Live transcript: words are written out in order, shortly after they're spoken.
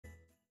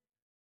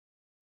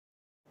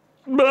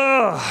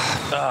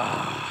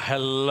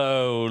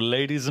Hello,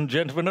 ladies and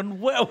gentlemen,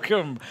 and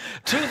welcome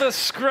to the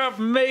Scrub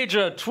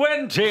Major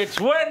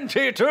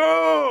 2022!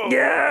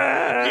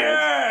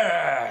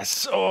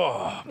 Yes!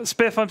 Oh.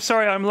 Spiff, I'm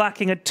sorry, I'm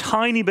lacking a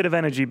tiny bit of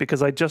energy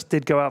because I just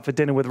did go out for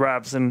dinner with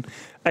Ravs and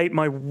ate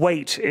my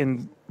weight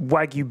in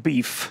Wagyu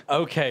beef.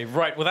 Okay,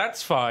 right. Well,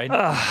 that's fine.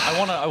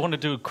 I want to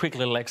do a quick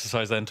little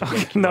exercise then to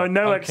wake you up.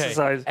 No okay.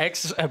 exercise.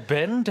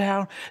 Bend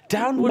down,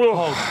 downward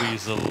hog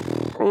weasel.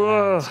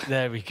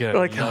 There we go.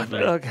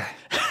 Okay.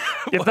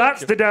 If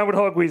that's the downward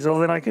hog weasel,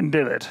 then I can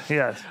do it.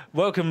 Yes.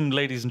 Welcome,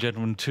 ladies and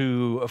gentlemen,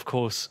 to, of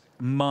course,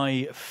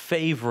 my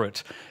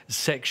favorite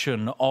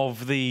section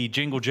of the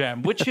Jingle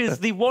Jam, which is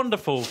the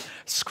wonderful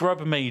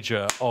Scrub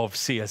Major of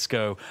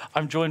CSGO.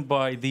 I'm joined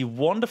by the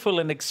wonderful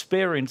and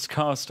experienced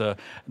caster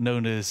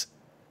known as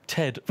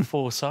Ted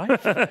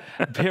Forsyth,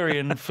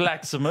 Pyrion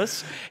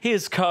Flaximus. He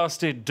has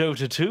casted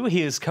Dota 2,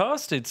 he has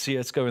casted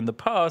CSGO in the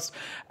past,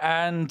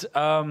 and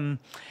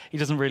he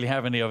doesn't really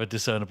have any other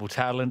discernible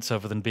talents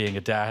other than being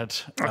a dad.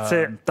 That's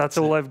it. That's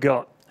all I've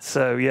got.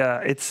 So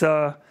yeah,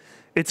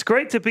 it's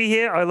great to be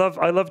here. I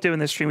love doing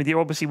this stream with you.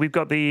 Obviously, we've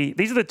got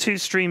these are the two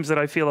streams that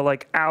I feel are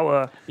like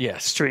our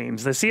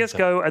streams. The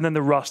CSGO and then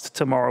the Rust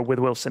tomorrow with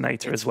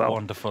Wilsonator as well.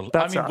 Wonderful.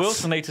 That's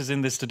Wilsonator's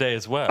in this today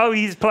as well. Oh,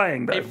 he's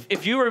playing though.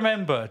 If you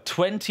remember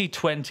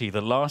 2020,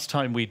 the last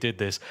time we did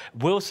this,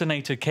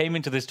 Wilsonator came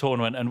into this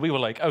tournament and we were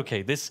like,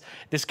 okay, this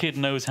kid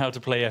knows how to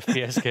play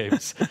FPS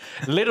games.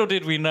 Little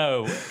did we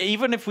know,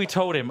 even if we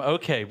told him,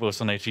 okay,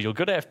 Wilsonator, you're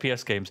good at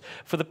FPS games,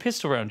 for the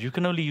pistol round, you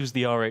can only use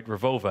the R8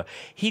 revolver.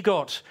 He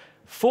got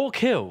 4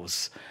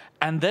 kills,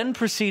 and then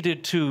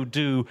proceeded to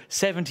do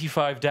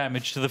 75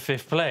 damage to the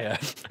 5th player.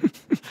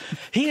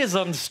 He is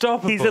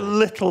unstoppable. He's a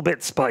little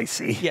bit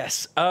spicy.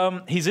 Yes.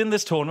 He's in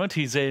this tournament.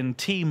 He's in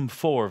Team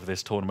 4 of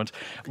this tournament.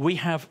 We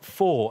have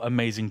 4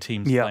 amazing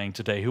teams playing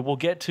today, who we'll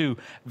get to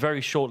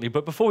very shortly.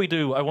 But before we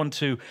do, I want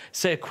to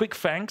say a quick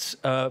thanks,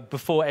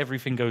 before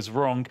everything goes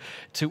wrong,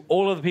 to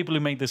all of the people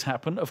who made this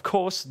happen. Of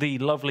course, the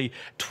lovely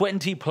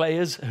 20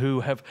 players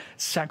who have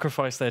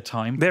sacrificed their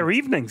time. Their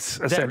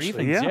evenings, essentially.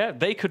 Their evenings, yeah.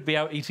 They could be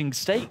out eating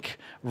steak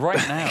right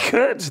now.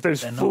 Good.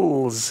 Those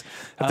fools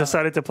have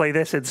decided to play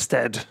this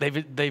instead.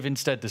 They've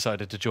instead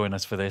decided to join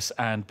us for this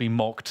and be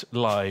mocked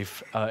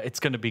live. It's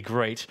going to be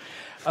great.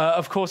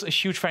 Of course, a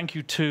huge thank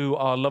you to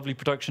our lovely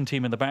production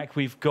team in the back.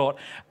 We've got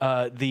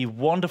the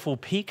wonderful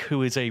Peak,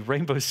 who is a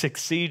Rainbow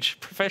Six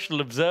Siege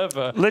professional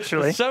observer.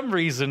 Literally. For some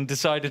reason,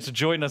 decided to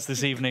join us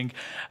this evening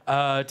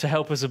to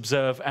help us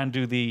observe and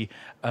do the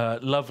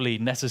lovely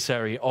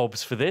necessary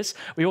obs for this.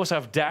 We also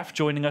have Daff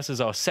joining us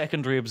as our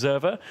secondary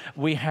observer.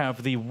 We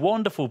have the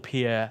wonderful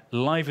Pierre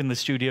live in the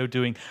studio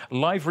doing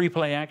live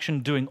replay action,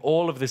 doing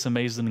all of this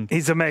amazing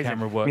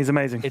camera work. He's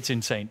amazing. It's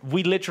insane.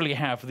 We literally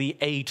have the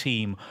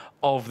A-team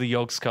of the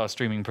Yogscar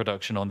streaming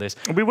production on this.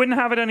 We wouldn't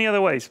have it any other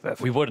way,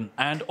 Spiff. We wouldn't.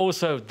 And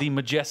also the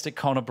majestic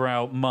Connor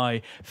Brow,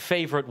 my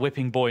favorite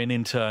whipping boy and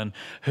intern,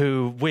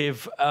 who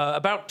with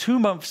about 2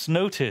 months'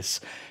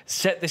 notice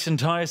set this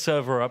entire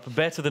server up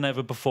better than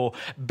ever before,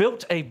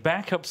 built a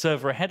backup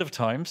server ahead of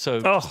time, so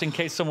just in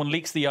case someone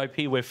leaks the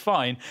IP, we're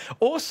fine.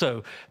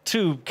 Also,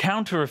 to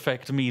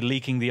counter-effect me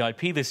leaking the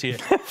IP this year,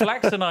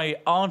 Flax and I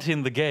aren't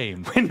in the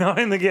game. We're not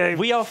in the game.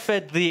 We are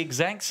fed the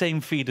exact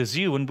same feed as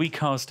you, and we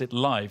cast it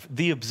live.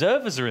 The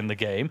observers are in the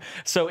game,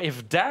 so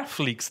if Daff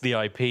leaks the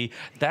IP,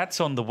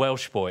 that's on the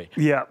Welsh boy.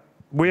 Yeah.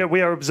 We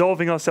are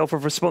absolving ourselves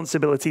of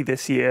responsibility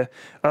this year,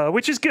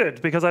 which is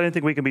good because I don't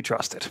think we can be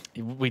trusted.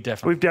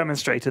 We've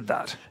demonstrated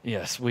that.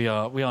 Yes, we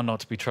are not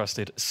to be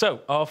trusted.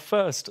 So our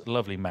first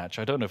lovely match.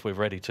 I don't know if we're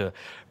ready to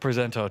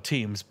present our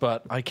teams,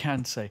 but I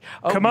can say,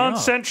 Command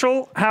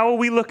Central, how are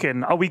we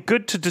looking? Are we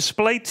good to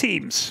display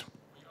teams?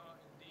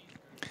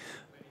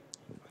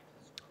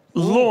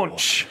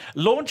 Launch.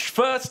 Launch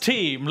first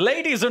team.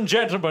 Ladies and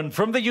gentlemen,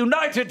 from the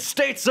United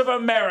States of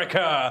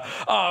America,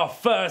 our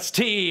first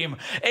team.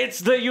 It's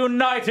the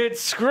United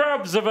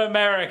Scrubs of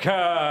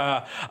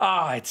America.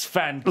 It's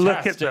fantastic.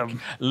 Look at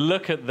them.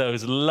 Look at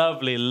those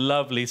lovely,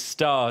 lovely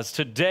stars.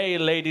 Today,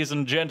 ladies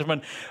and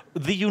gentlemen,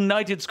 the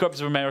United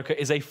Scrubs of America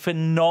is a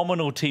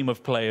phenomenal team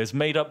of players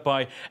made up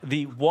by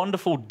the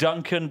wonderful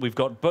Duncan. We've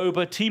got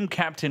Boba, team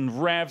captain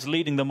Ravs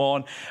leading them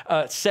on,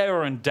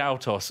 Sarah and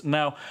Dautos.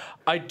 Now,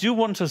 I do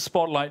want to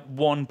spotlight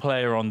one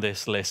player on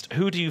this list.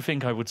 Who do you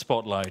think I would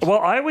spotlight? Well,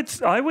 I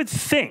would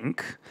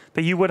think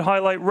that you would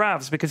highlight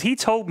Ravs because he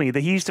told me that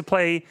he used to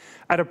play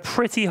at a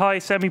pretty high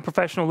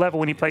semi-professional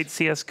level when he played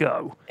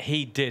CSGO.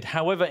 He did.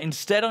 However,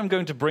 instead I'm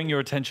going to bring your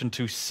attention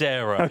to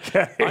Sarah.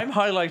 Okay. I'm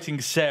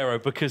highlighting Sarah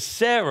because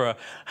Sarah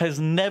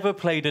has never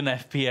played an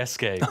FPS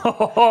game.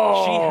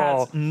 She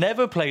has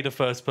never played a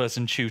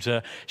first-person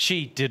shooter.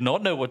 She did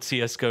not know what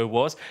CSGO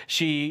was.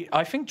 She,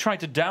 I think, tried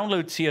to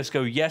download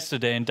CSGO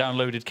yesterday and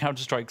downloaded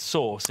Counter-Strike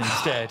Source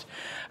instead.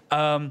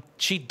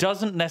 She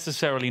doesn't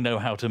necessarily know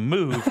how to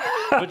move,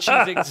 but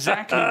she's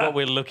exactly what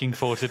we're looking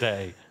for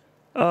today.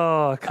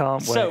 Oh, I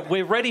can't wait. So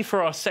we're ready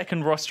for our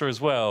second roster as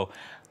well.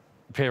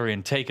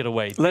 Pyrion, take it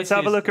away. Let's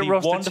have a look at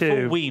roster 2.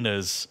 Wonderful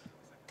Wieners.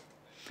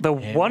 The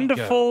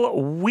wonderful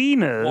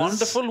Wieners.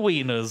 Wonderful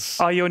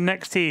Wieners are your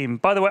next team.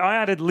 By the way, I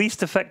added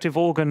least effective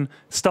organ,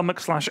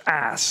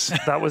 stomach/ass.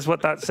 That was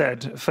what that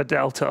said for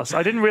Deltos.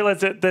 I didn't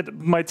realize that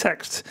my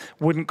text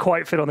wouldn't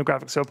quite fit on the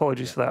graphics, so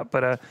apologies for that.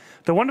 But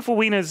the wonderful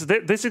Wieners,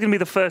 this is going to be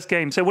the first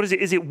game. So what is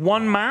it? Is it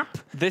one map?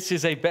 This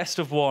is a best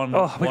of one.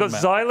 Oh, we got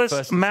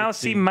Xylus,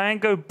 Mousy,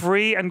 Mango,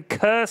 Bree, and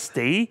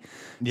Kirsty.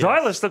 Yes.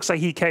 Xylus looks like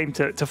he came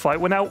to fight.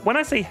 Well, now, when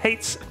I say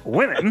hates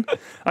women,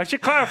 I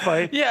should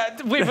clarify.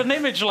 Yeah, with an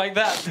image like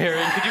that,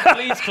 Pyrion, could you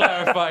please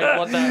clarify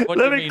what you mean by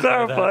that? Let me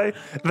clarify.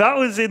 That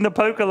was in the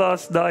poker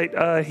last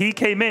night. He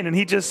came in and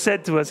he just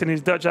said to us in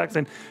his Dutch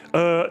accent,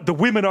 the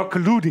women are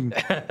colluding.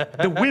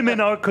 The women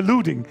are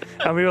colluding.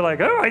 And we were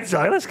like, all right,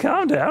 Xylus,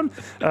 calm down.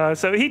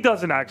 So he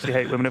doesn't actually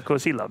hate women. Of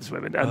course, he loves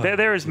women. And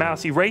there is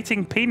Mousy,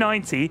 rating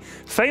P90.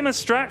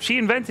 Famous strat, she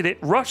invented it,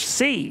 Rush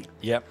C.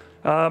 Yep.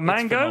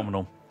 Mango.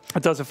 Phenomenal.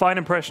 It does a fine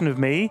impression of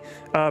me.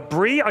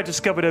 Bree, I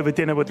discovered over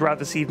dinner with Rad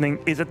this evening,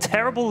 is a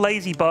terrible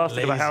lazy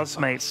bastard of a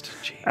housemate.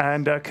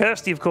 And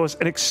Kirsty, of course,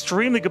 an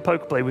extremely good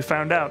poker player, we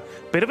found out.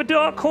 Bit of a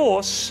dark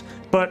horse,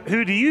 but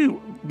who do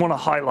you want to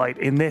highlight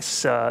in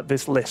this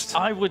this list?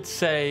 I would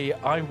say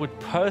I would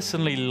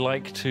personally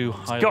like to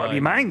highlight... It's got to be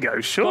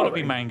Mango, sure. Got to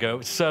be Mango.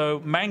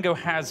 So Mango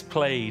has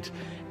played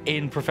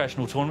in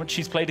professional tournaments.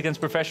 She's played against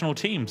professional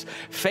teams.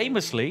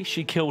 Famously,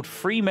 she killed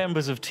 3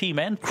 members of Team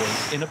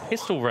Endpoint in a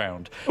pistol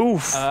round.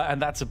 Oof.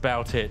 And that's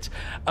about it.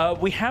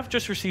 We have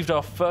just received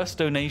our first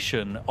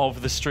donation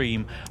of the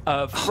stream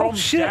from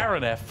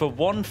Darren F for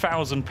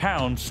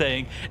 £1,000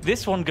 saying,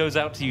 this one goes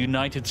out to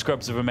United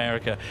Scrubs of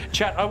America.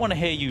 Chat, I want to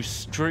hear you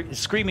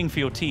screaming for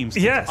your teams.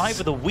 Yes. It's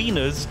either the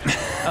Wieners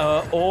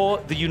or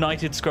the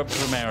United Scrubs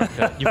of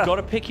America. You've got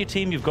to pick your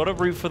team. You've got to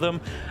root for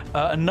them.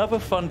 Another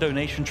fun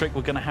donation trick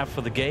we're going to have for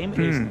the game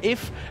is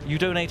if you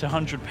donate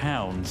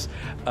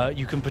 £100,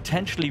 you can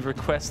potentially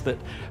request that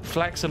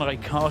Flax and I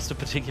cast a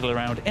particular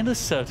round in a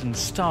certain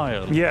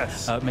style.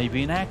 Yes.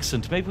 Maybe an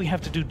accent. Maybe we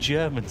have to do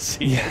German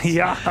scenes.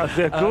 Yeah,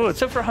 they're good.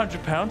 So for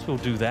 £100, we'll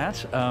do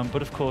that.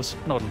 But of course,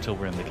 not until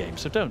we're in the game.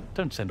 So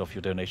don't send off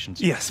your donations.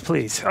 Yes,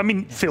 please. I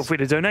mean, feel free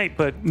to donate,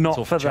 but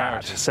not for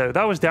that. So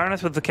that was Darren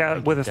with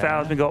the with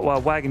 1,000. We got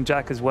Wagon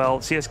Jack as well.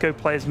 CSGO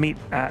players meet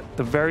at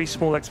the very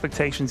small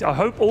expectations. I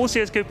hope all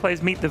CSGO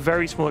players meet the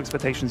very small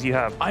expectations you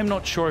have. I'm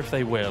not sure if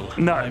they will.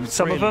 No,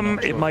 some of them,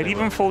 it might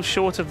even fall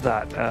short of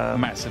that.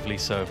 Massively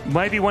so.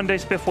 Maybe one day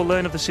Spiff will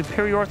learn of the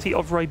superiority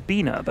of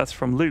Ribena. That's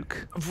from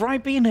Luke.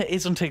 Ribena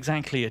isn't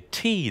exactly a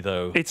tea,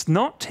 though. It's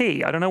not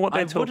tea. I don't know what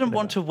they're talking about. I wouldn't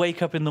want to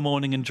wake up in the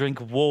morning and drink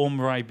warm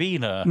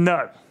Ribena.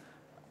 No.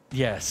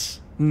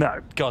 Yes.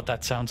 No. God,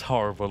 that sounds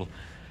horrible.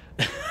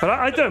 But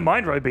I don't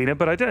mind Ribena,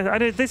 but I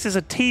don't. This is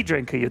a tea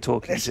drinker you're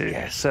talking to.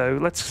 Yes. So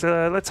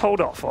let's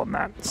hold off on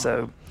that.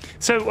 So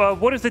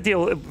what is the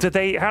deal?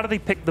 How do they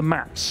pick the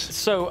maps?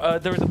 So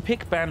there is a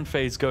pick ban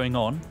phase going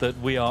on that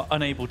we are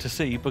unable to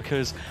see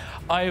because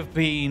I have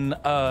been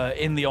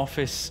in the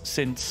office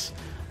since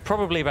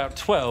probably about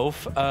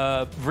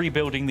 12,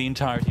 rebuilding the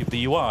entirety of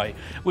the UI,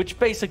 which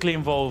basically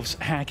involves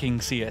hacking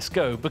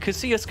CSGO, because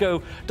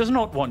CSGO does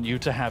not want you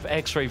to have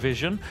X-ray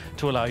vision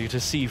to allow you to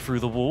see through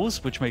the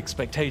walls, which makes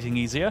spectating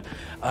easier.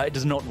 It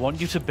does not want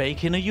you to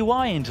bake in a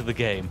UI into the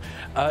game.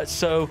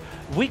 So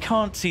we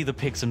can't see the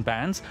picks and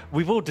bans.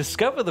 We will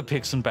discover the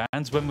picks and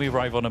bans when we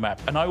arrive on a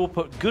map, and I will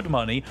put good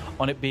money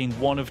on it being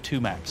one of 2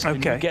 maps. Okay.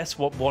 Can you guess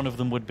what one of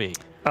them would be?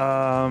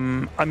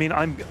 I mean,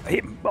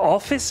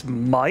 Office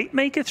might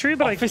make it through,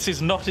 but Office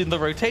is not in the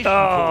rotation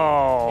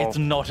pool. It's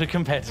not a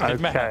competitive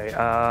map.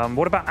 Okay.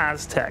 What about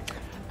Aztec?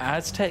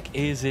 Aztec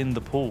is in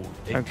the pool.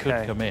 It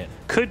could come in.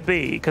 Could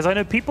be, because I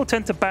know people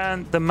tend to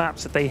ban the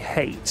maps that they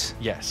hate.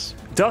 Yes.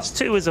 Dust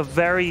 2 is a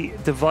very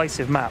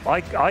divisive map.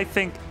 I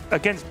think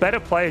against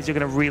better players, you're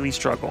going to really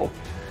struggle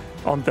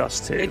on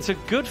Dust 2. It's a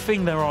good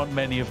thing there aren't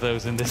many of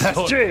those in this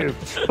That's true.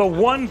 But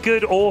one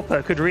good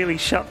AWPer could really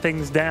shut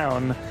things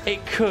down.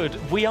 It could.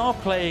 We are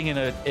playing in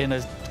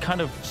a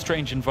kind of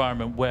strange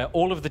environment where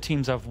all of the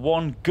teams have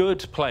one good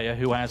player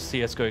who has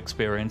CSGO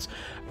experience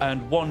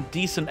and one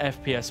decent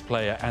FPS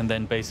player, and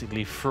then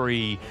basically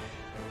 3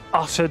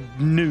 utter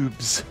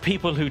noobs.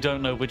 People who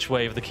don't know which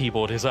way of the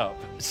keyboard is up.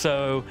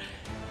 So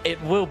it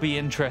will be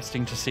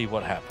interesting to see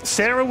what happens.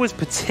 Sarah was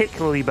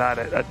particularly bad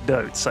at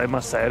notes, I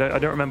must say. I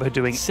don't remember her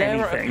doing anything.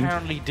 Sarah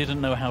apparently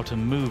didn't know how to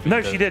move. No,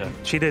 she didn't.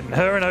 She didn't.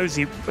 Her and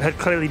Ozzy had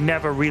clearly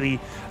never really...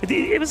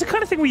 It was the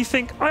kind of thing where you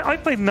think, I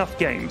played enough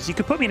games. You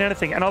could put me in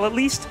anything, and I'll at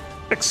least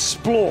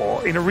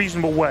explore in a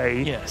reasonable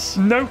way. Yes.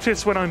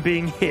 Notice when I'm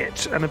being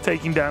hit and I'm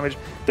taking damage.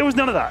 There was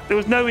none of that. There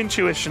was no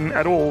intuition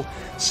at all.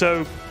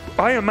 So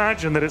I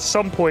imagine that at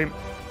some point,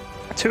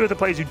 2 of the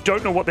players who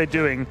don't know what they're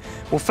doing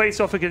will face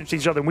off against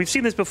each other. And we've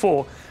seen this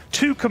before.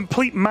 2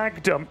 complete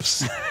mag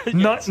dumps.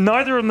 Yes.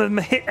 Neither of them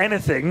hit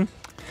anything.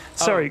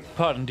 Sorry. Oh,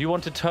 pardon. Do you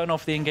want to turn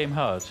off the in-game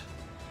HUD?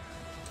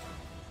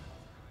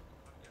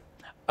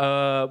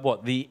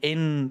 What?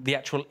 The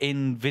actual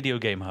in-video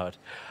game HUD?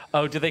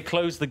 Oh, did they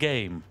close the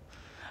game?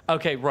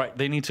 Okay, right.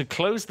 They need to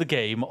close the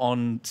game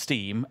on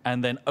Steam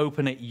and then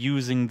open it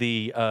using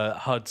the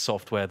HUD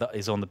software that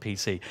is on the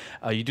PC.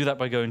 You do that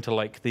by going to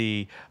like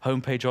the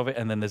homepage of it,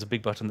 and then there's a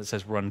big button that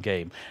says Run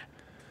Game.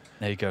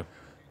 There you go.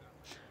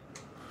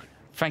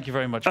 Thank you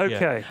very much.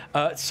 Okay.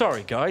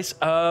 Sorry, guys.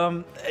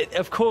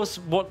 Of course,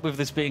 what with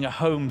this being a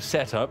home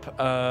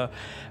setup,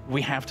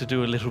 we have to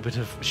do a little bit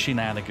of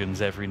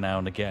shenanigans every now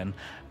and again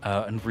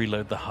and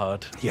reload the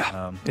HUD.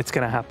 Yeah, it's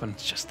going to happen.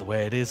 It's just the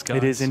way it is, guys.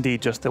 It is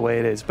indeed just the way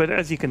it is. But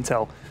as you can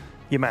tell,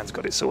 your man's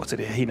got it sorted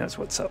here. He knows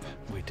what's up.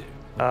 We do.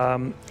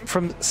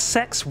 From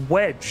Sex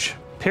Wedge.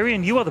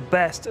 Pyrion, you are the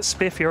best.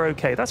 Spiff, you're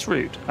okay. That's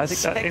rude. I think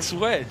Sex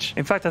Wedge.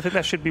 In fact, I think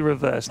that should be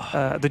reversed.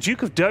 The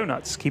Duke of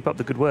Donuts, keep up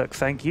the good work.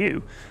 Thank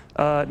you.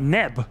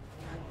 Neb.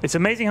 It's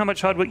amazing how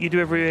much hard work you do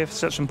every year for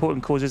such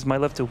important causes. My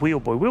love to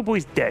Wheelboy.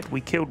 Wheelboy's dead. We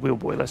killed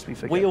Wheelboy, lest we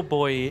forget.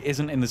 Wheelboy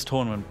isn't in this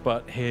tournament,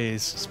 but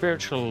his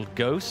spiritual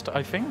ghost,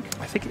 I think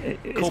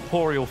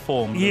corporeal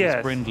form,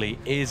 yes, Brindley,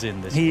 is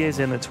in this. He is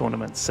in the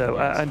tournament. So,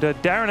 yes. And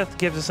Darreneth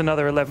gives us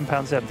another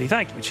 £11.70.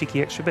 Thank you,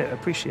 cheeky extra bit.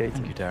 Appreciate it.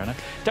 Thank you, Darreneth.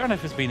 Darreneth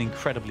has been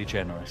incredibly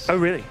generous. Oh,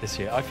 really? This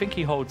year, I think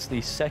he holds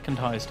the second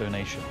highest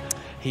donation.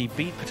 He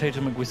beat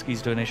Potato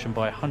McWhiskey's donation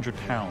by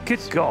 £100.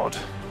 Good God.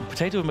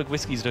 Potato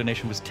McWhiskey's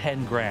donation was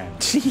 10 grand.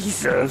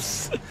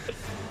 Jesus.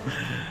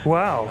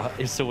 Wow.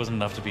 It still wasn't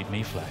enough to beat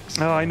me, Flex.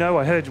 Oh, I know.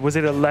 I heard. Was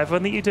it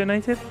 11 that you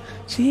donated?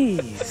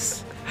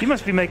 Jeez. You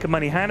must be making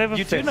money hand over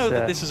fist. You do know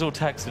that this is all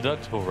tax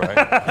deductible, right?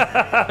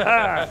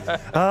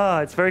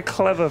 It's very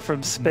clever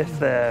from Spiff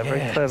there.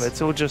 Very clever.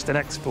 It's all just an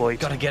exploit.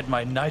 Gotta get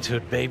my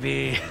knighthood,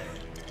 baby.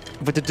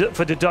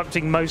 For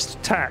deducting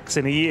most tax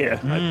in a year.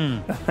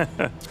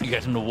 You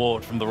get an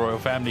award from the royal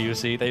family, you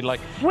see. They like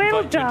well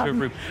invite you into a done.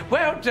 room.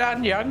 Well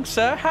done, young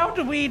sir. How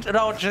do we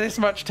dodge this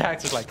much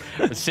tax? It's like,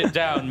 sit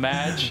down,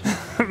 Madge.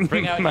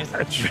 Bring out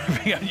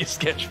your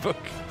sketchbook.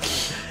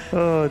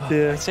 Oh,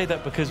 dear. I say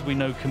that because we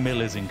know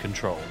Camilla's in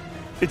control.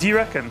 Do you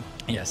reckon?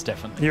 Yes,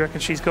 definitely. You reckon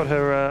she's got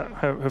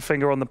her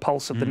finger on the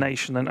pulse of the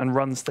nation and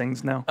runs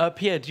things now?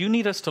 Pierre, do you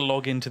need us to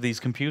log into these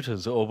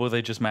computers, or will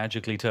they just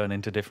magically turn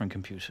into different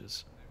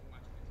computers?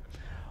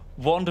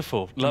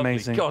 Wonderful, lovely.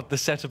 Amazing. God, the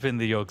setup in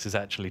the Yogs is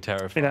actually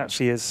terrifying. It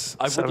actually is.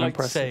 I so would like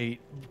impressive.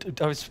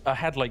 to say, I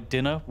had like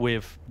dinner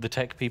with the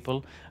tech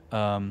people.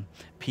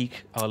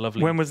 Peak, our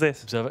lovely. When was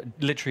this? Observer,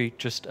 literally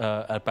just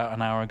about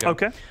an hour ago.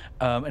 Okay.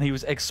 And he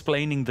was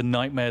explaining the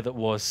nightmare that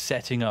was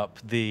setting up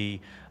the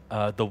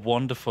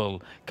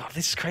wonderful. God,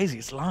 this is crazy.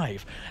 It's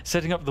live.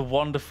 Setting up the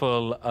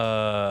wonderful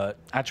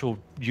actual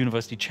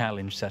university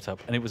challenge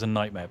setup, and it was a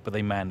nightmare, but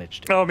they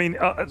managed. Oh, I mean,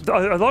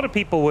 a lot of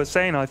people were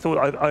saying. I thought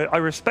I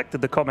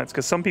respected the comments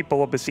because some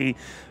people obviously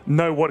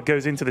know what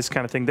goes into this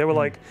kind of thing. They were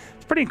like,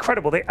 "It's pretty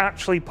incredible." They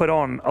actually put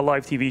on a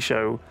live TV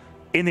show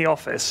in the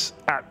office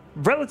at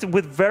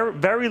with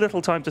very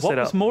little time to set up.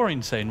 What was more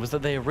insane was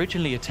that they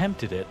originally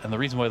attempted it, and the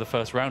reason why the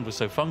first round was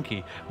so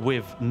funky,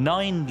 with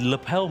 9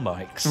 lapel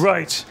mics.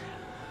 Right.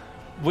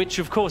 Which,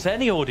 of course,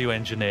 any audio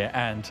engineer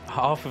and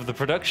half of the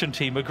production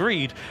team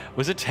agreed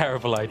was a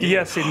terrible idea.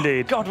 Yes,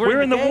 indeed. God,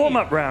 we're in the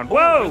warm-up round.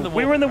 Whoa,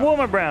 we were in the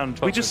warm-up round.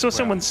 We just saw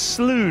someone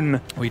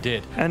swoon. We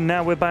did. And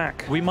now we're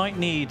back. We might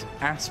need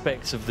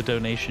aspects of the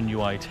donation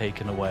UI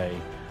taken away,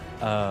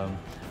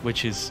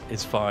 which is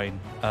fine.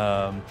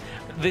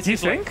 Do you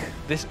think?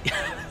 This.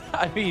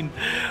 I mean,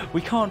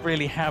 we can't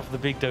really have the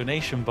big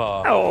donation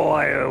bar. Oh,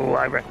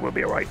 I reckon we'll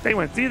be all right.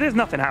 There's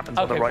nothing happens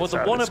on the right side.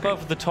 Well, the one of the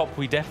above the top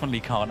we definitely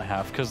can't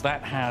have because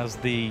that has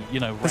the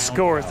the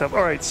score and stuff.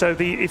 All right, so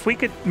if we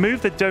could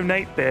move the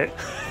donate bit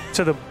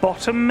to the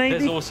bottom, maybe.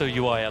 There's also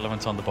UI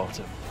elements on the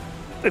bottom.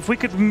 If we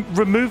could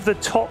remove the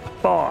top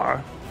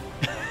bar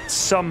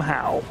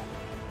somehow,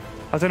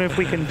 I don't know if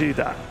we can do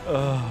that.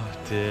 Oh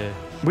dear.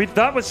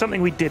 That was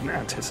something we didn't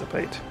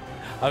anticipate.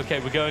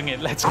 Okay, we're going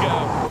in. Let's go.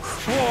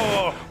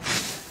 Whoa.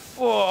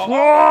 Whoa.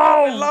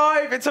 Whoa! We're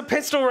live. It's a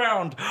pistol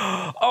round.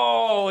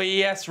 Oh,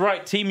 yes,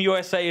 right. Team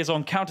USA is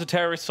on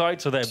counter-terrorist side,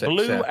 so they're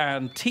blue,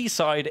 and T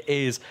side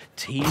is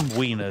Team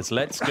Wieners.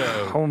 Let's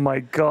go. Oh,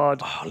 my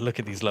God. Oh, look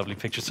at these lovely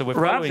pictures. So we're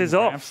Raps is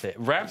off.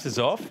 Raps is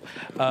off.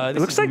 It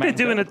looks like they're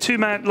doing a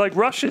two-man, like,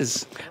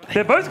 rushes.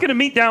 They're both going to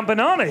meet down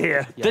banana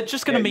here. Yeah. They're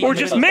just going to meet. Or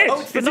just mid.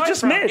 Oh, is it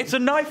just mid? It's a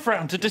knife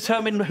round to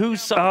determine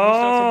who's starts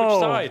on which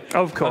side.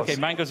 Of course. Okay,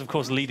 Mango's, of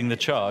course, leading the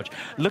charge.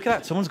 Look at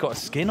that. Someone's got a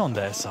skin on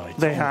their side.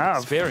 They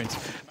have. Experience.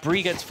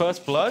 Bree gets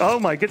first blood. Oh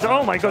my god!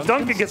 Oh my god!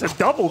 Duncan gets a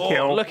double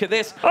kill. Look at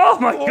this! Oh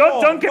my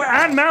god! Duncan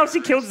and Mousy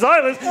killed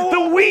Xylus. The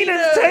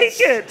Wieners take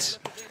it.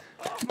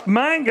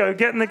 Mango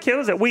getting the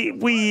kills.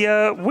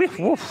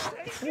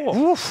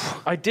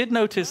 Woof. I did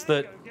notice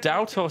that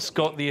Dautos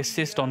got the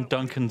assist on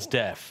Duncan's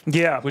death.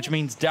 Yeah. Which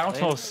means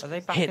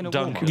Dautos hit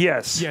Duncan.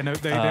 Yes. Yeah, no,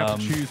 they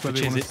have to choose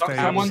whether they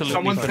want to stay.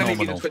 Someone sending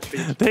me the Twitch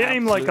feed. They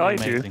aim like I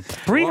do. Amazing.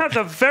 Bree has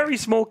a very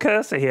small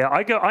cursor here.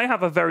 I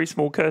have a very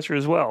small cursor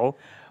as well.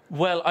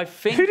 Well, I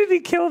think... Who did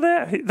he kill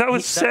there? That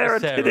was Sarah.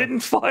 Sarah. He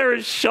didn't fire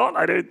a shot,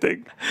 I don't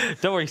think.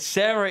 Don't worry,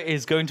 Sarah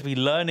is going to be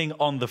learning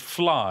on the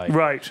fly.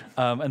 Right.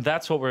 And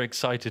that's what we're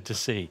excited to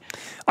see.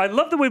 I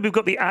love the way we've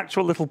got the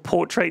actual little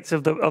portraits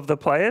of the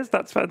players.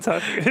 That's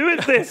fantastic. Who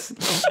is this?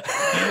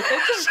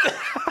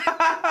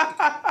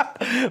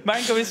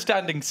 Mango is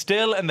standing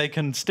still, and they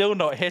can still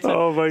not hit him.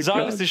 Oh, my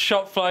Xylus God. is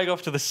shot flying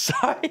off to the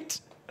side.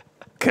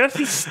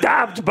 Kirsty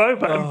stabbed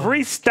Boba and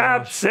Bree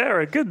stabbed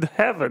Sarah. Good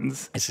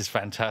heavens. This is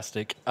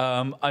fantastic.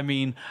 I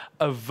mean,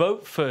 a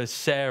vote for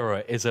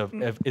Sarah is a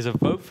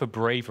vote for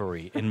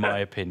bravery, in my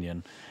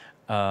opinion.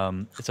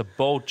 It's a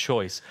bold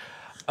choice.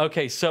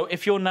 Okay, so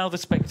if you're now the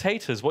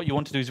spectators, what you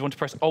want to do is you want to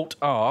press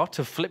Alt-R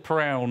to flip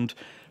around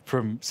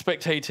from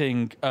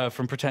spectating,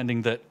 from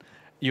pretending that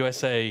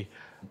USA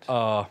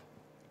are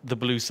the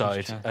blue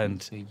side.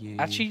 And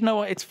actually, you know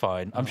what? It's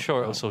fine. I'm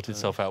sure it'll sort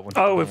itself out.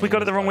 If we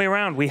got it the wrong way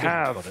around, we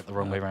have. Got it the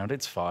wrong way around.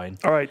 It's fine.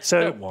 All right, so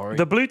Don't worry.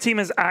 the blue team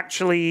is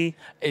actually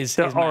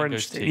the orange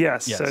Mango's team. team.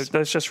 Yes, Yes. so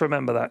let's just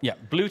remember that. Yeah,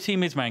 blue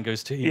team is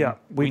Mango's team. Yeah,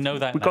 we know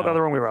that we got that now.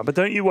 the wrong way around, but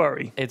don't you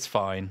worry. It's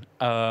fine.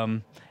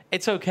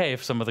 It's okay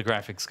if some of the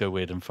graphics go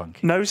weird and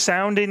funky. No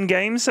sound in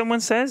game, someone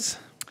says.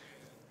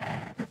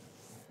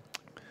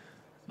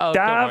 Oh,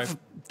 Dav!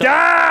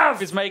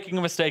 Dav is making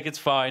a mistake. It's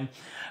fine.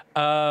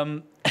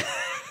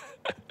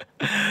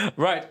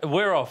 Right,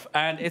 we're off,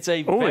 and it's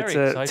a very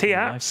exciting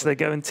T-Apps. They're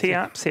going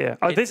T-Apps here.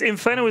 Oh, this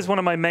Inferno is one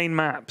of my main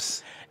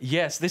maps.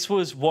 Yes, this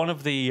was one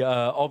of the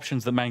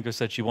options that Mango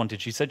said she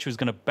wanted. She said she was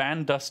going to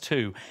ban Dust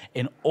 2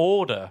 in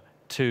order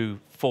to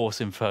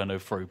force Inferno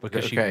through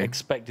because she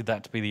expected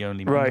that to be the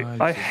only Right.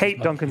 map. I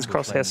hate Duncan's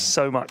crosshair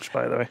so much,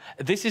 by the way.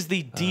 This is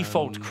the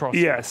default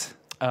crosshair. Yes.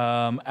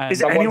 And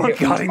Is anyone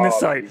guarding the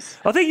site?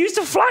 Oh, they used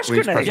a flash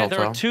grenade. Yeah,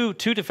 there are two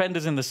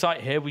defenders in the site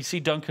here. We see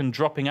Duncan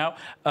dropping out.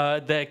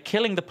 They're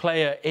killing the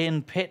player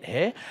in pit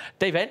here.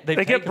 They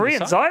get Bree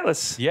and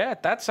Xylus. Yeah,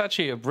 that's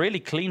actually a really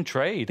clean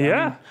trade.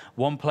 Yeah. I mean,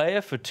 one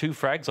player for 2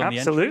 frags on the entry.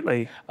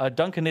 Absolutely.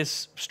 Duncan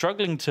is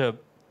struggling to...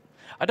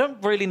 I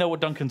don't really know what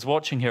Duncan's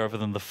watching here other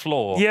than the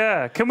floor.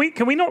 Yeah, can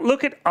we not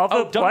look at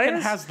other players?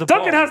 Duncan has the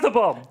Duncan bomb. has the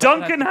bomb.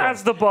 Duncan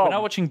has the bomb. We're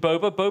now watching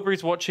Boba. Boba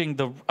is watching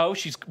the... Oh,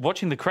 she's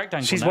watching the correct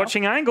angle She's now.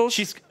 watching angles.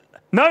 She's...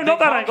 No, not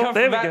that can't angle. come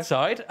There from we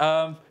that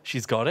go. side.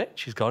 She's got it.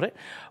 She's got it.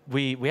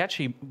 We're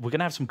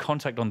gonna have some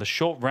contact on the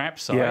short wrap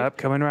side. Yeah,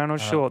 coming around on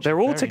short. They're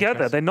all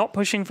together. They're not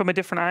pushing from a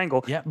different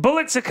angle. Yeah.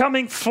 Bullets are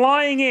coming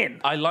flying in.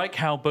 I like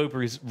how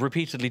Boba is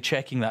repeatedly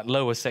checking that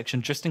lower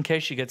section just in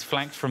case she gets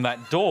flanked from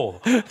that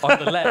door on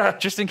the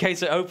left, just in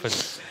case it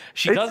opens.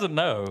 She doesn't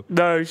know.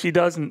 No, she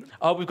doesn't.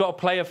 Oh, we've got a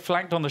player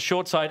flanked on the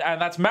short side,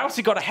 and that's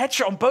Mousy got a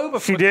headshot on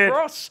Boba from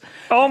across.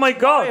 Oh my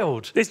God!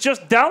 Wild. It's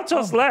just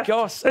Daltos left.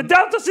 Gosh. And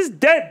Daltos is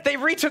dead. They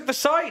retook the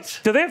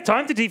site. Do they have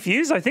time to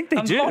defuse? I think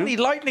they do. Lonnie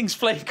Lightning's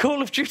playing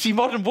Call of Duty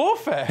Modern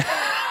Warfare.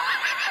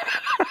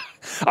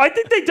 I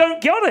think they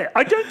don't got it.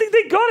 I don't think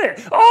they got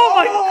it. Oh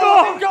my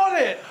God! They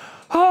got it.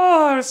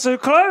 Oh, it's so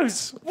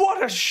close. What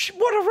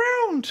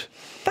a round.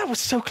 That was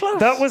so close.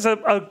 That was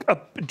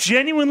a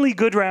genuinely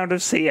good round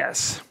of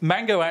CS.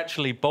 Mango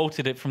actually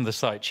bolted it from the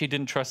site. She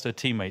didn't trust her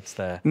teammates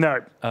there.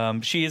 No.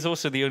 She is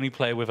also the only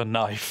player with a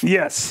knife.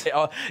 Yes.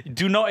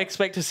 Do not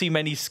expect to see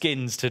many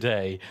skins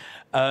today.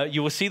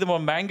 You will see them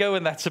on Mango,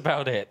 and that's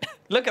about it.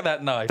 Look at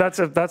that knife. That's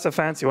a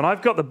fancy one.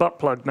 I've got the butt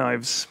plug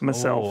knives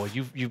myself.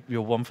 Oh,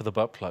 you're one for the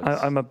butt plugs.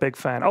 I'm a big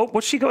fan. Oh,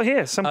 what's she got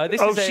here? She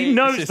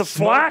knows this is the a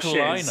smoke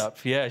flashes. lineup.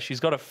 Yeah,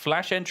 she's got a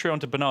flash entry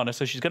onto Banana,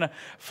 so she's going to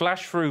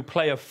flash through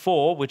player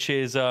 4, which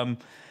is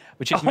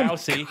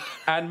Mousy,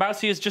 and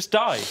Mousy has just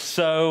died.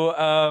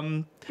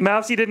 So.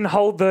 Mousy didn't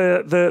hold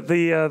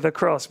the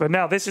cross, but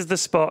now this is the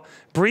spot.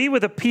 Bree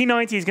with a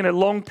P90 is going to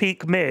long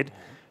peek mid.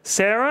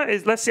 Sarah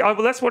is. Let's see.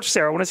 Let's watch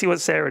Sarah. I want to see what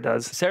Sarah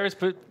does.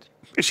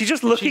 Is she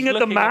just looking at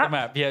the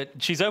map? Yeah,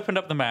 she's opened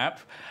up the map.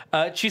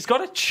 She's got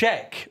to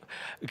check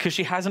because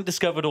she hasn't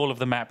discovered all of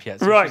the map yet.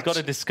 So she's got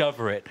to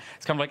discover it.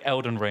 It's kind of like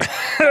Elden Ring.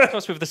 Of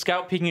course, with the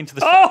scout peeking into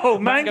the Oh,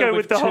 Mango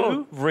with the 2,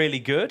 hole. really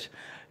good.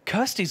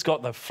 Kirsty's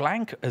got the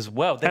flank as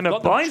well. They've And a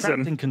got them bison.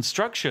 trapped in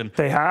construction.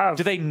 They have.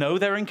 Do they know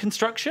they're in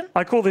construction?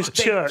 I call this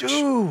church. They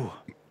do.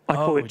 I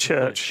call it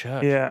church.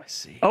 Yeah. I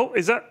see. Oh,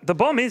 is that the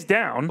bomb is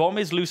down? Bomb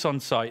is loose on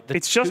site.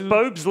 It's just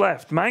Bob's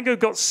left. Mango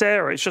got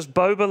Sarah. It's just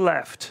Boba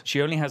left.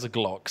 She only has a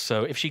Glock,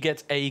 so if she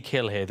gets a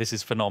kill here, this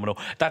is phenomenal.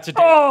 That's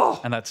a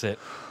and that's it.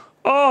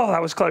 Oh,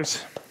 that was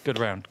close. Good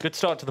round. Good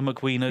start to the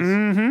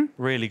McQueeners.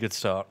 Really good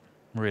start.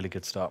 Really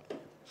good start.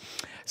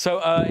 So,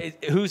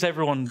 who's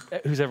everyone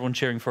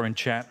cheering for in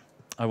chat?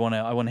 I want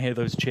to hear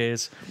those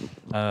cheers.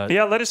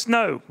 Yeah, let us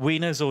know.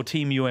 Wieners or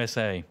Team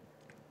USA?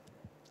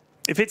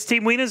 If it's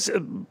Team Wieners,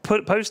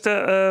 post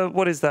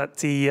what is that?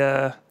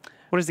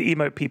 What does the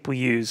emote people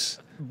use?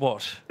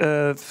 What?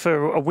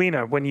 For a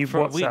wiener when you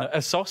WhatsApp.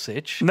 A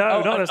sausage?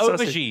 No, not an a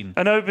sausage. Aubergine.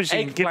 An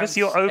aubergine. Give us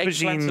your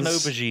aubergines. Eggplants and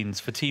aubergines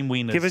for Team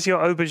Wieners. Give us your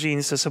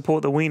aubergines to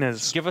support the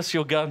wieners. Give us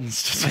your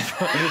guns to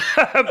support.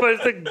 But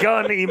it's the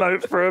gun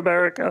emote for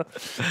America.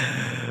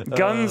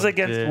 Guns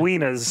against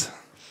wieners.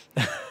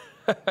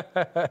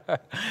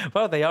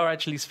 Well, they are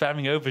actually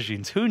spamming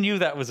aubergines. Who knew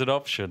that was an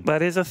option?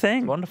 That is a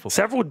thing. Wonderful.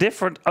 Several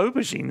different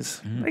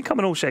aubergines. They come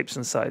in all shapes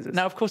and sizes.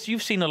 Now, of course,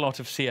 you've seen a lot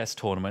of CS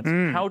tournaments.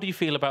 How do you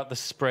feel about the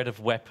spread of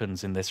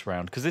weapons in this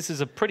round? Because this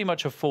is pretty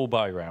much a full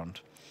buy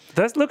round.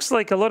 That looks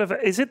like a lot of...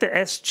 Is it the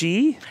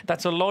SG?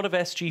 That's a lot of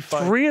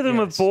SG5. 3 of them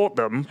have bought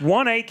them.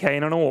 1 AK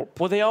and an AWP.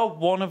 Well, they are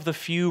one of the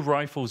few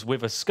rifles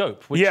with a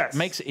scope, which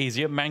makes it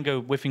easier.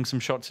 Mango whiffing some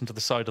shots into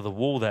the side of the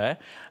wall there.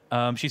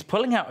 She's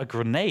pulling out a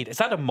grenade. Is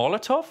that a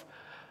Molotov?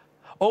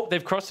 Oh,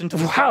 they've crossed into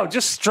the side.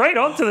 Just straight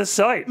onto the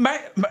site.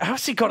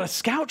 Mousy got a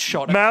scout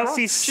shot.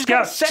 Mousy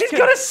scout. She's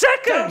got a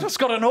second. Daltos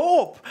got an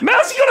AWP.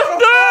 Mousy got a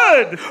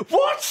third.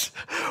 What?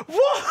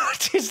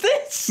 What is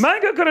this?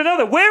 Mango got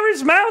another. Where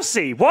is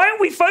Mousy? Why aren't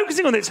we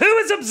focusing on this? Who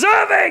is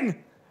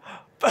observing?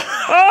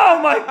 Oh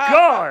my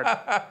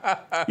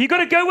God. You got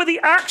to go where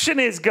the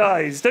action is,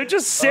 guys. Don't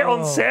just sit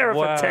on Sarah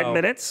for 10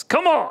 minutes.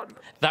 Come on.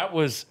 That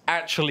was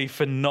actually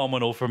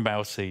phenomenal from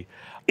Mousy.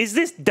 Is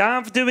this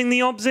Dav doing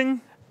the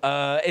obsing?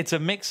 It's a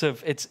mix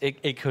of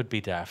it could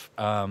be Daff.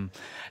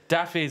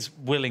 Daff is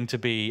willing to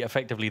be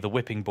effectively the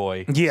whipping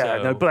boy. Yeah,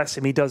 so. no, bless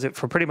him. He does it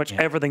for pretty much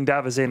everything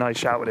Dav is in. I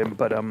shout at him,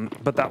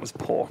 but that was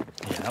poor.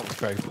 Yeah, that was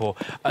very poor.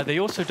 They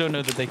also don't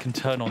know that they can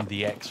turn on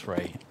the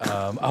X-ray.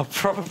 I'll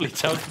probably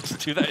tell them to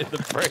do that in the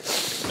break.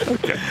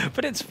 Okay.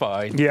 But it's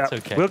fine. Yeah, it's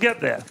okay. We'll get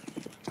there.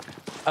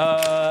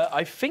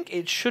 I think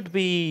it should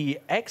be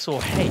X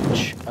or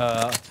H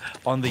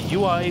on the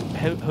UI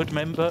hood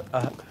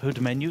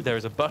menu. There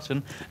is a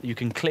button that you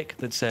can click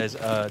that says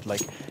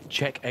like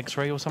check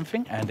X-ray or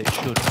something, and it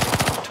should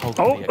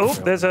toggle the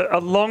X-ray. There's a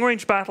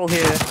long-range battle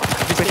here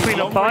between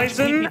a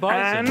Bison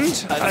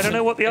and I don't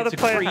know what the other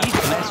player.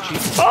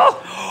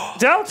 Oh,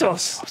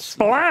 Daltos!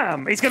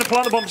 Blam! He's going to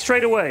plant the bomb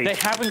straight away. They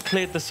haven't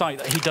cleared the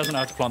site. He doesn't know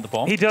how to plant the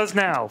bomb. He does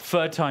now.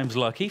 Third time's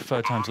lucky.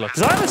 Third time's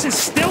lucky. Xylus is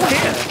still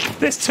here.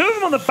 There's 2 of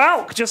them on the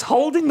balk, just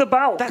holding the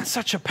balk. That's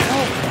such a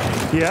power.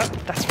 Yeah.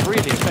 That's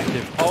really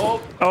effective.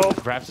 Oh.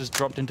 Ravs has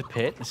dropped into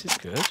pit. This is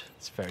good.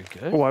 It's very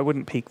good. Oh, I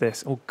wouldn't peek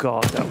this. Oh,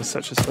 God, that was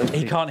such a slow peek.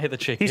 He can't hit the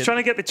chicken. He's trying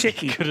to get the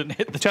chickie. He couldn't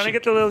hit the Trying to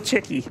get the little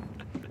chickie.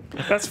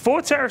 That's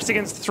 4 terrorists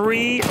against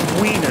 3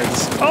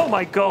 wieners. Oh,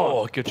 my God.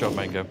 Oh, good job,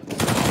 Mango.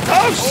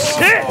 Oh,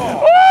 shit!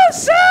 Oh,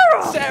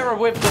 Sarah! Sarah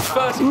with the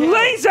first kill.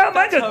 Lays out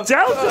Mango.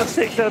 Delta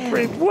take that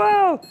brief.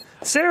 Wow.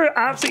 Sarah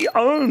absolutely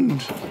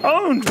owned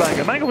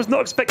Mango. Mango was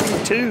not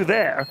expecting 2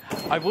 there.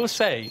 I will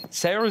say,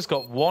 Sarah's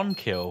got 1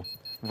 kill.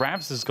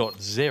 Ravs has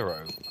got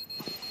 0.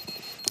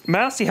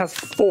 Mousy has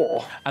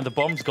 4. And the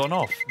bomb's gone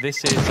off.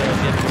 This is the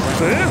end of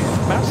the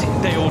round. Mousy,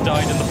 they all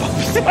died in the bombs.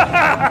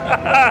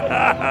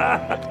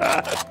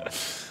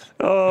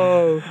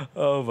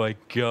 Oh my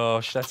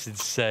gosh, that's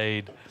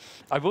insane.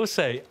 I will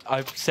say,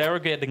 Sarah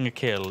getting a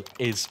kill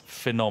is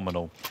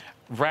phenomenal.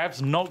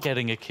 Ravs not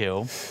getting a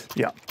kill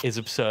is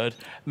absurd.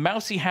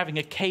 Mousy having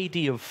a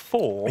KD of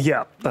 4.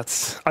 Yeah,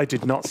 I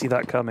did not see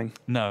that coming.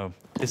 No,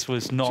 this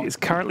was not. She is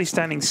currently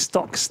standing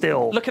stock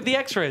still. Look at the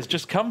X-rays,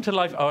 just come to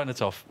life. Oh, and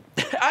it's off.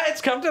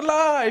 It's come to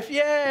life!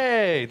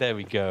 Yay! There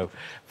we go.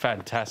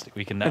 Fantastic.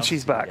 We can now. And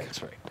she's back.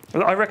 X-ray.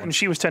 Well, I reckon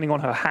she was turning on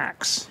her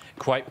hacks.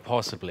 Quite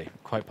possibly.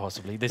 Quite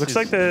possibly. This looks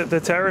like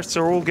the terrorists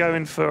are all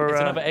going for.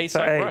 It's another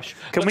A-side rush.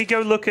 Can we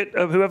go look at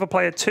whoever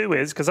player 2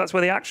 is? Because that's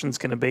where the action's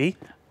going to be.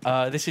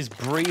 This is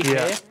Bree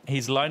here.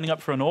 He's lining up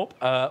for an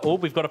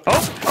AWP. We've got a... Bam!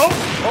 Oh,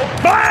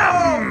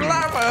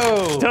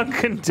 blammo!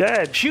 Duncan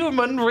dead.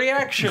 Human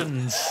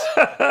reactions.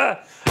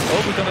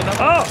 We've got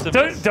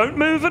another... Don't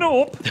move an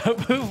AWP.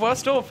 Don't move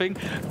whilst AWPing.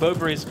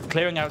 Boba is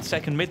clearing out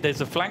second mid. There's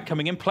a flank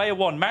coming in. Player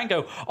 1,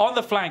 Mango, on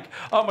the flank.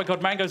 Oh my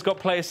God, Mango's got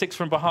player 6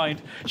 from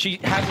behind.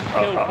 She hasn't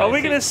killed Are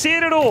we going to see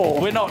it at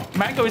all? We're not.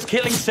 Mango is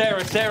killing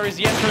Sarah. Sarah is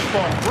yet to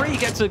respond. Bree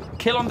gets a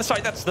kill on the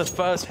side. That's the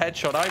first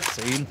headshot I've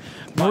seen.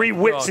 Bree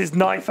whips his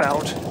knife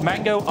out.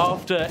 Mango,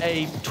 after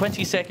a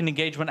 20-second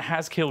engagement,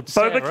 has killed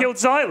Sarah. Boba killed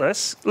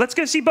Xylus. Let's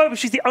go see Boba.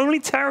 She's the only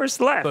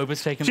terrorist left.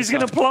 Boba's taking She's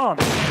going to plant.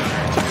 Good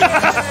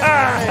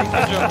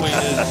job,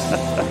 Winners.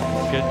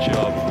 Good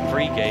job.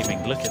 Free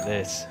gaming. Look at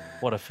this.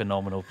 What a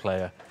phenomenal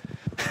player.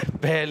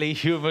 Barely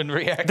human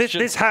reaction.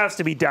 This has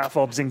to be Daff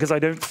obsing because I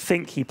don't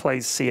think he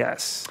plays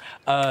CS.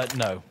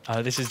 No.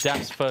 This is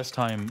Daff's first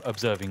time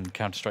observing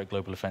Counter-Strike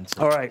Global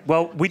Offensive. All right.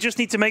 Well, we just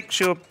need to make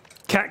sure.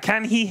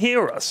 Can he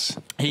hear us?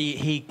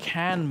 He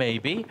can,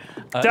 maybe.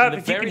 Dav,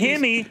 if you can hear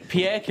me...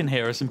 Pierre can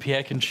hear us, and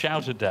Pierre can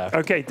shout at Dav.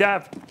 Okay,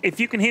 Dav, if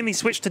you can hear me,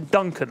 switch to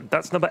Duncan.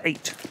 That's number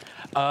 8.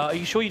 Are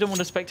you sure you don't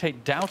want to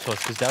spectate Daltos?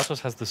 Because Daltos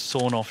has the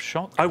sawn-off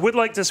shot. I would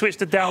like to switch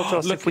to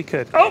Daltos if we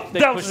could. Oh,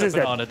 Daltos is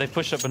dead. They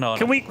pushed up banana.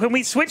 Can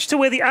we switch to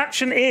where the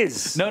action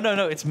is?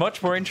 No. It's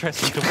much more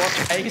interesting to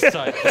watch a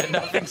site where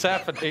nothing's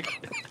happening.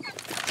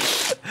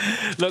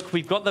 Look,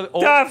 we've got the...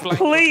 Dav,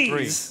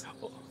 please!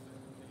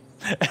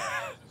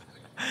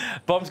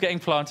 Bomb's getting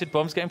planted.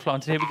 Bomb's getting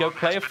planted. Here we go.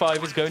 Player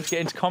 5 is going to get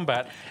into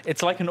combat.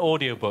 It's like an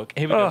audiobook.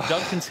 Here we go.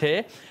 Duncan's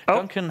here.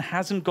 Duncan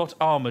hasn't got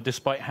armor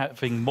despite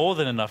having more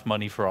than enough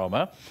money for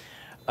armor.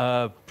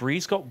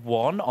 Bree's got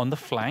 1 on the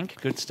flank.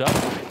 Good stuff.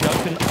 Duncan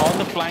Duncan on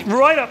the flank.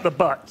 Right up the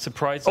butt.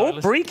 Surprise. Oh,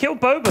 Bree killed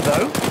Boba,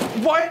 though.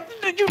 Why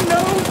did you know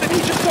that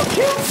he just got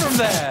killed from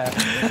there?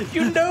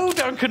 You know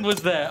Duncan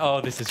was there.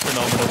 Oh, this is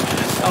phenomenal.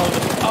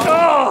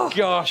 Oh my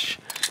gosh.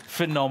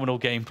 Phenomenal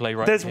gameplay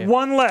right There's here.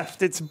 one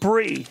left. It's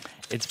Bree.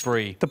 It's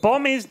Bree. The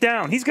bomb is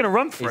down. He's going to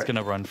run for it. He's going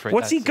to run for it.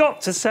 What's he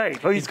got to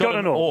save? Oh, he's got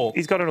an AWP.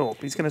 He's got an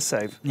AWP. He's going to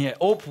save. Yeah,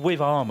 AWP with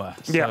armor.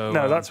 So, yeah,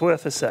 no, that's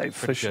worth a save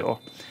for sure.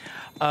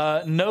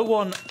 No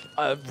one...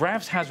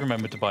 Ravs has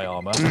remembered to buy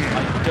armor.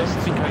 I don't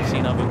think I've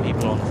seen other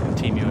people on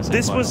Team USA.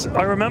 This was...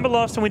 I remember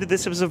last time we did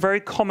this, it was a very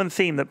common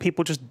theme that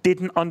people just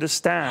didn't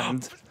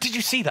understand. Did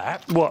you see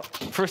that? What?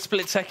 For a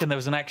split second, there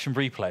was an action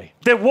replay.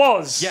 There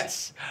was!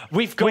 Yes.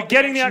 We're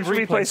getting the action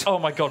replays. Oh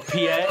my god,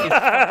 Pierre is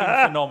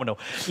fucking phenomenal.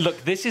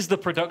 Look, this is the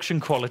production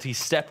quality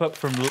step up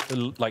from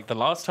like the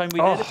last time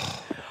we did it.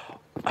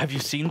 Have you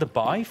seen the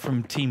buy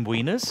from Team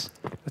Wieners?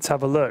 Let's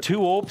have a look. 2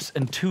 AWPs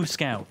and 2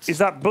 scouts. Is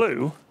that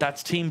blue?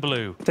 That's Team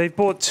Blue. They've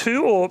bought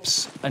 2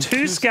 AWPs, and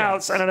 2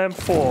 scouts, and an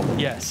M4.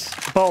 Yes.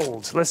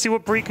 Bold. Let's see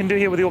what Bree can do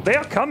here with the AWP. They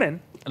are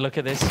coming. Look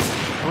at this.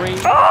 Bree.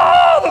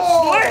 Oh, the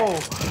flick!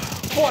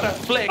 What a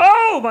flick!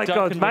 Oh my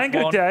Duncan god,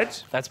 Mango dead.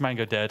 That's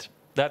Mango dead.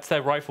 That's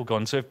their rifle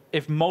gone. So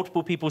if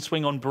multiple people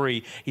swing on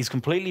Bree, he's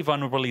completely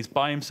vulnerable. He's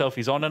by himself.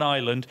 He's on an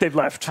island. They've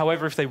left.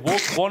 However, if they walk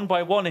one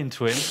by one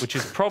into him, which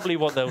is probably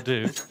what they'll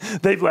do,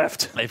 they've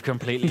left. They've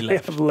completely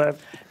left. They have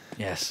left.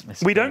 Yes.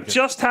 We don't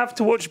just have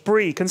to watch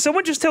Bree. Can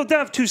someone just tell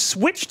Dav to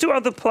switch to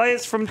other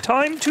players from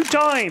time to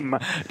time?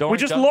 We're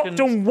just locked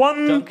on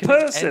one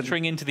person. Is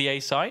entering into the A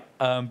site.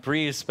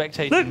 Bree is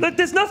spectating. Look,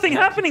 there's nothing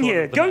happening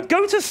here. Go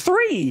to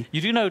 3.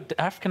 You do know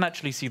Dav can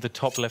actually see the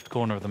top left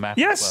corner of the map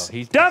yes. as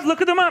well. Dav,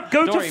 look at the map.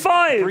 Go to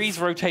 5. Bree's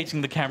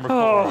rotating the camera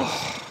forward.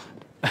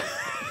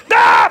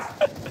 Dav!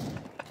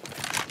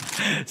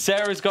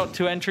 Sarah's got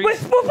 2 entries. Wait,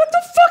 what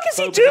the fuck is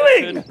he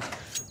doing?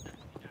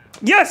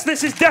 Yes,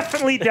 this is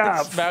definitely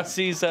Dav.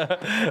 Mousie's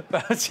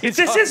if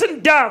this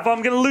isn't Dav,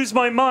 I'm going to lose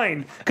my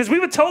mind. Because we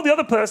were told the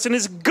other person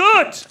is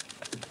good.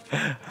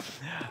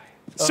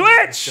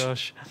 Switch! Oh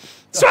gosh.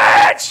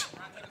 Switch!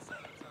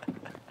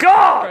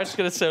 God! I'm just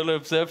going to solo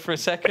observe for a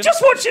second.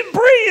 Just watching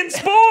Bree in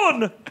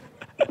spawn!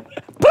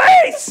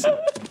 Please!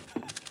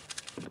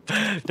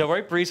 Don't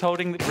worry, Bree's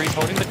holding the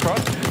cross.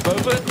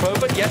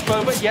 Boba, yes,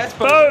 Boba.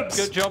 Bobes.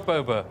 Good job,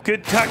 Boba.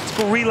 Good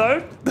tactical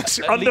reload.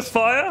 Under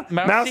fire.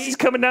 Mousie's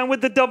coming down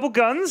with the double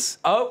guns.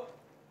 Oh.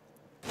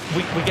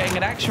 We're getting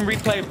an action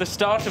replay of the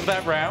start of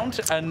that round,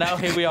 and now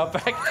here we are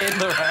back in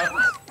the round.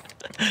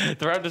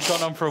 The round has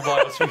gone on for a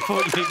while, so we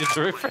thought you needed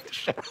to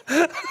refresh.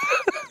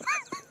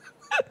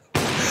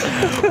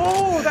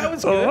 Oh, that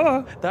was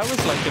good. That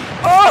was like a...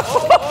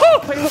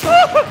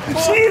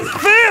 She is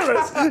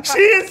fearless. She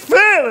is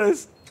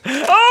fearless.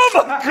 Oh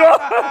my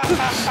god!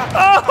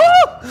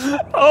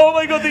 Oh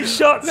my god, these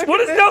shots!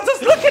 What is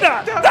Delta's looking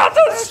at?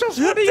 Delta's,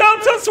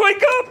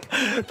 wake up!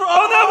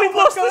 Oh no, we've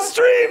lost the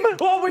stream!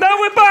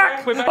 Now we're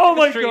back! Oh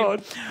my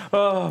god!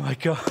 Oh my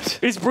god!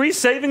 Is Bree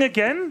saving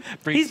again?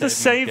 He's the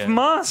save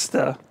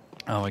master.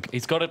 Oh my god!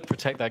 He's got to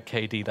protect that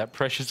KD, that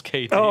precious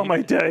KD. Oh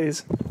my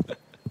days!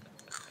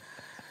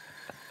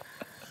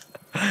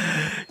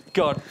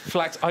 God,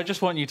 Flax, I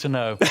just want you to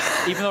know,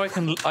 even though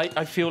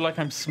I feel like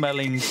I'm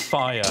smelling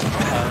fire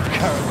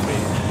currently,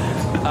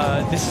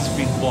 this has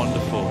been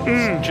wonderful.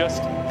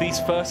 Just these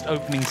first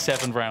opening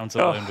 7 rounds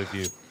alone with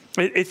you.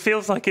 It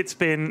feels like it's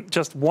been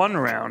just one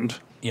round.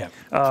 Yeah.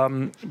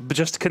 But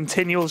just a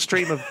continual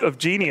stream of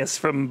genius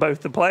from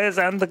both the players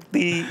and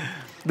the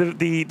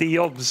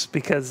obs,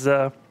 because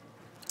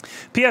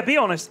Pierre, be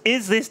honest,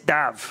 is this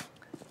Dav?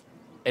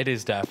 It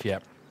is Dav, yeah.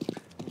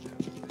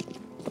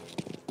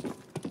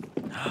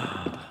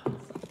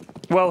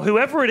 Well,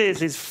 whoever it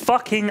is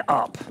fucking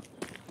up.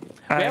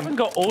 We haven't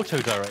got auto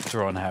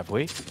director on, have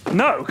we?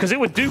 No, because it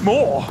would do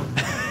more.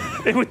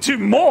 It would do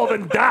more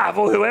than Dav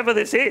or whoever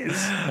this is.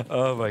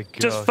 Oh my god.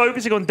 Just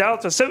focusing on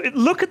Delta. So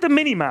look at the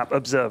minimap,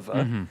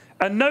 observer,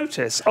 and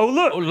notice. Oh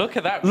look! Oh, look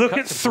at that. Look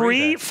at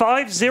 3,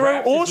 5,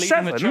 0, or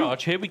 7. The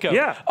charge. Here we go.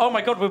 Yeah. Oh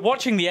my god, we're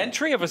watching the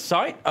entry of a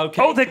site.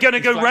 Okay. Oh, they're going to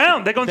go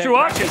round. They're going through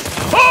arches.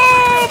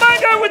 Oh,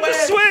 Mango with the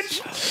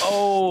switch.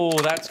 Oh,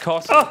 that's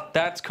costly.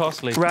 That's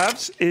costly.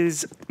 Ravs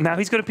is now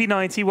he's got a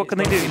P90. What can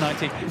they do?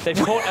 P90.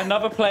 They've caught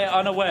another player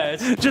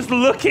unawares. Just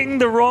looking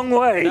the wrong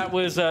way. That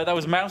was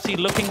Mousie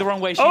looking the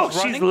wrong way.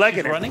 She's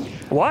legging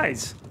it.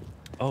 Wise.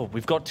 Oh,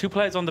 we've got 2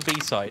 players on the B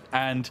site,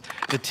 and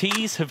the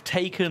T's have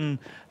taken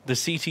the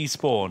CT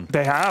spawn.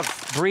 They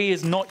have. Bree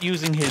is not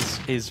using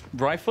his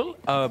rifle.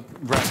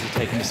 Ravs is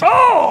taking his.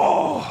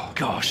 Oh!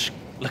 Gosh,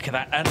 look at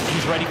that. And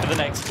he's ready for the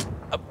next.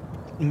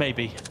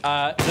 Maybe.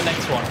 The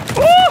next one.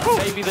 Ooh!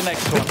 Maybe the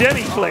next one. The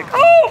Denny flick.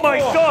 Oh my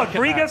god!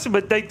 Bree gets him,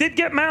 but they did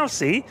get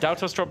Mousy.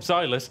 Dautos dropped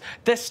Xylus.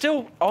 They're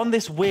still on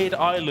this weird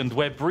island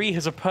where Bree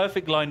has a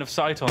perfect line of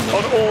sight on them.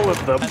 On all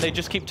of them. And they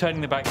just keep turning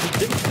their back.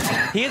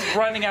 He is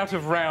running out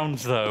of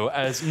rounds, though,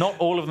 as not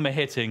all of them are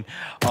hitting.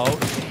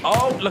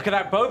 Oh, look at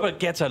that. Boba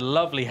gets a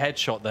lovely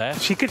headshot there.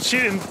 She could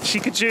shoot him.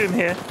 She could shoot him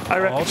here. I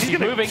reckon. She's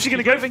moving. She's going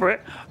to go for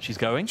it. She's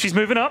going. She's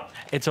moving up.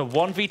 It's a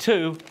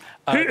 1v2.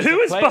 Who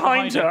is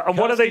behind her, and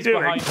what are they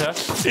doing?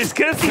 Is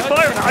Kirsty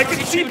firing? I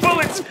can see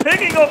bullets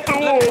pinging off the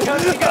wall.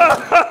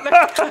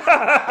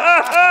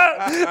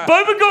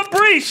 Boba got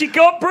Bree. She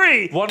got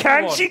Bree.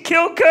 Can she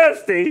kill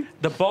Kirsty?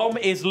 The bomb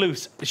is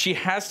loose. She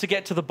has to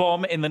get to the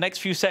bomb in the next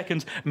few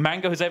seconds.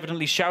 Mango has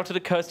evidently shouted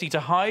at Kirsty to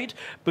hide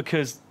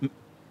because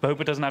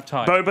Boba doesn't have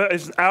time. Boba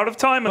is out of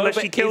time unless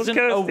she kills Kirsty.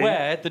 Boba isn't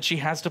aware that she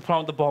has to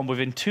plant the bomb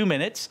within 2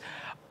 minutes.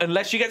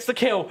 Unless she gets the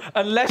kill.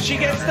 Unless she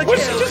gets the kill.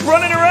 She's just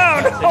running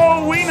around.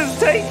 Oh, Wiener's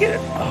taken.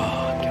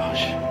 Oh,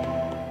 gosh.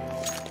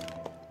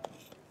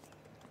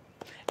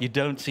 You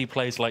don't see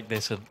plays like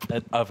this at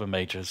other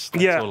majors.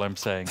 That's all I'm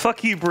saying.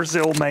 Fuck you,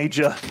 Brazil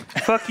major.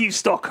 Fuck you,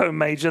 Stockholm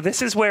major.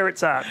 This is where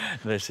it's at.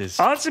 This is...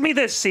 Answer me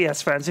this,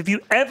 CS fans. Have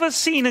you ever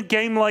seen a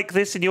game like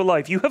this in your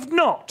life? You have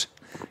not.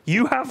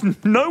 You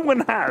have... No one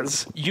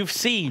has. You've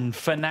seen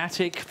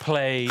Fnatic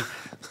play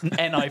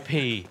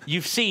NIP.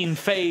 You've seen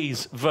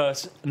FaZe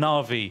versus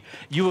Na'Vi.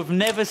 You have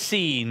never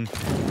seen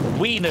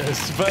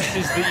Wieners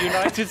versus the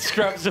United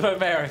Scrubs of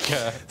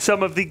America.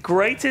 Some of the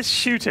greatest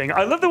shooting.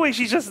 I love the way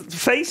she's just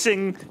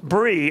facing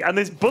Bree and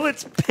there's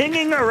bullets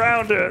pinging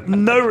around her.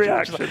 No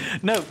reaction.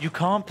 No, you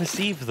can't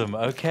perceive them,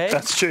 okay?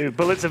 That's true.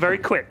 Bullets are very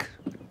quick.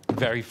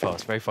 Very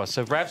fast, very fast.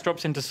 So Ravs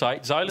drops into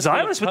sight.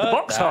 Xylus with the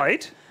box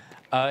hide.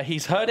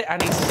 He's heard it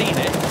and he's seen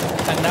it.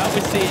 And now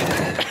we're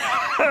seeing...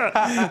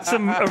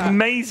 Some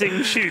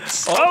amazing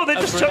shoots. Oh, they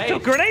just chucked a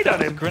grenade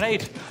at him.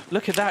 Grenade.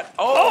 Look at that.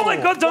 Oh my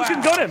God,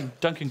 Duncan got him.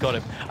 Duncan got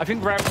him. I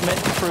think Ravs meant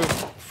to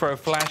throw a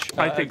flash.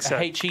 I think so.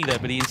 HE there,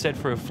 but he instead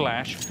threw a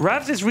flash.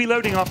 Ravs is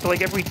reloading after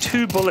like every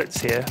 2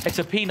 bullets here. It's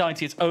a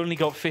P90. It's only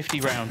got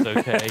 50 rounds,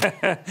 okay?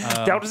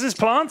 Daltas is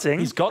planting.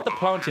 He's got the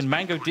planting.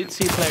 Mango did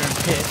see a player in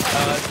pit.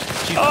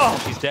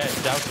 She's dead.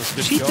 Daltas,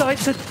 good She job. died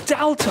to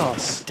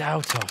Daltas.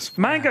 Daltas.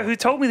 Mango, who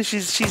told me that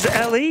she's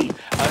LE.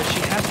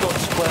 She has got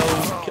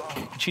 12...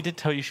 She did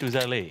tell you she was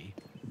LE.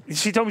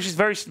 She told me she's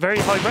very, very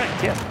high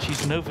ranked, yeah.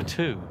 She's Nova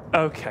 2.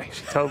 Okay,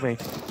 she told me.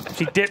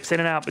 She dips in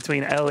and out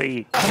between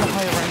LE. I'm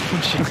higher ranked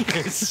than she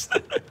is.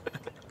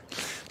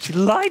 She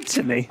lied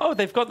to me. Oh,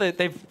 they've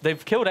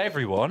killed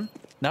everyone.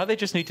 Now they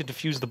just need to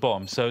defuse the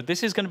bomb. So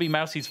this is going to be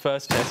Mousie's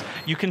first test.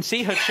 You can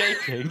see her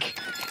shaking.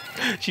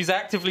 She's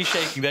actively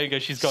shaking. There you go.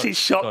 She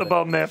shot the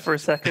bomb there for a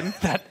second.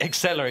 That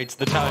accelerates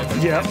the time.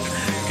 Yep.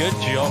 Good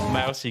job,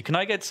 Mousy. Can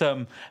I get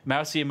some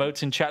Mousy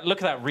emotes in chat?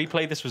 Look at that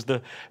replay. This was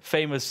the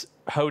famous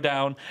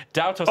hoedown.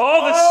 Daltos.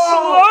 Oh, the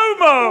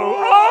slow-mo!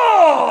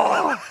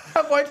 Oh!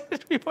 Why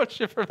did we watch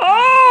it from...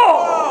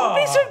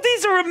 Oh!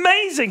 These are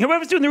amazing.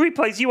 Whoever's doing the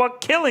replays, you are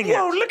killing it.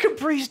 Whoa, look at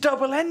Bree's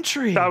double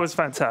entry. That was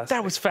fantastic.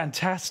 That was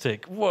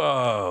fantastic.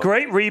 Whoa.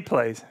 Great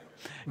replays.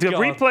 The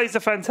replays are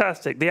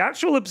fantastic. The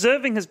actual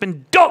observing has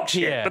been dog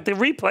shit, but the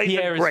replays are great.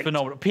 Pierre is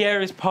phenomenal.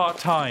 Pierre is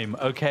part-time,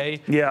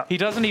 okay? Yeah. He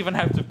doesn't even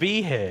have to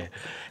be here.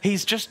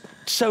 He's just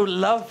so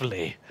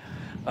lovely.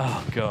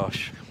 Oh,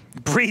 gosh.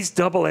 Bree's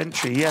double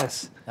entry,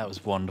 yes. That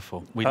was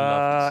wonderful. We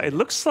love it. It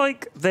looks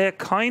like they're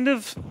kind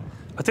of...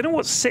 I don't know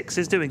what 6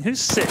 is doing. Who's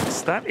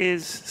 6? That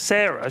is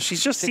Sarah. She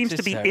just seems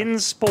to be in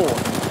spawn.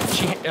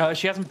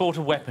 She hasn't bought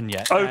a weapon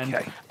yet.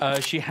 Okay.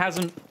 And, she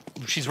hasn't...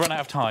 She's run out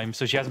of time,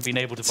 so she hasn't been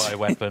able to buy a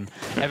weapon.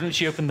 Evidently,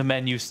 she opened the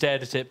menu,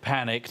 stared at it,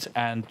 panicked,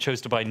 and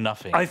chose to buy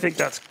nothing. I think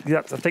that's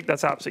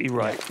absolutely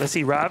right. Let's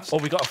see, Ravs. Oh,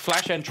 we got a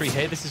flash entry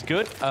here. This is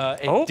good.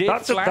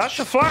 That's a flash.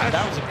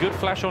 That was a good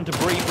flash onto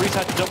Bree. Bree's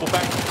had to double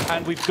back,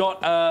 and we've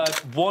got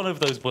one of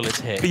those bullets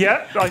here.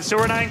 Yeah, I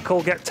saw an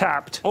ankle get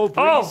tapped. Oh,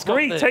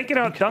 Bree taking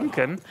out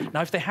Duncan.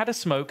 Now, if they had a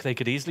smoke, they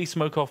could easily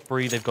smoke off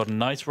Bree. They've got a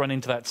nice run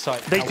into that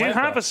site. They do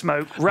have a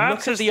smoke. Ravs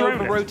look at the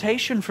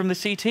over-rotation from the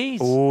CTs.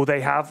 Oh,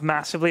 they have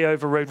massively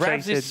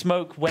over-rotated. Ravs'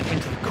 smoke went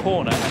into the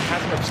corner and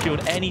hasn't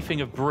obscured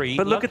anything of Bree.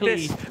 But look at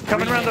this.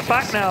 Coming around the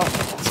back now.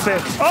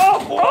 Spiff.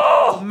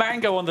 Oh!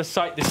 Mango on the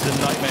site. This is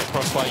a nightmare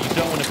crossfire. You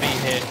don't want to be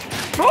here.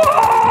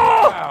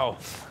 Oh! Wow.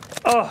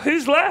 Oh,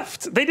 who's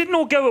left? They didn't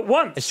all go at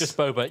once. It's just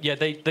Boba. Yeah,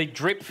 they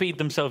drip feed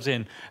themselves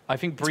in. I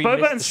think Bree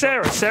Boba and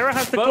Sarah. Sarah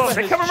has the glove.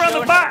 They come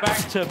around the back.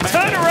 Turn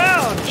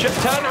around.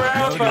 Turn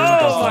around.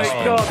 Oh my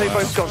God, they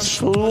both got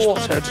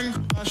slaughtered.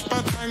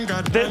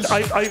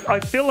 I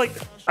feel like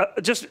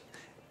just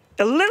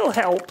a little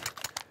help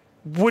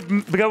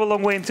would go a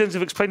long way in terms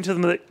of explaining to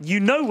them that you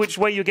know which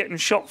way you're getting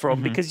shot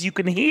from because you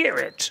can hear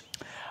it.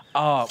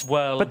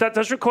 Well... But that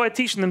does require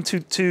teaching them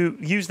to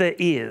use their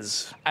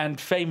ears.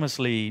 And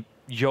famously,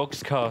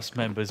 Yogg's cast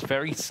members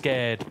very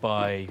scared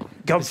by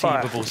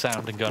gunfire. Perceivable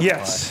sound and gunfire.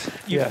 Yes.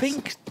 You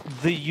think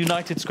the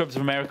United Scrubs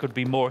of America would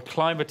be more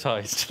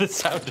acclimatized to the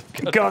sound of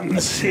gunfire?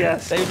 Guns,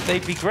 yes.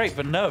 They'd be great,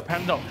 but no,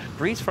 apparently not.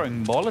 Bree's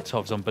throwing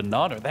Molotovs on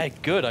Banana. They're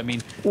good. I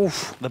mean,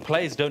 the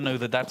players don't know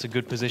that that's a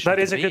good position That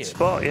is a good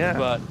spot, yeah.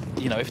 But,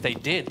 you know, if they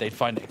did, they'd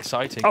find it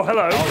exciting. Oh,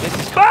 hello. Oh, this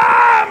is...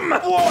 BAM!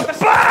 Whoa,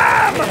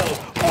 BAM!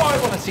 Oh,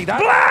 I want to see that.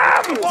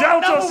 BAM!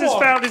 Daltos has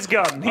found his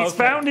gun. He's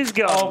found his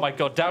gun. Oh, my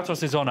God.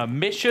 Daltos is on a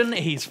mission.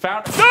 He's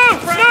found... No!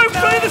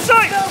 Clear the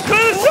site!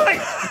 Clear the site!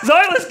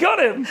 Xylus got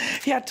him!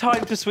 He had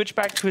time to switch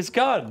back to his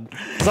gun.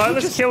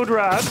 Xylus killed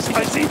Ravs.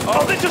 I see.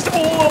 Oh, they're just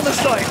all on the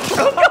site.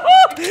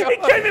 He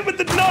came in with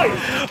the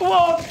knife.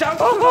 Whoa,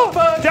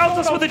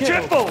 Daltos with a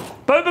triple.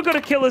 Boba got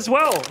a kill as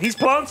well. He's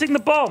planting the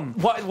bomb.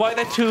 Why are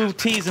there 2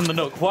 T's in the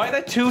nook? Why are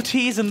there 2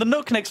 T's in the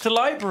nook next to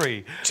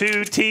library?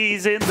 2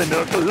 T's in the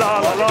nook. La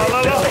la la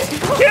la la.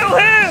 Kill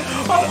him!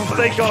 Oh,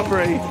 thank God,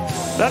 Bree.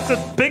 That's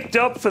a big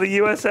dub for the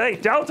USA.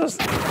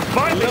 Daltos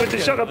finally with the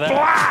shotgun.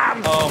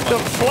 Blam! Oh, the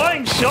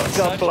flying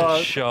shotgun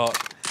blast. Shot.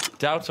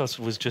 Daltos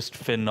was just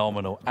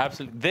phenomenal.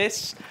 Absolutely.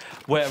 This,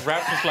 where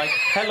Rav was like,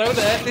 hello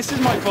there, this is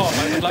my bomb.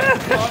 I would like to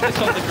plant this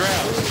on the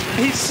ground.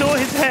 He saw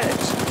his head,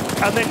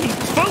 and then he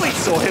fully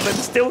saw him and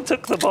still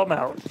took the bomb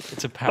out.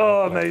 It's a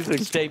power amazing.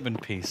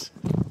 Statement piece.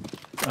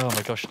 Oh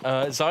my gosh.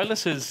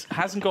 Xylus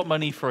hasn't got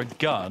money for a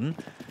gun,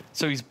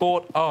 so he's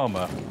bought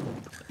armor.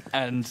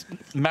 And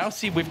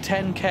Mousy with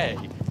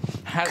 10k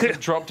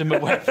hasn't dropped him a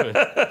weapon.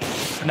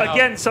 Now,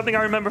 again, something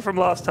I remember from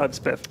last time,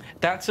 Spiff.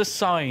 That's a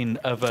sign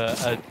of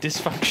a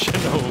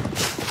dysfunctional...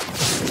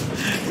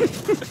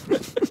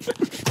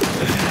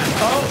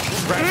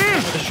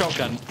 with a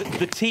shotgun.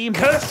 The team...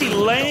 Kirsty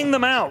laying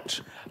them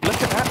out.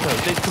 Look at that, though.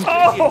 They've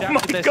completely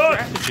adapted their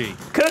strategy.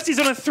 Kirsty's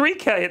on a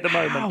 3k at the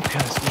moment. How,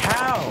 Kirsty?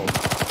 How?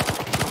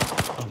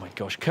 Oh my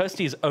gosh.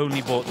 Kirsty has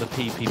only bought the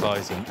PP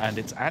Bison, and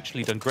it's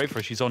actually done great for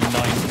her. She's on 9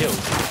 kills.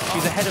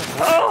 She's ahead of...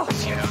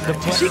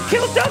 She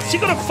killed us. She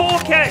got a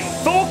 4k.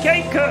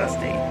 4k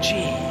Kirsty.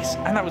 Jeez.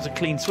 And that was a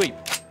clean sweep.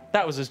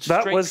 That was a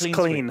straight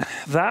clean sweep.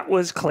 That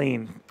was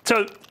clean.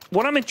 So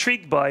what I'm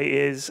intrigued by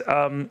is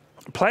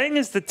playing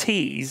as the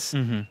Ts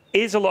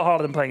is a lot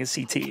harder than playing as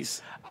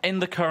CTs. In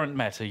the current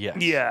meta, yes.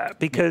 Yeah,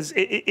 because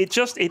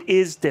it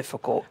is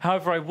difficult.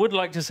 However, I would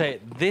like to say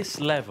at this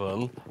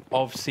level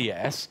of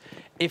CS,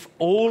 if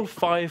all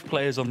 5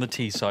 players on the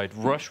T side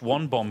rush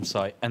 1 bomb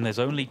site and there's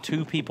only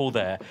 2 people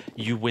there,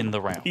 you win the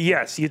round.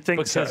 Yes, you'd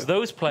think so. Because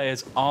those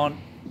players aren't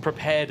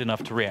prepared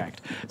enough to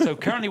react. So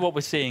currently what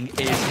we're seeing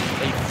is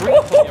a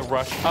 3-player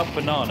rush up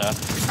banana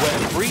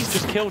where Breeze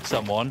just killed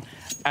someone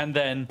and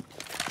then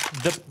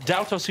the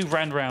Daltos who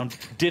ran around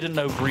didn't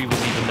know Bree was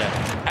even there.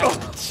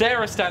 And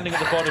Sarah standing at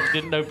the bottom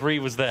didn't know Bree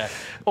was there.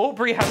 All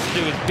Bree has to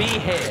do is be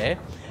here.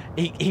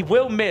 He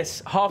will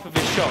miss half of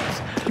his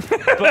shots,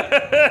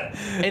 but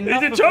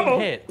enough of them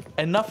hit.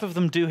 Enough of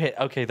them do hit.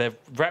 Okay, they're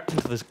wrapped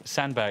into the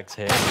sandbags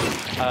here.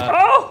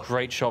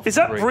 Great shot. Is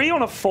that Bree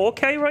on a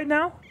 4K right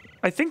now?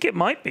 I think it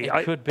might be.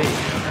 It could be.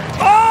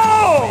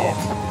 Oh!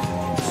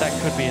 That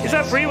could be. Is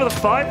that Bree with a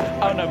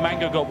 5? Oh no,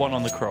 Mango got 1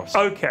 on the cross.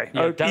 Okay.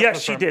 Yeah, yes,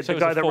 she did. So the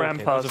guy that ran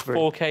past. It was a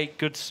 4K.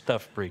 Good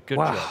stuff, Bree. Good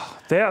job.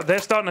 They're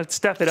starting to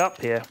step it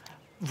up here.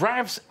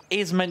 Ravs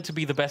is meant to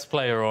be the best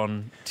player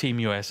on Team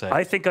USA.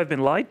 I think I've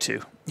been lied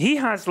to. He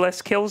has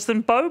less kills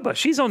than Boba.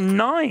 She's on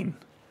 9.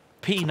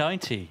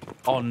 P90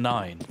 on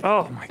 9.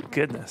 Oh my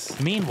goodness.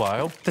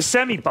 Meanwhile, the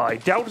semi-buy.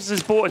 Daltos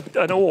has bought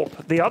an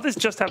AWP. The others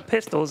just have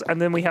pistols, and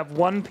then we have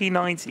 1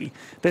 P90.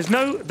 There's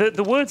no...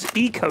 The words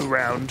eco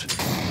round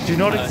do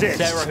not exist.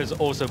 Sarah has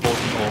also bought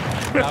an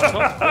AWP.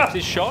 Now, with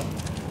his shot.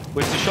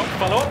 With the shot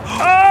follow up.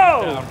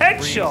 Oh!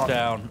 Headshot!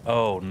 Down.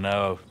 Oh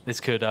no. This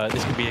could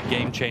be a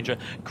game changer.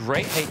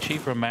 Great HE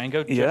from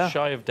Mango, just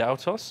shy of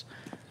Daltos.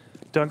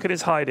 Duncan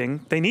is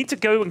hiding. They need to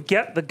go and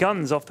get the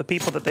guns off the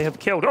people that they have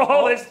killed.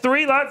 Oh, there's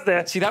 3 lads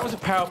there. See, that was a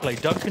power play.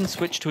 Duncan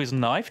switched to his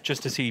knife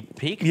just to see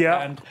peek.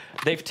 Yeah. And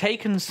they've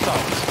taken sight.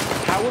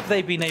 How have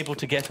they been able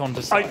to get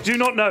onto sight? I do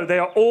not know. They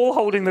are all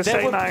holding the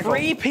same angle. There were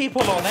 3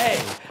 people on A.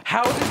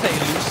 How did they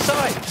lose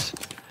sight?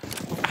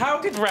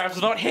 How did Ravs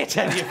not hit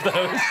any of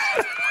those?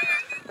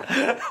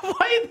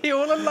 Why are they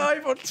all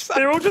alive on sight?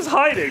 They're all just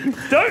hiding.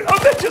 They're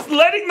just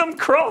letting them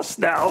cross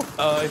now.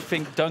 I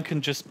think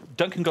Duncan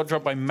got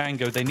dropped by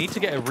Mango. They need to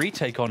get a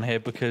retake on here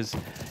because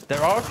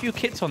there are a few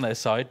kits on their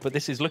side, but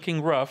this is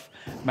looking rough.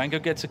 Mango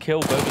gets a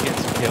kill, Boba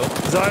gets a kill.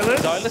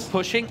 Xylus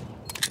pushing.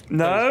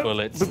 No.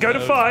 Bullets. Go to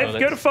 5.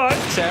 Bullets. Go to 5.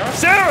 Sarah.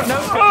 Sarah!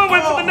 No.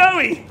 Went for the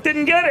Noe.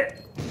 Didn't get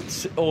it.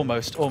 It's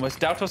almost.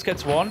 Daltos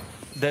gets 1.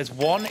 There's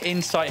 1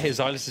 inside here.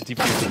 Xylus is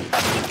defusing.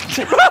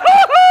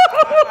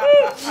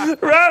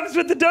 Ravs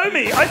with the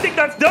Domi. I think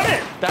that's done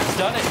it. That's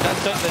done it.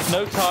 There's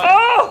no time.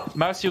 Oh!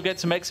 Mousy will get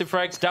some exit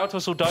frags.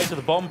 Daltos will die to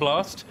the bomb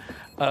blast.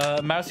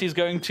 Mousy is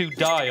going to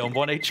die on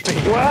 1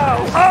 HP. Wow.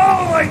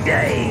 Oh, my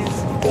days.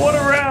 What a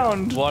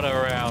round. What a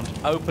round.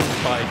 Opened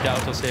by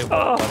Daltos here.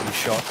 What a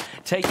shot.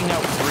 Taking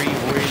out 3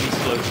 really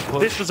slow to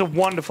push. This was a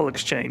wonderful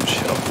exchange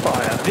of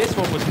fire. This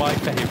one was my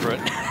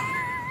favorite.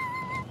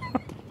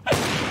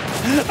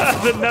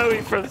 The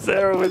Noe from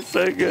Sarah was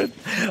so good.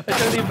 I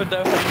don't even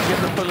know how you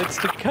get the bullets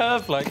to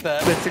curve like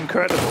that. It's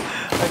incredible.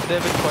 I've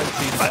never quite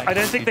seen that. I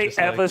don't think they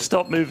ever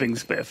stop moving,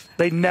 Spiff.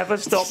 They never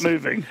stop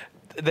moving.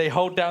 They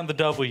hold down the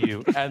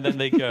W and then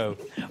they go.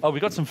 Oh, we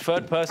got some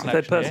third-person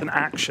action. Third-person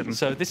action.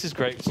 So this is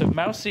great. So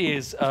Mousy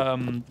is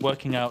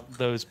working out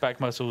those back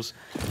muscles.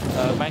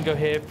 Mango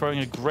here throwing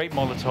a great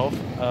Molotov.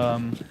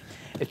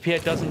 If Pierre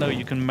doesn't know,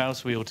 you can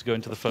mouse wheel to go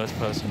into the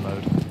first-person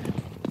mode.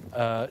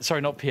 Sorry,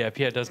 not Pierre.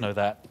 Pierre does know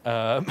that.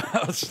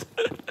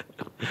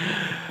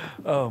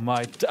 Oh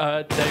my!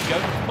 There you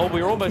go. Oh,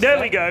 we're almost there.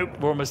 There we go.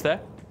 We're almost there.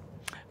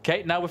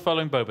 Okay, now we're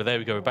following Boba. There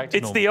we go. We're back to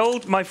It's normal. the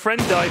old, my friend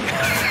died.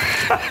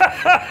 Okay,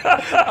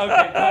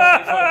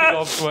 perfect fucking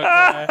off work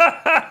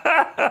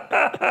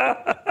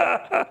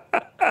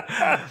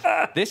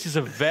there. This is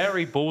a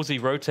very ballsy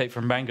rotate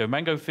from Mango.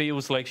 Mango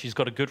feels like she's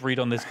got a good read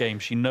on this game.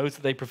 She knows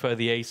that they prefer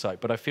the A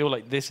site, but I feel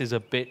like this is a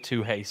bit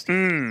too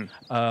hasty.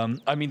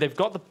 I mean, they've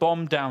got the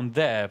bomb down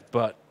there,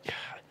 but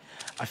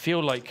I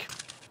feel like,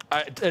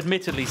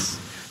 admittedly,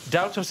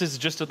 Daltos is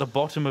just at the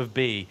bottom of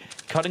B,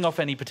 cutting off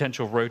any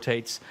potential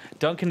rotates.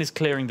 Duncan is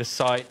clearing the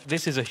site.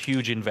 This is a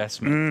huge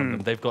investment from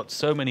them. They've got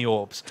so many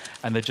orbs,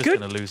 and they're just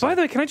going to lose. By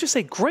the way, can I just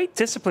say, great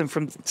discipline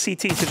from CT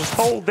to just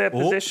hold their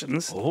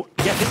positions.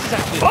 Yeah, this is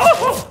actually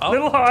a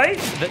little high.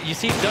 You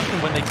see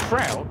Duncan, when they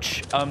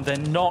crouch, they're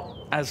not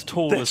as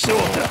tall as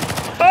shorter.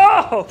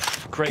 Oh!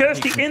 Great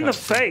Kirsty in the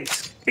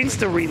face.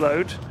 Insta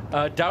reload.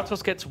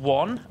 Daltos gets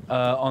one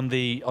on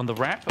the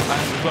wrap,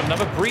 and we've got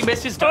another. Bree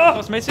misses.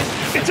 Daltos misses.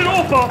 It's an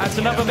AWP bomb. That's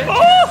another miss.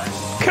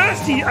 Oh!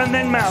 Kirsty and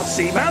then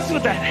Mousy. Mousy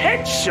with the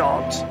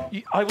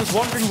headshot. I was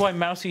wondering why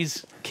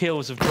Mousie's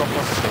kills have dropped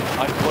off a bit.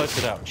 I've worked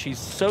it out. She's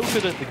so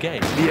good at the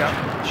game.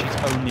 Yeah.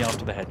 She's only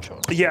after the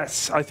headshot.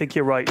 Yes, I think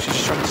you're right. She's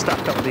just trying to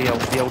stack up the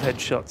old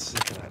headshots.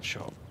 Look at that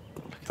shot.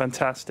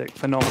 Fantastic.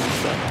 Phenomenal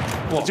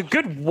stuff. It's a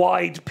good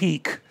wide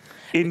peek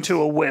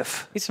into a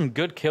whiff. It's some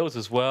good kills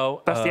as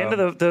well. That's the end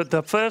of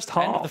the first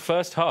half. End of the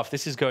first half.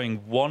 This is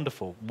going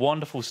wonderful.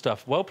 Wonderful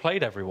stuff. Well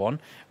played,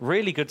 everyone.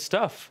 Really good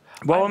stuff.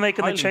 While we're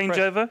making the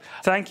changeover,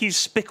 thank you,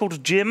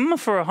 Spickled Jim,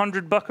 for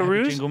 100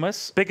 buckaroos. Jingle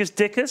Miss. Biggest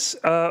Dickus.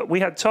 We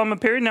had Tom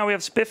and Pyrion. Now we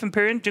have Spiff and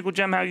Pyrion. Jingle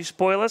Jam, how you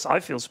spoil us. I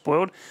feel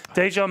spoiled.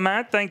 Deja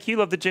Mad, thank you.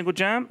 Love the Jingle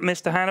Jam.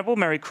 Mr. Hannibal,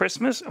 Merry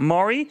Christmas.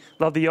 Maury,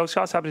 love the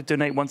Yogscast. Happy to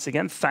donate once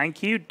again.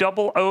 Thank you.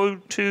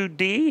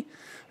 002D.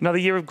 Another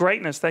year of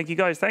greatness. Thank you,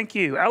 guys. Thank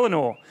you.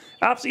 Eleanor,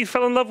 absolutely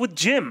fell in love with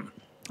Jim.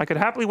 I could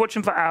happily watch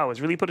him for hours.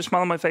 Really put a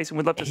smile on my face, and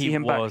we'd love to see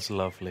him back. He was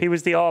lovely. He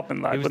was the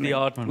Aardman lad. He was the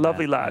Aardman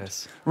Lovely lad.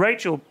 Yes.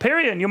 Rachel,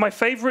 Pyrion, you're my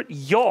favorite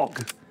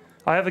Yog.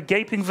 I have a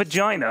gaping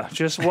vagina.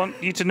 Just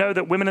want you to know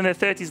that women in their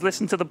 30s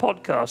listen to the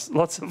podcast.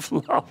 Lots of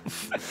love.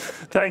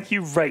 Thank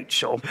you,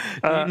 Rachel.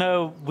 You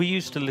know, we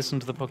used to listen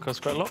to the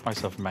podcast quite a lot,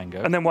 myself and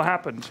Mango. And then what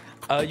happened?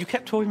 You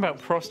kept talking about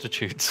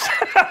prostitutes.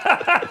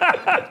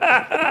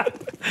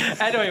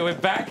 Anyway, we're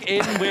back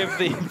in with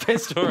the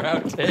pistol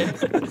round here.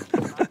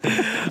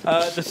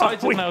 The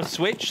sides have now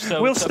switched,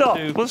 so we'll stop.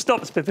 We'll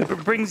stop, Spiff, if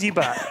it brings you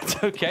back.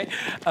 It's okay.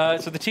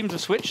 So the teams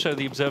have switched, so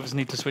the observers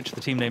need to switch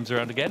the team names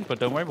around again, but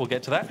don't worry, we'll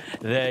get to that.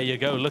 There you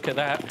go. Look at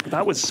that.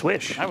 That was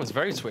swish. That was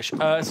very swish.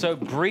 So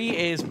Bree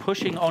is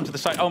pushing onto the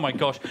site. Oh my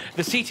gosh.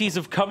 The CTs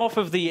have come off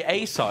of the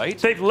A site.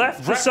 They've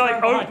left the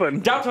site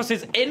open. Daltos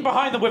is in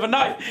behind them with a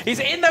knife. He's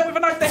in there with a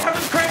knife. They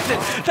haven't cracked it.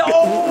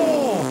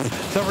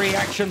 The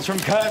reactions from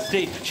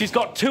Kirsty. She's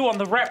got two on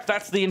the rep.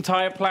 That's the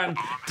entire plan.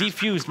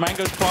 Defused.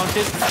 Mango's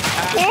planted.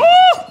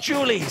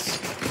 Julie's.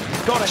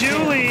 Got it.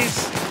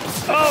 Julie's.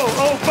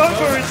 Oh,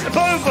 Boba is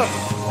Boba.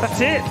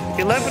 That's it.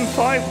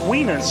 11-5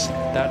 wieners.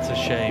 That's a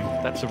shame.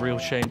 That's a real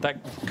shame.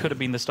 That could have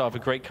been the start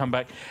of a great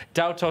comeback.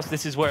 Daltos,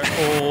 this is where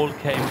it all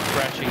came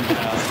crashing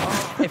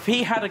down. If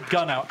he had a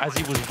gun out as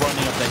he was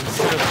running up there, he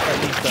could have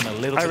at least done a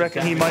little bit. I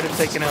reckon he might have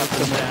taken out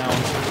someone.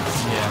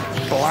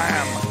 Yeah.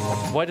 Blam.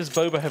 Why does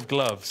Boba have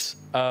gloves?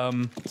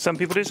 Some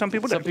people do, some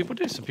people don't. Some people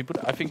do, some people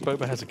don't. I think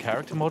Boba has a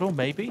character model,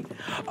 maybe.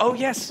 Oh,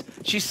 yes.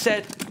 She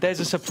said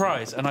there's a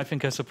surprise, and I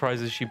think her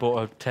surprise is she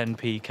bought a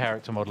 10p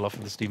character model off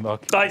of the Steam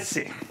market. I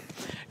see.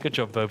 Good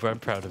job, Boba. I'm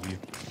proud of you.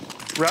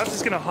 Ravs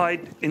is going to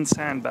hide in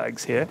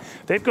sandbags here.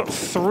 They've got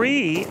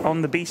 3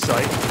 on the B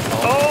side.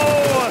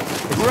 Oh,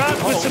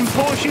 Ravs with some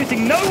poor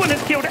shooting. No one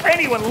has killed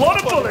anyone. A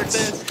lot of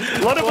bullets.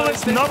 A lot of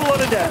bullets, not a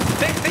lot of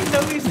death. They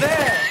know he's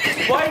there.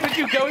 Why would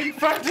you go in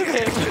front of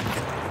him?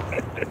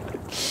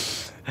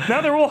 Now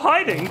they're all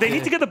hiding. They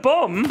need to get the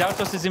bomb.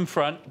 Daltos is in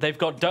front. They've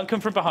got Duncan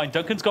from behind.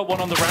 Duncan's got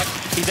one on the rack.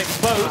 He's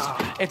exposed.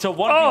 It's a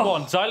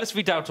 1v1. Xylus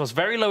v Daltos.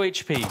 Very low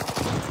HP.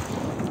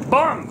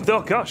 Bomb!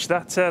 Oh gosh,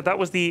 that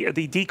was the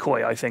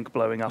decoy, I think,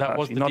 blowing up. That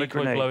was the not decoy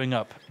a grenade. blowing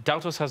up.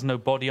 Daltos has no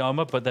body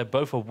armor, but they're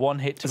both a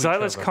one-hit to each other.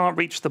 Xylus can't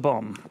reach the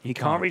bomb. He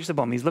can't reach the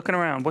bomb. He's looking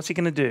around. What's he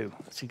going to do?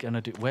 What's he going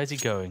to do? Where's he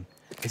going?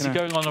 Is he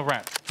going on a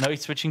rack? No,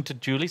 he's switching to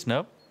Julie's.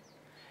 No.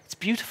 It's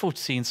beautiful to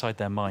see inside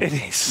their minds.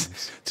 It is.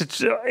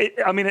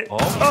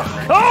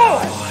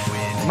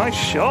 Oh! Nice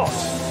shot.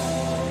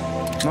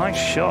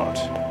 Nice shot.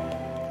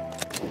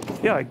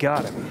 Yeah, I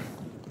got him.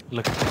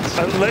 Look at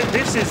this.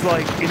 This is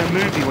like in a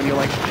movie when you're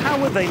like,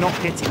 how are they not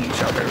hitting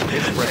each other?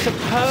 It's a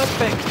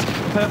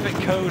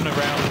perfect cone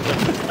around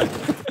them.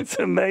 It's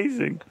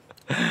amazing.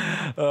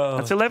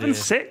 That's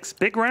 11-6.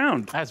 Big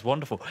round. That's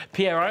wonderful.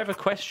 Pierre, I have a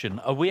question.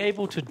 Are we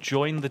able to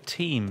join the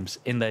teams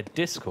in their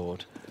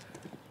Discord?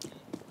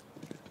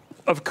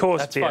 Of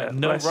course, that's Pierre. fine.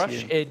 No Bless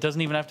rush. you. It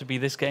doesn't even have to be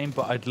this game,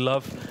 but I'd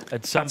love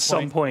at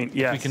some point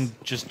yes. if we can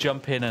just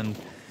jump in and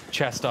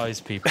chastise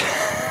people.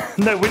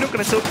 No, we're not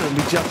going to talk to them.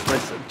 We just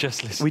listen.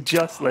 Just listen. We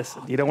just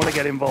listen. You don't want to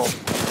get involved.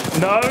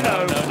 No.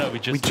 We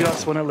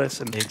just want to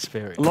listen. The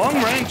experience.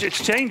 Long-range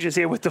exchanges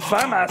here with the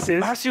FAMASs.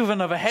 Mousy with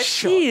another headshot.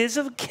 She is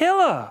a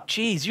killer.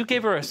 Jeez, you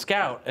gave her a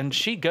scout, and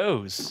she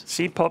goes.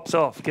 She pops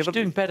off. She's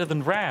doing better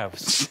than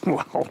Ravs.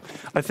 Well,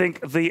 I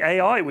think the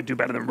AI would do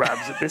better than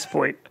Ravs at this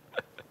point.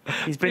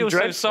 He's been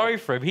so sorry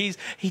for him.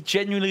 He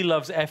genuinely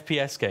loves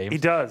FPS games. He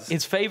does.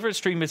 His favorite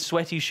stream is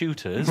Sweaty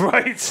Shooters.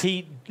 Right.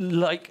 He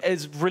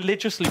has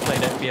religiously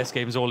played FPS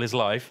games all his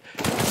life.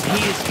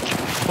 He is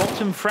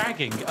bottom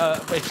fragging,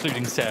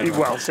 excluding Sarah.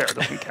 Well, Sarah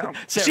doesn't count.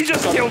 Sarah She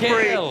just killed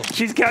Bree.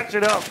 She's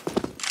catching up.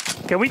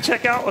 Can we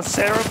check out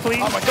Sarah,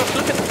 please? Oh my God!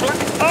 Look at the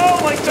flank. Oh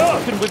my God!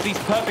 Duncan with these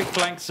perfect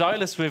flanks.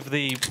 Xylus with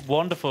the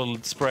wonderful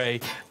spray.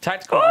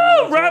 Tactical.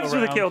 Oh, Ravs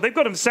with a kill. They've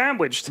got him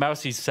sandwiched.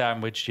 Mousie's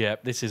sandwiched.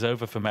 Yep, this is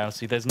over for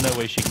Mousy. There's no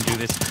way she can do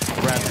this.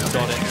 Ravs has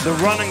got it. The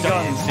run and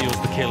gun steals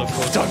the kill, of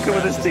course. Duncan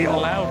with a steal.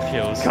 Allowed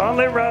kills. Can't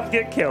let Ravs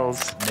get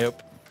kills.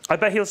 Nope. I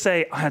bet he'll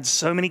say, I had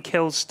so many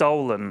kills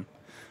stolen.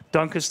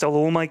 Duncan stole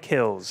all my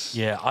kills.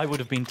 Yeah, I would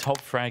have been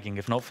top fragging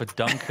if not for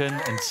Duncan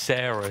and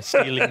Sarah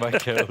stealing my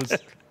kills.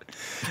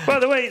 By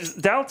the way,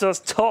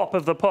 Daltos top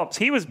of the pops.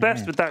 He was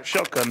best with that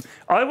shotgun.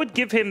 I would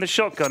give him the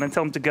shotgun and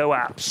tell him to go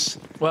apps.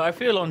 Well, I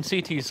feel on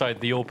CT side,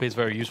 the AWP is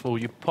very useful.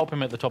 You pop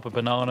him at the top of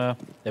banana.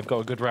 They've got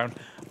a good round.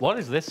 What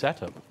is this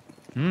setup?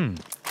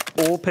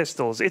 All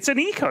pistols. It's an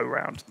eco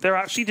round. They're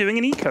actually doing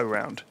an eco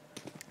round.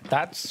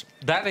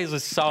 That is a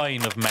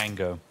sign of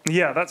Mango.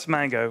 Yeah, that's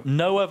Mango.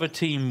 No other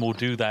team will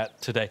do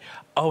that today.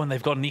 Oh, and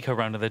they've got an eco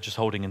round and they're just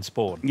holding in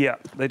spawn. Yeah,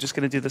 they're just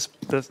going to do this.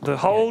 The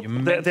hold.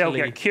 Yeah, they'll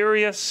get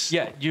curious.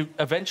 Yeah,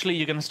 eventually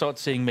you're going to start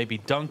seeing maybe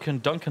Duncan.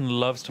 Duncan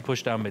loves to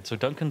push down mid, so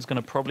Duncan's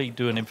going to probably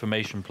do an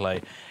information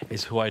play.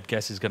 Is who I'd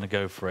guess is going to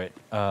go for it.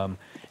 In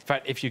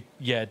fact,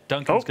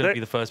 Duncan's going to be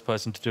the first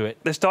person to do it.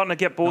 They're starting to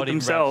get bored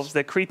themselves.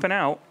 They're creeping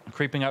out.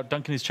 Creeping out.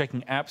 Duncan is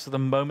checking apps at the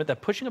moment. They're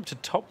pushing up to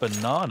top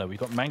banana. We've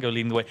got Mango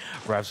leading the way.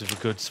 Ravs with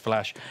a good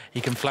flash.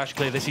 He can flash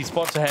clear this. He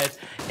spots ahead.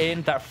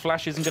 That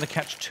flash isn't going to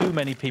catch too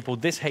many people.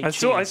 This HE.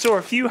 I saw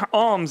a few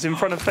arms in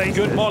front of faces.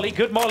 Good molly.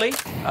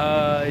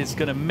 It's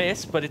going to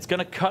miss, but it's going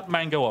to cut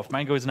Mango off.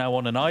 Mango is now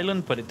on an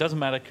island, but it doesn't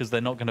matter because they're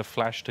not going to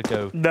flash to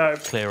go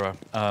clearer.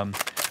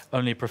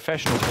 Only a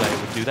professional player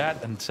would do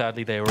that, and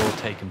sadly they were all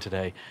taken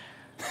today.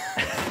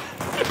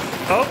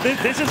 Oh,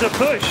 this is a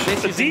push.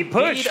 This is deep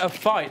push. A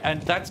fight,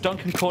 and that's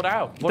Duncan caught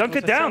out.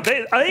 Duncan down.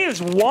 They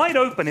is wide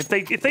open. If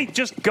they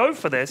just go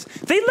for this,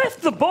 they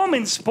left the bomb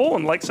in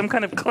spawn like some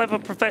kind of clever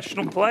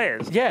professional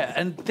players. Yeah,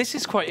 and this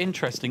is quite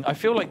interesting. I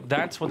feel like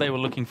that's what they were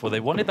looking for. They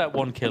wanted that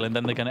one kill, and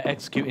then they're going to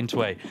execute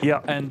into A.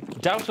 Yeah. And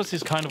Daltos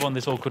is kind of on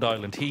this awkward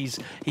island. He's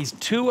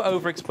too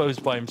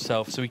overexposed by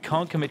himself, so he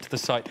can't commit to the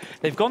site.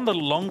 They've gone the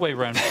long way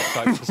around to the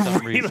site for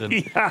some reason.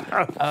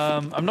 Yeah.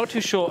 I'm not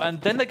too sure.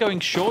 And then they're going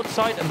short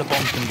site, and the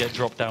bomb's going to get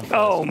dropped down first.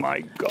 Oh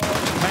my God.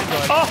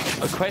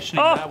 Mango,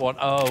 questioning that one.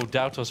 Oh,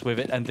 Daltos with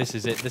it, and this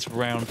is it. This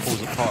round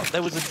falls apart.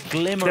 There was a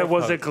glimmer. There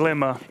was a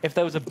glimmer. If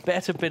there was a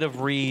better bit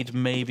of read,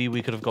 maybe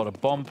we could have got a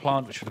bomb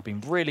plant, which would have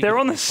been really They're good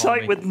on the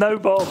site with no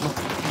bomb.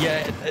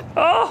 Yeah.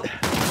 Oh!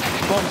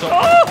 Bombs on.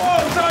 Oh!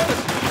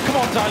 Xylus! Come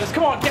on, Xylus.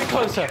 Come on, get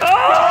closer.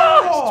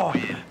 Oh!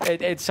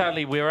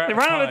 Sadly, we're out They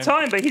ran out of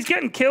time, but he's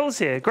getting kills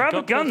here. Grab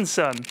a gun,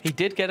 son. He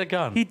did get a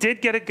gun. He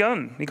did get a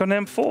gun. He got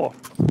an M4.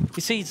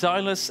 You see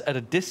Xylus at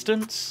a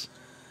distance.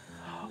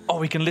 Oh,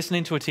 we can listen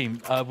into a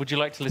team. Would you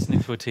like to listen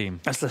into a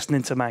team? Let's listen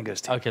into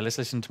Mango's team. Okay, let's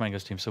listen to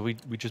Mango's team. So we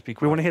just be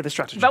quiet. We want to hear the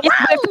strategy. But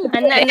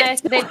and then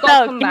they've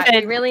got to come back.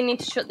 We really need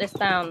to shut this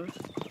down.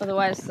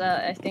 Otherwise,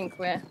 I think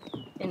we're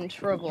in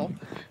trouble.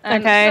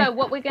 Okay. So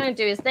what we're going to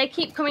do is they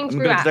keep coming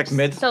through apps.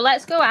 Mid. So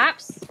let's go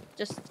apps.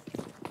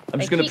 I'm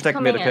just going to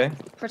protect mid, okay?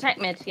 Protect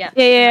mid, yeah.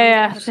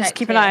 Yeah. Just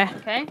keep an eye.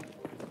 Okay.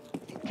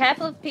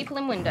 Careful of people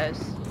in windows.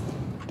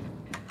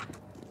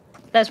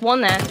 There's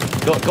one there.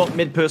 Got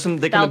mid person.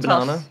 They can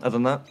banana. Other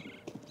than that.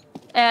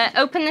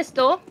 Open this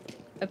door.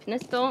 Open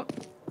this door.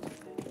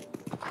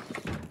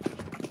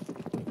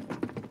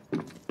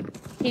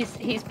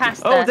 He's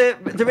past there. Oh,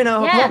 they're in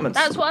our apartments.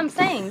 Yeah, that's what I'm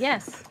saying.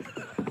 Yes.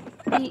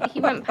 He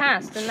went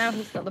past, and now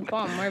he's got the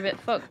bomb. We're a bit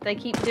fucked. They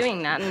keep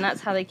doing that, and that's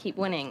how they keep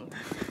winning.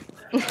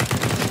 Get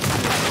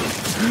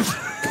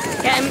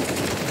him.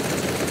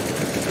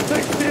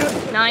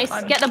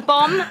 Nice. Get the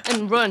bomb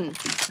and run.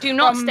 Do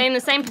not stay in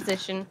the same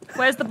position.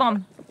 Where's the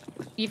bomb?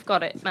 You've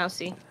got it,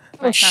 Mousy.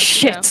 Oh,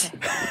 shit.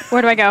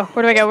 Where do I go?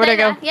 Where do I go? Where do I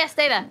go? Yeah,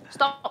 stay there.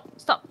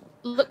 Stop.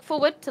 Look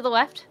forward to the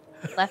left.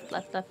 Left.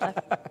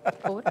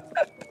 Forward.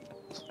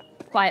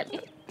 Quietly.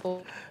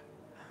 Forward.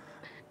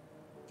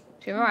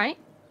 You alright?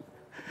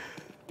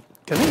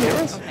 Can they hear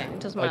us? Okay, it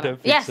doesn't matter. I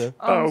don't think so.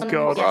 Oh,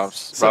 God.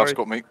 Rav's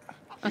got me.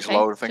 He's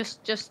low, I think.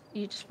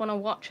 You just want to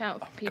watch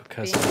out for people.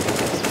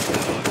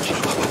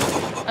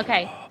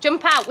 Okay,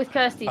 jump out with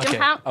Kirsty. Jump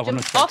out.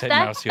 Jump off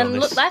there and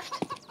look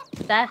left.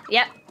 There.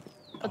 Yep.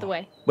 Other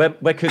way.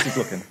 Where Kirsty's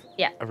looking?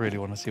 Yeah. I really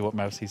want to see what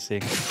Mousy's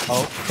seeing.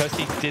 Oh,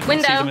 Kirsty didn't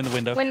see them in the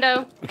window.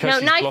 No,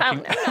 knife out.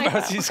 No, knife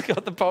Mousy's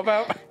got the bomb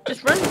out.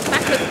 Just run.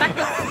 Back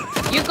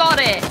up. You got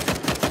it.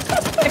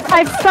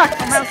 I'm stuck.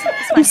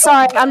 I'm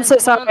sorry. I'm so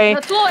sorry. On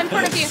the floor in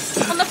front of you.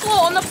 On the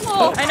floor. On the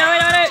floor. I know.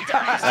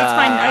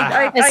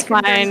 It's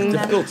fine.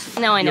 Difficult.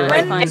 No, I know. You're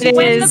It's right. fine. It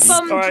Where's is. the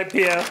bomb? All right,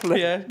 Pierre.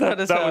 Yeah, that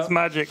was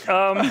magic.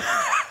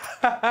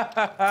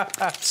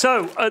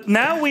 So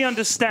now we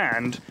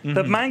understand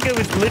that Mango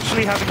is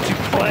literally having to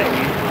play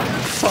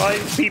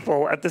 5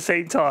 people at the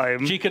same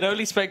time. She can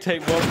only spectate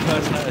one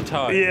person at a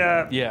time.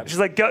 Yeah. She's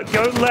like, go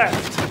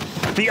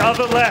left. The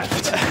other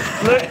left.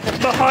 Look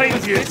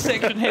behind you. This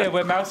section here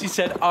where Mousy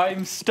said,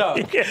 I'm stuck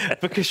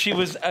because she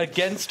was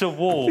against a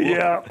wall.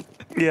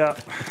 Yeah.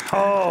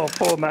 Oh,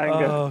 poor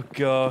Mango. Oh,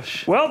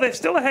 gosh. Well, they're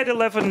still ahead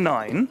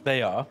 11-9.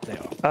 They are.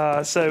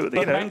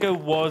 But Mango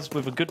was,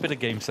 with a good bit of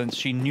game sense,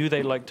 she knew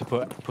they liked to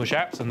push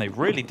apps, and they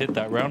really did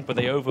that round, but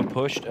they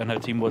over-pushed, and her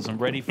team wasn't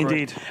ready for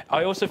it.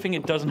 I also think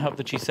it doesn't help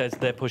that she says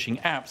they're pushing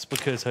apps,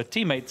 because her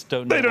teammates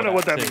don't know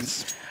what that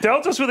means.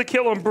 Delta's with a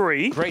kill on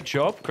Bree. Great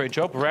job.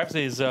 Rabs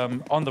is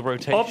on the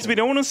rotation. Ops, we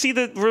don't want to see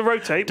the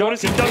rotate. We want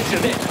to see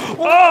Duncan. Duncan.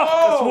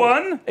 Oh, that's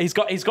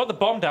one. He's got the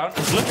bomb down.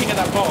 He's looking at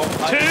that bomb.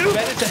 2.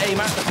 Better to aim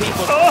at the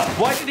people.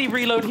 Why did he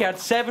reload? He had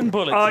 7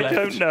 bullets left. I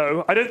don't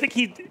know. I don't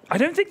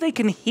think they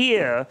can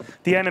hear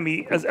the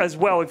enemy as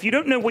well. If you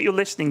don't know what you're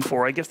listening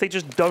for, I guess they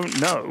just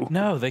don't know.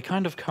 No, they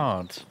kind of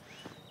can't.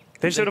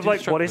 They're sort of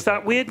like, what is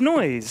that weird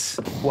noise?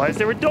 Why is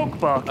there a dog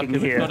barking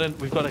here?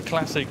 We've got a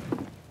classic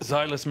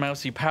Xylus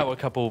Mousy power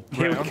couple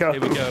round.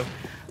 Here we go.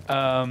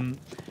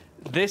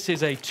 This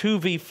is a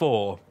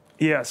 2v4.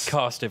 Yes.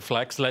 Casted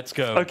Flex, let's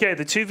go. Okay,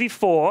 the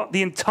 2v4.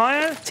 The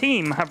entire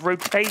team have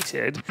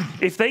rotated.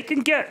 If they can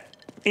get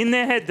in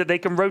their head that they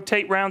can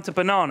rotate round to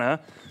Banana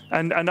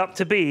and up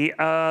to B,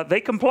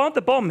 they can plant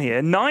the bomb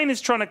here. 9 is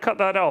trying to cut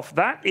that off.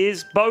 That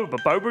is Boba.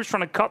 Boba is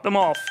trying to cut them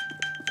off.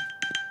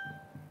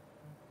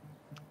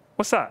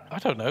 What's that? I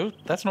don't know.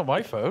 That's not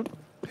my phone.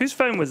 Whose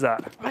phone was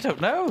that? I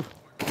don't know.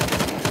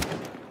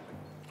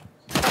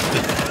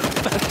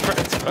 That's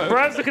Brad's phone.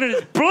 Brad's looking at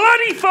his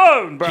bloody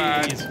phone,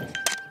 Brad. Jeez.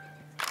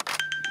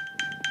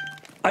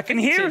 I can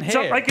hear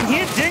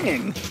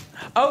dinging.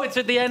 Oh, it's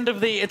at the end of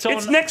the. It's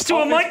next to a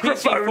Office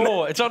microphone.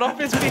 PC4. It's on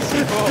Office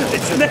PC4.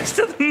 It's next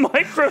to the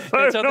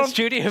microphone. It's on the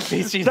studio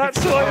PC. That's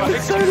why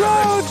it's so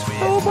loud.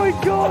 Oh my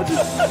god,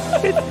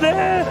 it's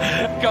there.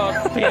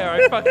 God, Pierre,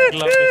 I fucking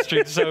love this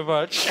stream so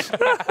much.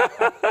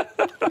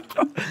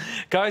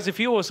 Guys, if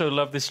you also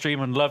love this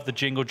stream and love the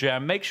Jingle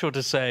Jam, make sure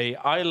to say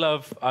I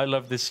love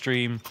this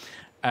stream.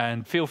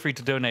 And feel free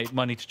to donate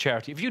money to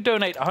charity. If you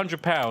donate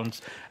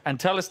 £100 and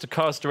tell us to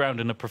cast around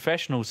in a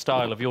professional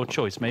style of your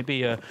choice,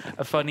 maybe a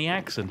funny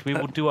accent, we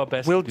will do our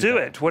best. We'll do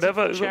it.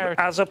 Whatever,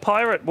 as a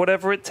pirate,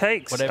 whatever it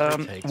takes.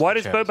 Whatever it takes. Why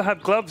does Boba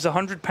have gloves?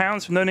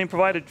 £100 from No Name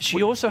Provided.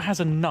 She also has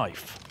a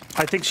knife.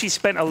 I think she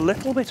spent a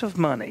little bit of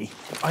money.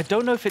 I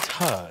don't know if it's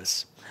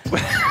hers.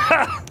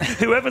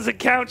 Whoever's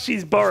account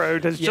she's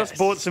borrowed has just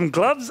bought some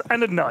gloves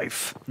and a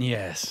knife.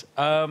 Yes.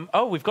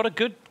 Oh, we've got a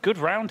good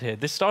round here.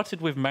 This started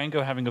with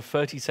Mango having a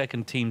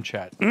 30-second team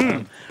chat.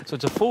 So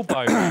it's a full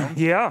buy round.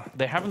 Yeah.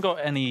 They haven't got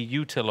any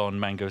util on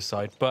Mango's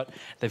side, but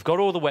they've got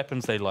all the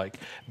weapons they like.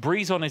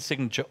 Bree's on his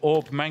signature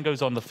orb.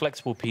 Mango's on the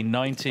flexible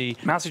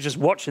P90. Mousie's just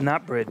watching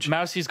that bridge.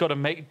 Mousie's got to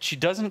make... She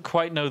doesn't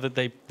quite know that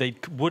they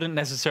wouldn't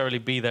necessarily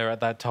be there at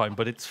that time,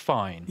 but it's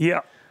fine. Yeah.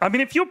 I mean,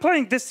 if you're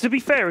playing this, to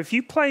be fair, if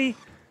you play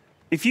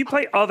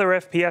other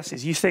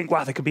FPSs, you think,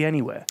 wow, they could be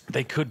anywhere.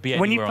 They could be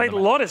anywhere. When you played a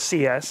lot of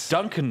CS...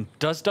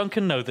 Does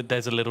Duncan know that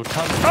there's a little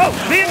tunnel?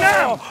 Oh,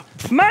 Vietnam!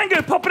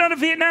 Mango popping out of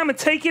Vietnam and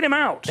taking him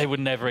out. They would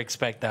never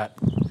expect that.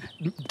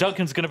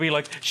 Duncan's going to be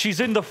like,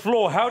 she's in the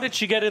floor. How did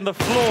she get in the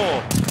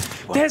floor?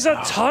 There's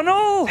a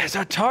tunnel? There's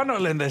a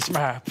tunnel in this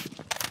map.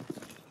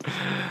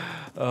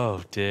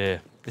 Oh,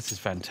 dear. This is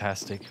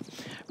fantastic.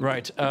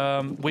 Right,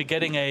 we're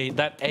getting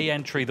that A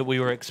entry that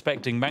we were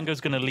expecting. Mango's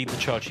going to lead the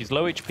charge. She's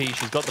low HP.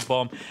 She's got the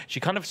bomb. She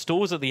kind of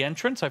stalls at the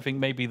entrance. I think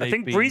maybe I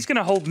think Bree's going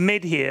to hold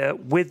mid here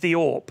with the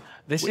AWP.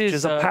 Which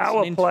is a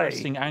power an play.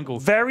 Interesting angle.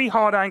 Very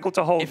hard angle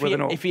to hold with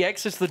an AWP. If he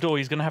exits the door,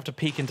 he's going to have to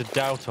peek into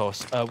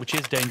Dautos, which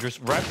is dangerous.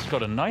 Rab's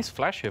got a nice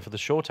flash here for the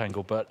short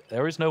angle, but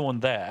there is no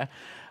one there.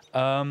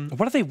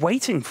 What are they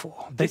waiting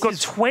for? They've got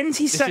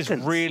 20 seconds. This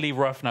is really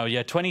rough now.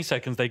 Yeah, 20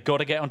 seconds. They've got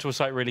to get onto a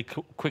site really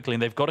quickly,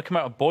 and they've got to come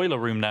out of boiler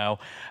room now.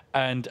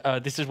 And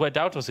this is where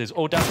Dautos is.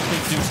 Oh, Dautos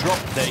needs to drop.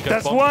 There you go.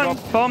 That's bomb one.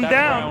 Drop. Bomb that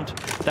down. Round.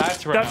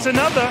 That's round. That's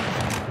another.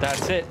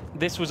 That's it.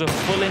 This was a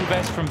full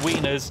invest from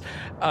Wieners.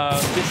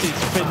 This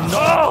is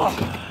phenomenal.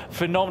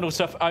 Phenomenal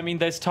stuff. I mean,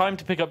 there's time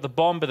to pick up the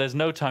bomb, but there's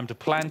no time to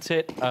plant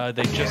it.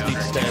 They just need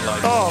to stay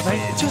alive. Oh,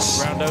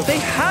 they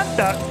had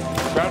that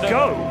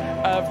go.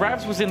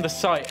 Rabs was in the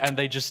site, and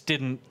they just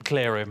didn't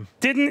clear him.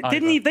 They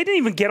didn't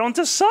even get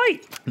onto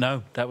site.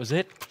 No, that was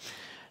it.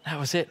 That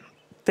was it.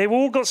 They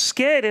all got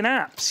scared in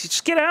apps.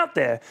 Just get out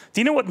there.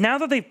 Do you know what? Now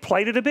that they've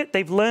played it a bit,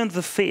 they've learned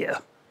the fear.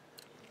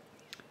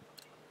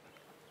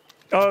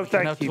 Oh,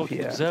 thank now you, talking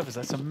Pierre. observers.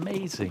 That's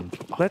amazing.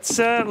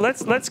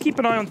 Let's keep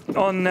an eye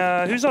on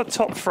who's our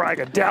top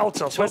fragger,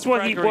 Daltos. That's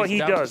what he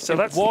does. So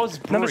that's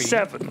number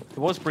 7. It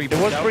was Bree. It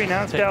was Bree.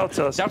 Now it's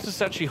Daltos. Daltos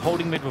is actually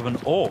holding mid with an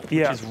AWP, which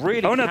is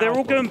really. Oh no, powerful. they're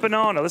all going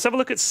banana. Let's have a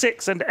look at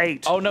 6 and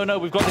 8. Oh no,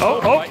 we've got this.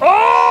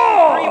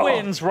 Oh! 3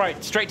 wins,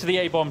 right? Straight to the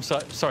A bomb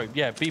site. Sorry,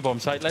 yeah, B bomb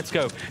site. Let's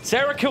go.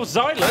 Sarah kills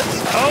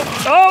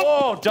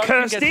Xylus. Duncan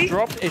Kirsty. gets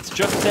dropped. It's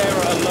just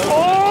Sarah alone.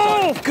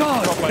 Oh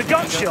God! The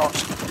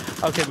gunshot.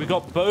 Okay, we've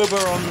got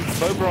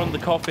Boba on the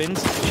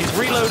coffins. She's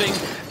reloading.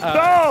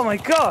 Oh my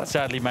God!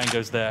 Sadly,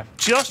 Mango's there.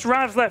 Just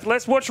Ravs left.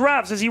 Let's watch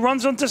Ravs as he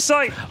runs onto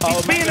site.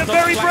 He's being a Mango's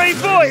very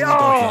brave boy.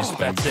 Oh,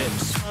 that's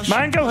it.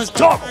 Mango has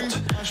toppled.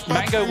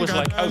 Mango was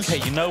like, okay,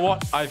 you know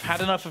what? I've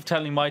had enough of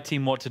telling my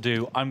team what to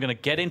do. I'm going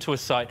to get into a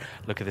site.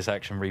 Look at this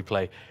action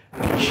replay.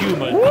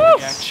 Human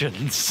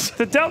reactions.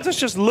 The Delta's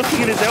just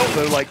looking at his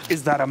elbow like,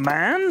 is that a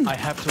man? I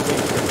have to wait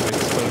for him to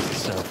expose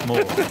himself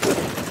more.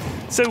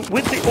 So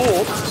with the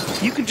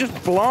AWP, you can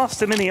just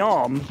blast him in the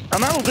arm,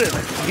 and that'll do it.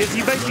 Because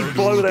you basically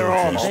blow their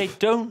arm off. They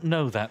don't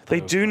know that, though. They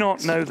do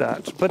not know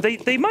that. But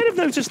they might have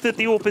noticed that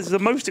the AWP is the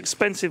most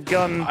expensive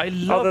gun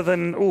other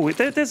than... Oh,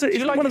 there's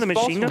like one of the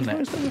machine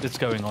guns that's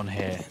going on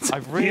here. I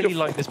really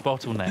like this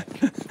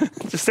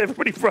bottleneck. Just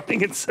everybody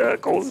running in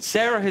circles.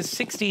 Sarah has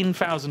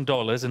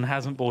 $16,000 and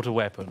hasn't bought a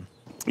weapon.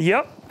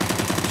 Yep.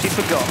 She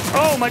forgot.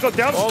 Oh my God,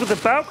 down to the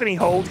balcony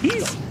hold.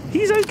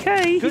 He's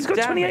okay. He's got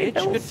 28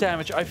 health. Good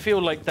damage. I feel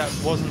like that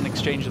wasn't an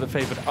exchange that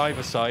favored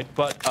either side,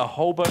 but a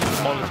whole bunch of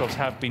Molotovs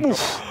have been...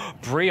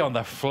 Bree on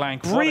the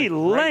flank. Bree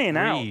laying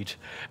out.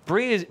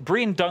 Bree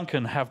and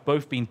Duncan have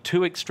both been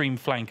 2 extreme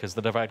flankers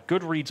that have had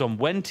good reads on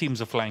when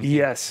teams are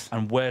flanking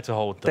and where to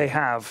hold them. They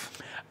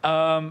have.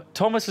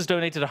 Thomas has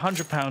donated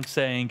 £100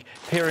 saying,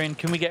 Pyrion,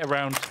 can we get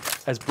around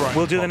as Brian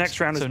We'll Cox? do the next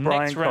round as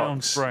Brian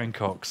Cox. Brian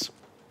Cox.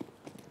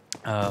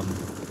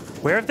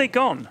 Where have they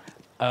gone?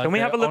 Can we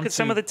have a look at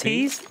some of the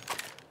T's?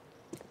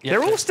 Yeah,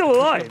 they're all still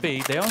alive.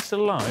 They are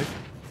still alive.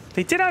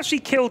 They did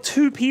actually kill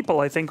 2 people,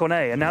 I think, on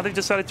A, and now they've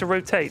decided to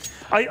rotate.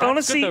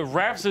 Honestly... Good, though.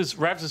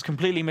 Ravs is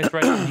completely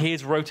misread, and he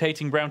is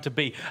rotating round to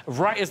B.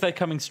 Right as they're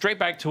coming straight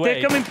back to A.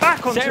 They're coming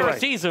back onto Sarah A.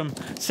 sees them.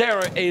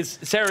 Sarah is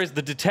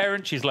the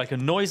deterrent. She's like a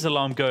noise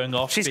alarm going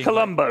off. She's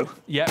Columbo. Like,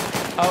 yeah.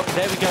 Oh,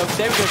 there we go.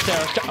 There we go,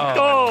 Sarah.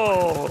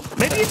 Oh.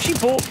 Maybe if she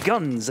bought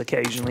guns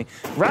occasionally.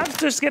 Ravs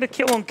just get a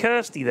kill on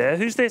Kirsty there.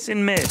 Who's this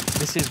in mid?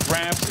 This is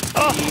Ravs.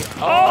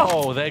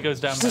 There goes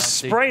down Mousy. Just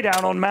spray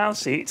down on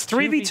Mousy. It's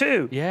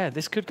 3v2. Yeah,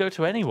 this could go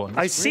to anyone.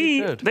 I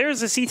see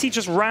there's a CT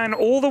just ran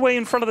all the way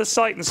in front of the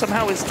site and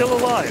somehow is still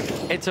alive.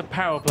 It's a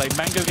power play.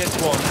 Mango gets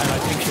one, and I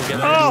think she'll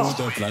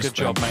get this. Good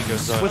job, Mango.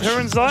 With her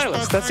and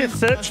Xylus. That's it,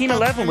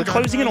 13-11. We're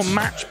closing in on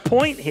match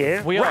point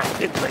here. We are.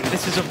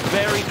 This is a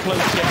very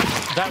close game.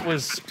 That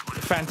was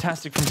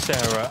fantastic from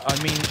Sarah.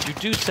 I mean, you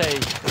do say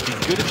it'd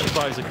be good if she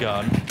buys a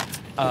gun.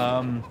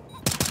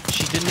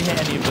 She didn't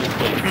hit any of those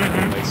bullets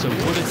anyway, so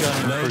would a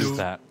gun improve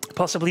that?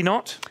 Possibly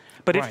not.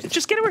 But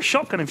just get her a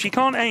shotgun. If she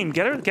can't aim,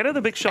 get her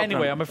the big shotgun.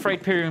 Anyway, I'm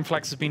afraid Pyrion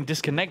Flax has been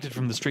disconnected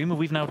from the stream, and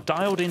we've now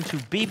dialed into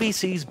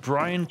BBC's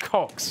Brian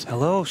Cox.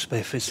 Hello,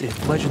 Spiff. It's a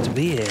pleasure to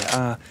be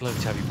here. Lovely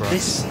to have you,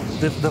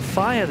 Brian. The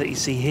fire that you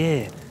see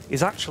here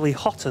is actually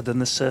hotter than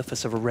the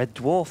surface of a red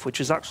dwarf, which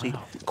is actually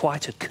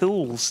quite a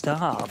cool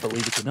star,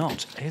 believe it or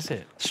not. Is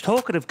it?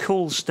 Talking of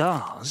cool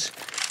stars,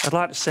 I'd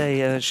like to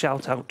say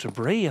shout out to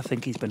Bree. I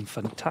think he's been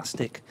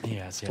fantastic.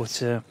 Yes.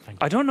 But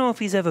I don't know if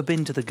he's ever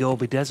been to the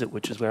Gobi Desert,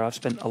 which is where I've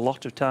spent a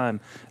lot of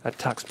time at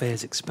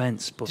taxpayers'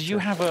 expense. But do you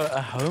have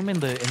a home in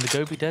the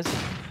Gobi Desert?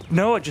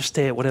 No, I just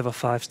stay at whatever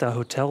 5-star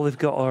hotel they've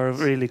got or a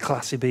really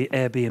classy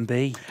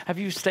Airbnb. Have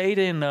you stayed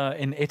in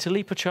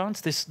Italy,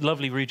 perchance? This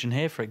lovely region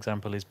here, for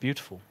example, is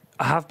beautiful.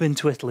 I have been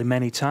to Italy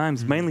many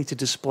times, mainly to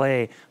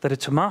display that a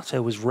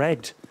tomato was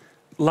red,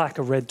 like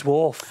a red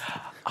dwarf.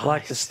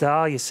 Like the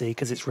star, you see,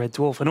 because it's red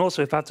dwarf. And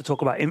also, if I had to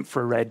talk about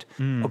infrared,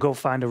 I'll go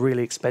find a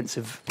really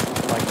expensive,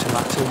 like,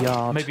 tomato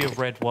yard. Maybe a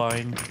red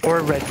wine. Or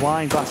a red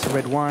wine, glass of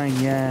red wine,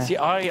 yeah. See,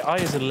 I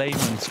as a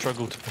layman,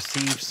 struggle to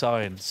perceive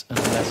science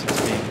unless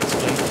it's being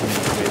explained to me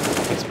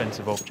with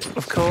expensive objects.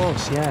 Of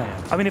course,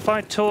 yeah. I mean, if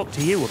I talk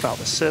to you about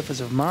the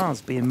surface of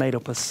Mars being made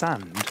up of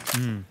sand...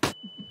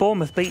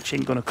 Bournemouth Beach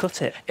ain't going to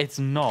cut it. It's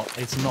not.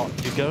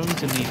 You're going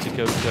to need to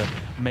go to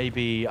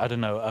maybe, I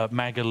don't know,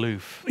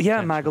 Magaluf.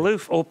 Yeah,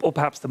 Magaluf, or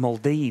perhaps the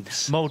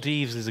Maldives.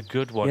 Maldives is a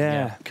good one,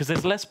 yeah. Because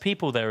there's less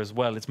people there as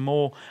well. It's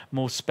more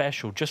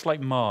special, just like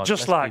Mars.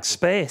 Just like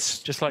space.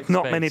 Just like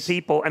Not many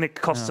people, and it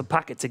costs a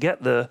packet to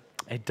get there.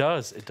 It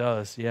does,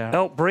 yeah.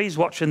 Oh, Bree's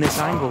watching this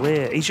angle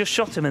here. He's just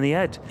shot him in the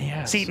head.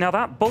 Yes. See, now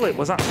that bullet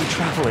was actually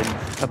travelling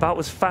about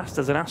as fast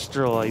as an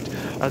asteroid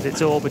as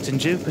it's orbiting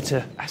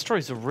Jupiter.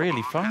 Asteroids are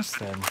really fast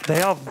then.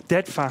 They are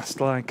dead fast,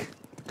 like,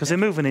 because they're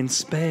moving in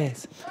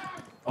space.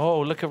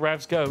 Oh, look at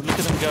Ravs go. Look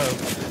at them go.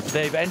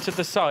 They've entered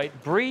the site.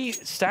 Bree,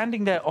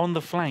 standing there on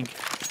the flank,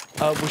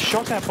 was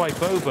shot at by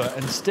Boba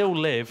and still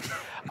lived.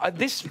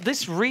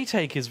 This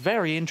retake is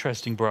very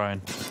interesting,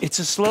 Brian. It's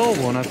a slow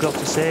one, I've got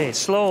to say.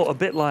 Slow, a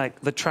bit like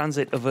the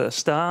transit of a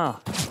star.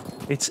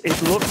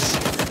 It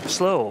looks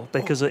slow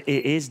because it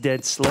is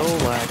dead slow.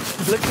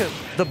 Like, look at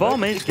the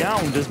bomb is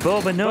gone. Does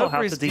Boba know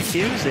how to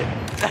defuse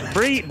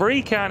it?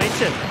 Bree can't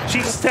hit it.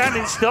 She's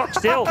standing stock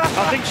still.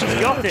 I think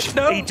she's got it.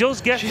 No, he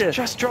does get it.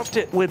 Just dropped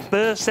it with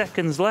bare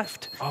seconds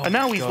left, and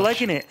now he's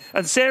legging it.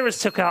 And Sarah's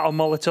took out a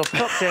Molotov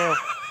cocktail.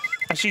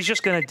 And she's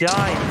just going to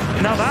die.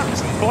 Now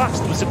that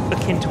blast was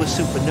akin to a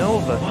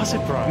supernova. Was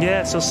it, Brian?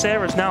 Yeah, so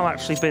Sarah's now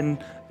actually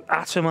been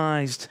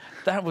atomized.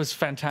 That was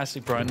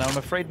fantastic, Brian. Now, I'm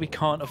afraid we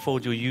can't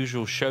afford your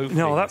usual show fee.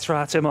 No, that's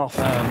right, I'm off.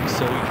 So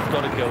you've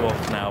got to go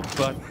off now.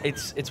 But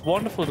it's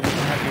wonderful that we can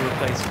have you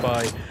replaced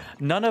by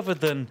none other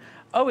than...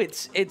 Oh,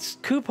 it's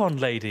Coupon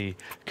Lady.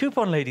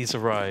 Coupon Lady's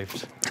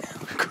arrived.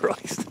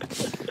 Christ.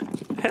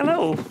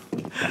 Hello.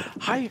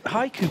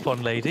 Hi,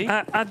 Coupon Lady.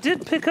 I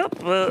did pick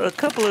up a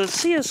couple of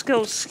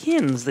CSGO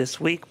skins this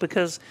week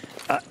because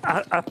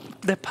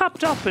they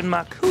popped up in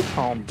my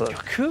coupon book. Your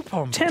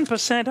coupon book?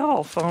 10%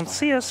 off on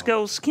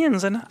CSGO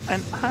skins and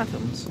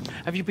items.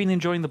 Have you been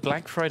enjoying the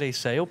Black Friday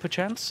sale,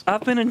 perchance?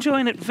 I've been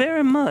enjoying it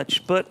very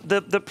much, but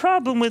the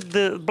problem with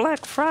the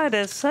Black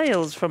Friday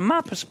sales, from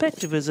my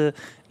perspective as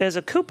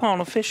a coupon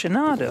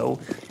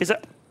aficionado, is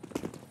that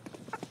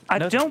I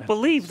don't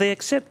believe they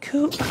accept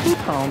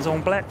coupons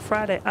on Black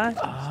Friday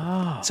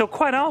items. So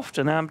quite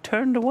often I'm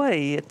turned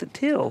away at the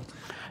till.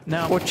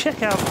 Now, or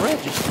checkout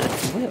register,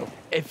 if you will.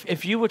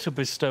 If you were to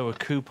bestow a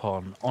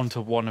coupon onto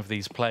one of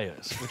these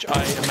players, which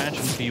I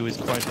imagine for you is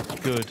quite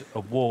a good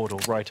award or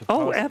rite of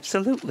passage. Oh,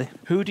 absolutely.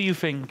 Who do you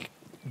think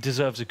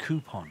deserves a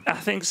coupon? I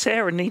think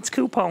Sarah needs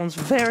coupons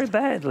very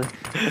badly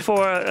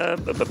for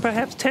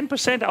perhaps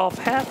 10% off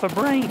half a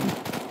brain.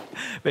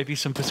 Maybe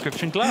some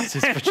prescription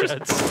glasses,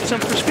 perchance. Some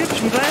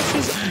prescription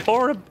glasses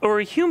or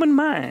a human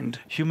mind.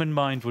 Human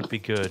mind would be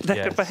good,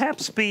 that could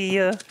perhaps be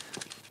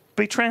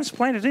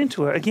transplanted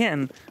into her,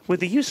 again,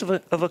 with the use of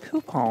a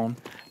coupon.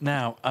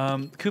 Now,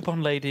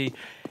 Coupon Lady,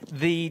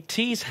 the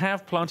Ts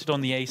have planted on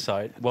the A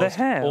side, whilst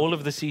all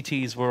of the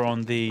CTs were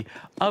on the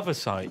other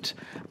side.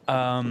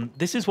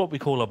 This is what we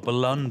call a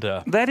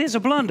blunder. That is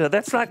a blunder.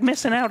 That's like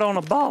missing out on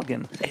a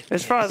bargain.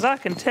 As far as I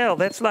can tell,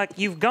 that's like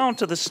you've gone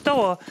to the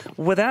store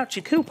without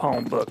your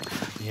coupon book.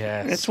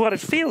 Yes. That's what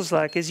it feels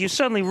like, is you're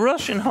suddenly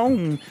rushing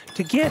home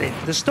to get it.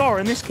 The store,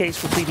 in this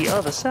case, would be the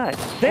other side.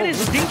 That is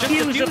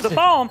defuse of the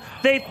bomb.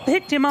 They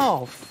picked him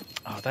off.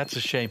 Oh, that's a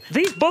shame.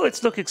 These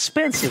bullets look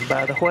expensive,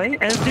 by the way,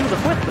 as do the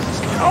weapons.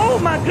 Oh,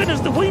 my goodness,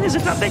 the wieners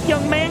have got that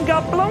young man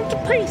got blown to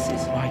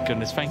pieces. My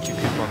goodness, thank you,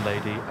 Coupon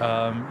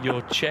Lady.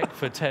 Your check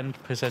for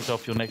 10%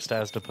 off your next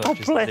Asda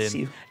purchase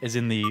is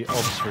in the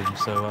ops room,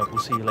 so we'll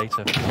see you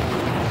later.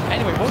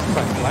 Anyway, welcome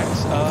back,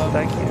 Flax.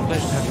 Thank you.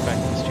 Pleasure to have you back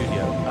in the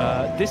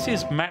studio. This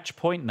is match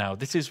point now.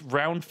 This is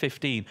round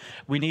 15.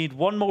 We need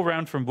one more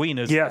round from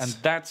wieners, and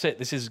that's it.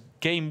 This is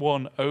game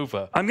one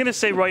over. I'm going to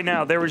say right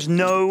now, there is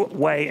no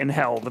way in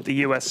hell that the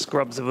US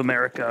Scrubs of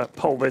America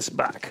pull this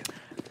back.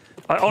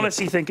 I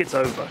honestly think it's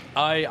over.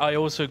 I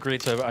also agree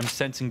it's over. I'm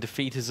sensing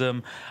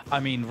defeatism. I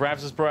mean,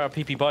 Ravs has brought out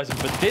PP Bison,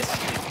 but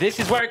this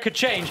is where it could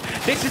change.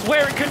 This is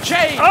where it could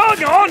change. Oh,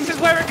 hang on. This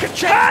is where it could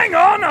change. Hang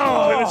on.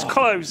 Oh, it was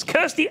close.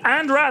 Kirsty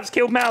and Ravs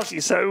killed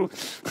Mousy, so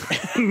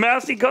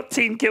Mousy got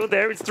team killed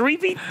there. It's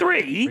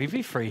 3v3.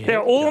 3v3 here.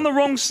 They're all on the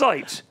wrong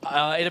site.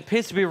 It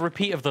appears to be a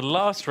repeat of the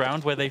last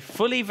round where they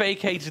fully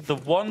vacated the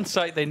one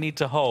site they need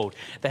to hold.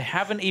 They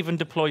haven't even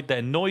deployed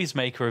their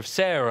noisemaker of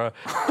Sarah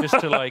just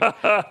to, like,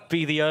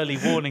 be the early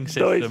warning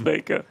system.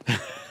 Noisemaker.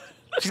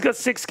 She's got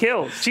 6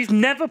 kills. She's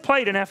never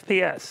played an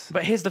FPS.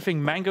 But here's the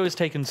thing. Mango has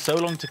taken so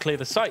long to clear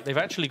the site. They've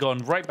actually gone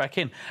right back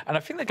in. And I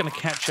think they're going to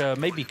catch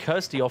maybe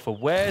Kirsty off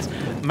unawares.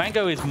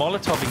 Mango is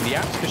molotoving the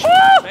apps because she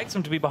expects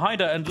him to be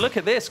behind her. And look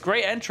at this.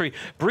 Great entry.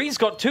 Bree's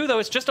got 2, though.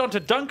 It's just onto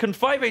Duncan.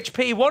 5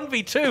 HP,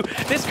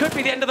 1v2. This could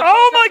be the end of the first.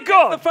 Oh, my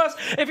God. The first.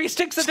 If he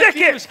sticks the stick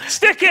defuse.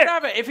 Stick it.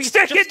 Have it. If he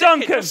stick it,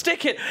 Duncan. Just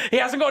stick it. He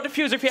hasn't got a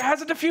diffuser. If he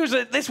has a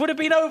diffuser, this would have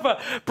been over.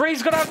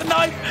 Bree's got out the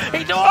knife.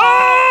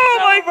 Oh,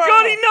 my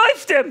God. He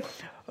knifed him.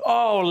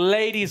 Oh,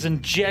 ladies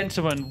and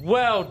gentlemen,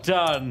 well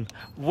done.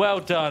 Well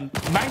done.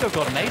 Mango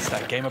got an ace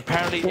that game.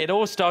 Apparently, it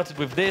all started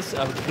with this,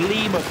 a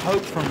gleam of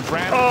hope from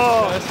Ram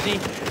Kirsty,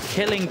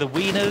 killing the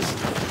wieners.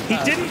 He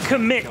didn't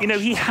commit. You know,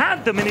 he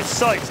had them in his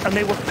sights, and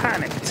they were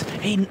panicked.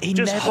 He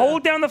just never...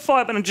 hold down the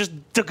fire button and just...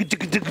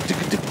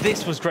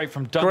 This was great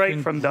from Duncan. Great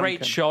from Duncan.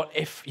 Great shot.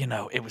 If, you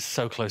know, it was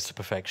so close to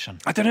perfection.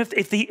 I don't know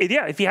if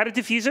he had a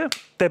diffuser,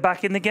 they're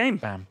back in the game.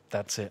 Bam,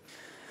 that's it.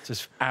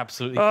 Just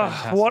absolutely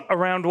fantastic. What a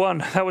round one.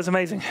 That was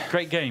amazing.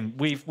 Great game.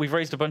 We've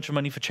raised a bunch of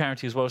money for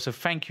charity as well, so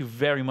thank you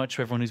very much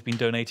to everyone who's been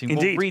donating.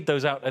 Indeed. We'll read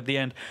those out at the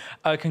end.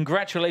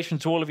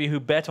 Congratulations to all of you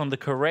who bet on the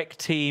correct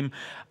team.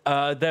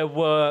 There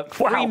were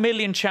 3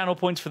 million channel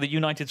points for the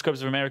United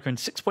Scrubs of America and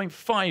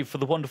 6.5 for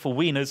the Wonderful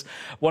Wieners.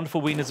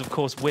 Wonderful Wieners, of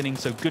course, winning,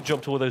 so good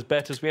job to all those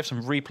bettors. We have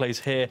some replays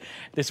here.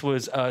 This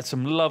was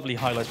some lovely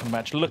highlights from the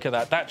match. Look at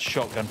that. That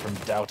shotgun from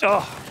Doubt.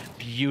 Oh.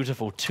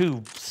 Beautiful.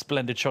 2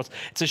 splendid shots.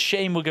 It's a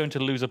shame we're going to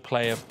lose a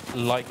player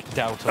like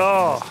Doubt in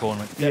this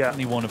tournament.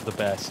 Definitely one of the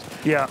best.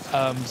 Yeah.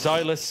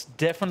 Xylus,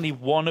 definitely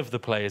one of the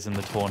players in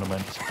the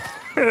tournament.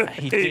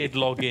 He did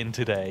log in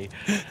today.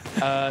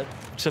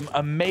 Some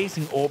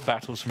amazing AWP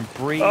battles from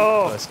Bree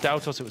versus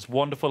Dautos. It was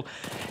wonderful.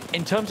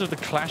 In terms of the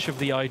clash of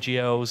the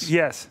IGLs,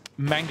 yes,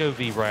 Mango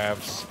v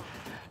Ravs,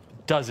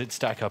 does it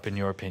stack up in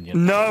your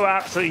opinion? No,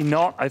 absolutely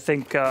not. I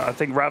think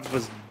Ravs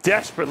was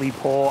desperately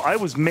poor. I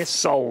was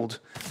missold.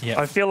 Yeah.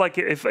 I feel like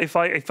if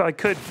I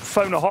could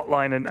phone a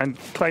hotline and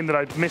claim that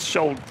I'd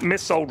missold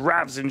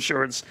Ravs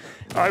insurance,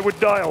 I would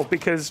dial,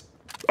 because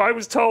I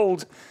was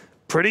told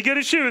pretty good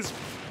at shooters.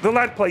 The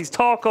lad plays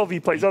Tarkov, he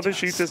plays other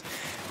shooters.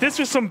 This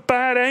was some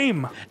bad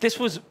aim. This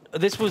was,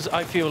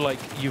 I feel like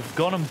you've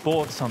gone and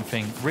bought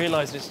something,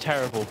 realized it's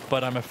terrible,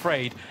 but I'm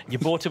afraid you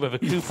bought it with a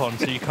coupon,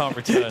 so you can't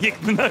return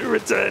it. No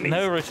returning.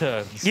 No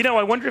returns. You know,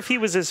 I wonder if he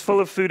was as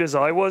full of food as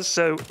I was,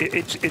 so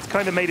it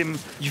kind of made him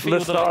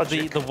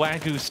lethargic. The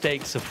Wagyu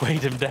steaks have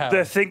weighed him down.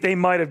 I think they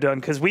might have done,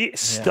 because we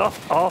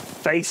stuffed our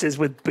faces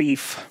with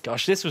beef.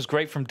 Gosh, this was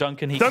great from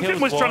Duncan. Duncan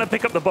was trying to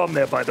pick up the bomb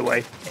there, by the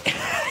way.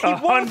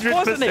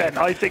 100%.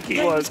 I think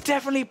he was. He was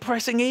definitely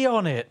pressing E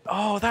on it.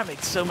 Oh, that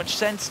makes so much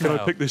sense now. Can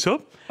I pick this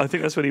up? I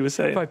think that's what he was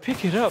saying. If I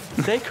pick it up,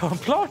 they can't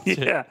plant it.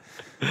 Yeah.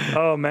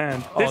 Oh,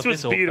 man. This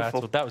was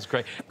beautiful. That was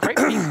great. Great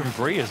peak from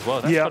Bree as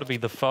well. That's got to be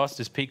the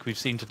fastest peak we've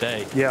seen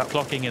today. Yeah.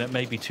 Clocking in at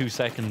maybe 2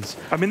 seconds.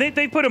 I mean,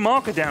 they put a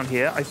marker down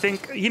here. I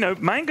think, you know,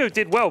 Mango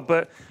did well,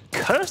 but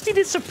Kirsty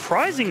did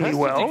surprisingly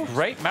well. Did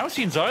great.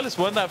 Mousy and Xylus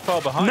weren't that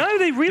far behind. No,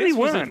 they really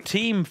weren't. This was a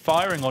team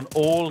firing on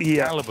all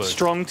calibers.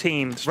 Strong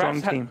team.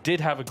 Did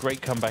have a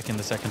great comeback in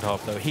the second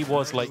half, though. He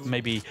was like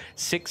maybe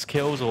 6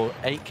 kills or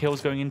 8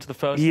 kills going into the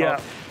first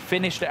half.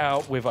 Finished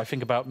out with, I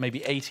think, about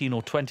maybe 18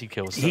 or 20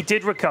 kills. So he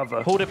did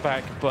recover. Pulled it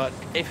back, but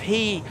if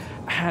he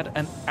had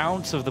an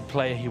ounce of the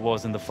player he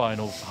was in the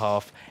final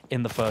half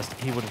in the first,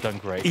 he would have done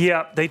great.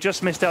 Yeah, they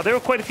just missed out. There were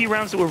quite a few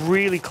rounds that were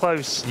really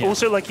close. Yeah.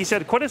 Also, like you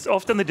said, quite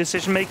often the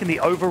decision-making, the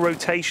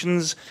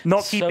over-rotations,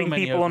 not keeping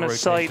people on a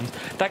site.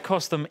 That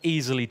cost them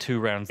easily 2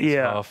 rounds this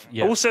half.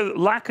 Yeah. Also,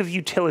 lack of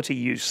utility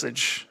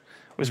usage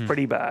was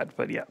pretty bad,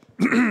 but yeah.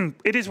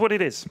 It is what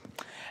it is.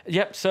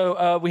 Yep,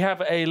 so we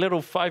have a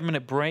little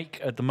 5-minute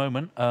break at the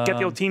moment. Get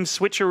your team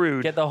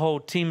switcherooed. Get the whole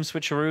team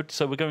switcherooed.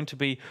 So we're going to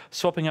be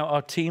swapping out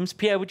our teams.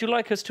 Pierre, would you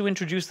like us to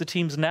introduce the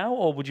teams now,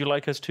 or would you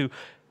like us to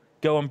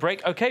go on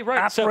break? Okay,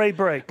 right. Après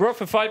break. We're off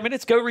for 5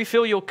 minutes. Go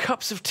refill your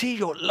cups of tea,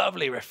 your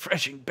lovely,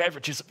 refreshing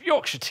beverages of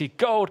Yorkshire Tea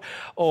Gold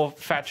or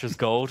Thatcher's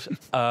Gold.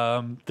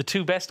 The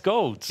 2 best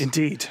golds.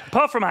 Indeed.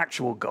 Apart from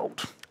actual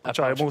gold, which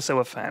I'm also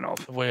a fan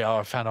of. We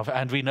are a fan of,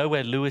 and we know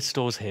where Lewis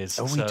stores his.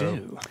 Oh, we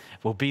do.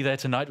 We'll be there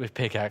tonight with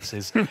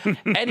pickaxes.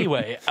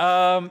 Anyway,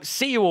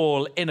 see you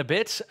all in a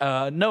bit.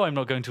 No, I'm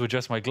not going to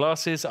adjust my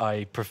glasses.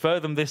 I prefer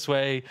them this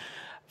way.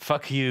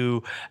 Fuck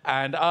you.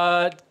 And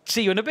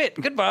see you in a bit.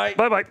 Goodbye.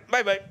 Bye-bye.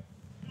 Bye-bye.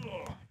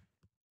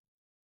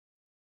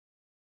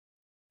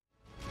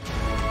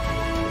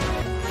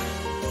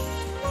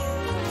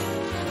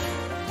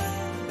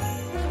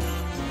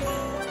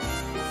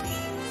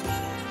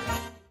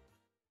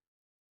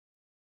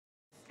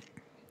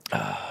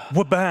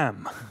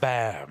 Wha-bam.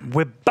 Bam.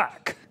 We're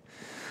back.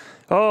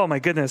 Oh, my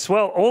goodness.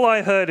 Well, all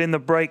I heard in the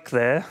break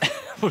there,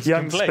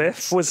 young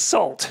Spiff, was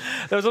salt.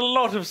 There was a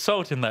lot of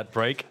salt in that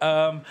break.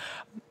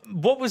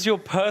 What was your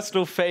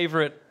personal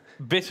favorite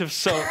bit of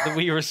salt that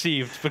we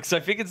received? Because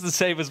I think it's the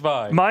same as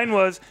mine. Mine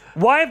was,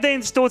 why have they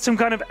installed some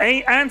kind of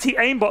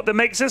anti-aimbot that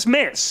makes us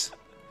miss?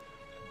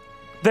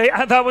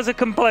 That was a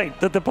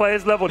complaint that the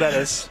players leveled at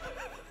us.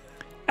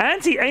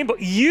 Anti-aimbot.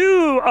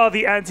 You are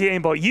the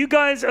anti-aimbot. You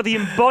guys are the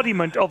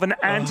embodiment of an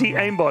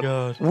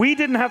anti-aimbot. We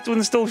didn't have to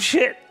install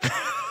shit.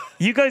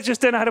 You guys just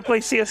don't know how to play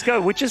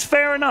CSGO, which is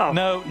fair enough.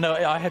 No,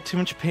 I had too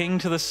much ping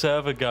to the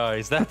server,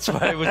 guys. That's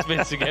why I was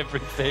missing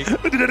everything.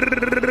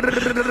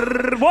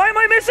 Why am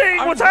I missing?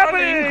 What's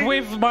happening?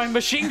 With my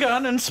machine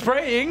gun and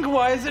spraying.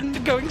 Why isn't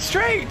it going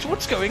straight?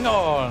 What's going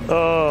on?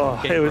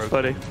 Oh, it was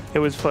funny. It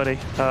was funny.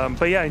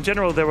 But yeah, in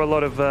general, there were a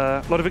lot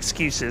of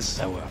excuses.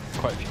 There were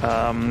quite a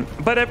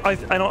few.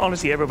 But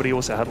honestly, everybody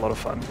also had a lot of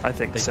fun. I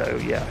think so.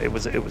 Yeah, it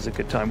was a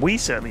good time. We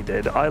certainly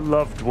did. I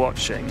loved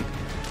watching.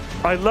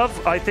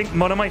 I think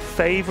one of my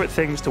favorite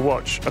things to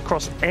watch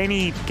across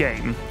any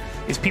game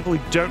is people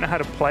who don't know how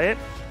to play it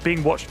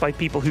being watched by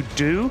people who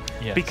do.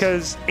 Yes.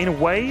 Because in a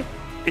way,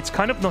 it's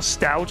kind of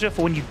nostalgia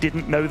for when you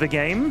didn't know the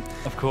game.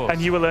 Of course. And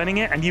you were learning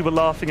it and you were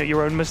laughing at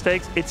your own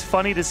mistakes. It's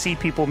funny to see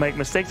people make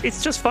mistakes.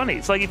 It's just funny.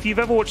 It's like if you've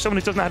ever watched someone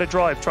who doesn't know how to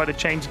drive try to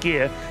change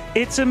gear,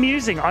 it's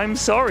amusing. I'm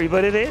sorry,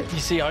 but it is. You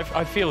see,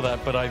 I feel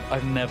that, but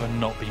I've never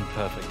not been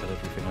perfect at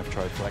everything I've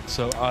tried, Flex.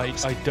 So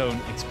I don't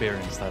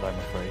experience that, I'm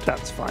afraid.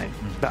 That's fine.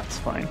 That's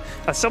fine.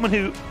 As someone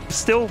who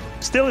still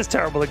is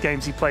terrible at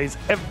games he plays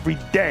every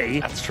day.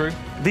 That's true.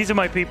 These are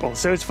my people.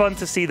 So it's fun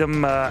to see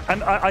them.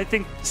 And I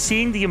think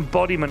seeing the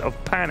embodiment of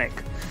panic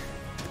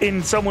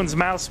in someone's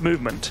mouse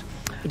movement,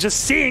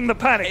 just seeing the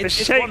panic, the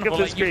shake of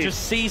the screen. You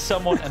just see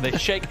someone and they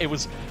shake.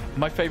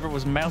 My favorite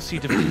was Mousy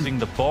defusing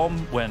the bomb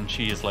when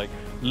she is like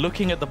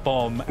looking at the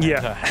bomb and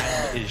her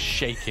hand is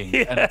shaking,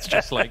 and it's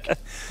just like,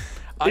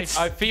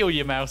 I feel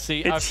you,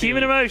 Mousy. It's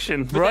human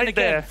emotion, but right then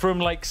again, there. From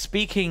like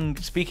speaking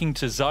to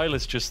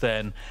Xylus just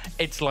then,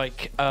 it's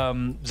like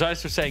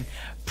Xylus was saying,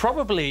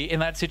 probably in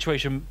that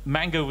situation,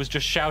 Mango was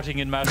just shouting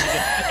in Mousy,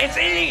 "It's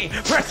E!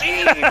 Press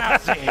E,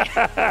 Mousy!"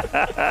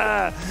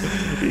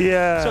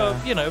 Yeah. So,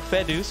 you know,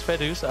 fair dues.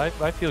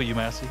 I feel you,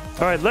 Mousy.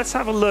 All right, let's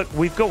have a look.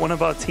 We've got one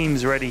of our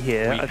teams ready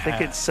here. I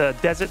think it's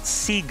Desert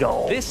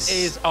Seagulls. This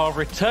is our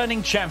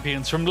returning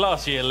champions from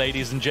last year,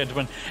 ladies and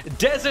gentlemen.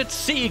 Desert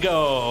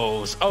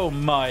Seagulls. Oh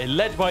my,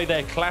 led by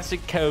their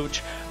classic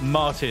coach,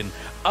 Martin.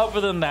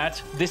 Other than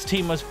that, this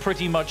team has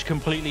pretty much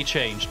completely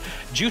changed.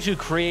 Due to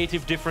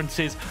creative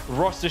differences,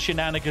 roster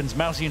shenanigans,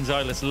 Mousy and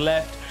Xylus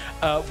left.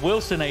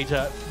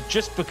 Wilsonator,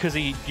 just because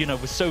he,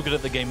 was so good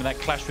at the game and that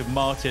clash with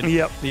Martin,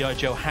 the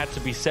IGL had to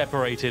be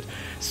separated.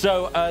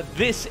 So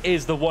this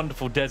is the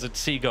wonderful Desert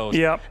Seagulls.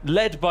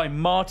 Led by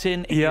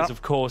Martin, he is,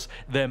 of course,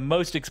 their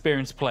most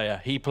experienced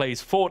player. He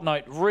plays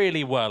Fortnite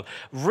really well,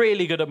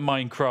 really good at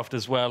Minecraft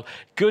as well.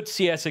 Good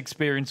CS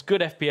experience,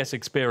 good FPS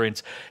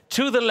experience.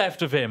 To the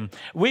left of him,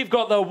 we've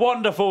got the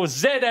wonderful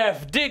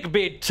ZF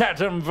Digby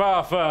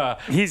Tatumwafa.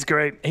 He's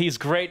great. He's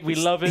great. We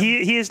love him.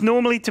 He is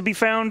normally to be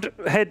found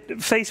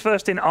face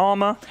first in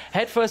armor.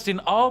 Head first in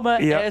armor,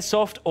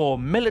 airsoft, or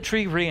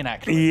military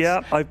reenactments.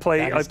 Yeah, I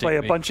play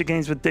a bunch of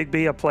games with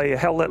Digby. I play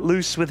Hell Let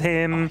Loose with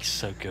him. Oh, he's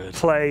so good.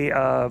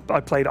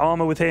 I played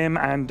armor with him,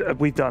 and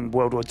we've done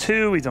World War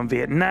II. We've done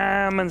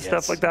Vietnam and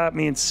stuff like that.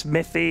 Me and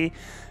Smithy.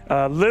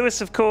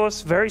 Lewis, of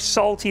course, very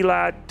salty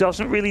lad,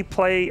 doesn't really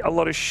play a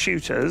lot of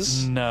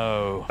shooters.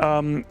 No.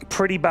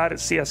 Pretty bad at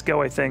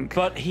CSGO, I think.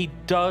 But he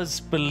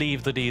does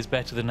believe that he is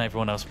better than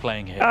everyone else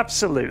playing here.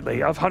 Absolutely,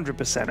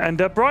 100%.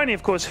 And Bryony,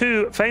 of course,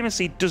 who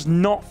famously does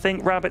not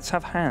think rabbits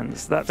have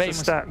hands. That's the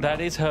stat.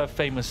 That is her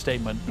famous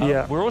statement.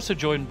 Yeah. We're also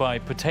joined by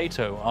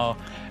Potato, our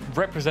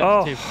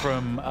representative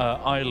from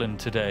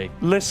Ireland today.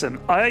 Listen,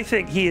 I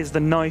think he is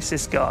the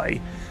nicest guy.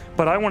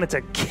 But I wanted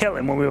to kill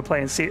him when we were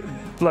playing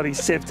bloody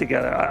Civ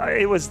together.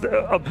 It was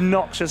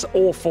obnoxious,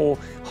 awful,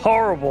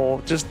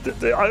 horrible.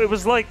 It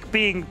was like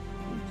being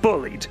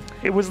bullied.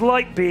 It was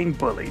like being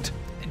bullied.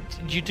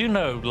 You do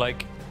know,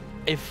 like,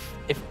 if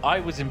I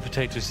was in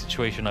Potato's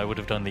situation, I would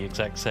have done the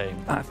exact same.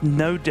 I have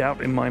no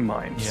doubt in my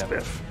mind,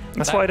 Spiff.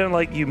 That's why I don't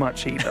like you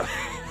much either.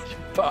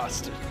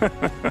 Bastard.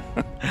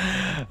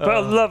 But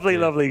a lovely,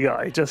 lovely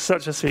guy. Just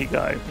such a sweet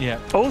guy. Yeah.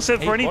 Also,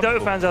 for any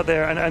Dota fans out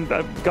there, and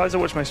guys that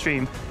watch my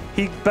stream,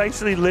 he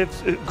basically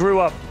grew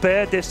up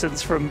bare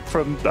distance from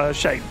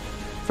Shane.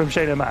 From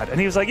Shane O'Mad. And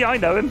he was like, yeah, I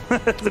know him.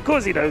 Of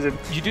course he knows him.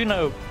 You do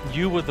know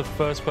you were the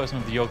first person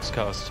of the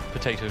Yogscast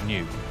Potato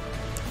knew.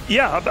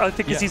 Yeah, I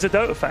think because he's a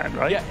Dota fan,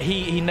 right? Yeah,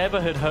 he never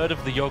had heard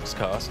of the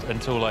Yogscast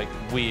until, like,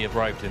 we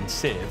arrived in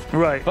Civ.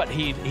 Right. But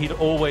he'd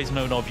always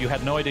known of you.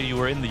 Had no idea you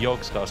were in the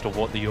Yogscast or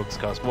what the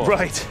Yogscast was.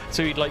 Right.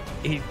 So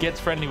he gets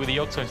friendly with the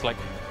Yogscast. He's like,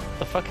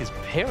 the fuck is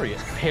Pyrion?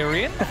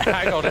 Pyrion?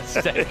 Hang on a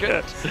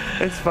second.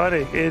 It's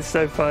funny. It's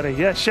so funny.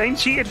 Yeah, Shane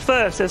cheated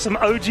first. There's some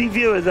OG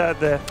viewers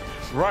out there.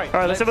 Right. All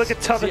right, let's have a look at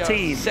T'other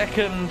team.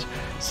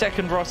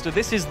 Second roster.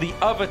 This is the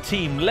other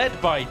team led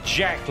by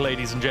Jack,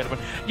 ladies and gentlemen.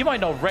 You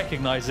might not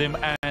recognize him,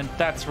 and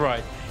that's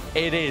right.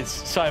 It is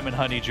Simon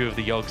Honeydew of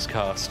the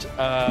Yogscast.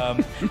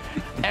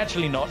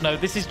 Actually not. No,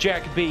 this is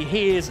Jack B.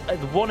 He is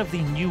one of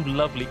the new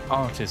lovely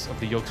artists of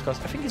the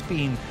Yogscast. I think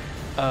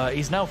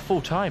he's now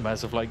full-time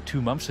as of like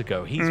 2 months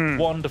ago. He's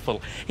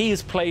wonderful. He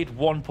has played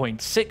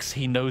 1.6.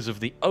 He knows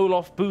of the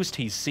Olaf boost.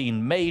 He's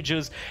seen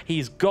majors.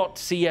 He's got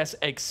CS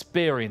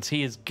experience.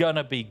 He is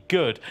gonna be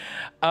good.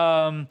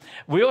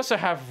 We also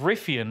have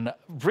Riffian.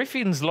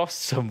 Riffian's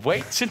lost some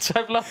weight since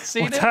I've last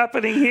seen What's him.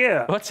 happening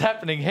here? What's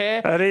happening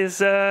here? That is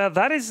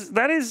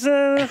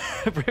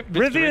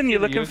Riffian, you're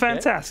looking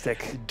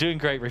fantastic. Doing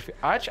great, Riffian.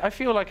 I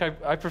feel like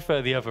I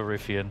prefer the other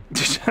Riffian.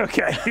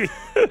 Okay.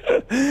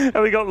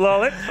 And we got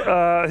Lollip.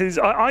 Who's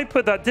I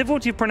put that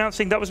difficulty of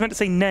pronouncing that was meant to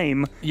say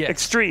name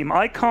extreme.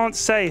 I can't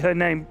say her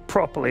name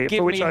properly, Give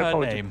for which me I her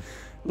apologize. name.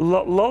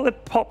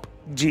 Lollipop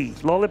G.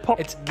 Lollipop.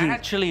 It's G.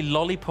 actually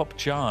Lollipop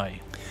Jai.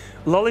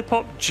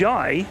 Lollipop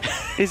Jai?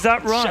 Is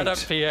that right? Shut up,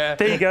 Pierre.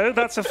 There you go.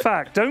 That's a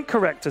fact. Don't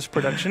correct us,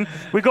 production.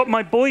 We got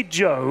my boy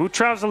Joe,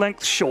 trouser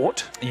length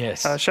short.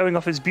 Yes. Showing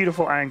off his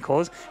beautiful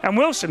ankles. And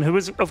Wilson, who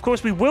is, of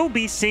course, we will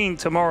be seeing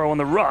tomorrow on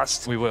the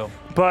Rust. We will.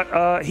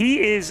 But he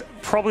is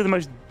probably the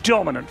most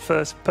dominant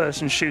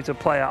first-person shooter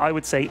player, I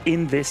would say,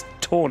 in this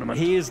tournament.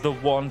 He is the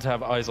one to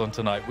have eyes on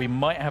tonight. We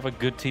might have a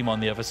good team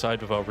on the other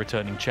side with our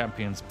returning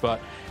champions,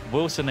 but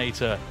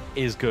Wilsonator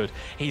is good.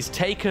 He's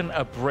taken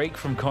a break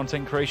from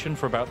content creation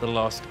for about the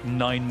last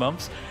 9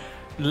 months.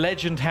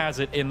 Legend has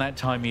it in that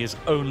time he has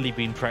only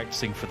been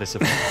practicing for this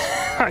event.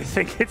 I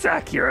think it's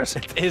accurate.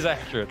 It is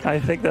accurate. I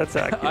think that's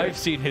accurate. I've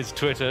seen his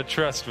Twitter,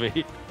 trust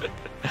me.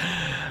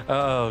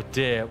 Oh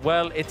dear.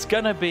 Well, it's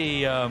gonna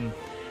be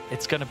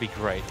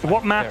great.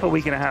 What map are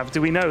we going to have?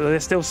 Do we know? They're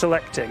still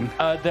selecting.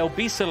 They'll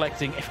be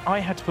selecting. If I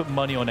had to put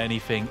money on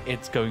anything,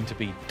 it's going to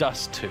be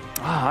Dust 2.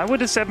 I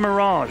would have said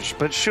Mirage,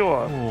 but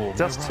sure. Ooh,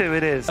 Dust Mirage. 2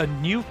 it is. A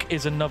nuke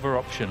is another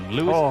option.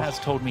 Lewis has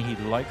told me he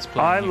likes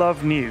playing I nuke.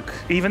 love nuke,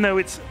 even though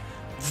it's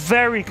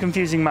Very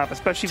confusing map,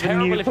 especially for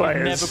Terrible new if players.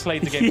 you've never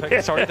played the game. Yeah.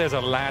 Sorry, there's a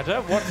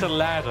ladder. What's a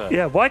ladder?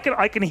 Yeah,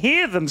 I can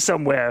hear them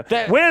somewhere.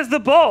 Where's the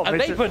bomb? Are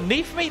they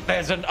beneath me?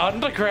 There's an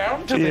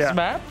underground to this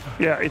map?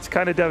 Yeah, it's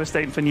kind of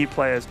devastating for new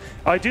players.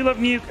 I do love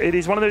Nuke. It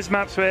is one of those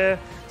maps where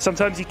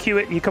sometimes you queue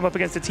it and you come up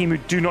against a team who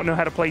do not know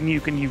how to play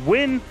Nuke and you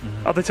win.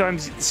 Other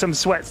times, some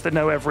sweats that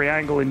know every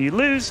angle and you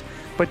lose.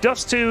 But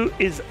Dust 2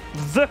 is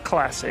the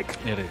classic.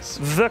 It is.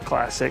 The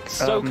classic.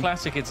 So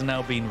classic, it's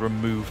now been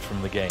removed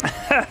from the game.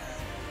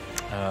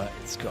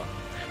 It's gone.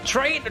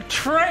 Train?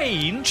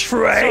 Train?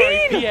 Sorry,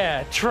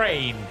 yeah,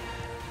 train.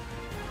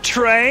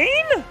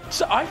 Train?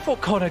 So I thought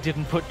Connor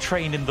didn't put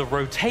train in the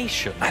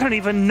rotation. I don't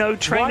even know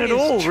train Why at is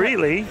all,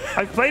 really.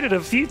 I've played it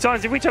a few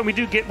times. Every time we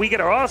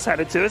get our ass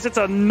handed to us, it's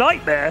a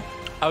nightmare.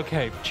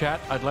 Okay, chat,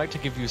 I'd like to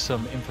give you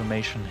some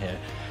information here.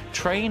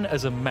 Train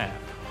as a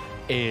map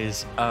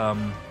is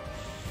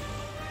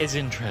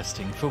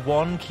interesting for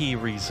one key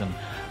reason.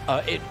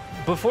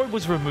 Before it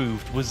was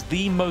removed, was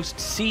the most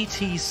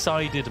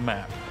CT-sided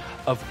map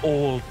of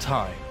all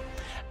time.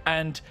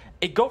 And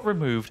it got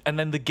removed, and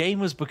then the game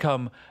has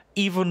become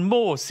even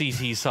more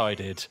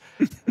CT-sided.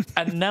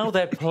 And now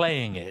they're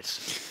playing it.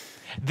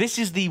 This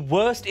is the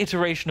worst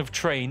iteration of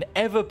Train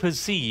ever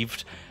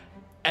perceived,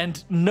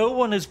 and no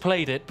one has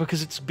played it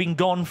because it's been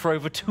gone for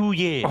over 2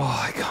 years.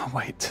 Oh, I can't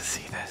wait to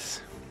see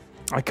this.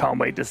 I can't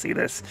wait to see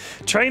this.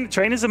 Train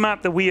is a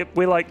map that we're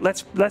like,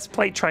 let's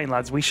play Train,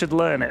 lads. We should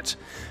learn it.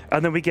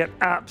 And then we get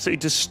absolutely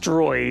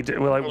destroyed.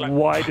 We're like,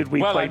 why did we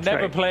play Train? Well, I'm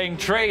never playing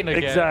Train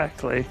again.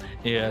 Exactly.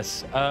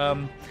 Yes.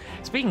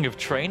 Speaking of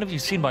Train, have you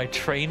seen my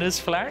trainers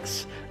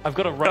flags? I've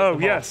got to write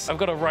them off. I've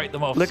got to write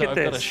them off, Look so at I've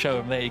this. got to show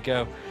them. There you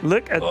go.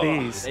 Look at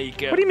these. There you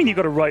go. What do you mean you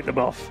got to write them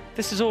off?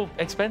 This is all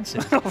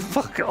expensive. Oh,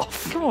 fuck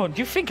off. Come on,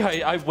 do you think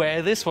I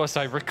wear this whilst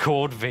I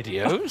record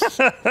videos?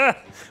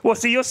 Well,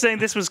 so you're saying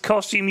this was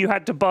costume you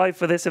had to buy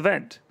for this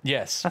event?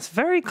 Yes. That's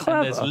very clever.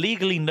 And there's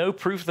legally no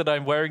proof that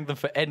I'm wearing them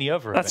for any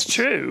other event. That's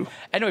true.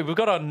 Anyway, we've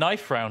got our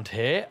knife round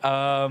here.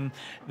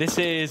 This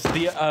is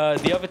the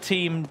other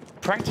team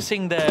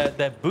practicing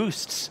their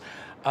boosts.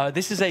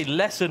 This is a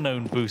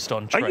lesser-known boost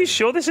on Train. Are you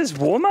sure this is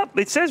warm-up?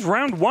 It says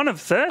round 1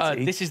 of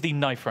 30. This is the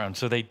knife round,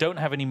 so they don't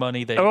have any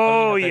money. They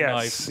only have their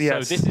knives.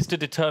 Yes. So this is to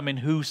determine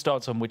who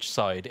starts on which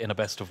side in a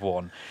best of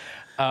one.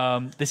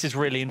 This is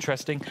really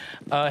interesting.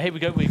 Here we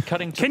go. We're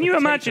cutting to Can you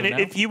imagine it now.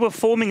 if you were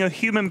forming a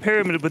human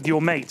pyramid with your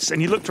mates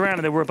and you looked around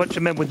and there were a bunch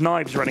of men with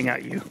knives running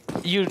at you?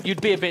 You'd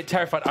be a bit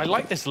terrified. I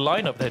like this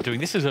lineup they're doing.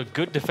 This is a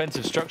good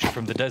defensive structure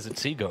from the Desert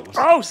Seagulls.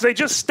 Oh, so they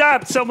just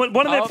stabbed someone.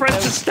 One of their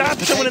friends just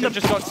stabbed someone in the...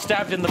 just got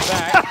stabbed in the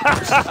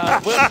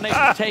back. Wilson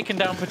has taken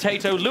down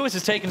Potato. Lewis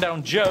has taken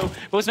down Joe.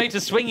 Wilson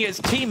is swinging at his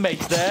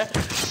teammates there.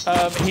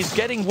 He's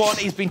getting one.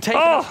 He's been taken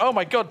out. Oh,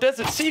 my God.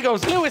 Desert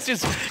Seagulls. Lewis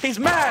he's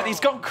mad. He's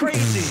gone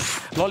crazy.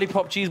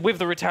 Lollipop Cheese with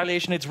the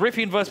retaliation. It's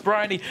Riffian versus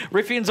Bryony.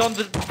 Riffian's on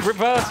the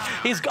reverse.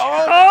 He's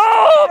gone.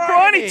 Oh,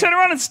 Bryony turned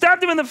around and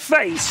stabbed him in the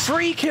face.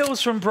 3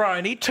 kills from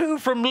Bryony, 2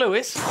 from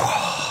Lewis.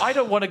 I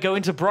don't want to go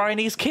into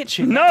Bryony's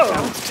kitchen. No. That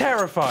sounds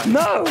terrifying.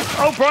 No.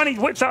 Oh, Bryony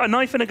whips out a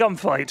knife in a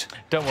gunfight.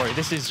 Don't worry.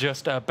 This is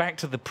just back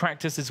to the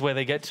practices where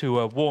they get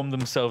to warm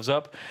themselves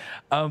up.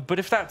 But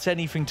if that's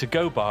anything to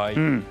go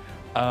by...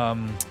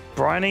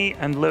 Bryony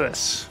and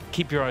Lewis.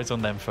 Keep your eyes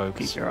on them, folks.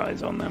 Keep your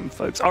eyes on them,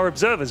 folks. Our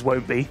observers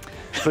won't be,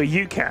 but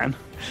you can.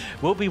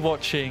 We'll be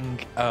watching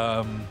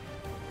a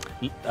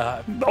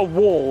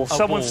wall.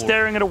 Someone wall.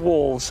 staring at a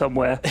wall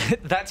somewhere.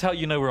 That's how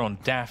you know we're on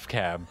DAF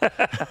cam.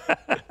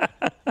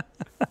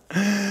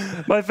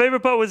 My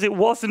favorite part was it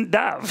wasn't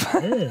Dav.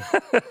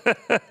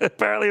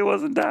 Apparently it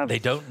wasn't Dav. They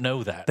don't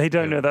know that. They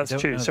don't know that's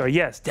true. Sorry,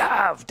 yes,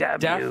 Dav, damn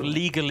Dav you.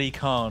 legally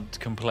can't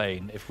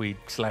complain if we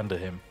slander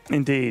him.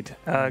 Indeed.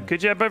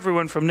 Good job,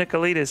 everyone, from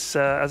Nicolaitis.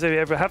 As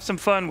ever, have some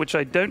fun, which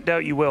I don't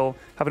doubt you will.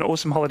 Have an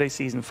awesome holiday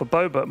season. For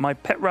Boba, my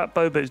pet rat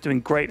Boba is doing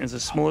great and is the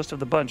smallest of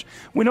the bunch.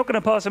 We're not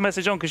going to pass a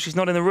message on because she's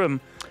not in the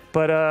room,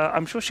 but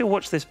I'm sure she'll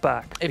watch this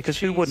back, because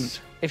who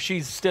wouldn't? If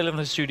she's still in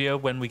the studio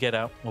when we get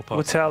out,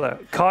 we'll tell her.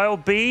 Kyle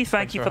B,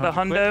 thank you for the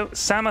hundo.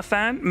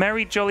 Samathan,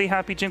 Merry Jolly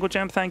Happy Jingle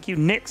Jam, thank you.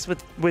 Nix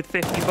with 50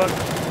 bucks.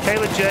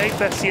 Kayla J,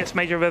 best CS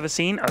major I've ever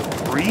seen.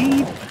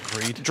 Agreed.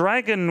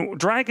 Dragon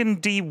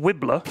D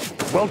Wibbler.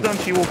 Well done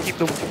to you all. Keep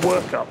the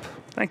work up.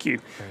 Thank you.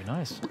 Very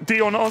nice.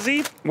 Dion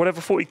Aussie, whatever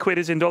 40 quid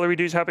is in dollary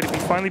dues, happy to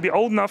finally be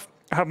old enough,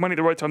 have money at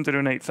the right time to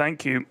donate.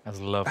 Thank you. That's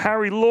lovely.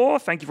 Harry Law,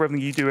 thank you for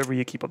everything you do every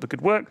year. Keep up the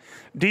good work.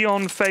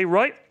 Dion Faye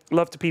Wright,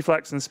 love to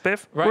P-Flax and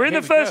Spiff. Right, we're in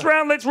the first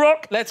round. Let's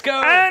rock. Let's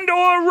go. And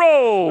or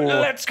roll.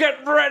 Let's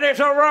get ready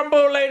to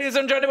rumble, ladies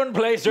and gentlemen.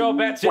 Place your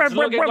bets. It's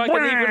looking like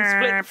an even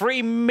split.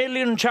 3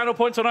 million channel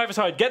points on either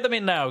side. Get them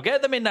in now.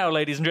 Get them in now,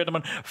 ladies and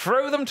gentlemen.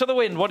 Throw them to the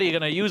wind. What are you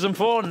going to use them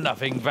for?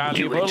 Nothing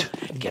valuable.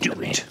 Do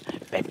it.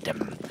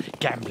 betdom.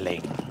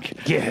 Gambling.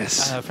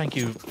 Yes. Thank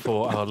you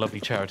for our lovely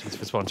charities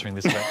for sponsoring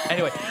this event.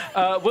 Anyway,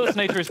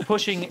 Wilsonator is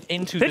pushing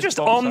into They're just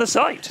on the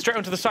site. Straight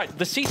onto the site.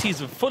 The CTs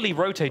have fully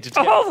rotated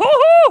Oh, together.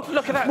 oh, oh,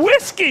 look at that.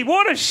 Whiskey,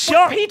 what a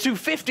shot.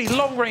 P250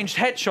 long-range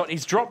headshot.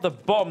 He's dropped the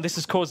bomb. This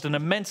has caused an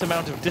immense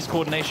amount of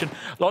discoordination.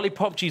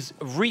 Lollipop G's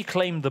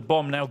reclaimed the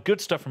bomb now.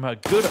 Good stuff from her.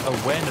 Good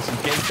awareness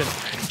and game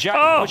sense.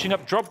 Jack pushing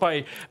up, dropped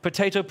by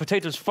Potato.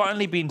 Potato's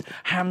finally been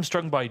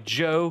hamstrung by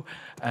Joe.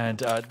 And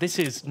this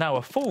is now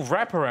a full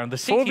wraparound. The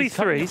CT's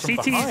coming up from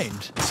behind.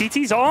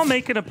 CTs are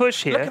making a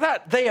push here. Look at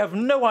that. They have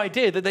no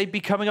idea that they'd be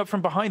coming up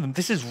from behind them.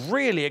 This is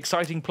really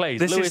exciting plays.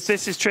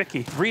 This is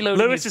tricky.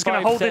 Reloading Lewis is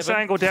going to hold this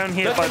angle down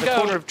here by the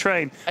corner of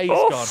train. He's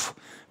gone.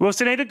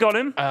 Wilsonator got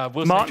him.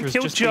 Martin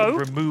killed just Joe.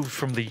 Been removed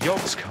from the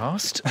Yogs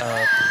cast,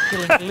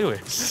 killing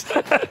Lewis.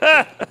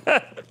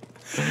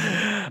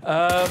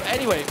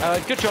 Anyway,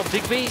 good job,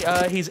 Digby.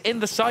 He's in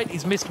the site.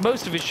 He's missed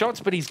most of his shots,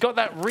 but he's got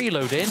that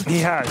reload in. He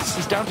has.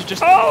 He's down to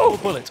just 4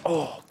 bullets.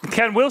 Oh,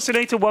 can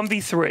Wilsonator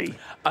 1v3?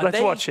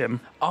 Let's watch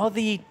him. Are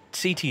the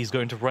CTs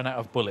going to run out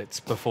of bullets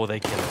before they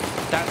kill him?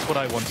 That's what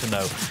I want to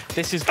know.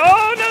 This is.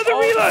 Oh no, the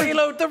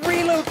reload! The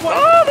reload!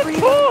 Oh, the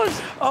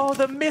pause! Oh,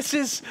 the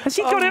misses! Has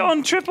he got it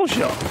on triple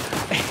shot?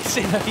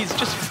 He's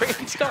just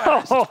really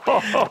started.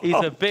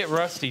 He's a bit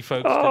rusty,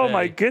 folks. Oh today.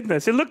 my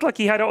goodness! It looked like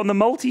he had it on the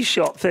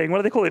multi-shot thing. What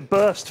do they call it?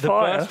 Burst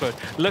fire. Burst.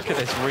 Look at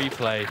this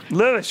replay.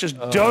 Lewis just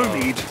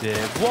domied. Dear.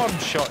 1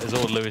 shot is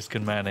all Lewis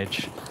can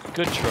manage.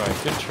 Good try.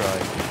 Good try.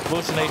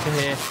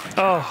 Wilsonator here.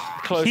 Oh,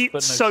 close, but no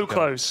so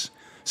close.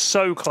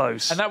 So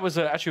close. And that was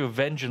actually a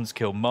vengeance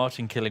kill.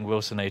 Martin killing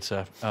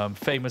Wilsonator.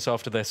 Famous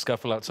after their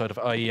scuffle outside of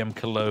IEM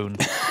Cologne.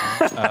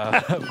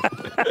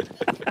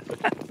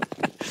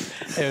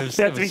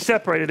 They had to be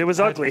separated. It was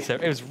ugly.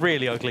 It was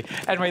really ugly.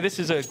 Anyway, this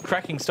is a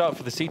cracking start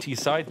for the CT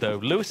side, though.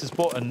 Lewis has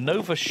bought a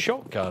Nova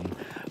shotgun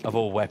of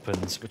all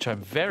weapons, which I'm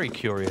very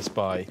curious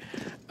by.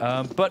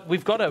 But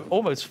we've got an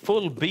almost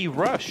full B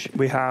rush.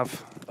 We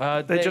have.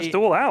 They're just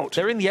all out.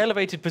 They're in the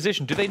elevated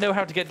position. Do they know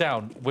how to get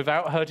down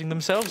without hurting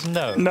themselves?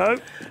 No. No.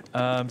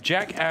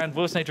 Jack and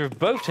Wilsonator have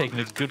both taken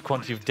a good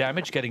quantity of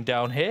damage getting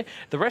down here.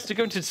 The rest are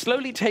going to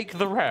slowly take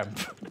the ramp.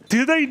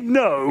 Do they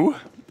know?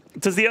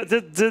 Does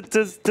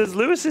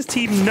Lewis's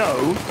team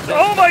know?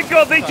 Oh my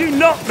God, they do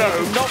not know.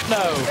 They do not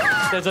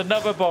know. There's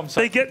another bomb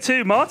site. They get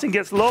 2. Martin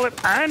gets Lollip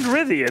and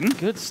Rithian.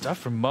 Good stuff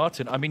from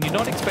Martin. I mean, you're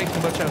not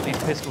expecting much out of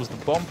these pistols. The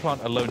bomb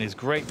plant alone is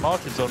great.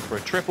 Martin's on for a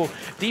triple.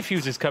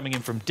 Defuse is coming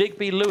in from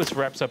Digby. Lewis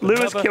wraps up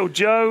Lewis another. killed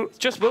Joe. It's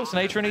just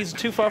Wilsonator, and he's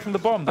too far from the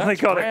bomb. That's they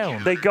got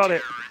round. it. They got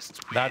it.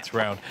 That's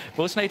round.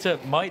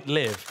 Wilsonator might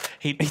live.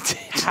 He did.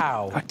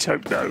 How? I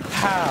don't know.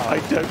 How? I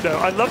don't know.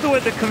 I love the way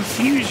the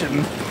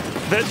confusion.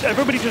 That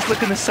everybody just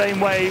looking the same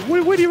way.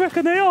 Where do you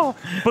reckon they are?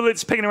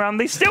 Bullets picking around.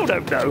 They still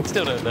don't know.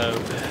 Still don't know.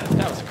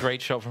 That was a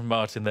great shot from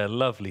Martin there.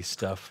 Lovely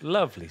stuff.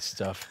 Lovely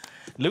stuff.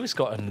 Lewis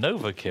got a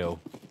Nova kill.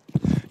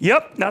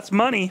 Yep, that's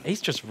money. He's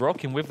just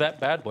rocking with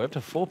that bad boy up to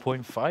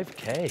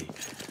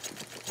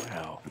 4.5k.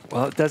 Wow.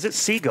 Well, does it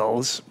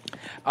seagulls?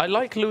 I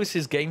like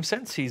Lewis's game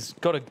sense. He's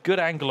got a good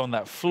angle on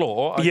that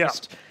floor.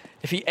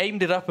 If he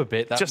aimed it up a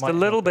bit, that just might a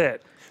little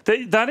bit.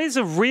 That is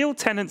a real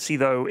tendency,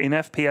 though, in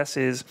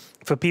FPSs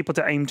for people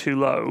to aim too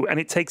low, and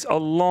it takes a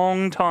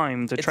long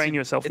time to train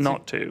yourself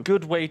not to. It's a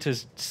good way to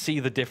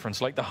see the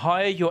difference. Like, the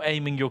higher you're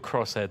aiming your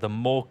crosshair, the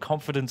more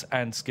confidence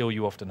and skill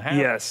you often have.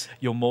 Yes.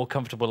 You're more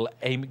comfortable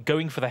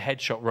going for the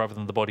headshot rather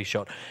than the body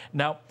shot.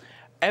 Now,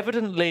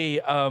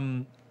 evidently,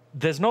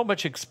 there's not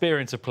much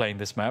experience of playing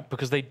this map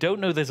because they don't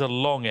know there's a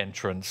long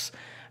entrance.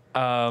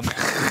 And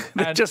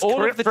just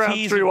all of the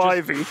teams through have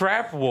Ivy. just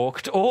crab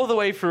walked all the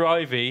way through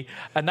Ivy,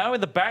 and now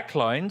in the back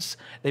lines,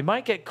 they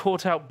might get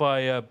caught out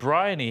by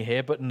Bryony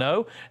here, but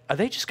no, are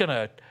they just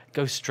gonna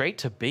go straight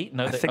to B?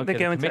 No, I think they're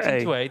going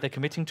to A. They're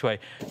committing to A.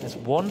 There's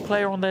one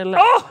player on their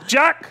left. Oh,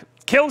 Jack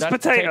kills That's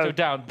Potato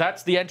down.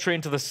 That's the entry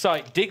into the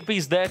site.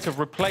 Digby's there to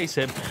replace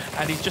him,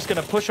 and he's just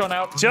going to push on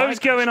out. Joe's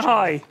going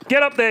high.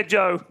 Get up there,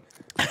 Joe.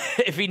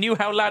 If he knew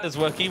how ladders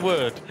work, he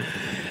would.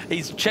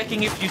 He's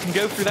checking if you can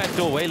go through that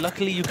doorway.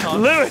 Luckily, you can't.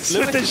 Lewis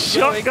with the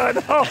shotgun.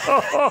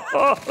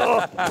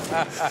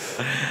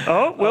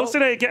 Oh,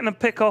 Wilson getting a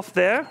pick off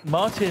there.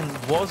 Martin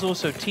was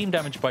also team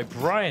damaged by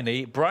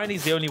Bryony.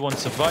 Bryony's the only one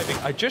surviving.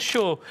 I just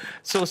saw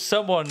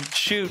someone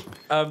shoot.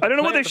 I don't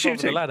know what they're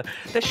shooting.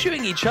 They're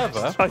shooting each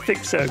other. I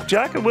think so.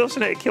 Jack and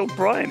Wilson killed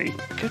Bryony.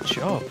 Good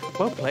job.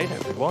 Well played,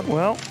 everyone.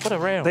 Well, what a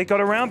round. They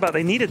got a round back.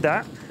 They needed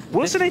that.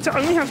 Wilsonator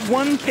only has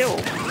 1 kill.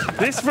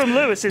 This from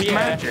Lewis is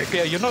magic.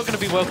 Yeah, you're not going to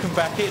be welcome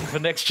back in for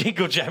next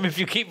Jingle Jam if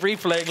you keep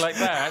replaying like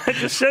that. I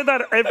just say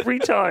that every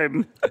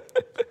time.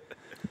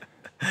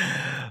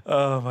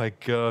 Oh my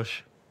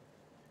gosh.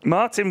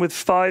 Martin with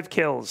 5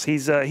 kills.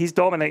 He's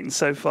dominating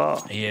so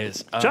far. He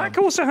is. Jack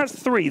also has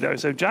 3 though,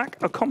 so Jack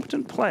a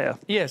competent player.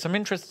 Yes, I'm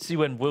interested to see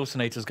when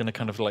Wilsonator's going to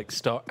kind of like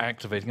start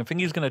activating. I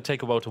think he's going to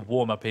take a while to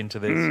warm up into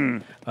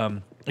this.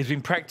 He's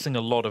been practicing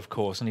a lot, of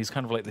course, and he's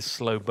kind of like this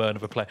slow burn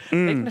of a player.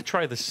 They're going to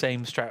try the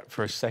same strat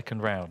for a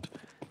second round.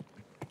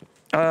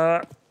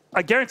 I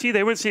guarantee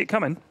they won't see it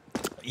coming.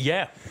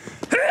 Yeah.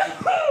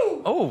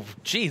 Oh,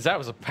 geez, that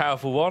was a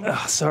powerful one.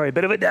 Oh, sorry, a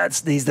bit of a dad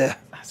sneeze there.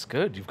 That's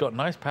good. You've got a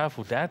nice,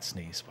 powerful dad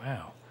sneeze.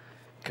 Wow.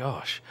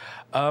 Gosh.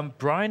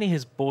 Bryony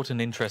has bought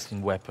an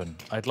interesting weapon.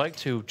 I'd like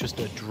to just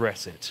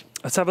address it.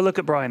 Let's have a look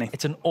at Bryony.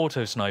 It's an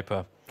auto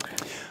sniper.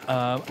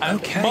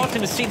 Okay.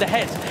 Martin has seen the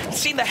heads. He's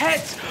seen the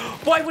heads.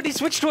 Why would he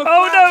switch to a Oh,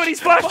 flash? no, and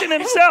he's flashing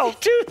himself. Why would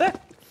he do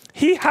that?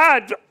 He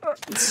had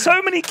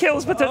so many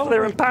kills, but they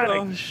were in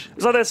panic. Gosh.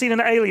 It's like that scene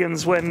in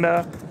Aliens when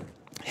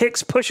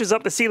Hicks pushes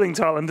up the ceiling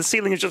tile and the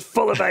ceiling is just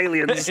full of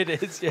aliens. It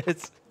is,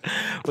 yes.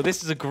 Well,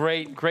 this is a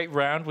great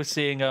round. We're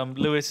seeing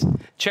Lewis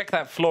check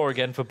that floor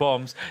again for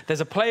bombs.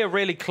 There's a player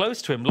really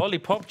close to him,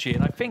 Lollipop G,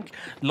 and I think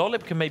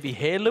Lollip can maybe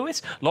hear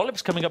Lewis.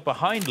 Lollip's coming up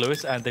behind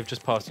Lewis, and they've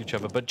just passed each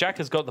other. But Jack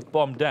has got the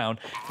bomb down.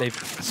 They've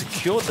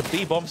secured the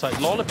B bomb site.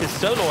 Lollip is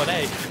solo on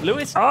A.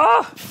 Lewis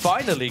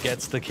finally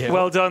gets the kill.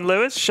 Well done,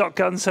 Lewis.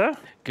 Shotgun, sir.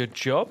 Good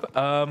job.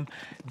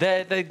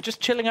 They're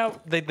just chilling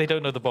out. They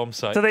don't know the bomb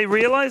site. Do they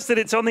realize that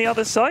it's on the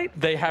other side?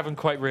 They haven't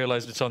quite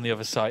realized it's on the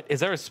other side. Is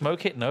there a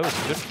smoke hit? No,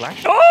 it's a good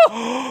flash.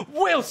 Oh!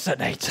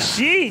 Wilsonator!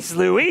 Jeez,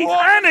 Louis.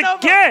 What And another-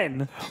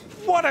 again!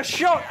 What a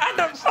shot! And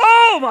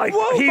Oh, my...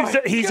 Whoa,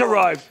 He's God.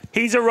 arrived.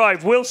 He's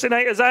arrived.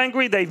 Wilsonator's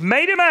angry. They've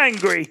made him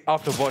angry.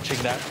 After watching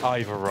that,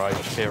 I've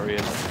arrived,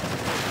 period.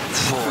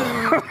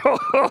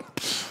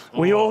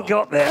 We all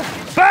got there.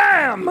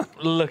 Bam!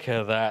 Look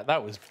at that.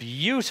 That was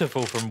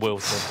beautiful from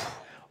Wilson.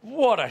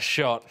 What a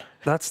shot.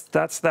 That's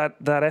that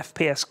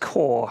FPS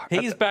core.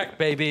 He's back,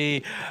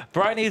 baby.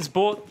 Bryony's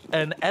bought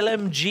an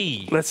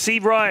LMG. Let's see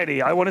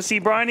Bryony. I want to see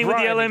Bryony with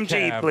the Bryony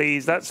LMG, cam.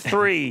 please. That's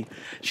 3.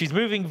 She's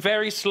moving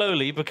very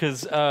slowly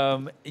because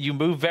you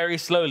move very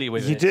slowly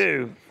with You it.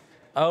 do.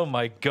 Oh,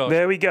 my gosh.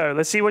 There we go.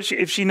 Let's see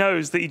if she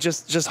knows that you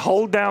just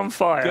hold down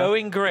fire.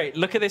 Going great.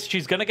 Look at this.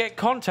 She's going to get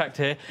contact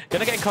here.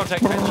 Going to get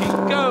contact, and she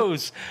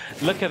goes.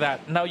 Look at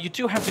that. Now, you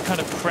do have to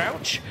kind of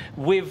crouch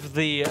with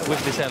this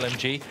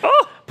LMG.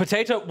 Oh!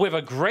 Potato with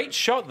a great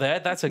shot there.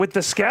 That's a With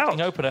the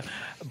scout. opener.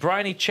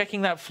 Bryony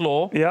checking that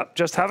floor. Yep,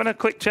 just having a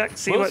quick check.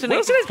 See Wilson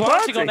Wilson is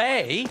planting planting. on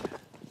A.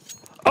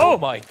 Oh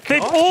my gosh.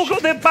 They've all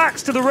got their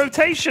backs to the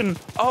rotation.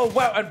 Oh,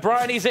 wow. And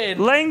Bryony's in.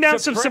 Laying down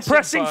some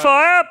suppressing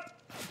fire.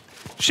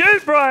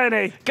 Shoot,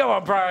 Bryony. Go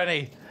on,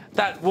 Bryony.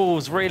 That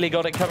wall's really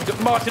got it coming.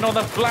 Martin on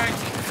the flank.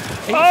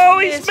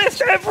 He's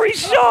missed every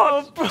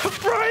shot. Oh,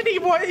 Bryony,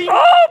 what are you...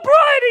 Oh,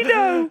 Bryony,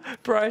 no.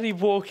 Bryony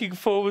walking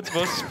forwards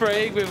while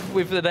spraying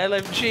with an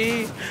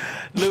LMG.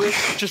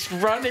 Lewis just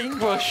running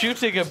while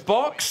shooting a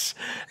box.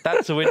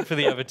 That's a win for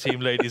the other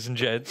team, ladies and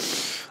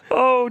gents.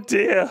 Oh,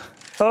 dear.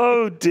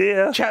 Oh,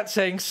 dear. Chat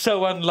saying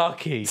so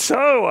unlucky.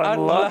 So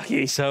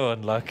unlucky. So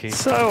unlucky.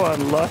 So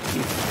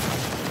unlucky.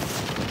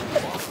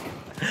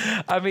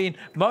 I mean,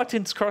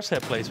 Martin's crosshair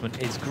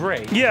placement is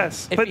great.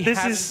 Yes, if but he this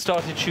hadn't is...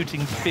 started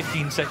shooting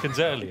 15 seconds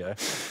earlier.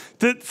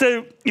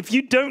 So if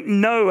you don't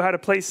know how to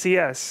play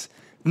CS,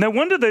 no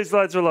wonder those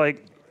lads were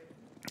like,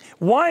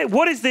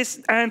 what is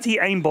this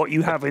anti-aimbot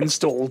you have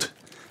installed?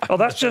 Oh,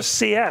 that's just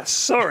CS.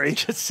 Sorry.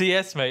 Just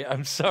CS, mate.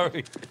 I'm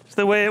sorry. It's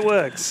the way it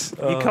works.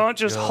 You can't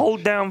just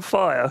hold down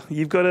fire.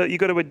 You've got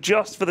to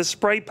adjust for the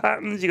spray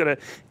patterns. You've got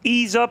to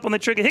ease up on the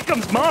trigger. Here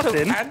comes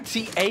Martin.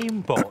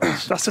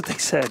 Anti-aimbot. That's what they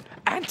said.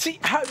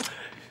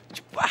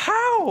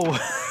 How?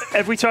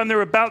 Every time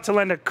they're about to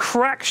land a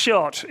crack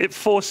shot, it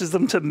forces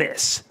them to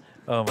miss.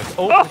 Oh my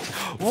God.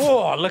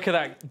 Whoa, look at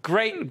that.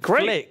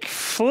 Great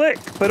flick.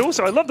 But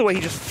also, I love the way he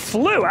just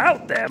flew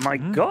out there. My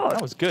God.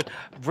 That was good.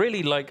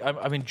 Really,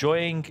 I'm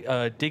enjoying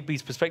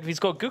Digby's perspective. He's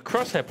got good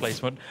crosshair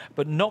placement,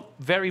 but not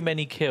very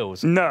many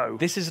kills. No.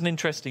 This is an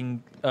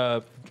interesting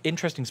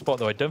spot,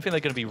 though. I don't think they're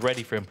going to be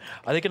ready for him.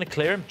 Are they going to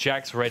clear him?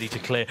 Jack's ready to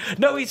clear.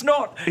 No, he's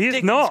not.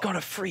 He's not. He's got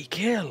a free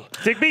kill.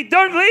 Digby,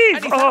 don't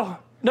leave.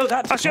 No,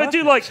 that's actually, I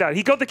do like that.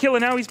 He got the kill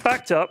and now he's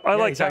backed up. I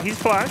like that. He's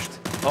flashed.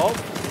 Oh,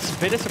 it's a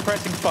bit of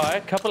suppressing fire.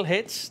 Couple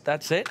hits.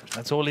 That's it.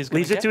 That's all he's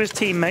going to get. Leaves it to his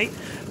teammate.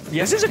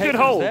 Yes, this is a good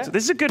hold. there.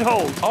 This is a good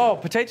hold. Oh,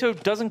 Potato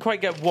doesn't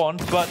quite get one,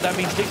 but that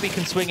means Digby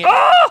can swing it.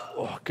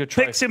 Oh! Good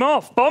try. Picks him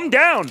off. Bomb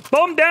down.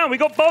 Bomb down. We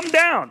got bomb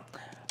down.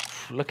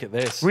 Look at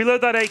this.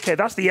 Reload that AK.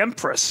 That's the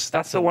Empress.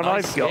 That's the one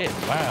nice I've got. hit.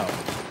 Wow.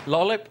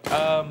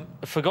 Lollip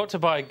forgot to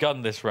buy a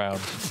gun this round.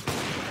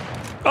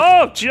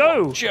 Oh,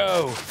 Joe.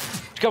 Joe.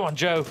 Come on,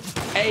 Joe.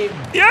 Aim.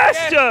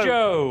 Yes, Joe.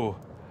 Joe.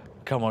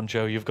 Come on,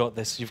 Joe. You've got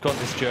this. You've got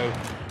this, Joe.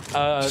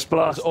 Just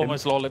blast him.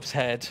 Almost Lollip's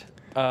head.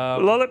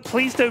 Lollip,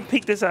 please don't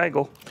peek this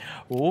angle.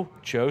 Oh,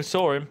 Joe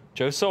saw him.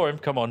 Joe saw him.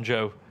 Come on,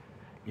 Joe.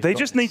 They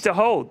just need to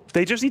hold.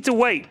 They just need to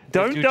wait.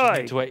 Don't die.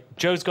 Need to wait.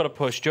 Joe's got to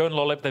push. Joe and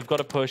Lollip, they've got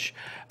to push.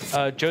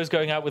 Joe's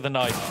going out with a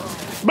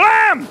knife.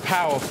 Bam!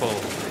 Powerful.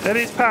 That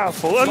is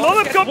powerful. And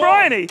Lollip got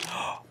Bryony.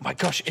 My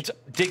gosh, it's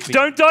Digby.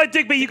 Don't die,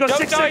 Digby. You've got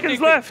 6 seconds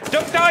Digby. left.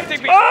 Don't die,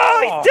 Digby. Oh,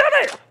 he's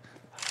done it.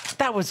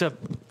 That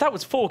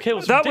was 4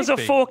 kills That from was a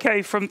Digby.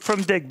 4K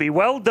from Digby.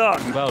 Well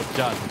done. Well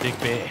done,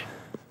 Digby.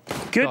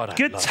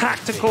 Good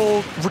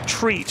tactical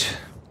retreat.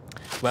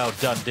 Well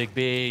done,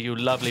 Digby, you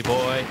lovely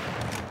boy.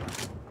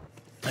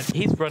 And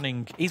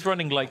he's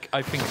running like,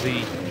 I think,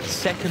 the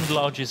second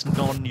largest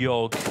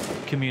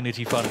non-YOG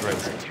community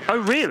fundraiser. Oh,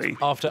 really?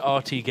 After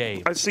RT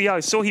Game. I see. Yeah,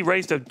 I saw he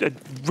raised a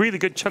really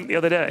good chunk the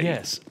other day.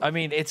 Yes. I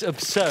mean, it's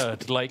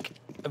absurd. Like,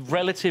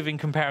 relative in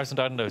comparison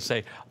to, I don't know,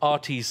 say,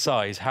 RT's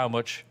size, how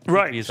much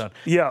he has done.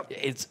 Yeah.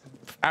 It's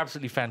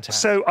absolutely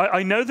fantastic. So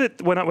I know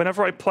that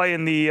whenever I play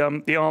in the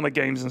Armor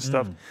games and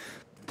stuff,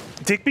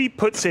 Digby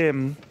puts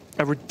in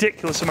a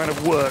ridiculous amount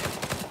of work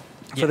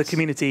for the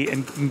community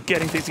and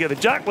getting things together.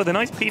 Jack with a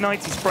nice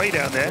P90 spray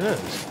down there.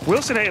 Yes.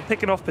 Wilson here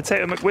picking off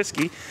Potato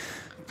McWhiskey.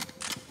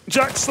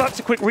 Jack slaps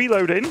a quick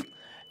reload in.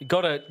 You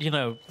gotta,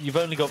 you've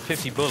only got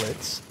 50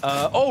 bullets.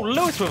 Oh,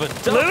 Lewis with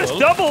a double. Lewis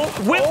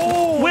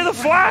double with a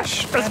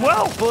flash as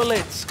well.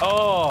 Bullets.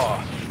 Oh,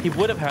 he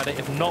would have had it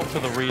if not for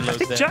the reload I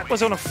think Jack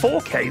was on a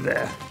 4K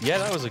there. Yeah,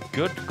 that was a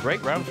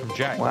great round from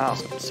Jack. Wow.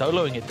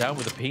 Soloing it down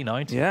with a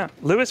P90. Yeah,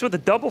 Lewis with a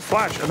double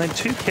flash and then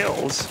 2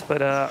 kills,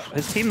 but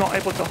his team not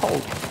able to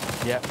hold.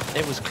 Yeah,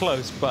 it was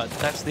close, but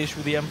that's the issue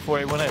with the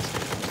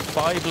M4A1S.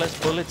 5 less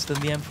bullets than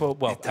the M4.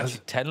 Well, actually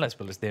 10 less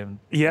bullets than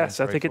the Yes,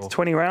 M4A4. I think it's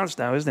 20 rounds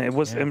now, isn't it?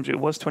 It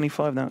was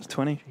 25, now it's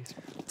 20.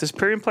 Does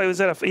Pyrion play with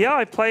ZF? Yeah,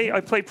 I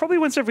play probably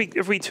once every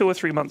 2 or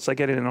 3 months. I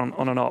get in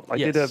on an op. I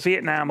did a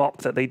Vietnam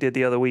op that they did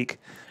the other week.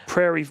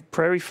 Prairie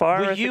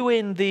Fire. Were you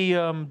in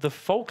the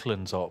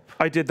Falklands op?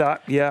 I did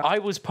that. Yeah. I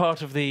was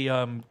part of the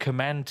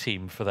command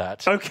team for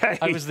that. Okay.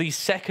 I was the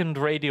second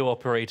radio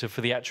operator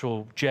for the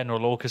actual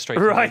general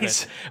orchestrator. Right.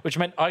 Event, which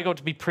meant I got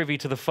to be privy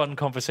to the fun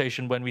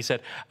conversation when we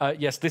said,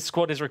 yes, this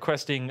squad is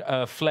requesting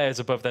flares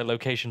above their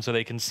location so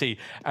they can see.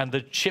 And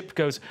the ship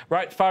goes,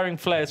 right, firing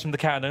flares from the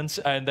cannons.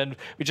 And then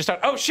we just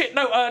start, oh shit,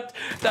 no,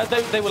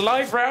 they were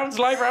live rounds,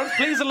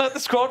 please alert the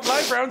squad,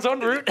 live rounds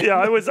en route. Yeah,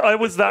 I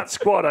was that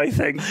squad, I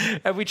think.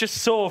 And we just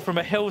saw from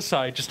a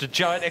hillside just a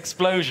giant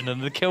explosion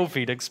and the kill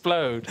feed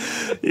explode.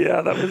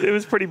 Yeah, it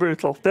was pretty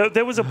brutal.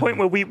 There was a point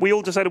where we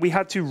all decided we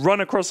had to run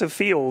across a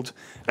field,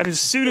 and as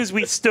soon as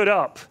we stood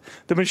up,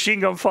 the machine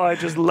gun fire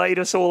just laid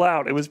us all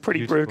out. It was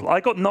pretty brutal.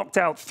 I got knocked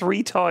out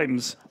 3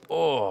 times.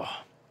 Oh.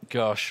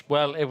 Gosh,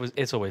 well,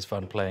 it's always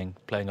fun playing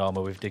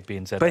Armor with Digby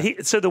and Zed.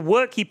 But so the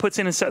work he puts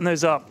in and setting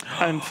those up,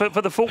 and for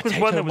the Falklands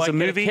one, there was a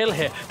movie. Kill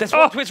here. There's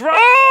one to his right.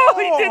 Oh,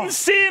 he didn't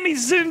see him. He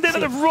zoomed in at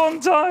the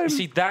wrong time.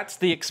 See, that's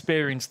the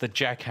experience that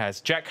Jack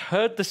has. Jack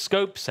heard the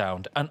scope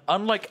sound, and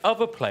unlike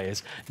other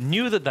players,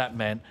 knew that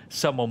meant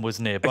someone was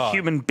nearby. A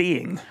human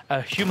being.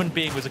 A human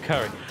being was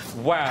occurring.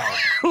 Wow.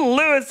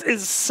 Lewis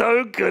is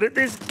so good at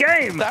this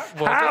game.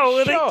 How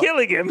are they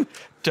killing him?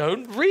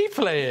 Don't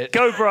replay it.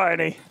 Go,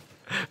 Bryony.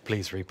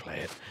 Please replay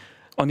it.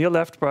 On your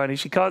left, Bryony.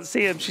 She can't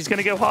see him. She's going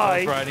to go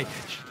high. Bryony,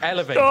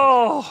 elevate.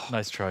 Oh.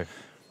 Nice try.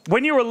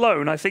 When you're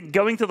alone, I think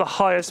going to the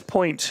highest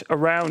point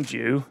around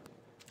you,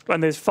 when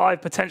there's 5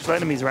 potential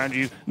enemies around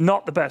you,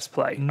 not the best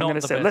play. I'm going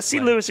to say. Let's see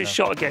Lewis's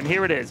shot again.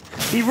 Here it is.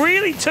 He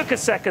really took a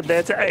second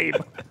there to aim.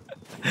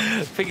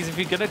 Because if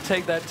you're going to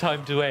take that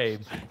time to aim,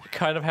 you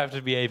kind of have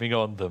to be aiming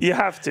on them. You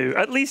have to.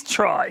 At least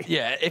try.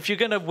 Yeah, if you're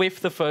going to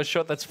whiff the first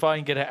shot, that's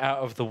fine. Get it out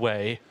of the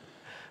way.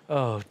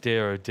 Oh,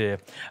 dear, oh, dear.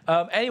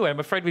 Anyway, I'm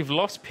afraid we've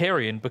lost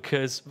Pyrion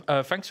because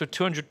thanks to a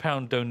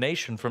 £200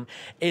 donation from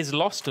Is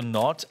Lost or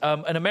Not,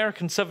 an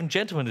American Southern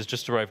gentleman has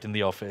just arrived in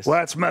the office.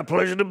 Well, it's my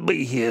pleasure to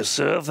be here,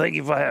 sir. Thank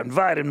you for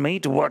inviting me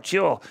to watch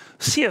your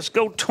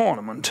CSGO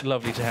tournament.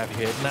 Lovely to have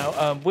you here.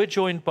 Now, we're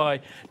joined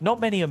by not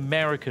many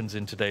Americans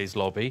in today's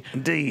lobby.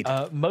 Indeed.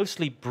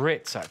 Mostly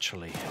Brits,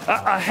 actually.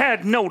 I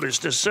had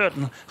noticed a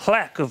certain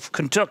lack of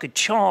Kentucky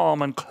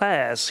charm and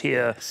class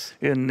here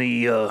in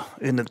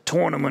the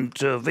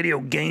tournament video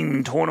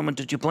game tournament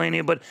that you're playing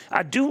here, but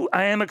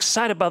I am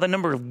excited by the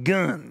number of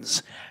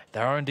guns.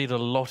 There are indeed a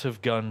lot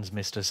of guns,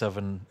 Mr.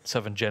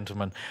 Southern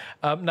gentleman.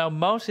 Now,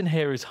 Martin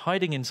here is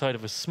hiding inside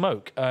of a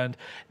smoke, and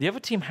the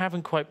other team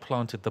haven't quite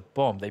planted the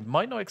bomb. They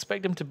might not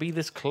expect him to be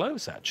this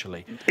close,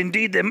 actually.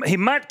 Indeed, he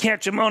might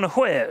catch him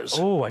unawares.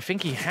 Oh, I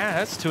think he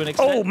has, to an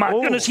extent. Oh, my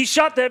goodness, he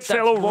shot that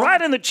fellow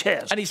right in the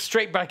chest. And he's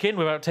straight back in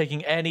without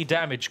taking any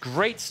damage.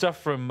 Great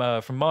stuff from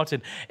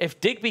Martin. If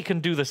Digby can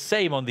do the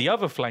same on the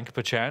other flank,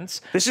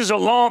 perchance... This is the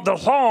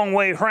long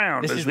way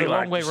round, This is the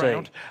long way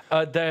round.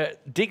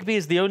 Digby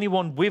is the only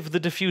one with the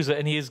diffuser,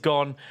 and he has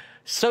gone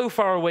so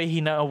far away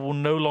he now will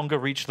no longer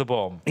reach the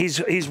bomb.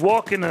 He's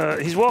walking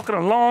a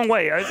long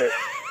way.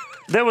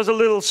 There was a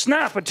little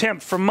snap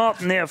attempt from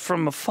Martin there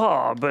from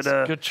afar, but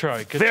good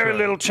try. Very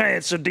little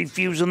chance of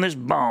defusing this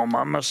bomb,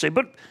 I must say.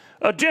 But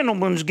a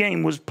gentleman's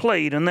game was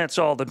played, and that's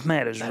all that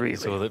matters, really.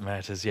 That's all that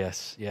matters,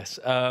 yes.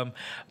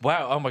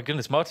 Wow, oh my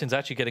goodness, Martin's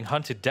actually getting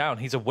hunted down.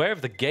 He's aware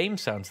of the game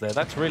sounds there.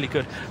 That's really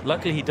good.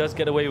 Luckily, he does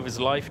get away with his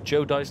life.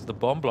 Joe dies to the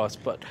bomb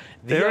blast, but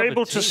they're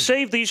able to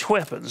save these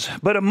weapons.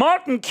 But a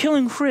Martin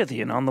killing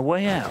Frithian on the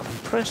way out.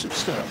 Impressive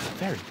stuff.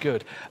 Very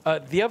good.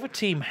 The other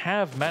team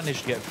have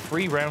managed to get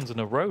 3 rounds in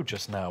a row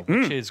just now,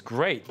 which is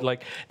great.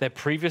 Like, their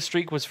previous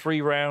streak was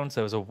 3 rounds.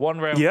 There was a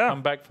 1-round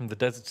comeback from the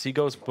Desert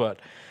Seagulls, but...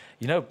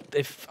 You know,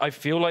 if I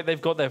feel like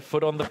they've got their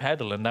foot on the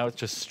pedal, and now it's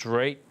just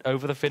straight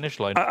over the finish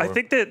line. I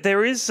think that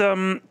there is.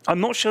 I'm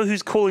not sure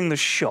who's calling the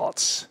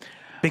shots.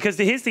 Because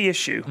here's the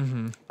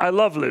issue. I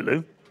love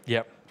Lulu.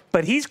 Yep.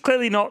 But he's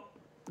clearly not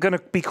going to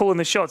be calling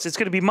the shots. It's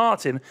going to be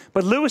Martin.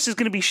 But Lewis is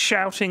going to be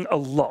shouting a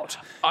lot.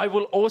 I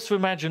will also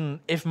imagine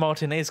if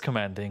Martin is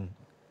commanding,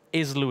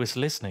 is Lewis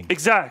listening?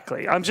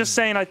 Exactly. I'm just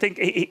saying I think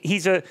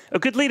he's a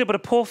good leader, but a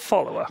poor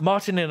follower.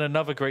 Martin in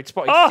another great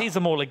spot. He sees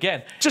them all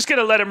again. Just going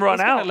to let him run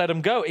out. Going to let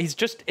him go. He's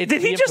just... Did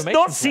he just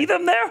not see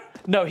them there?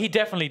 No, he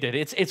definitely did.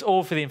 It's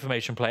all for the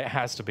information play. It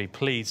has to be.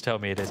 Please tell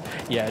me it is.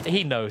 Yeah,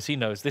 he knows. He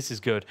knows. This is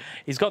good.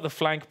 He's got the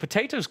flank.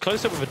 Potato's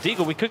close up with a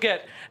deagle. We could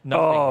get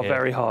nothing here.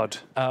 Very hard.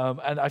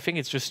 And I think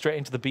it's just straight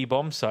into the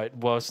B-bomb site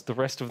whilst the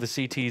rest of the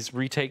CTs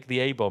retake the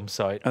A-bomb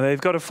site. And they've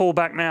got to fall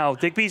back now.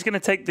 Digby's going to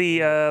take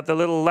the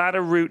little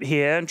ladder route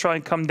here and try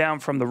and come down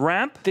from the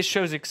ramp. This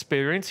shows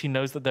experience. He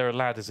knows that there are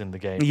ladders in the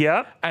game.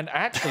 Yeah. And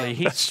actually,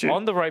 he's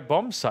on the right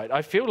bomb site.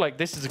 I feel like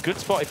this is a good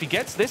spot. If he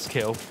gets this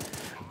kill...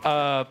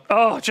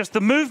 just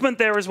the movement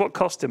there is what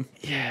cost him.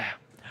 Yeah.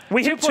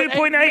 We hit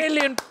 2.8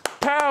 million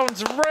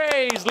pounds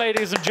raised,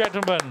 ladies and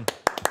gentlemen.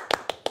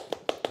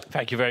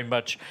 Thank you very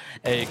much.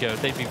 There you go.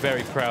 They'd be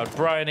very proud.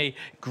 Bryony,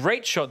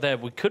 great shot there.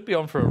 We could be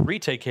on for a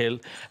retake here.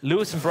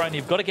 Lewis and Bryony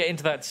have got to get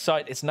into that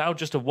site. It's now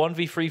just a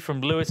 1v3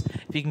 from Lewis.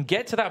 If he can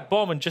get to that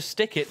bomb and just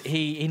stick it,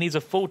 he needs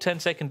a full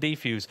 10-second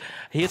defuse.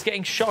 He is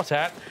getting shot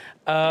at.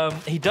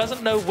 He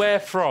doesn't know where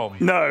from.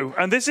 No,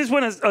 and this is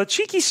when a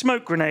cheeky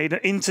smoke grenade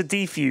into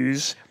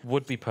defuse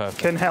would be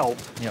perfect. Can help.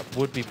 Yep,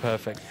 would be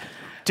perfect.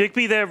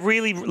 Digby, they're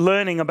really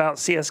learning about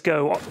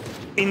CSGO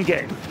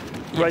in-game.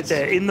 Right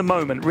there, in the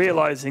moment,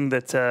 realizing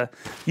that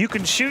you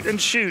can shoot and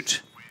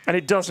shoot, and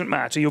it doesn't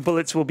matter. Your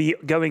bullets will be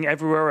going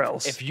everywhere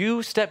else. If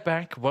you step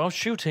back while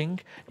shooting,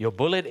 your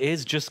bullet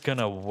is just going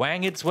to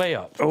wang its way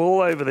up.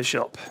 All over the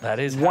shop. That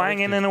is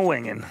wanging and a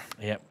winging.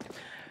 Yep.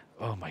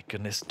 Oh, my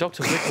goodness.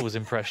 Dr. Whittle's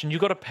impression.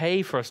 You've got to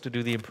pay for us to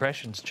do the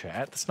impressions,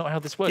 chat. That's not how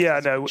this works. Yeah,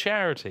 it's no.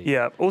 Charity.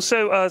 Yeah.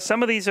 Also,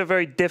 some of these are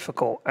very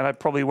difficult, and I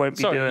probably won't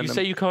be doing them. Sorry, you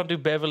say you can't do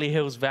Beverly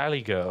Hills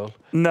Valley Girl?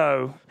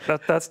 No,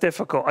 that's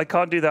difficult. I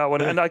can't do that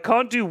one. And I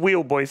can't do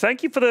Wheel Boy.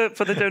 Thank you for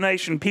the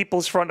donation,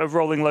 People's Front of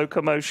Rolling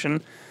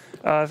Locomotion.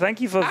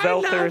 Thank you for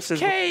Velthurus.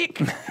 Cake!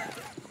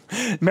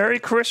 Merry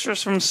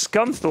Christmas from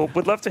Scunthorpe.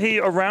 Would love to hear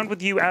you around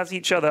with you as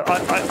each other.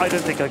 I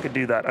don't think I could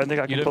do that. I don't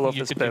think I can pull off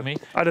this bit.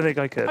 I don't think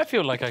I could. I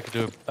feel like I could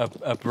do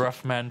a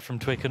Bruff man from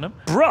Twickenham.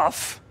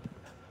 Bruff?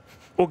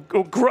 Or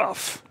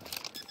gruff?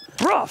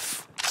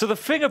 Bruff? So the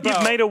thing about...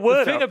 You've made a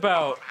word The thing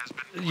about,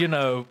 you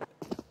know,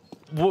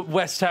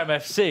 West Ham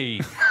FC...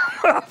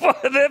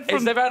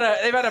 is they've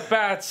had a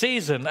bad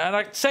season, and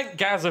I sent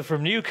Gaza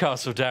from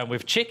Newcastle down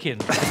with chicken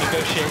to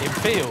negotiate in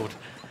field.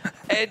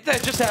 They're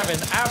just having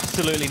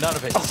absolutely none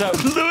of it. So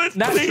Lewis,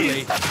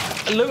 naturally,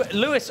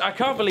 Lewis, I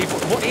can't believe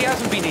what he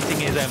hasn't been eating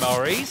his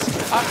MREs.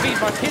 I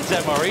feed my kids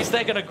MREs.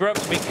 They're going to grow up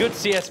to be good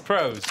CS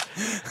pros.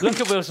 Look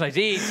at Wilson.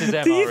 He eats his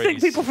MREs. Do you think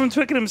people from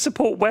Twickenham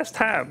support West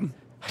Ham?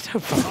 I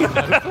don't fucking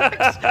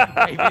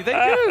know. Maybe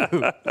they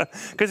do.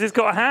 Because it's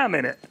got ham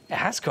in it. It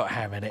has got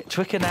ham in it.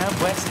 Twickenham,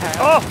 West Ham.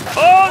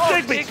 Oh,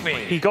 Digby! Digby!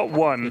 He got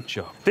one. Good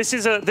job. This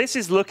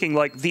is looking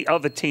like the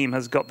other team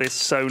has got this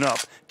sewn up.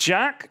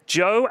 Jack,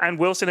 Joe, and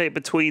Wilson Eight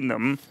between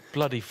them.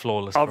 Bloody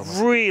flawless. Are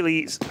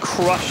really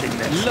crushing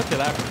this. Look at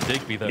that from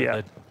Digby, though.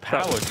 Yeah. The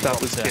power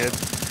that was good.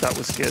 That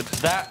was good.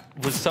 That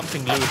was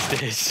something Lewis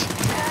did.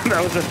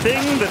 That was a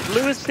thing that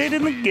Lewis did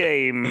in the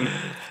game.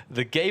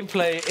 The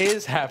gameplay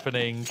is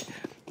happening.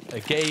 A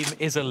game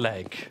is a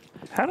leg.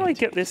 How do I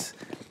get this,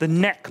 the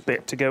neck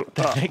bit to go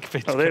up? Neck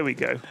bit there we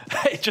go.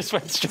 It just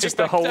went straight just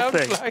back the whole down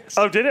thing. flags.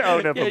 Oh, did it? Oh,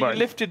 never mind. You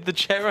lifted the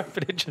chair up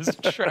and it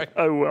just shrank.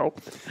 Oh, well.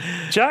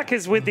 Jack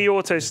is with the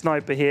auto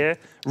sniper here.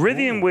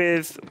 Rithian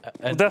with,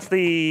 that's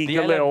the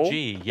Galil.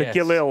 LMG, yes. The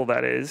Galil,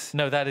 that is.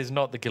 No, that is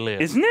not the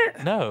Galil. Isn't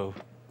it? No.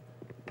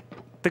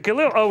 The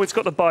Galil, oh, it's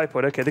got the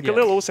bipod. Okay, the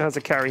Galil also has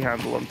a carry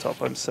handle on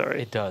top. I'm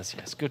sorry. It does,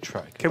 yes. Good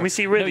try. Can we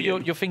see Rithian? No,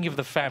 you're thinking of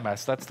the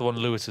FAMAS. That's the one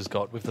Lewis has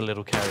got with the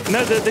little carry.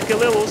 No, the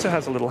Galil also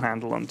has a little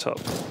handle on top.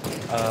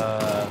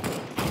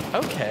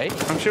 Okay.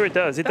 I'm sure it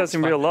does. It does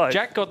in real life.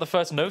 Jack got the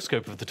first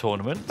no-scope of the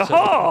tournament. So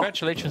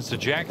congratulations to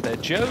Jack there.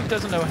 Joe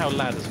doesn't know how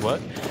ladders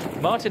work.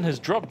 Martin has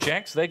dropped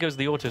Jack, so there goes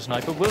the auto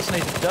sniper. Wilson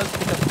does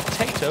pick up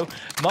Potato.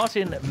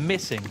 Martin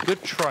missing.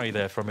 Good try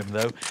there from him,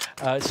 though.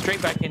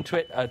 Straight back into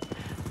it.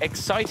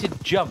 Excited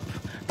jump,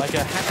 like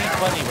a happy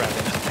bunny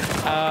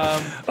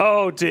rabbit.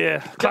 Oh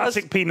dear.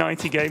 Classic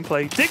P90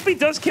 gameplay. Digby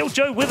does kill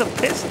Joe with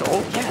a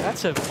pistol. Yeah,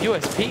 that's a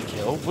USP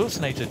kill.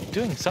 Wilsonator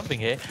doing something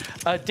here.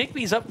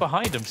 Digby's up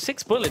behind him.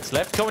 6 bullets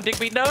left. Come on,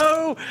 Digby.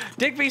 No!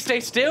 Digby, stay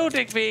still,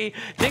 Digby.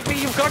 Digby,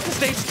 you've got to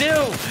stay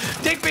still.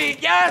 Digby,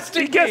 yes,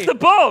 Digby. He gets the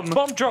bomb.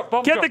 Bomb drop,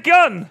 bomb drop. Get the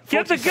gun.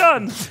 Get the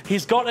gun.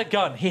 He's got a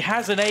gun. He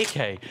has an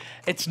AK.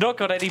 It's not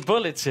got any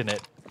bullets in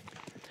it.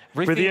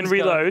 Rithian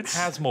reloads.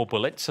 Has more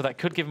bullets, so that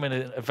could give him an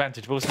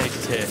advantage.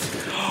 Wilsonator's here.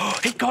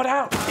 He got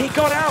out. He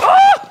got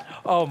out.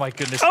 Oh, my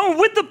goodness. Oh,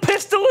 with the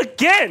pistol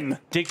again.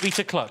 Digby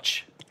to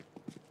clutch.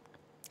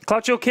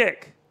 Clutch or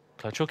kick?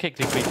 Clutch or kick,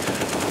 Digby.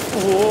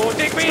 Oh,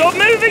 Digby! Stop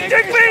moving,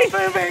 Digby!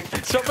 Stop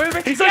moving! Stop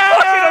moving! He's like,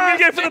 fuck it, I'm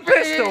gonna go for the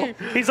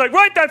pistol. He's like,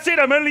 right, that's it.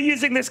 I'm only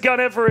using this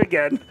gun ever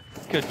again.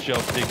 Good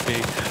job,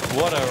 Digby.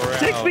 What a round.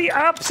 Digby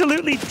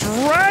absolutely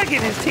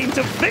dragging his team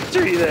to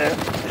victory there.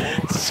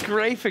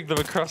 Scraping them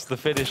across the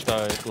finish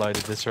line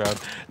in this round.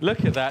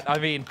 Look at that. I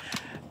mean,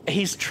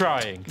 he's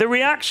trying. The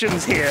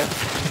reactions here.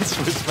 This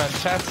was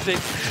fantastic.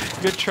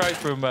 Good try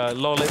from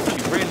Lollip.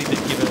 She really did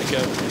give it a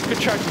go. Good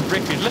try from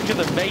Ricky. Look at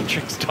the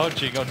Matrix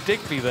dodging on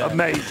Digby there.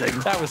 Amazing.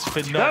 That was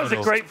phenomenal. That was a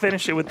great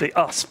finisher with the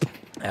USP.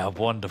 A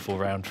wonderful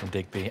round from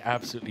Digby.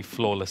 Absolutely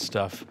flawless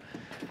stuff.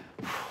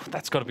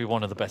 That's got to be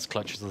one of the best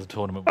clutches of the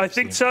tournament. I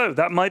think so.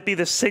 That might be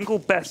the single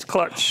best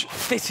clutch.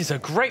 This is a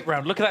great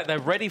round. Look at that. They're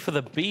ready for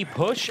the B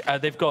push.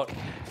 They've got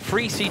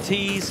 3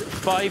 CTs,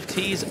 5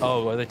 Ts.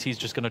 Oh, the T's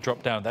just going to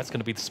drop down. That's going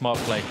to be the smart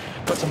play.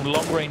 Got some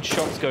long-range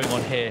shots going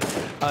on here.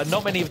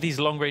 Not many of these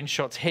long-range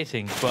shots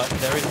hitting, but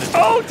they're in the...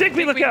 Oh,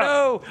 Digby, look out.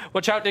 No!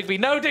 Watch out, Digby.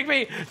 No,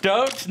 Digby!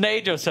 Don't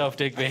nade yourself,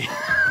 Digby.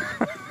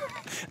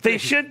 He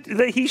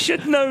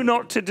should know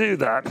not to do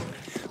that.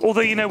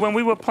 Although, you know, when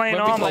we were playing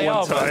Armor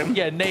one time...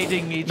 Yeah,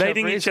 nading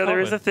each other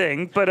is a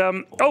thing. But,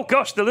 oh,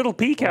 gosh, the little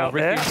peek out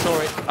there.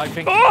 Saw it, I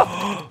think.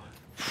 Oh!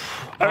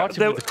 With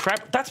the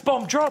crab. That's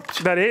bomb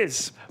dropped. That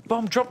is.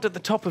 Bomb dropped at the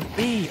top of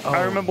B. Oh.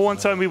 I remember one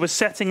time we were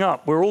setting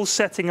up. We're all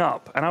setting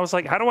up. And I was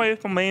like, how do I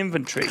open my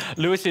inventory?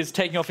 Lewis is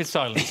taking off his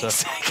silencer.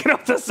 He's taking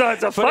off the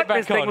silencer. Fuck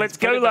this thing. Let's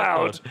go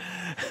loud.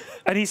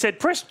 And he said,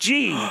 press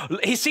G.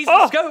 He sees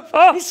the scope.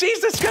 Oh. He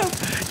sees the scope.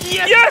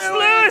 Yes,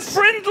 Lewis.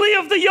 Brindley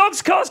of the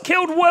Yogscast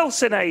killed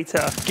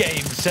Wilsonator.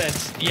 Game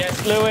sense.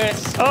 Yes,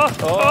 Lewis.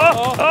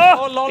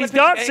 He's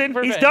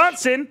dancing. He's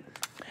dancing.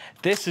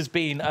 This has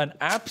been an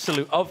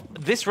absolute...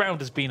 This round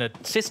has been a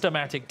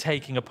systematic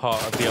taking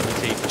apart of the other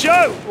team.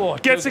 Joe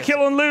gets a kill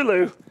on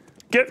Lulu.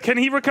 Can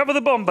he recover the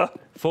bomber?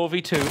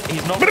 4v2.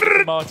 He's not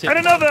Martin. And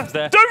another.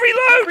 Don't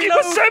reload. You've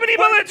got so many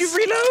bullets. You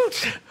reload.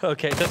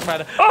 Okay, it doesn't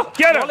matter. Oh,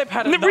 get him.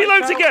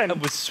 Reloads again. And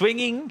was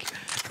swinging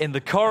in the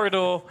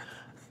corridor.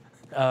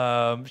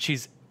 Can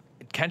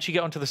she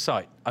get onto the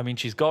site? I mean,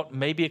 she's got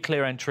maybe a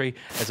clear entry.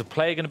 There's a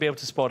player going to be able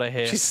to spot her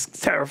here. She's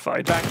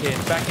terrified. Back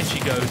in she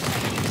goes.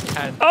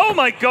 And oh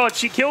my God,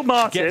 she killed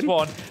Martin. Gets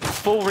one.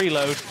 Full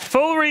reload.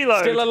 Full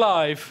reload. Still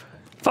alive.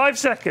 5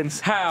 seconds.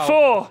 How?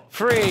 4,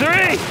 3.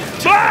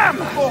 Bam!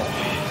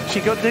 Oh.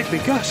 She got Digby.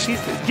 Gosh,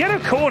 get her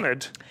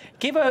cornered.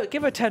 Give her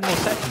 10 more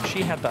seconds.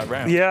 She had that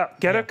round. Yeah,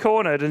 get her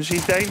cornered, and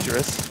she's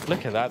dangerous.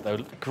 Look at that, though.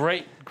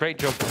 Great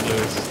job from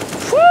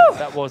Lewis. Woo!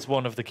 That was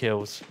one of the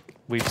kills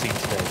we've seen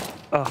today.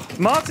 Oh,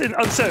 Martin.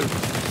 So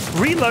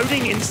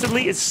reloading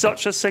instantly is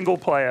such a single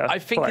player. I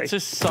think it's a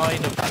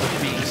sign of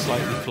being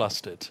slightly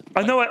flustered.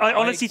 I know. I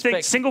honestly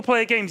think single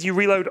player games you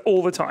reload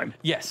all the time.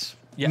 Yes.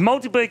 Yeah.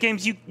 Multiplayer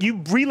games,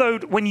 you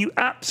reload when you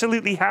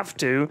absolutely have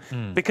to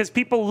because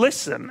people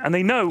listen and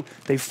they know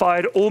they've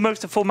fired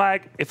almost a full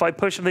mag. If I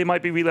push them, they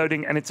might be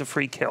reloading and it's a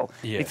free kill.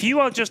 Yeah. If you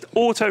are just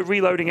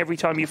auto-reloading every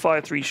time you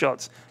fire 3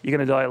 shots, you're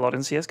going to die a lot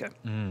in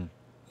CSGO.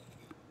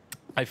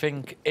 I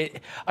think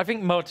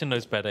Martin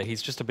knows better.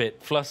 He's just a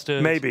bit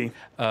flustered. Maybe.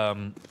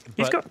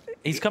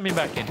 He's coming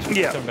back into it.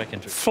 Yeah. He's coming back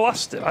into it.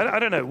 Flustered. I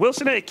don't know.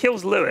 Wilsonator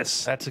kills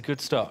Lewis. That's a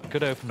good start.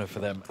 Good opener for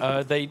them.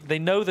 They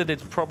know that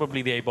it's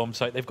probably the A-bomb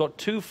site. They've got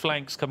 2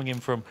 flanks coming in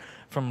from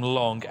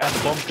long, and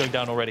the bomb's going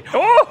down already.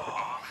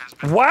 Oh!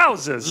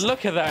 Wowzers!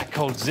 Look at that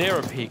cold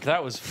zero peak.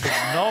 That was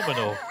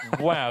phenomenal.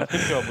 Wow, good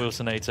job,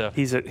 Wilsonator.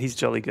 He's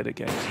jolly good at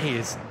games. He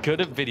is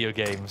good at video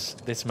games,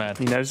 this man.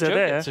 He knows they're Joe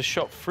there. Gets a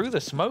shot through the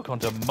smoke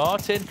onto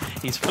Martin.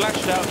 He's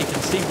flashed out. He can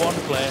see 1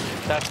 player.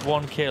 That's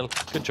 1 kill.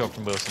 Good job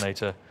from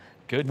Wilsonator.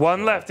 Good.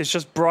 1 left. It's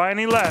just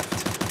Bryony left.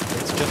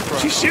 It's just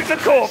Bryony. She's shooting a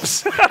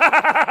corpse.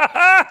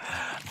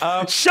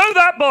 Show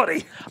that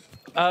body.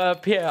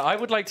 Pierre, I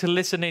would like to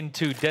listen in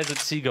to Desert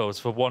Seagulls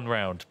for 1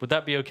 round. Would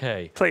that be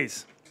okay?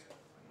 Please.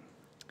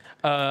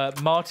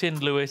 Martin,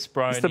 Lewis,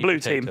 Brian. It's the blue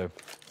team.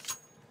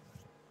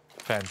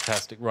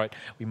 Fantastic. Right.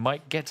 We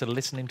might get to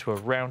listen into a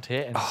round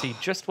here and see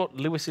just what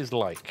Lewis is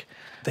like.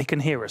 They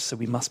can hear us, so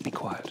we must be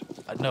quiet.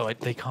 No,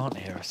 they can't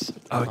hear us.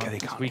 Okay, they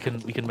can't. We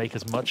can make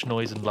as much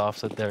noise and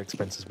laughs at their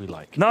expense as we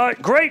like. No,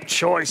 great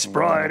choice,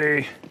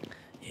 Bryony.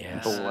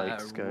 Yes.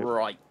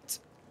 Right.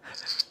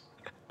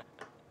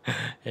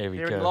 Here we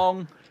They're go. in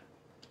long.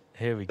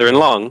 Here we go. They're in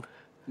long.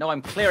 No,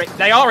 I'm clearing.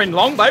 They are in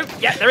long, though.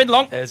 Yeah, they're in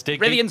long. There's Digby.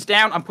 Brilliant's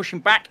down. I'm pushing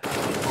back.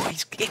 Oh,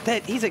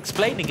 he's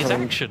explaining his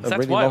actions.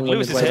 That's why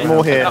Lewis is here. There's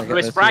more here.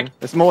 Lewis frag.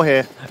 There's more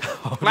here.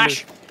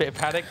 Flash. Bit of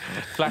panic.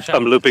 Flash out.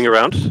 I'm looping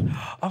around.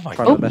 Oh my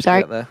Oh, God.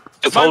 sorry.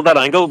 Just hold that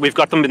angle. We've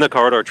got them in the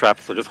corridor trap,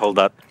 so just hold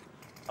that.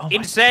 Oh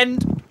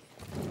Incend.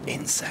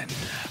 Incend.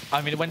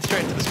 I mean, it went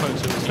straight into the smoke.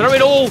 So Throw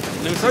it all.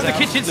 Lewis Throw the out.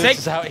 kitchen Lewis sink.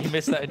 is out. He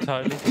missed that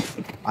entirely.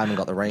 I haven't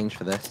got the range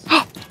for this.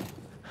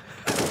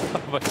 Oh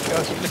my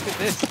gosh, look at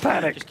this.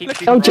 Panic. Just keep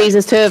Oh,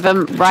 Jesus, 2 of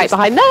them right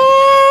behind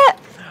that.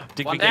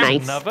 Did One we get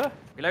down. another?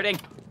 Reloading.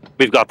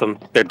 We've got them.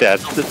 They're dead.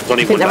 There's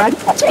only I think 1 they're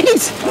left. right.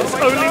 Jeez. There's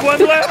only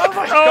 1 left. Oh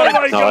my God,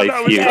 that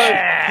was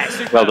Nice.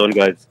 good. Well done,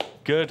 guys.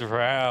 Good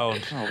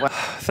round.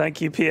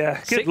 Thank you,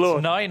 Pierre. Good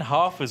Lord. 6-9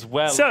 half as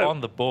well So,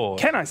 on the board.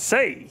 Can I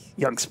say,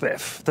 young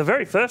Spiff, the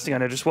very first thing I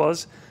noticed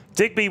was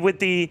Digby with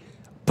the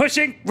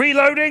Pushing,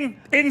 reloading,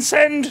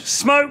 incend,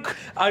 smoke,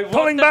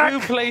 pulling back. Who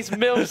plays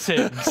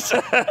Milsims?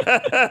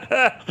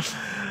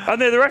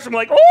 And then the rest of them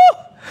like,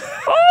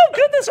 oh,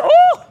 goodness,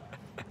 oh.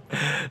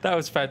 That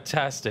was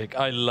fantastic.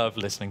 I love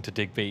listening to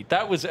Digby.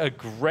 That was a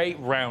great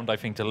round, I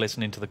think, to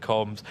listen into the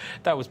comms.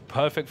 That was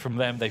perfect from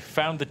them. They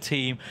found the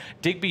team.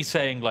 Digby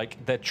saying,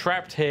 like, they're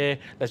trapped here.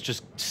 Let's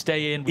just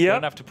stay in. We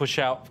don't have to push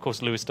out. Of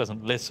course, Lewis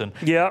doesn't listen.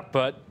 Yeah.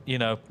 But, you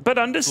know. But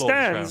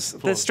understands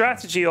the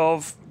strategy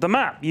of the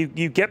map. You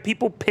get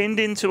people pinned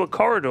into a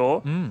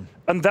corridor.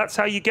 And that's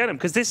how you get them,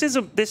 because this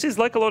is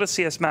like a lot of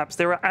CS maps.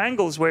 There are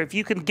angles where if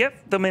you can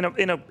get them in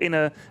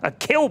a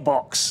kill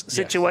box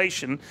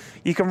situation,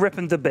 you can rip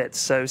them to bits.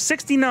 So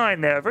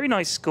 69 there, very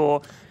nice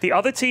score. The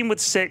other team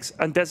with 6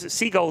 and Desert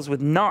Seagulls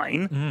with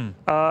 9.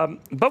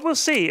 But we'll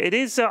see. It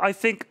is, I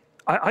think,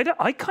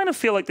 I kind of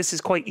feel like this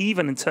is quite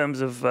even in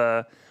terms of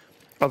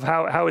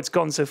how it's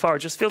gone so far. It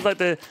just feels like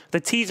the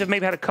T's have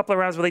maybe had a couple of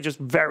rounds where they just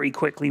very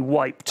quickly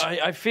wiped.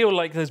 I feel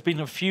like there's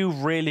been a few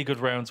really good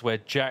rounds where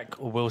Jack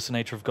or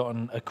Wilsonator have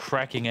gotten a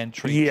cracking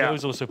entry.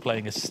 Joe's also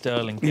playing a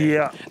sterling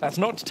game. That's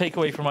not to take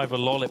away from either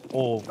Lollip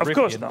or Rippian. Of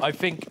course not. I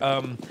think,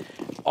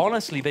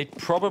 honestly, they'd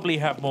probably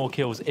have more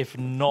kills if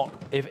not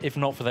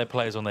for their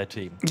players on their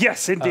team.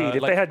 Yes, indeed.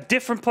 If they had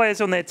different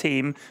players on their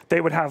team,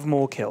 they would have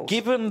more kills.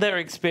 Given their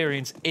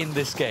experience in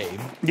this game,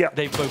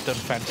 they've both done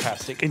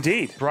fantastic.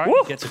 Indeed. Brian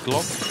gets a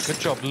Glock. Good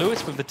job.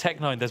 Lewis with the Tech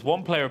 9. There's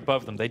one player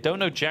above them. They don't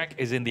know Jack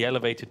is in the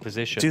elevated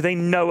position. Do they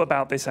know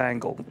about this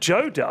angle?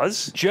 Joe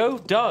does. Joe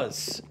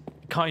does.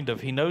 Kind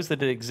of. He knows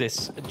that it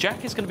exists.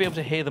 Jack is going to be able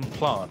to hear them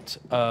plant.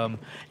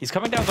 He's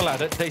coming down the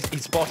ladder.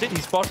 He's spotted.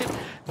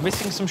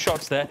 Missing some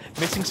shots there.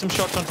 Missing some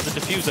shots onto the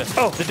diffuser.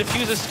 The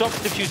diffuser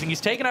stops diffusing. He's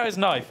taken out his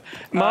knife.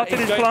 Martin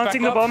is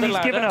planting the bomb. He's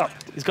given up.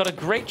 He's got a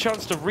great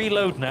chance to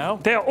reload now.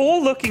 They're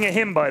all looking at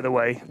him, by the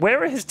way.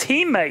 Where are his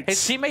teammates?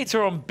 His teammates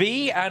are on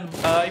B, and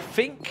I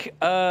think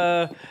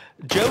Joe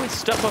is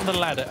stuck on the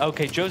ladder.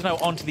 Okay, Joe's now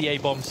onto the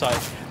A-bomb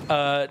site.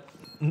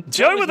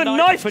 Joe with a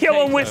knife kill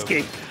on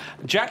Whiskey.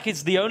 Jack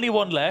is the only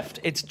one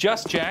left. It's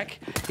just Jack.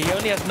 He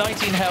only has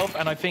 19 health,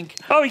 and I think...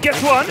 Oh, he gets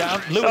one.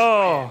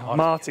 Lewis,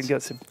 Martin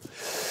gets him.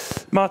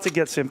 Martin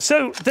gets him.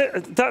 So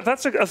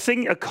that's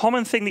a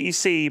common thing that you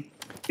see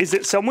is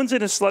that someone's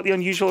in a slightly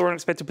unusual or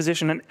unexpected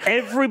position, and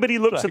everybody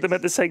looks at them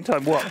at the same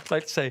time. What?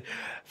 Let's say,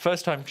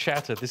 first time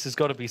chatter. This has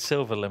got to be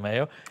Silver,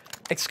 Lemeo.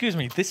 Excuse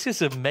me, this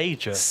is a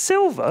major.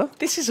 Silver?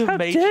 This is a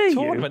major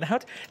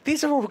tournament.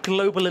 These are all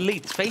global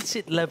elites. Face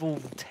it,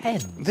 level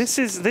 10. This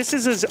is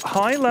as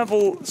high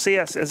level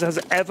CS as has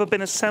ever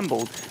been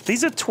assembled.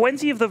 These are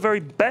 20 of the very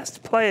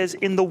best players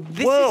in the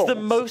world. This is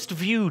the most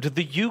viewed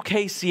the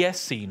UK CS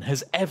scene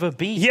has ever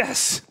been.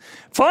 Yes.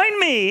 Find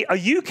me a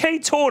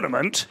UK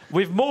tournament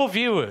with more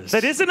viewers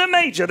that isn't a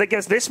major that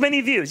gets this many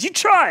views. You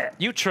try it.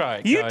 You try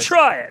it. You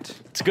try it.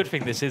 It's a good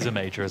thing this is a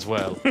major as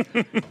well.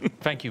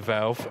 Thank you,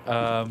 Valve,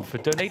 for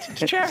donating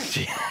to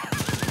charity.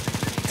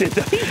 Did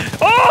they?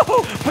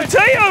 Oh!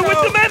 Potato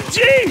with the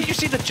MG! Did you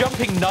see the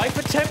jumping knife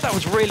attempt? That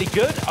was really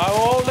good.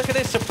 Oh, look at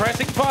this.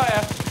 Suppressing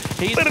fire.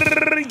 He's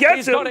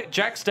got it.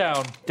 Jack's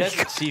down.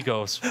 Desert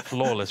Seagulls.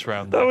 Flawless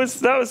round there.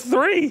 That was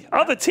 3.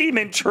 Other team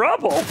in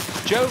trouble.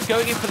 Joe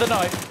going in for the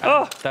knife.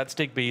 Oh, that's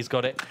Digby. He's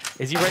got it.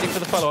 Is he ready for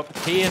the follow-up?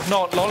 He is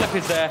not. Lollip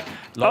is there.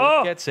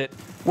 Lollip gets it.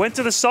 Went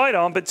to the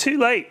sidearm, but too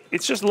late.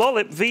 It's just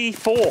Lollip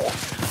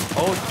V4.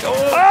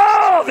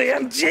 Oh, the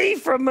MG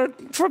from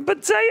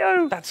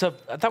Potato.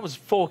 That was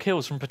 4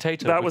 kills from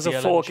Potato. That was a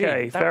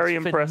 4K. Very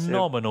impressive.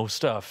 Phenomenal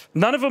stuff.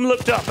 None of them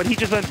looked up, and he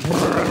just went.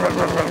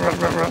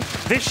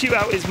 This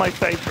shootout is my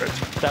favorite.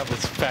 That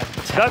was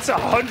fantastic. That's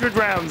 100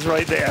 rounds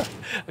right there.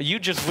 You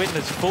just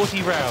witnessed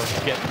 40 rounds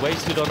get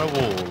wasted on a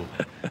wall.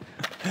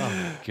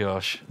 Oh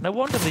gosh. No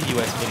wonder the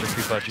US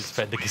military budget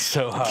spending is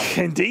so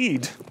high.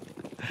 Indeed.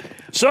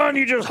 Son,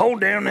 you just hold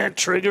down that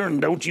trigger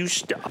and don't you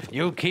stop.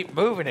 You keep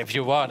moving if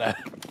you wanna.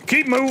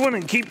 Keep moving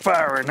and keep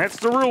firing. That's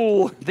the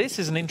rule. This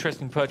is an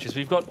interesting purchase.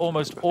 We've got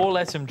almost all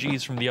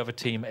SMGs from the other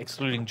team,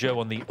 excluding Joe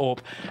on the AWP.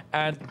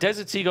 And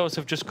Desert Seagulls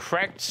have just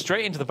cracked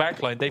straight into the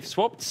backline. They've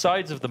swapped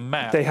sides of the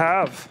map. They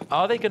have.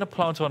 Are they going to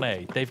plant on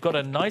A? They've got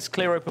a nice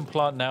clear open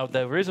plant now.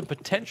 There is a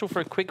potential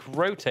for a quick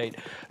rotate,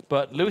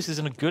 but Lewis is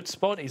in a good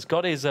spot. He's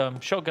got his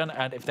shotgun,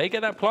 and if they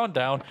get that plant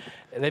down,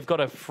 they've got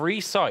a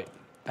free site.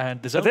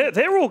 And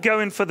they're all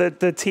going for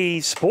the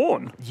T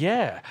spawn.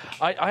 Yeah.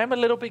 I am a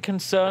little bit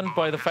concerned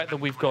by the fact that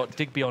we've got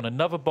Digby on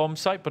another bomb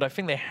site, but I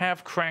think they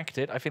have cracked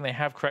it. I think they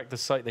have cracked the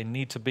site they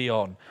need to be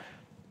on.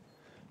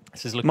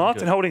 This is looking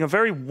Martin good. holding a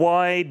very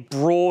wide,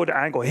 broad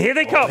angle. Here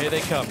they come. Here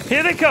they come.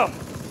 Here they come.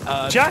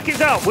 Jack is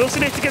out.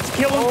 Wilsonator gets a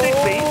kill on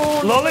Digby.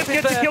 Lollip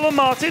gets a kill on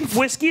Martin.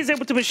 Whiskey is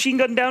able to machine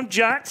gun down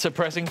Jack.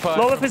 Suppressing fire.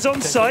 Lollip is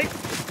on site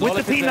with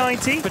the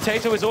P90.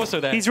 Potato is also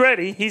there. He's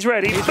ready. He's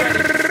ready.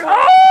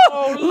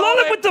 Oh,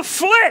 Lollip with the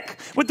flick!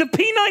 With the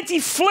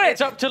P90 flick!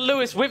 It's up to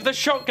Lewis with the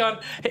shotgun.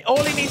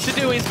 All he needs to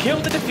do is kill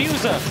the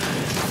diffuser.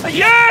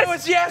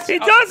 Yes! Yes! He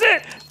does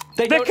it!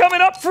 They're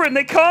coming up for him.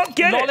 They can't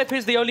get it. Lollip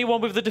is the only one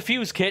with the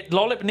defuse kit.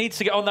 Lollip needs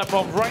to get on that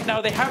bomb right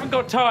now. They haven't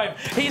got time.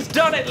 He's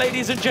done it,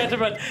 ladies and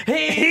gentlemen.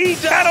 He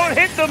cannot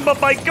hit them,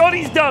 but my God,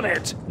 he's done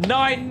it.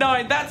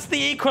 9-9. That's the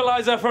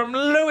equalizer from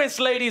Lewis,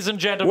 ladies and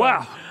gentlemen.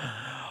 Wow.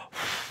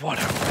 What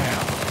a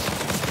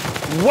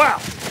round. Wow.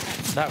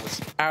 That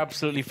was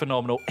absolutely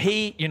phenomenal.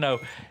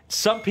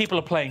 Some people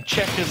are playing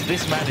checkers.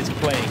 This man is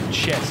playing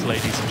chess,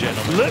 ladies and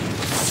gentlemen. Look,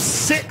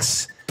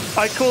 6.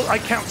 I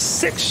count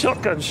 6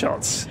 shotgun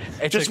shots.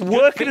 It's just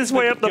working his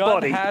way up the gun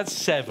body. Has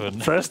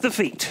 7. First the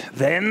feet,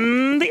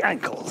 then the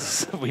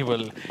ankles. We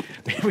will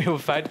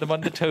fight them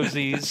on the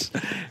toesies.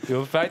 We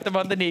will fight them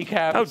on the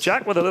kneecaps. Oh,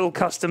 Jack with a little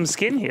custom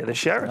skin here, the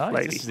sheriff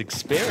lady. This is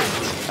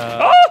experience.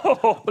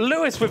 Oh!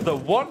 Lewis with the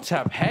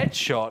 1-tap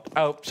headshot.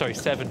 Oh, sorry,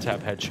 7-tap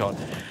headshot.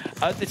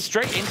 It's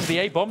straight into the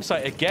A bomb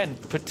site again.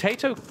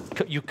 Potato,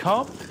 you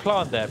can't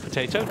plant there,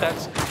 Potato.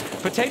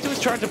 Potato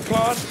is trying to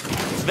plant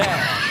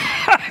there.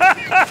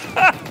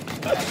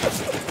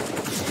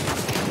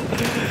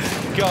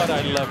 God,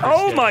 I love this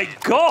Oh game. my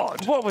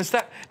God! What was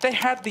that? They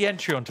had the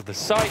entry onto the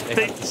site.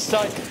 They had the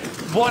site.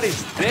 What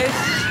is this?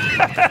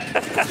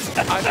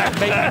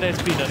 Maybe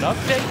there's been an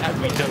update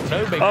and we don't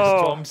know. Maybe the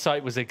bomb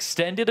site was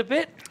extended a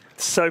bit.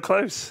 So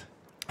close.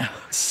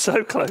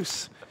 So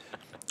close.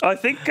 I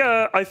think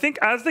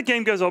as the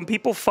game goes on,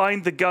 people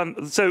find the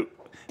gun. So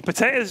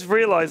Potatoes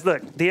realized,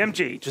 look, the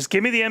MG, just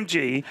give me the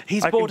MG.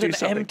 He's bought an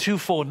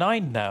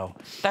M249 now.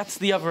 That's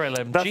the other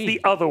LMG. That's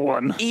the other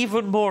one.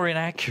 Even more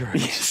inaccurate.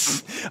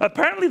 Yes.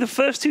 Apparently the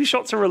first 2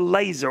 shots are a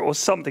laser or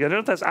something. I don't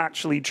know if that's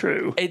actually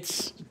true.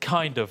 It's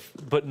kind of,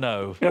 but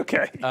no.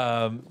 Okay.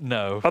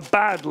 No. A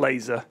bad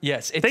laser.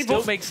 Yes, it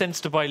still makes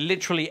sense to buy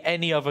literally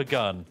any other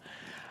gun.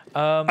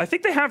 I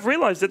think they have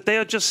realized that they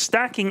are just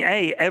stacking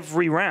A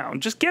every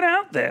round. Just get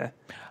out there.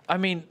 I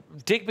mean,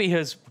 Digby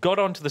has got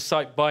onto the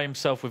site by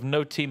himself with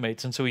no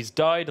teammates, and so he's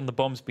died and the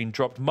bomb's been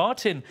dropped.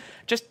 Martin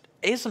just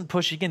isn't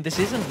pushing in. This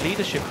isn't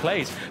leadership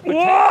plays.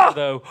 Potato,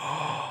 though,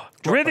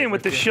 Driven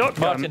with the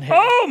shotgun. Martin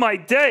Oh, my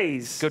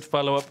days. Good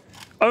follow-up.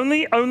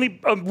 Only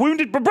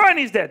wounded, but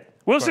Bryony's dead.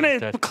 Wilson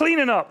is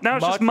cleaning up. Now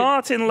it's just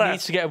Martin left.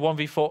 Needs to get a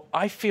 1v4.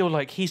 I feel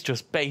like he's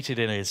just baited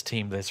in his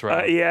team this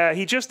round. Yeah,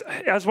 he just,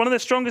 as one of the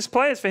strongest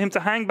players, for him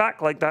to hang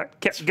back like that,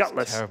 kept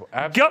gutless. Terrible.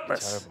 Absolutely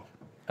Gutless.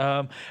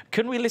 terrible.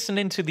 Can we listen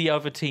into the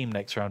other team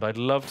next round? I'd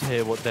love to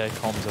hear what their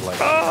comms are like.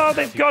 Oh,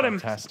 they've got him.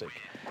 Fantastic.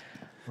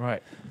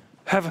 Right.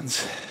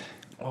 Heavens.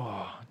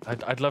 Oh,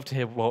 I'd love to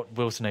hear what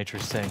Wilsonator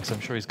is saying, because I'm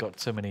sure he's got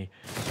so many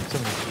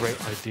great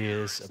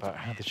ideas about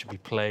how this should be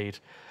played.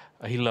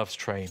 He loves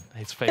Train.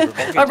 His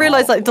favorite. I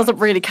realise that it doesn't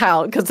really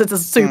count because it's a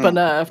super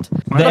nerfed.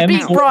 I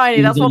beat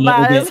Bryony, that's what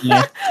matters.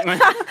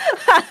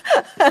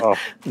 Oh,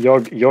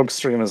 Yog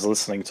stream is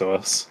listening to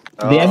us.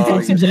 The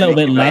M4 seems a little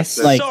bit less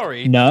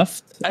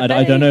nerfed.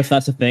 I don't know if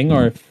that's a thing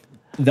or if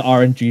the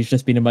RNG's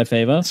just been in my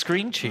favor.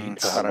 Screen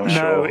cheats.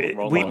 No,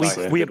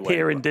 we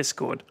appear in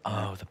Discord.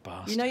 Oh, the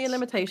bastard. You know your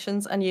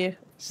limitations and you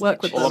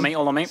work with all them.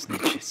 on me.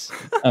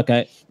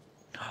 Okay.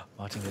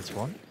 Martin gets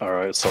one. All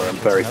right, sorry, I'm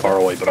very far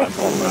away, but I'm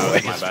on my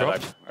way. My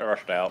bad. I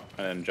rushed out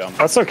and then jumped.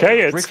 That's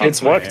okay.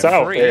 It's worked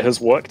out. It has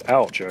worked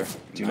out, Joe.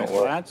 Do not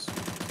worry.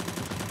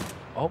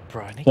 Oh,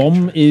 Brian.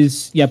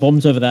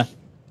 Bomb's over there.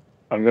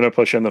 I'm gonna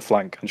push in the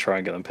flank and try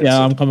and get them pissed. Yeah,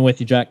 I'm coming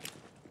with you, Jack. Do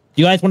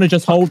you guys want to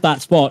just hold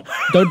that spot?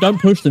 Don't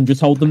push them.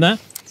 Just hold them there.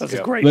 That's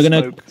a great We're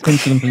gonna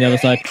pinch them from the other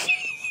side.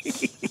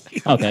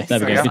 Okay, there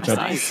we go. Good job.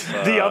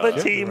 The other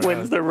team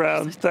wins the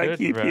round. Thank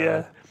you,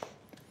 Pierre.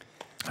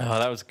 Oh,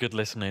 that was good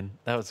listening.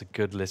 That was a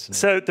good listening.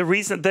 So the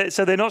reason they're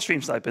not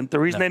stream sniping. The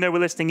reason they know we're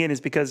listening in is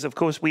because, of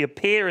course, we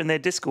appear in their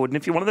Discord, and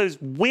if you're one of those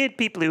weird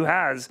people who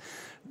has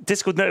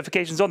Discord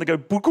notifications on, they go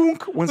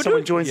boogunk when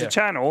someone joins the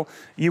channel,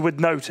 you would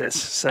notice.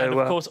 So and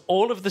of course,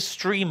 all of the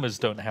streamers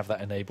don't have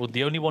that enabled.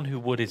 The only one who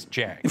would is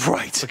Jack.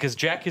 Right. Because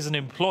Jack is an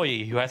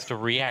employee who has to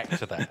react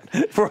to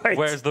that. Right.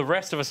 Whereas the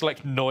rest of us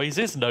like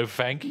noises. No,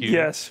 thank you.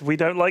 Yes, we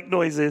don't like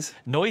noises.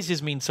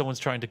 Noises mean someone's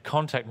trying to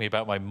contact me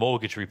about my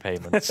mortgage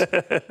repayments.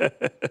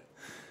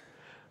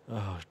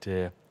 Oh,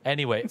 dear.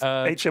 Anyway.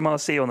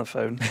 HMRC on the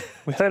phone.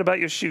 We heard about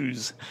your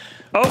shoes.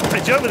 Oh,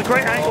 a Joe with a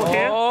great angle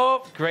here.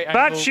 Oh, great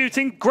angle. Bad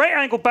shooting, great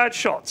angle, bad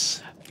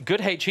shots. Good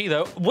HE,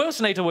 though.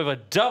 Wilsonator with a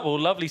double.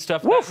 Lovely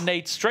stuff. That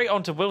nade straight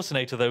onto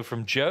Wilsonator, though,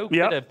 from Joe.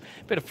 Yep.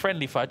 Bit of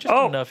friendly fire. Just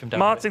to nerf him down.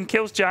 Martin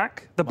kills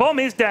Jack. The bomb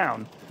is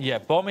down. Yeah,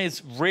 bomb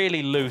is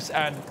really loose,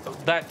 and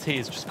that T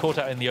is just caught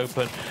out in the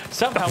open.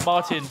 Somehow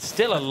Martin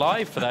still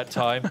alive for that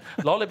time.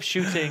 Lollip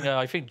shooting,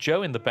 I think,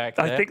 Joe in the back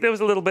there. I think there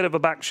was a little bit of a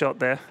back shot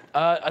there.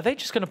 Are they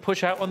just going to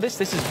push out on this?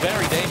 This is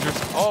very dangerous.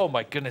 Oh,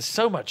 my goodness.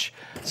 So much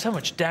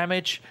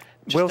damage.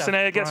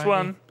 Wilsonator gets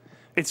one.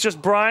 It's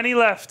just Bryony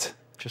left.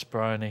 Just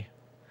Bryony.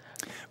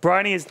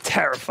 Bryony is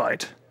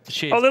terrified.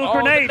 She is. A little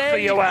grenade for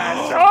your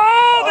ass.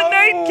 Oh, the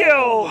nade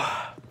kill!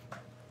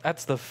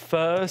 That's the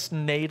first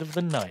nade of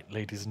the night,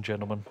 ladies and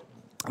gentlemen.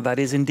 That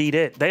is indeed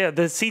it. The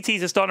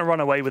CTs are starting to run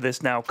away with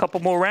this now. A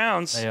couple more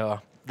rounds. They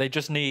are. They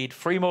just need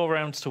 3 more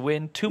rounds to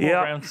win, 2 more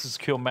rounds to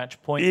secure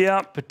match point,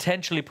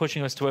 potentially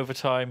pushing us to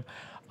overtime.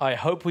 I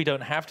hope we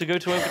don't have to go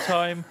to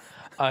overtime.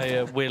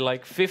 We're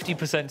like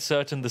 50%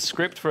 certain the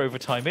script for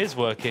overtime is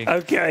working.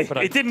 Okay,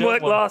 but it didn't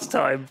work last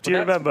time. Do you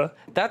remember?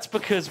 That's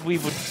because we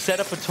would set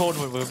up a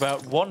tournament with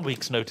about 1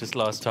 week's notice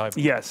last time.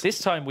 Yes. This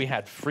time we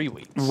had 3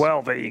 weeks.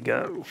 Well, there you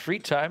go. 3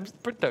 times the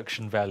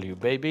production value,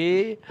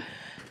 baby.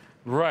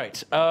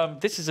 Right.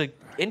 This is an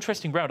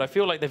interesting round. I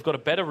feel like they've got a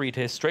better read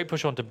here. Straight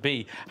push onto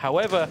B.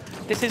 However,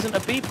 this isn't a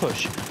B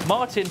push.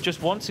 Martin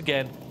just once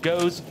again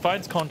goes,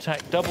 finds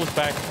contact, doubles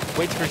back,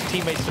 waits for his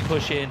teammates to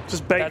push in.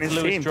 Just baiting his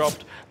Lewis team.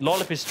 dropped.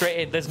 Lollip is straight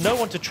in. There's no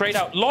one to trade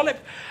out. Lollip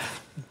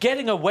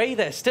getting away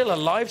there, still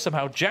alive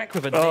somehow. Jack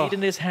with a nade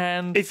in his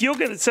hand. If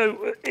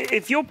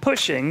you're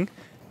pushing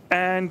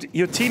and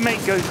your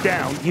teammate goes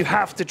down, you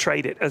have to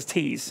trade it as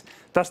tees.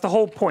 That's the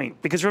whole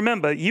point. Because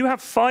remember, you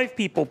have 5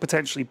 people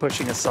potentially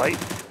pushing a site.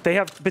 They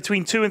have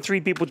between 2 and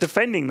 3 people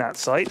defending that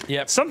site.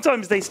 Yep.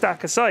 Sometimes they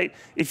stack a site.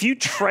 If you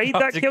trade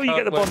that kill, you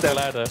get the bomb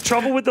down.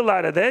 Trouble with the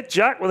ladder there.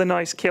 Jack with a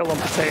nice kill on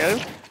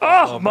Potato.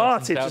 Oh,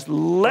 Martin just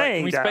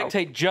laying we down.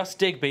 spectate just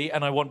Digby,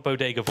 and I want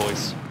Bodega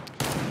voice.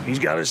 He's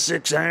got a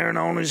 6-iron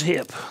on his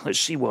hip. Let's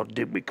see what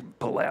Digby can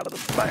pull out of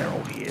the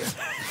barrel here.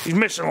 He's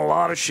missing a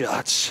lot of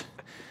shots.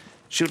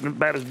 Shooting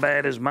about as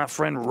bad as my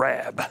friend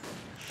Rab.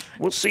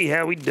 We'll see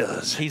how he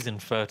does. He's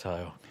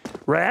infertile.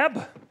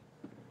 Rab?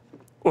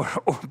 Or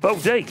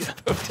Bodega.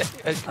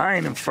 I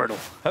ain't infertile.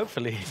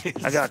 Hopefully.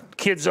 I got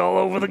kids all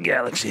over the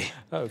galaxy.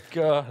 Oh,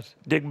 God.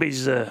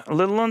 Digby's a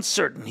little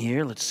uncertain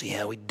here. Let's see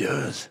how he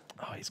does.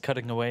 Oh, he's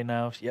cutting away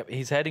now. Yep,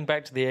 he's heading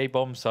back to the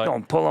A-bomb site.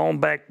 Don't pull on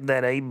back to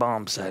that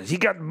A-bomb site. Has he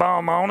got the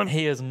bomb on him?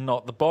 He is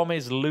not. The bomb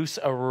is loose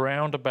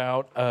around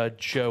about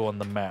Joe on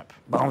the map.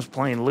 Bomb's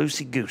playing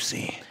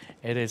loosey-goosey.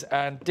 It is.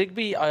 And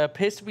Digby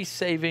appears to be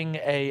saving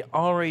a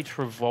R8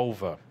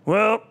 revolver.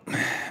 Well,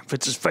 if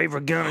it's his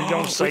favorite gun, he's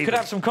going to save it. We could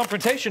have some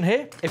confrontation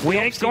here. If we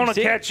ain't going to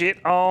catch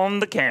it on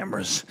the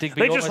cameras.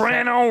 Digby they just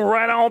ran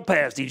right on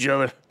past each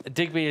other.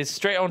 Digby is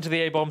straight onto the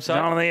A-bomb site.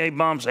 On the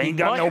A-bomb site. Ain't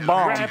got no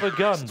bomb. He might grab a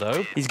gun,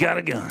 though. He's got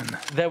a gun.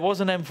 There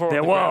was an M4 on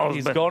the ground.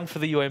 He's gone for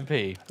the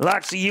UMP.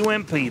 Likes the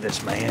UMP,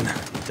 this man.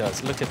 He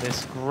does. Look at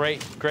this.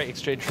 Great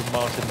exchange from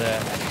Martin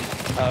there.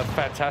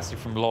 Fantastic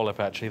from Lollip,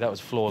 actually. That was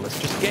flawless.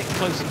 Just get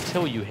close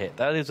until you hit.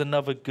 That is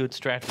another good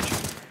strategy.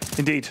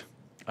 Indeed.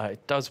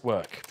 It does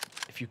work.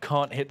 If you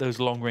can't hit those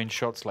long-range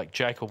shots like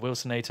Jack or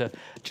Wilsonator,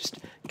 just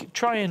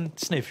try and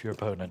sniff your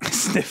opponent.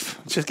 Sniff.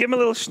 Just give him a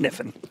little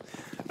sniffing.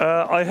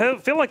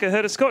 Feel like I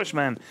heard a Scottish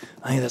man.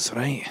 Aye, that's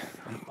right.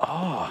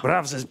 Oh.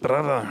 Rav's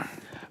brother.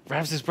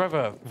 Rav's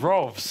brother.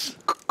 Rovs.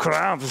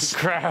 Cravs.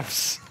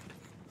 Cravs.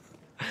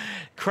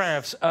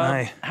 Cravs.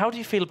 How do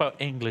you feel about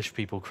English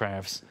people,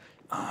 Cravs?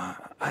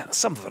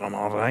 Some of them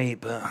all right,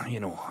 but, you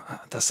know,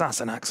 the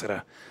Sassenachs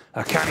are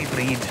a canny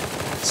breed.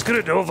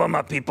 Screwed over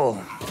my people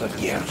for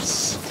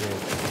years.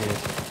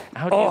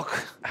 How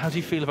do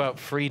you feel about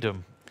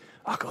freedom?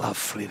 I love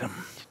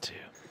freedom. You do?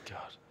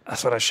 God.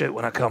 That's what I shout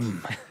when I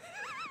come.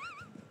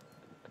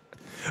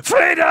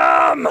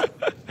 Freedom!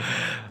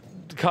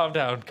 Calm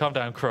down,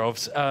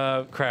 Crafts.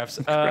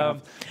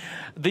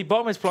 The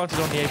bomb is planted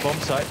on the A-bomb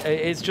site.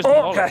 It's just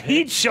a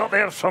heat shot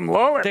there from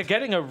Lollip. They're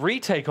getting a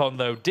retake on,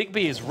 though.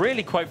 Digby is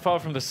really quite far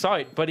from the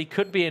site, but he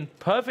could be in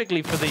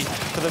perfectly for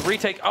the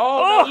retake.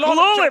 Oh, no,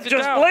 Lollip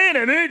just playing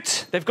him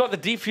out. They've got the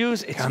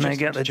defuse. Can they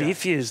get the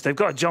defuse? They've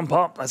got to jump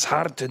up. That's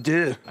hard to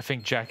do. I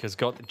think Jack has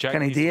got the Jack.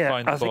 Can he do it?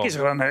 I think he's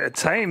run out of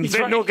time. He's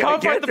not going to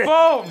get the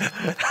bomb.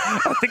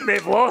 I think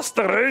they've lost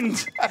the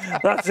round.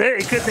 That's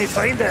it. He couldn't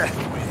find it.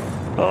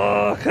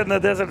 Oh, couldn't the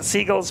Desert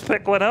Seagulls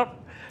pick one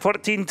up?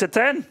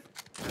 14-10.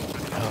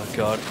 Oh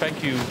God!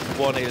 Thank you.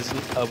 One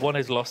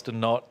is lost and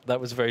not. That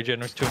was very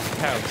generous.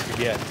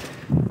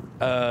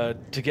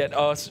 £200 to get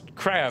us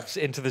Crabs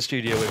into the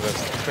studio with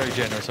us. Very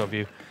generous of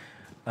you.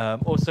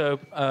 Also,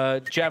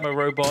 Jammer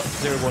Robot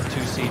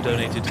 012C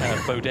donated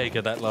to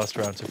Bodega that last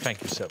round. So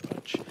thank you so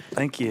much.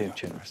 Thank you.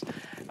 Generous.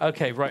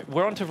 Okay, right.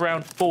 We're on to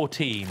round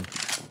 14.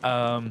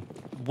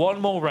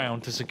 One more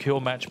round to secure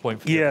match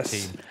point for the other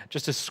team.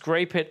 Just to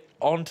scrape it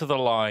onto the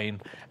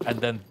line, and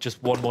then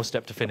just one more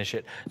step to finish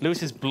it.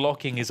 Lewis is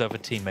blocking his other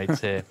teammates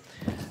here.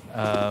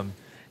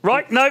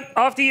 Right, no,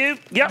 after you.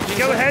 Yep,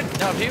 go ahead.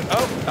 After you.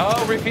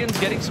 Oh, Riffian's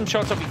getting some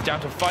shots off. He's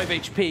down to 5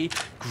 HP.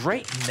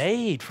 Great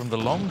nade from the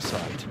long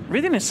side.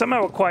 Riffian has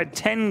somehow acquired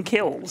 10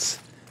 kills.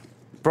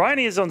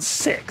 Bryony is on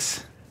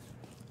 6.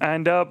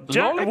 And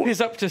Lollip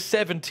is up to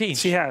 17.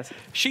 She has.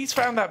 She's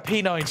found that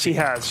P90. She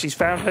has. She's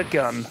found her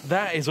gun.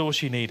 That is all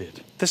she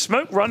needed. The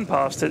smoke run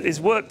past it has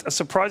worked a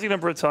surprising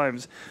number of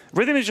times.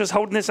 Rhythm is just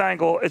holding this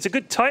angle. It's a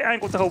good tight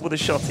angle to hold with a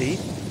shotty.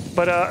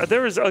 But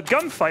there is a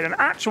gunfight, an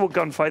actual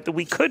gunfight that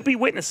we could be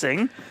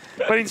witnessing.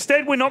 But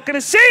instead, we're not going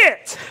to see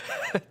it.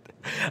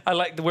 I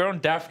like that we're on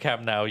DAF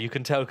cam now. You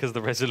can tell because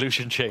the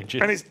resolution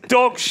changes. And it's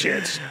dog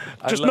shit.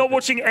 Just not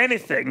watching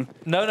anything.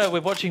 No,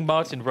 we're watching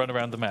Martin run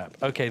around the map.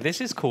 Okay, this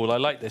is cool. I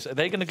like this. Are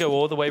they going to go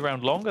all the way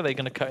around long, or are they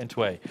going to cut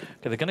into A? Okay,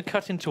 they're going to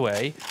cut into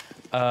A.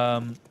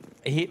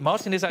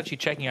 Martin is actually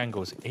checking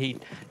angles. He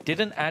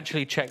didn't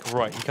actually check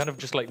right. He kind of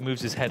just like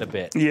moves his head a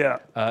bit. Yeah.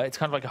 It's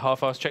kind of like a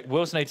half-assed check.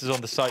 Wilsonator's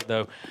on the site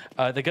though.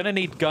 They're going to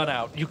need gun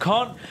out. You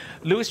can't.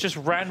 Lewis just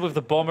ran with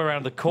the bomb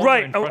around the corner.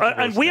 Right,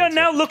 and we are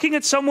now looking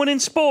at someone in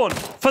spawn.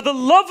 For the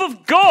love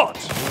of God,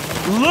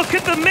 look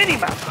at the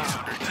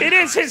minimap. It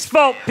is his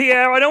fault,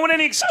 Pierre. I don't want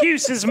any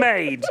excuses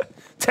made.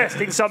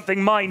 Testing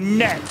something my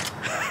net.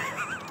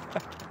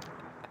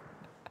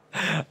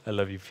 I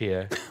love you,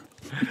 Pierre.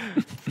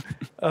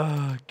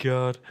 Oh,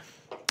 God.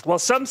 Well,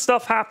 some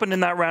stuff happened in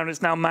that round.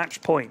 It's now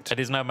match point. It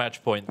is now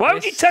match point. Why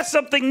would you test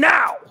something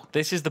now?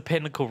 This is the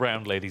pinnacle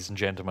round, ladies and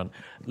gentlemen.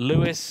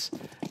 Lewis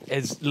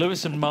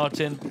and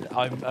Martin,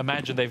 I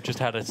imagine they've just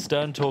had a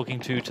stern talking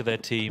to their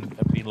team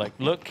and been like,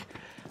 look,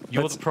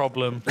 you're the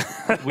problem.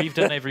 We've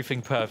done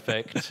everything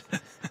perfect.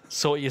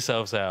 Sort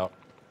yourselves out.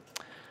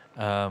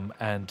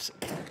 And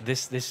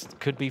this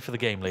could be for the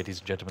game, ladies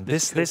and gentlemen.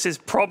 This is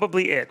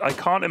probably it. I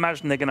can't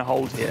imagine they're going to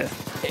hold here.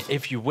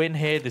 If you win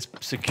here, this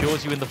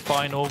secures you in the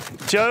final.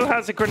 Joe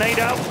has a grenade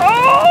out.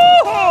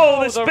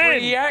 Oh, the spin!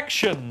 The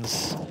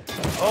reactions.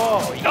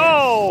 Oh, yes.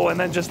 Oh, and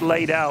then just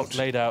laid out.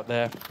 Laid out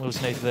there.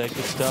 Wilsonator there,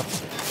 good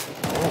stuff.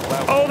 Oh,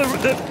 wow.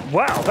 Oh,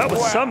 wow, that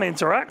was some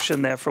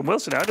interaction there from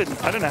Wilson. I don't know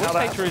how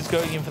that. Wilsonator is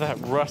going in for that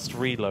rust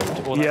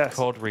reload or that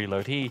COD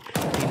reload. He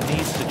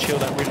needs to chill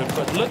that reload.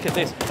 But look at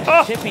this.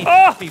 Tippy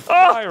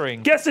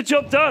firing. Gets the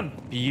job done.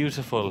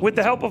 Beautiful. With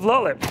the help of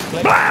Lollip.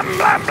 Blam,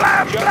 blam,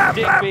 blam, blam,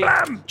 blam,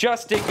 blam.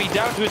 Just Digby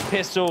down to his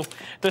pistol.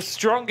 The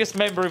strongest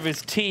member of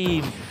his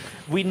team.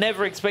 We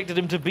never expected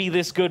him to be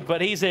this good,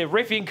 but he's here.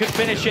 Rivian could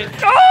finish it.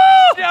 Oh!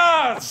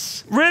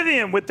 Yes!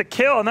 Rivian with the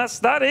kill, and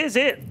that is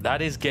it. That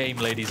is game,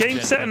 ladies and gentlemen.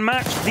 Game, set, and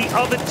match. The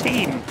other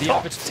team.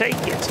 Take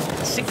it.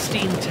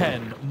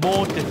 16-10.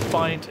 More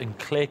defined and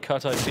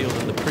clear-cut, I feel,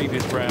 than the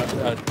previous round,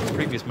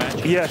 previous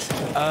match. Yes.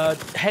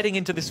 Heading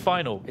into this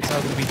final, it's now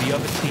going to be the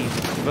other team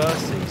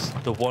versus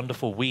the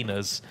wonderful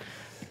Wieners.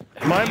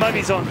 My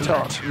money's on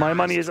Tot. My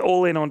money is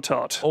all in on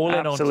Tot. All in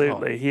on Tot.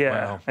 Absolutely,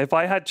 yeah. Wow. If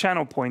I had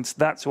channel points,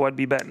 that's who I'd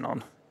be betting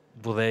on.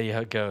 Well, there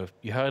you go.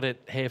 You heard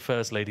it here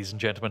first, ladies and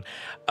gentlemen.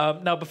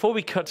 Now, before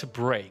we cut to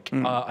break,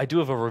 I do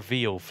have a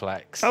reveal,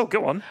 Flex. Oh,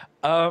 go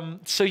on.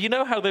 So you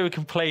know how they were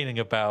complaining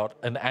about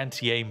an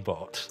anti-aim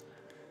bot?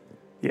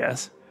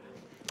 Yes.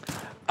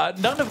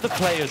 None of the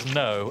players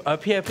know.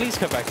 Pierre, please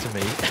come back to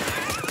me.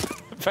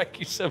 Thank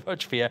you so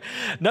much, Pierre.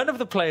 None of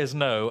the players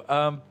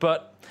know,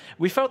 but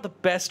we felt the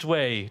best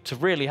way to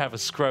really have a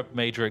scrub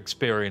major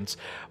experience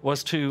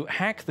was to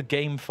hack the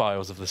game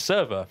files of the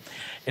server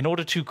in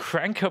order to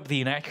crank up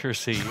the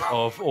inaccuracy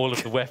of all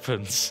of the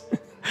weapons.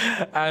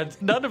 And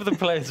none of the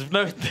players have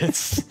known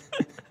this.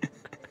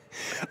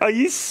 Are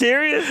you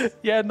serious?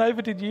 Yeah,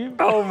 neither did you.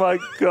 Oh my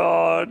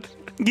God.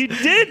 You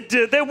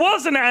did. There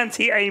was an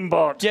anti-aim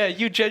bot. Yeah,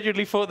 you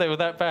genuinely thought they were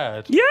that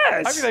bad.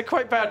 Yes. I mean, they're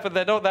quite bad, but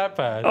they're not that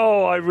bad.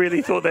 Oh, I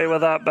really thought they were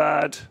that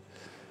bad.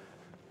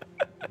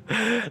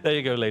 There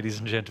you go, ladies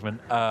and gentlemen.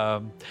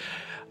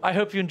 I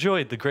hope you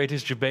enjoyed the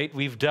greatest debate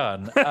we've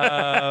done.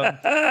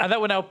 And that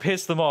will now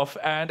piss them off.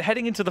 And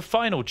heading into the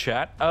final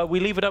chat, we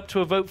leave it up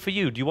to a vote for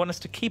you. Do you want us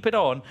to keep it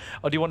on,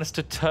 or do you want us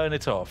to turn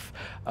it off?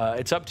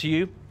 It's up to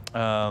you,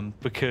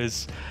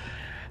 because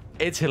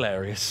it's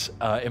hilarious,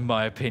 in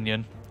my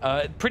opinion.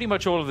 Pretty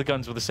much all of the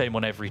guns were the same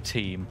on every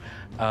team.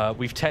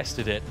 We've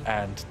tested it,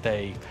 and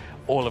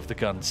all of the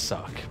guns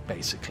suck,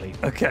 basically.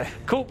 Okay.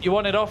 Cool. You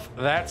want it off?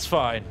 That's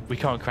fine. We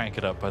can't crank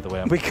it up, by the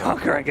way. We can't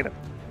crank it up.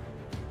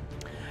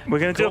 We're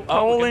going to do a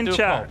poll in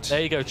chat.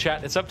 There you go,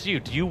 chat. It's up to you.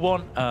 Do you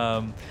want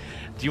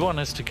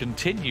us to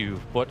continue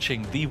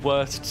watching the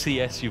worst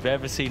CS you've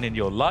ever seen in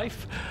your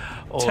life?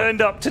 Or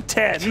turned up to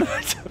 10.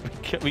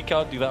 We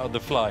can't do that on the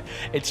fly.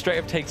 It straight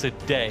up takes a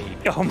day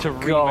to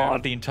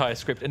remount the entire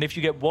script. And if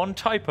you get one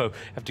typo, you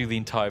have to do the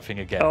entire thing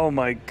again. Oh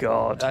my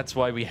God. That's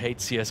why we hate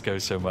CSGO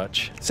so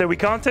much. So we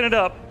can't turn it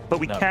up, but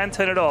we can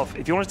turn it off.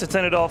 If you want us to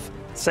turn it off,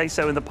 say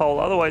so in the poll.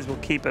 Otherwise, we'll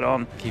keep it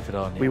on. Keep it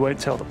on. Yeah. We won't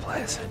tell the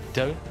players.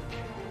 Don't.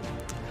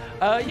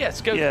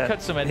 Yes, go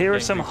cut some. Here are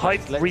some hype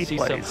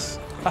replays.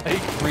 Hype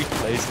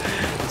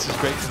replays. This is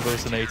great from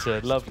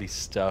Wilsonator. Lovely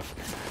stuff.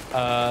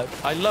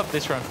 I love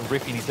this round from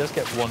Riffy. He does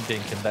get one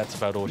dink, and that's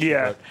about all she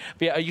wrote.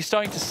 But yeah, are you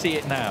starting to see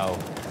it now?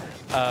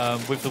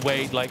 With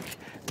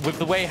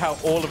the way how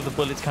all of the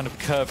bullets kind of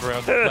curve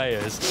around the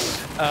players,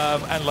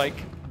 and like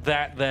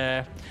that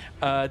there.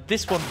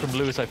 This one from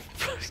Lewis, okay,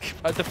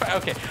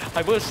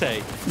 I will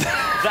say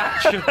that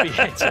should be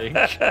hitting.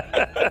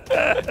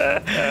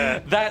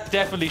 That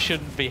definitely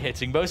shouldn't be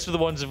hitting. Most of the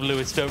ones of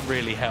Lewis don't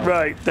really help.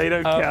 Right, they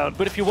don't count.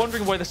 But if you're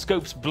wondering why the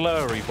scope's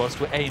blurry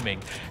whilst we're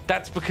aiming,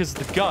 that's because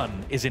the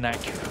gun is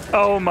inaccurate.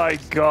 Oh my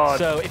God.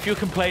 So if you're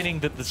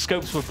complaining that the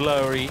scopes were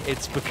blurry,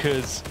 it's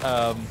because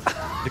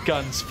the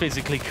guns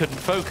physically couldn't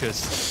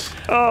focus.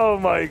 Oh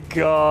my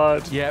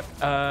god. Yep.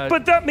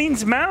 But that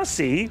means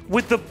Mousy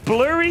with the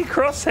blurry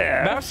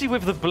crosshair. Mousy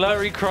with the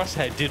blurry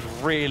crosshair did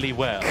really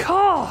well.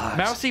 God.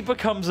 Mousy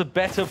becomes a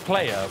better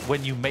player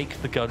when you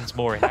make the guns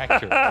more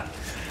inaccurate.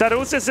 That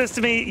also says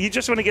to me, you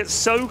just want to get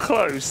so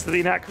close that the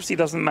inaccuracy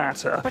doesn't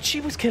matter. But she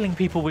was killing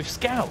people with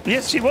scouts.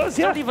 Yes, she was,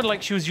 yeah. Not even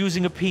like she was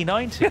using a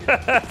P90.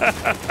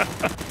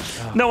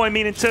 No, I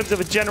mean in terms of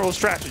a general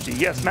strategy.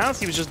 Yes,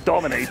 Mousy was just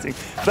dominating.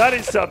 That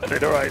is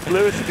something. All right,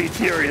 Lewis will be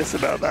furious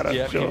about that,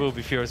 I'm sure. He will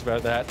be furious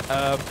about that.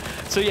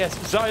 So yes,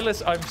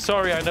 Xylus, I'm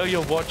sorry, I know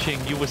you're watching.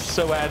 You were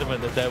so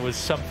adamant that there was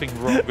something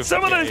wrong with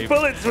Some of those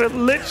bullets were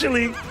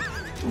literally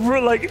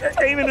like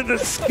aiming at the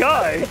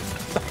sky.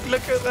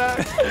 Look at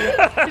that.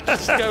 You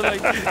just go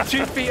like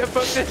 2 feet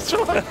above this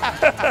one.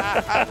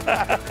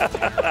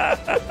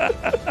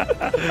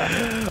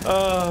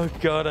 Oh,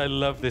 God, I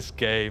love this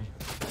game.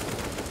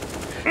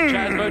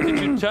 Chaz voted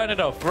to turn it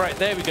off. Right,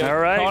 there we go. All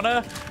right.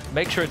 Connor,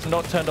 make sure it's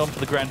not turned on for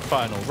the grand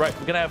final. Right,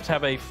 we're going to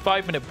have a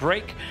 5-minute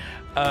break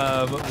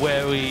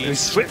where we...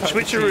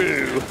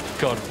 Switcheroo.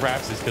 God,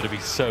 Ravs is going to be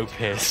so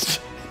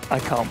pissed. I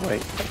can't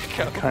wait.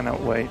 I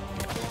cannot wait.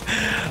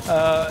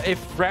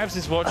 If Ravs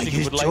is watching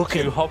and would like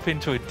to hop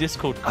into a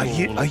Discord call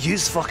are you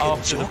fucking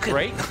after the joking?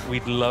 break,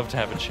 we'd love to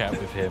have a chat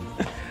with him.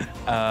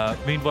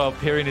 Meanwhile,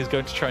 Pyrion is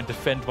going to try and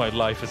defend my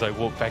life as I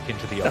walk back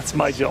into the office. That's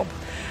my job.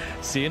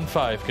 See you in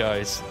 5,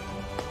 guys.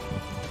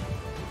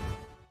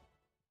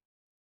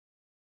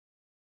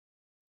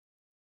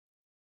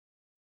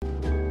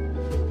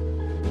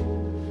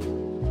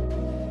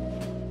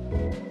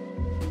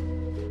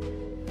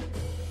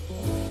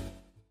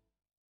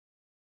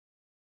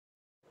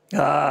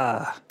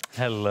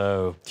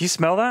 Hello. Do you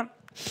smell that?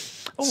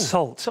 Oh,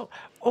 salt.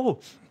 Oh,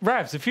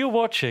 Ravs, if you're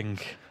watching...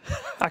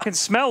 I can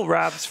smell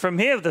Ravs from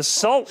here. The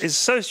salt is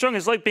so strong.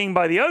 It's like being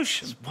by the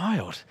ocean. It's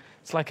wild.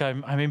 It's like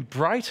I'm in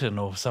Brighton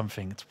or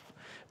something. It's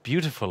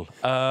beautiful.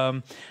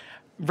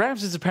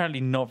 Ravs is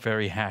apparently not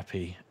very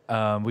happy.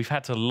 We've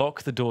had to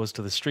lock the doors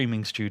to the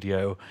streaming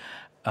studio.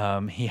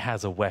 He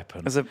has a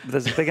weapon.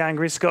 There's a big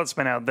angry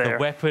Scotsman out there.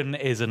 The weapon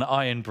is an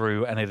iron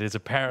brew, and it is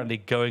apparently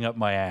going up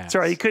my ass.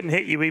 Sorry, he couldn't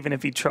hit you even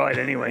if he tried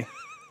anyway.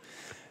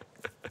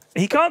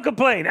 He can't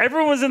complain.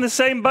 Everyone was in the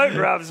same boat,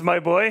 Ravs, my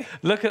boy.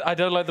 Look at, I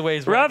don't like the way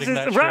he's Ravs riding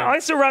that I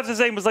saw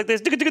Ravs' aim was like this.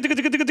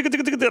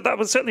 That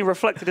was certainly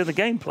reflected in the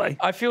gameplay.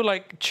 I feel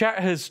like chat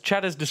has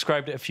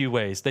described it a few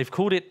ways. They've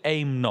called it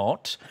aim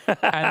not,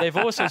 and they've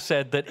also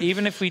said that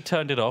even if we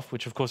turned it off,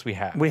 which of course we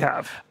have. We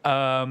have.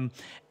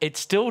 It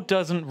still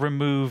doesn't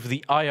remove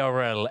the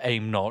IRL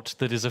aim not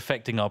that is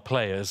affecting our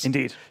players.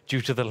 Indeed.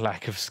 Due to the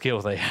lack of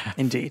skill they have.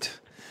 Indeed.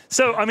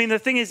 So, I mean, the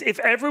thing is, if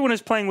everyone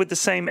is playing with the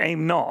same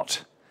aim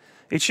not,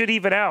 it should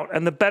even out,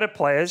 and the better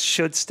players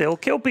should still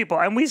kill people.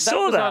 And we saw that.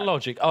 That was our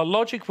logic. Our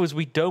logic was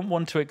we don't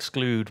want to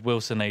exclude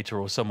Wilsonator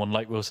or someone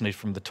like Wilsonator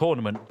from the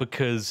tournament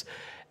because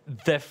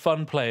they're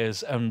fun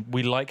players and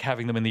we like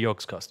having them in the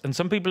Yogscast. And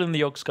some people in the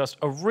Yogscast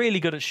are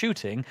really good at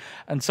shooting,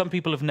 and some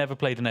people have never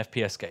played an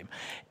FPS game.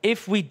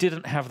 If we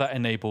didn't have that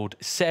enabled,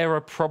 Sarah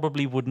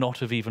probably would not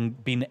have even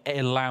been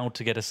allowed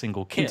to get a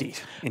single kill. Indeed.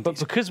 But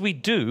because we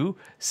do,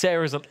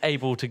 Sarah's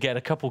able to get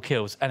a couple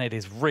kills, and it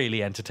is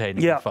really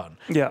entertaining and fun.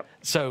 Yeah.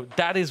 So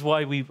that is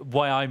why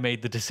I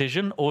made the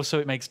decision. Also,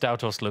 it makes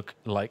Dautos look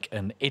like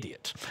an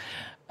idiot.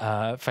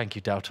 Thank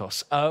you,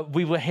 Dautos.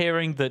 We were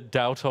hearing that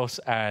Dautos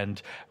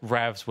and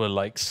Ravs were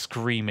like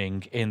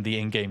screaming in the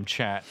in-game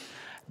chat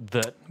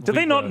that... Do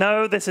they not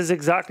know this is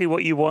exactly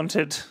what you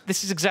wanted?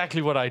 This is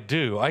exactly what I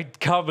do. I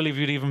can't believe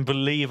you'd even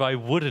believe I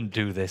wouldn't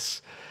do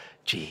this.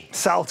 Gee.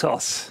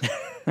 Saltos.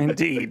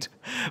 Indeed.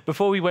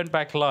 Before we went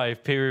back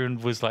live,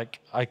 Pyrion was like,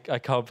 I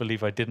can't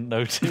believe I didn't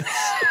notice.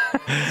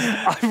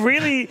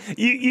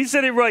 You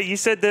said it right. You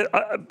said that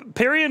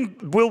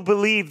Pyrion will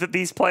believe that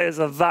these players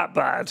are that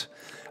bad.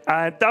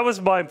 That was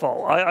my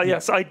fault.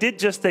 Yes, I did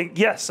just think,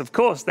 yes, of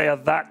course, they are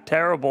that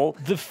terrible.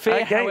 The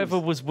fear, however,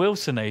 was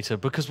Wilsonator,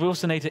 because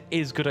Wilsonator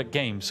is good at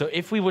games. So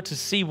if we were to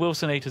see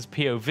Wilsonator's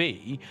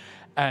POV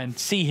and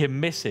see him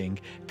missing,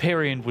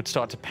 Pyrion would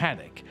start to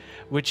panic,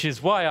 which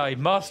is why I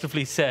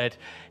masterfully said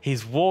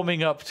he's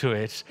warming up to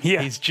it.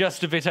 Yeah. He's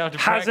just a bit out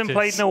of practice. Hasn't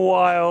played in a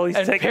while. He's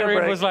taking a break.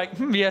 Pyrion was like,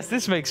 yes,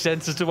 this makes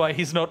sense as to why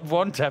he's not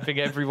one-tapping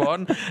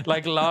everyone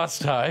like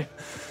last time.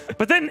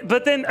 But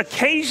then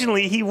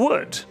occasionally he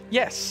would.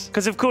 Yes.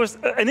 Because, of course,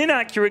 an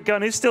inaccurate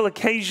gun is still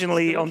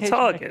occasionally on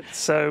target.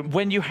 So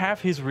when you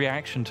have his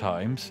reaction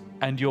times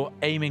and you're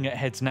aiming at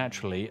heads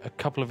naturally, a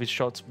couple of his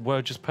shots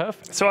were just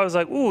perfect. So I was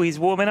like, ooh, he's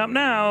warming up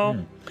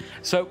now.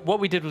 So what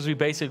we did was we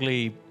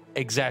basically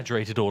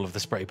exaggerated all of the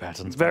spray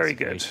patterns. Very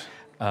good.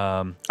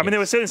 I mean, there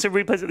were certain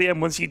replays at the end.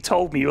 Once you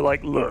told me, you were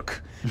like,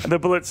 "Look," and the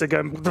bullets are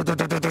going.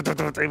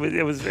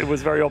 It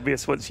was very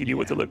obvious once you knew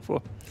what to look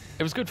for.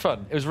 It was good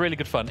fun. It was really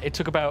good fun. It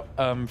took about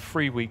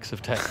 3 weeks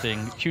of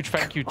testing. Huge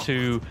thank you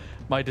to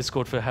my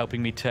Discord for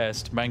helping me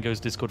test. Mango's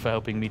Discord for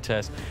helping me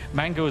test.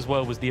 Mango as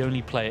well was the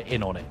only player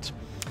in on it,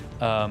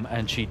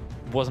 and she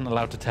wasn't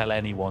allowed to tell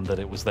anyone that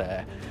it was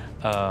there.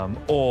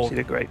 Or she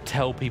did great.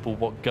 Tell people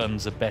what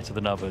guns are better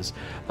than others,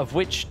 of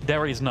which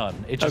there is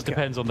none. It just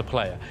depends on the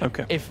player.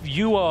 Okay. If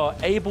you are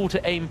able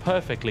to aim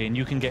perfectly and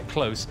you can get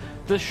close,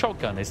 the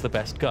shotgun is the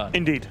best gun.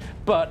 Indeed.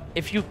 But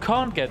if you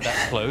can't get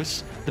that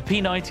close, the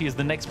P90 is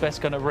the next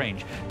best gun at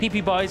range.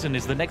 PP Bison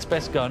is the next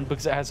best gun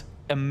because it has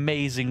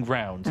amazing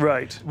rounds.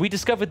 Right. We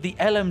discovered the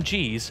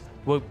LMGs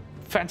were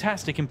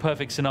fantastic in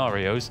perfect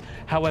scenarios.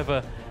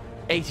 However,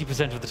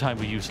 80% of the time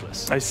were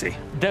useless. I see.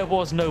 There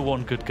was no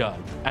one good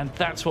gun, and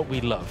that's what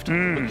we loved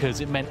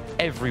because it meant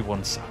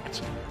everyone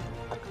sucked.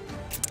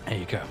 There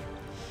you go.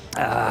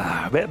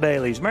 Ah,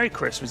 Bailey's. Merry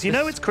Christmas. You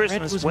know it's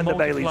Christmas when the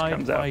Bailey's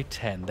comes out. By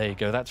 10. There you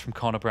go. That's from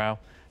Connor Brow.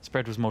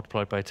 Spread was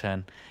multiplied by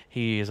 10.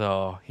 He is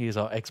our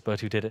expert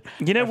who did it.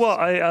 You know what?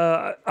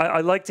 I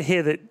like to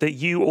hear that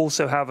you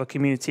also have a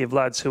community of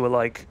lads who are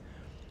like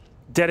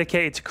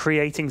dedicated to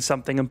creating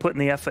something and putting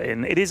the effort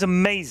in. It is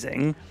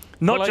amazing.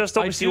 Not just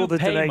obviously all the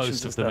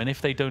donations. Most of them, and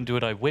if they don't do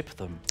it, I whip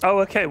them. Oh,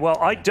 okay. Well,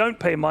 I don't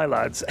pay my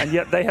lads, and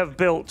yet they have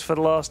built for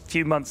the last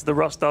few months the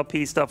Rust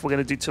RP stuff we're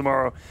going to do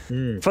tomorrow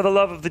for the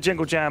love of the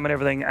Jingle Jam and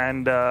everything.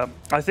 And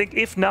I think,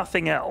 if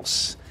nothing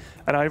else,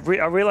 and I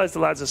realize the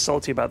lads are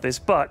salty about this,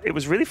 but it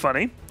was really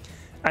funny.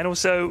 And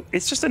also,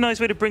 it's just a nice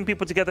way to bring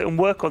people together and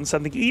work on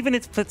something, even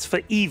if it's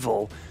for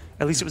evil.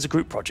 At least it was a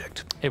group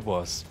project. It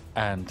was,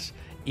 and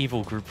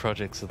evil group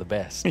projects are the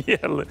best.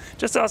 Yeah,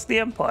 just ask the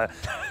Empire.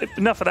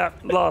 Enough of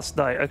that last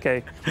night.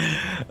 Okay.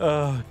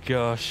 Oh,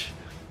 gosh.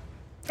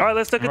 All right,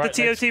 let's look at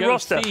the TOT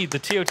roster. The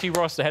TOT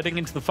roster heading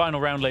into the final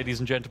round, ladies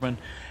and gentlemen.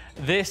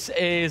 This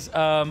is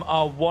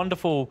our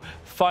wonderful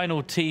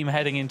final team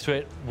heading into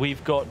it.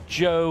 We've got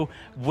Joe,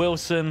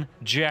 Wilson,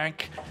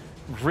 Jack,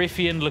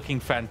 Riffian looking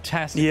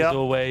fantastic as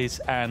always,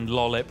 and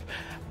Lollip.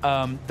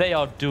 They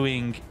are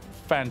doing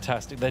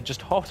fantastic. They're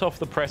just hot off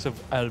the press of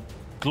a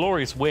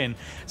glorious win.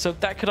 So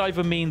that could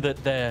either mean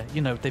that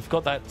they've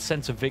got that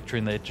sense of victory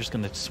and they're just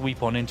going to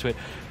sweep on into it.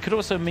 Could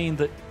also mean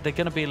that they're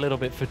going to be a little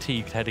bit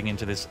fatigued heading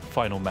into this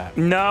final map.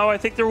 No, I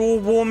think they're all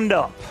warmed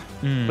up.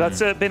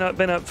 That's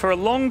been for a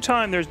long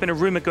time. There's been a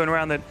rumor going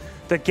around that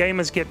the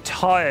gamers get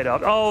tired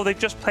of. Oh, they've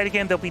just played a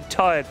game, they'll be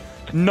tired.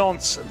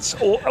 Nonsense.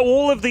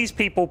 All of these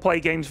people play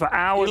games for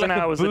hours and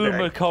hours a day.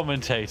 Boomer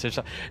commentators.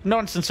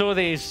 Nonsense. All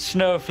these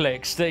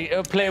snowflakes. They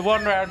play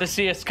one round of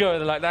CSGO.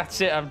 They're like,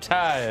 that's it, I'm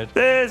tired.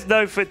 There's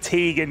no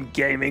fatigue in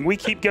gaming. We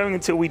keep going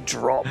until we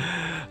drop.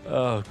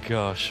 Oh,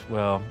 gosh.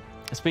 Well,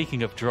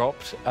 speaking of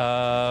dropped,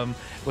 we're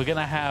going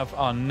to have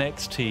our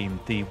next team,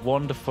 the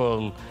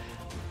wonderful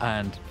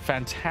and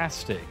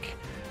fantastic.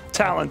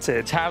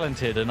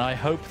 Talented, and I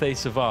hope they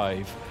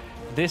survive.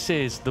 This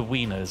is the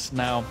Wieners.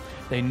 Now,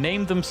 they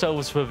named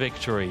themselves for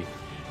victory.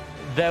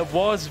 There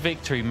was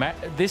victory.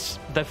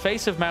 The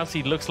face of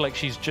Mousy looks like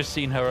she's just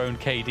seen her own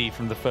KD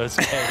from the first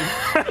game.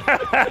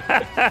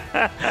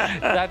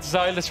 That's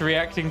Xylus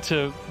reacting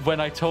to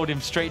when I told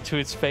him straight to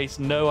his face,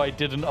 no, I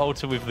didn't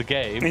alter with the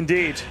game.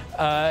 Indeed.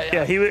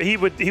 Yeah, he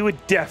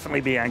would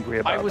definitely be angry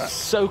about that. I was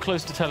so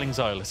close to telling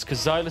Xylus, because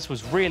Xylus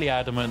was really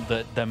adamant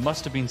that there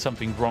must have been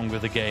something wrong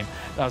with the game.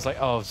 And I was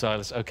like, oh,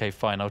 Xylus, okay,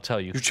 fine, I'll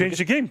tell you. You changed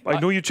the game. I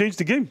know you changed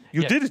the game.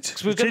 You did it.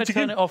 Because we're going to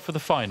turn it off for the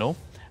final.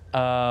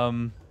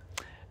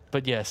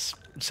 But yes,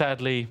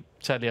 sadly,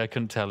 I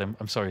couldn't tell him.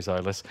 I'm sorry,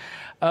 Xylus.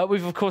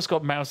 We've, of course,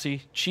 got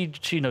Mousy.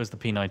 She knows the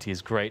P90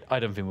 is great.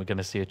 I don't think we're going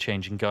to see a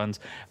change in guns.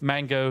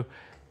 Mango,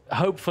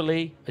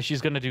 hopefully,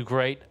 she's going to do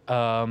great.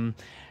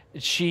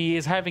 She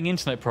is having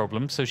internet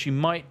problems, so she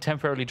might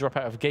temporarily drop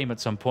out of the game at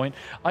some point.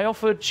 I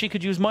offered she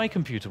could use my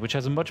computer, which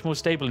has a much more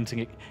stable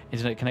internet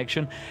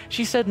connection.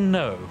 She said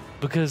no,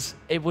 because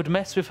it would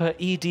mess with her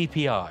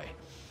eDPI.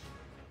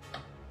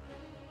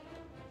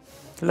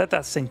 Let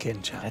that sink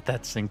in, chat. Let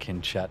that sink in,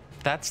 chat.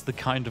 That's the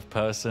kind of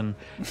person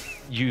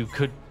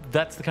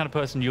that's the kind of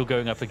person you're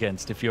going up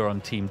against if you're on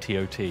Team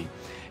TOT.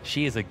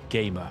 She is a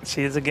gamer.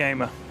 She is a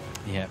gamer.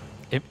 Yeah.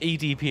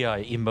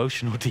 eDPI,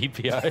 emotional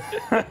DPI.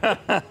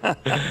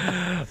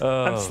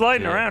 I'm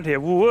sliding around here.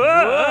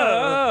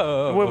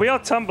 Whoa! Well, we are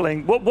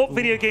tumbling. What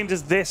video game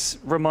does this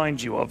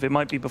remind you of? It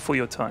might be before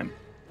your time.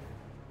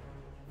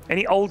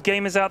 Any old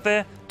gamers out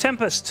there?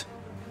 Tempest.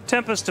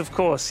 Tempest, of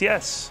course,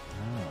 yes.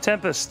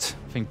 Tempest.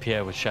 I think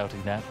Pierre was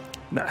shouting that.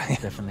 No.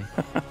 Definitely.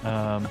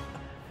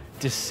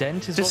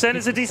 Descent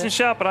is a decent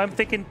shout, but I'm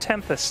thinking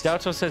Tempest.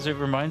 Doughto says it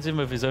reminds him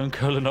of his own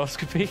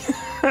colonoscopy.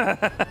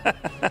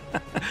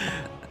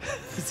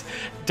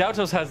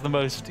 Doughtos has the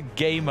most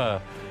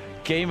gamer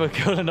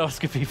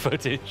colonoscopy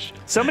footage.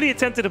 Somebody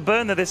attempted to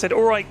burn that. They said,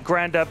 all right,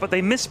 Grandad, but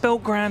they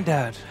misspelled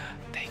Grandad.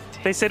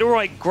 They said, all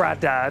right,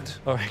 Gradad.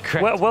 All right,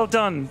 Gradad. Well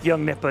done,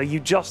 young Nipper. You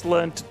just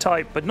learned to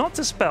type, but not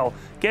to spell.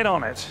 Get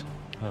on it.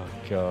 Oh,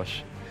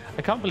 gosh.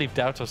 I can't believe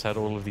Doughtos had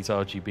all of these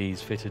RGBs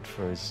fitted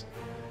for his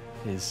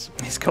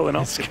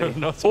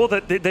colonoscopy. Or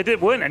that they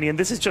weren't any, and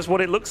this is just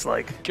what it looks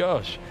like.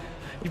 Gosh.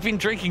 You've been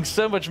drinking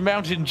so much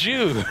Mountain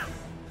Dew.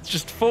 It's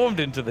just formed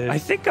into this. I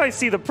think I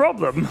see the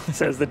problem,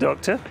 says the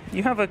doctor.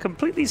 You have a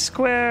completely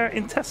square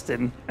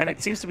intestine, and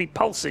it seems to be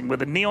pulsing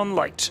with a neon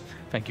light.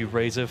 Thank you,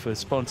 Razor, for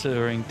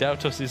sponsoring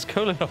Dautos'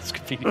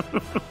 colonoscopy.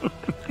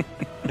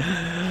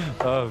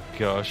 Oh,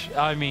 gosh.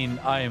 I mean,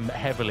 I am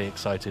heavily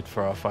excited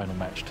for our final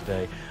match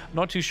today.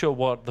 Not too sure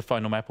what the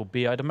final map will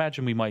be. I'd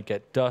imagine we might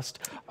get Dust.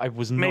 I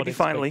was not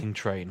expecting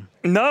Train.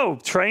 No,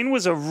 Train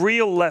was a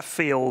real left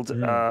field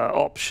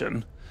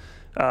option.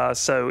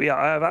 So, yeah,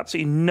 I have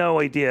absolutely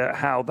no idea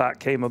how that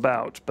came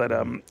about. But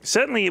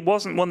certainly it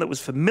wasn't one that was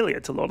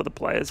familiar to a lot of the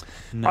players.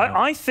 No.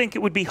 I think it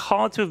would be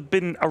hard to have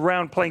been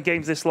around playing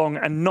games this long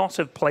and not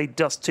have played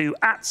Dust 2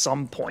 at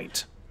some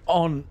point.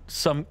 On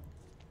some...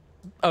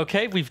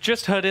 Okay, we've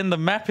just heard in the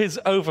map is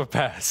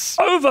Overpass.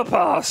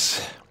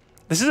 Overpass!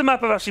 This is a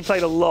map I've actually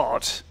played a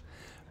lot.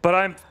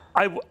 But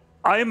I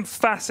am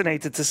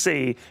fascinated to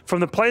see, from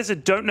the players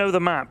that don't know the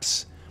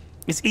maps,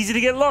 it's easy to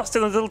get lost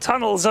in the little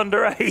tunnels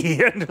under A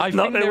and I not think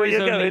know there where is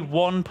you're only going.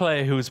 one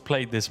player who has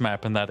played this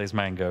map, and that is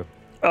Mango.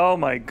 Oh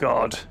my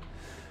god.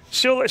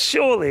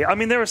 Surely. I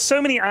mean, there are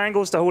so many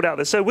angles to hold out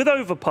there. So with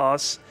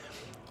Overpass,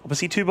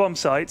 obviously 2 bomb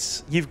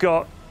sites. You've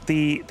got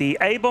the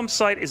A bomb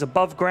site is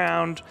above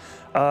ground.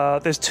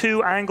 There's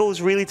 2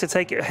 angles really to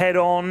take it head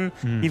on.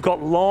 You've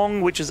got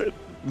Long, which is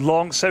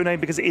long, so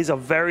named because it is a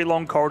very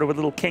long corridor with a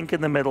little kink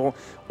in the middle,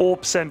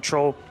 Orb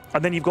Central,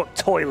 and then you've got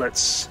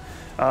Toilets.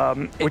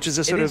 Which is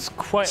a sort of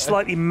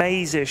slightly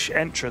maze-ish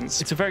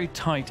entrance. It's a very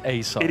tight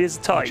A site. It is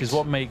tight. Which is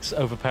what makes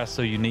Overpass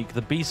so unique.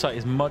 The B site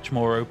is much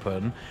more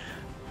open.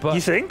 But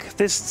you think?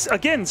 There's,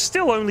 again,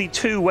 still only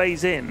 2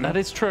 ways in. That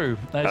is true.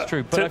 That is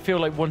true. But I feel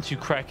like once you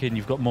crack in,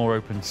 you've got more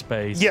open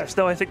space. Yes,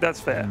 no, I think that's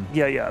fair.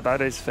 Yeah,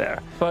 that is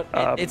fair. But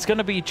it's going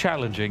to be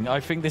challenging. I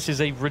think this is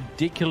a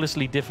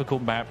ridiculously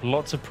difficult map.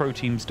 Lots of pro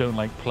teams don't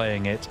like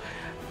playing it.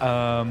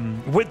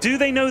 Do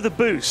they know the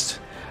boost?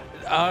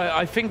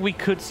 I think we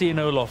could see an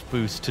Olaf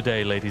boost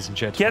today, ladies and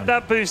gentlemen. Get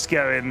that boost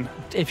going.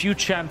 If you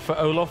chant for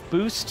Olaf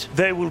boost...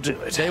 They will do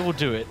it. They will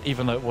do it,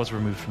 even though it was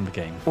removed from the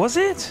game. Was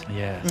it?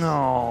 Yes.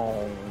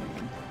 No.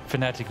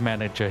 Fnatic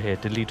manager here,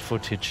 delete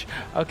footage.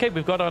 Okay,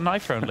 we've got our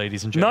knife round,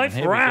 ladies and gentlemen.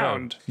 Knife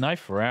round.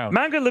 Knife round.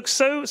 Mango looks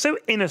so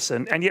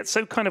innocent and yet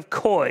so kind of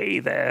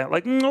coy there.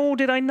 Like, no,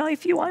 did I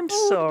knife you? I'm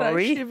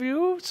sorry. Did I shiv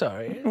you?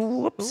 Sorry.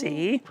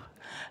 Whoopsie. Ooh.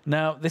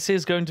 Now, this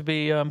is going to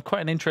be quite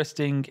an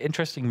interesting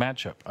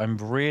matchup. I'm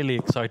really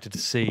excited to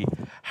see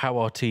how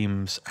our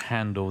teams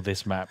handle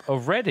this map.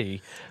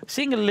 Already,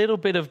 seeing a little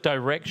bit of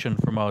direction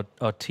from our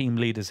team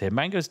leaders here.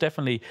 Mango's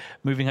definitely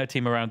moving her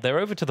team around. They're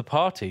over to the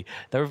party.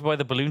 They're over by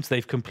the balloons.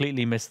 They've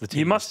completely missed the tees.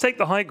 You must take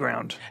the high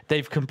ground.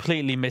 They've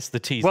completely missed the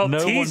tees. Well,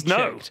 tees,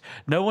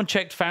 no one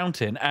checked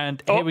Fountain,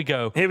 and here we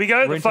go. Here we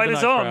go. The fight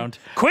is on. Round.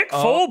 Quick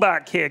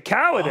fallback here.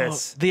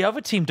 Cowardice. The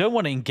other team don't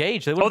want to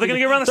engage. They're going to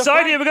get around the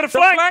side here. We've got a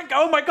flank.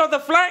 Oh, my God, the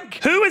flank.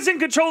 Who is in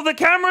control of the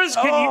cameras?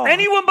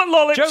 Anyone but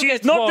Lollip. She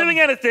is not doing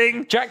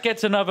anything. Jack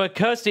gets another.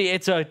 Kirsty,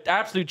 it's an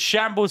absolute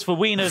shambles for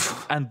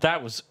Wieners, and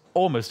that was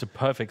almost a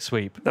perfect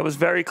sweep. That was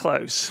very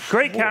close.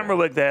 Great camera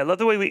work there. Love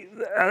the way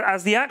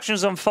as the action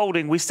is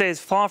unfolding, we stay as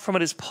far from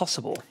it as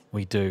possible.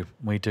 We do.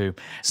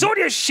 Sort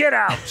your shit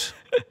out.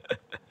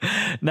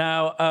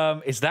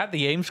 Now, is that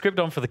the aim script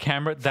on for the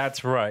camera?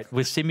 That's right.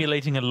 We're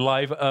simulating a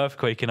live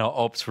earthquake in our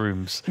ops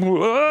rooms.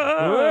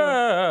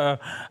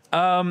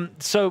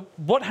 So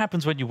what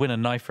happens when you win a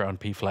knife round,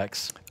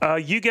 P-Flex?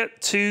 You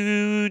get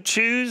to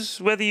choose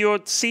whether you're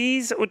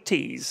C's or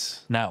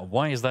T's. Now,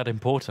 why is that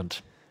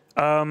important?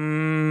 I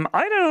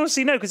don't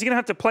honestly know, because you're going to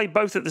have to play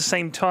both at the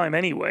same time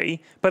anyway.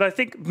 But I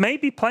think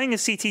maybe playing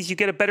as CTs, you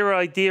get a better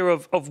idea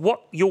of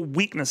what your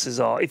weaknesses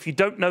are if you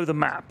don't know the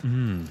map.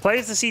 Play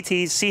as the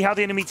CTs, see how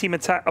the enemy team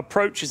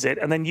approaches it,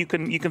 and then you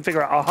can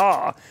figure out,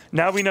 aha,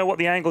 now we know what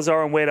the angles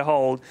are and where to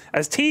hold.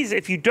 As Ts,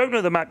 if you don't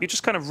know the map, you're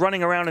just kind of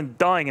running around and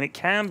dying, and it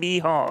can be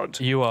hard.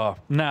 You are.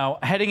 Now,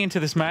 heading into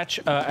this match,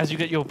 as you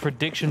get your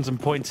predictions and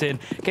points in,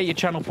 get your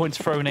channel points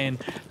thrown in.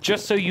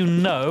 Just so you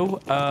know,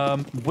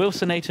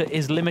 Wilsonator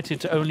is limited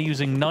to only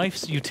using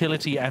knives,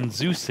 utility, and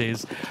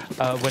Zeus's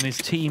when his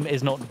team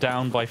is not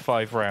down by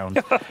 5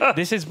 rounds.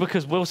 This is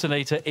because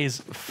Wilsonator is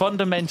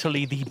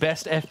fundamentally the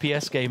best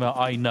FPS gamer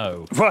I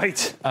know.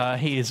 Right.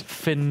 He is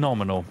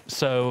phenomenal.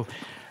 So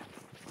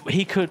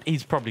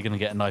he's probably going to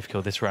get a knife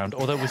kill this round,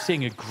 although we're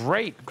seeing a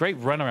great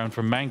run around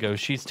from Mango.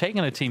 She's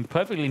taken her team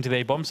perfectly into the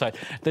A-bomb site.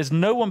 There's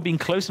no one being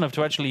close enough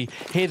to actually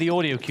hear the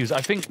audio cues. I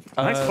think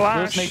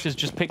Wilsonator's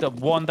just picked up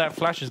one. That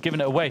flash has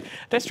given it away.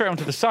 They're straight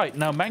onto the site.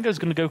 Now Mango's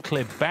going to go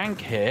clear bank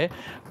here.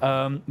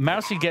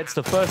 Mousy gets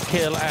the first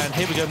kill, and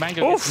here we go.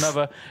 Mango gets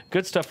another.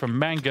 Good stuff from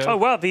Mango. Oh,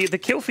 wow. The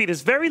kill feed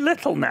is very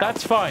little now.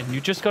 That's fine. You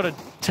just got to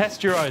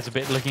test your eyes a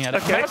bit looking at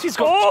it. Okay. Mousy's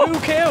got 2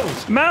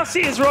 kills.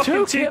 Mousy is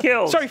rocking 2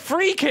 kills. Sorry,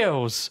 3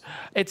 kills.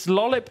 It's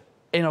Lollip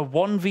in a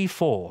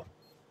 1v4.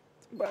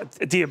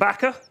 Do you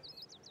back her?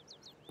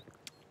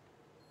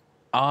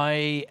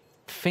 I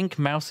think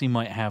Mousy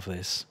might have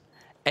this.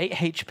 8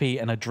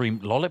 HP and a dream.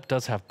 Lollip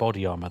does have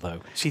body armor,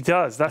 though. She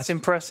does. That's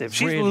impressive.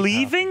 She's really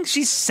leaving? powerful.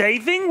 She's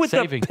saving with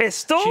the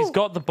pistol? She's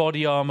got the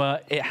body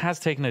armor. It has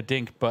taken a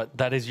dink, but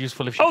that is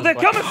useful if she they're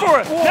coming for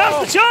her! Whoa.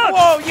 Now's the chance!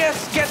 Whoa,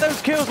 yes! Get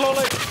those kills,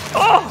 Lollip!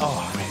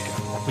 Oh!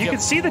 You can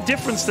see the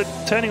difference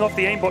that turning off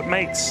the aimbot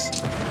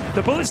makes.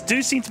 The bullets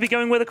do seem to be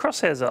going where the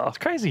crosshairs are. It's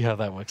crazy how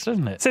that works,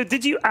 doesn't it? So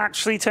did you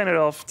actually turn it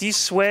off? Do you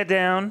swear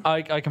down?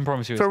 I can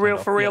promise you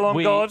it's For real,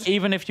 on God?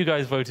 Even if you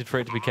guys voted for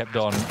it to be kept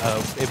on,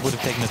 it would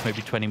have taken us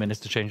maybe 20 minutes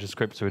to change the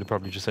script, so we'd have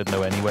probably just said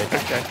no anyway.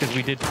 Okay. Because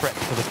we did prep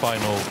for the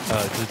final,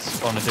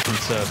 it's on a different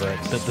server,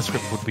 that the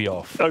script would be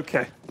off.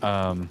 Okay.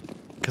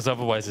 Because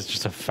otherwise it's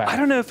just a fact. I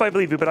don't know if I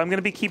believe you, but I'm going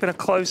to be keeping a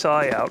close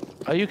eye out.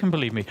 Oh, you can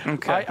believe me.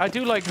 Okay. I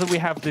do like that we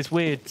have this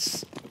weird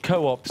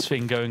co-ops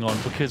thing going on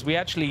because we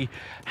actually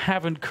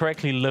haven't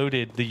correctly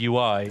loaded the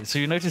UI. So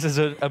you notice there's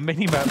a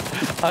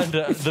mini-map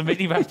under the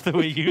mini-map that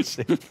we're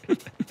using.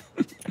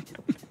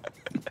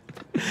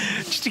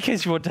 Just in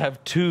case you want to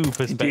have two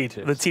perspectives.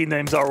 Indeed. The team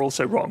names are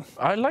also wrong.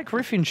 I like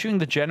Riffian shooting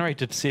the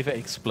generator to see if it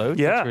explodes.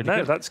 Yeah, that's really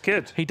good. That's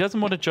good. He doesn't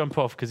want to jump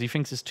off because he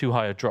thinks it's too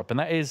high a drop, and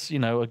that is, you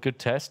know, a good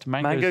test.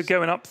 Mango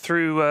going up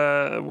through,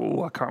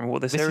 I can't remember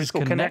what this area is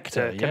called.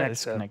 Connector. Yeah,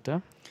 this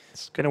connector.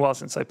 It's been a while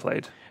since I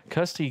played.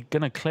 Kirsty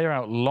going to clear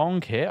out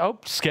long here. Oh,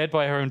 scared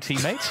by her own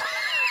teammates.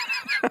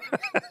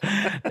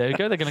 There we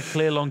go. They're going to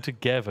clear long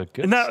together.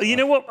 Good now, stuff. you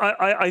know what?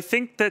 I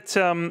think that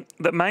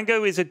that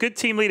Mango is a good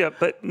team leader,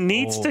 but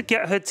needs to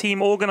get her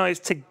team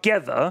organized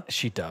together.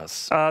 She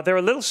does. They're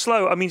a little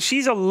slow. I mean,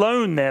 she's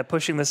alone there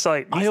pushing the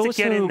site. Needs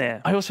to get in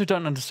there. I also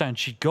don't understand.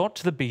 She got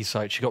to the B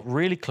site. She got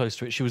really close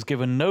to it. She was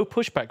given no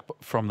pushback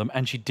from them,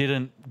 and she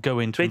didn't go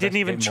into it. They didn't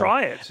even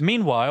try it.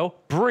 Meanwhile,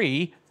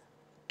 Bree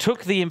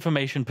took the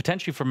information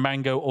potentially from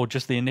Mango or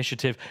just the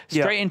initiative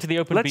straight into the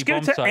open Let's B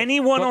bomb site. Let's go to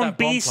anyone on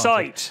B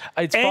site.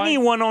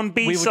 Anyone on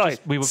B site.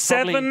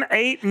 7,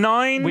 8,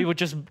 9. We were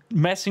just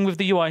messing with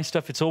the UI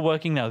stuff. It's all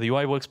working now. The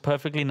UI works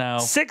perfectly now.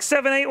 6,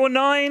 7, 8, or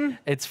 9.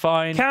 It's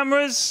fine.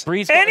 Cameras.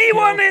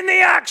 Anyone in the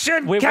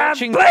action. We're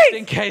watching just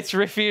in case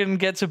Riffian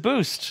gets a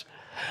boost.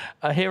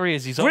 Here he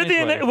is. He's on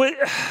his way.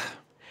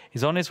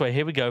 He's on his way.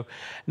 Here we go.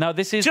 Now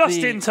this is just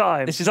in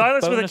time. This is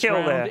Silas the with a bonus kill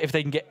round. there. If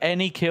they can get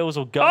any kills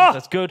or guns,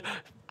 that's good.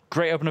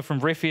 Great opener from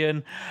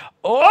Riffian.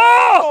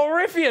 Oh,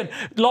 Riffian!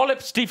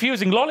 Lollip's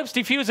defusing. Lollip's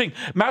defusing.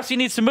 Mousy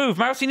needs to move.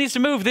 Mousy needs to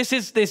move. This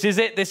is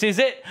it. This is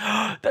it.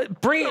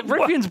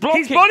 Riffian's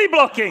blocking. He's body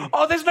blocking.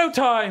 Oh, there's no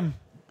time.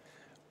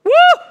 Woo!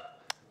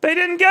 They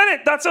didn't get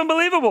it. That's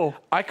unbelievable.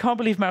 I can't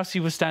believe Mousy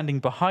was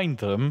standing behind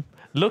them,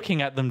 looking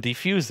at them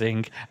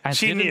defusing, and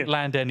she didn't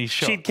land any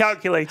shots. She'd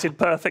calculated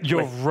perfectly.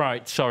 You're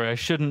right. Sorry, I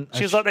shouldn't.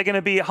 She was like, they're going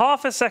to be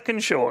half a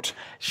second short.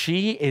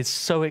 She is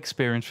so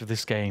experienced with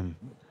this game.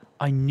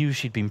 I knew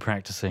she'd been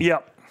practicing.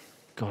 Yep.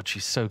 God,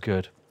 she's so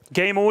good.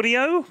 Game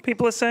audio,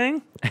 people are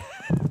saying.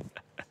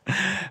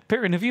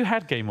 Pyrion, have you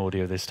had game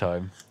audio this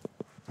time?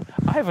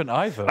 I haven't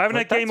either. I haven't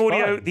had game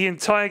audio the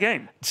entire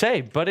game.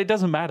 Same, but it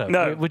doesn't matter.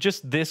 No. We're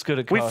just this good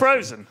at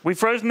casting. We've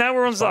frozen. Now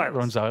we're on Xylus.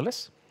 We're on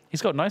Xylus.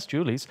 He's got nice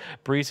dualies.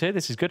 Breeze here.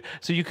 This is good.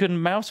 So you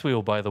can mouse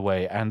wheel, by the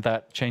way, and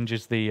that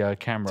changes the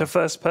camera. To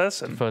first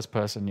person. To first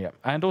person, yeah.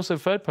 And also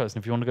third person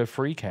if you want to go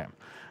free cam.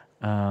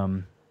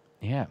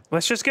 Yeah.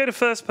 Let's just go to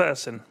first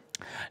person.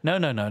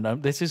 No.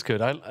 This is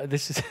good.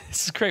 This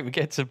is great. We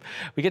get to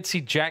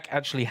see Jack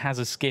actually has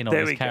a skin on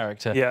his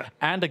character,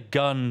 and a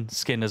gun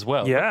skin as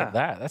well. Yeah, look at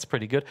that. That's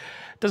pretty good.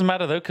 Doesn't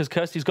matter though because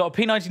Kirsty's got a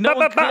P90. No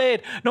one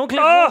cleared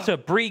water.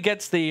 Bree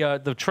gets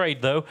the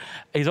trade though.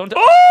 He's on.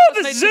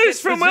 The Zeus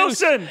from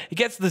Wilson. He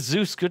gets the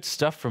Zeus. Good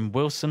stuff from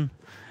Wilson.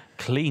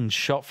 Clean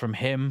shot from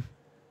him.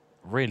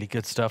 Really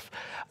good stuff.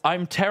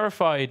 I'm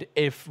terrified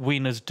if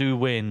Wieners do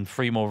win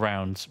 3 more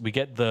rounds. We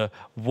get the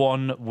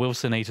 1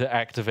 Wilsonator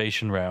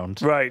activation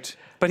round. Right.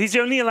 But he's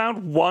only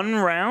allowed 1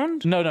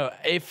 round? No.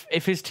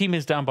 If his team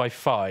is down by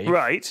 5,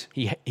 right,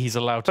 he's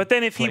allowed to. But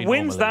then if he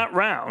wins that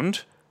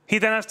round, he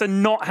then has to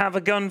not have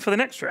a gun for the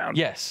next round.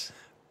 Yes.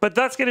 But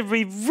that's going to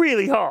be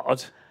really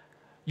hard.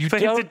 You for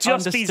don't him to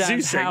just understand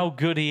be Zeusing. How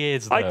good he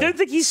is, though. I don't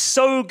think he's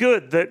so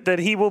good that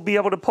he will be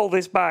able to pull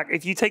this back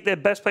if you take their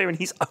best player and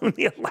he's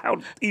only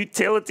allowed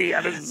utility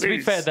and a Zeus. To be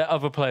fair, their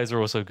other players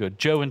are also good.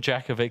 Joe and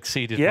Jack have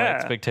exceeded my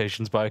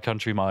expectations by a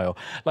country mile.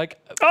 Like,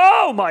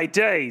 oh my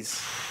days!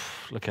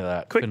 Look at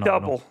that. Quick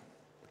double.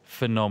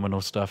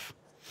 Phenomenal stuff.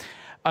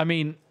 I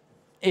mean,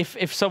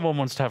 if someone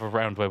wants to have a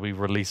round where we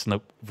release the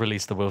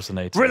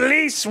Wilsonator.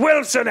 Release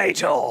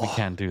Wilsonator! We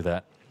can do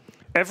that.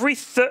 Every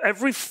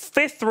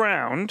 5th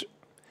round...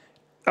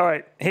 All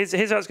right, here's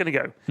how it's going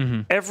to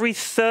go. Every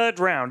 3rd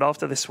round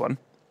after this one,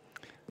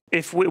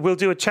 if we'll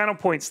do a channel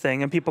points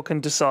thing and people can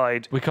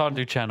decide. We can't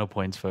do channel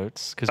points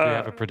votes because we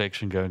have a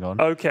prediction going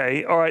on.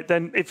 Okay, all right,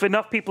 then if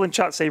enough people in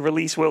chat say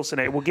release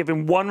Wilsonator, we'll give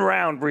him 1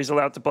 round where he's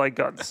allowed to buy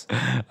guns.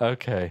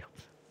 Okay.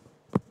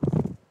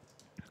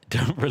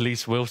 Don't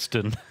release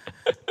Wilston.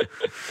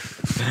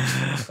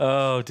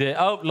 Oh dear.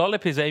 Oh,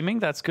 Lollip is aiming.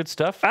 That's good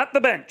stuff. At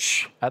the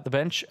bench. At the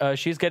bench.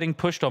 She's getting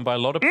pushed on by a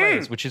lot of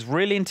players, which is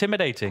really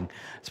intimidating.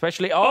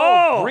 Especially,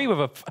 Bree with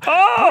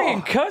Bree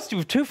and Kirsty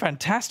with 2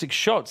 fantastic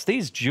shots.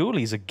 These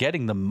Julies are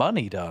getting the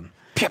money done.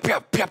 Pew, pew,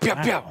 pew, pew,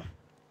 pew.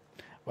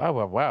 Wow,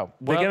 wow, wow.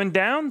 They're going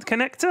down,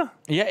 connector?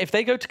 Yeah, if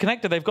they go to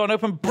connector, they've got an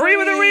open. Bree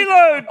with a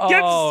reload!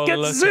 Get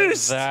look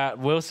Zeus! At that.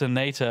 Wilson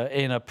Nater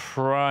in a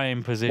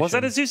prime position. Was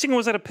that a Zeusing or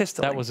was that a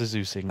pistol? That was a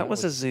Zeusing. That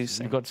was a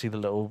Zeusing. You got to see the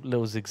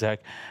little zigzag.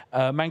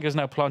 Mango's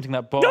now planting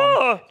that bomb.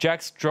 Oh!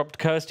 Jack's dropped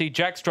Kirsty.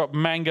 Jack's dropped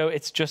Mango.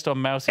 It's just on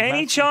Mousy.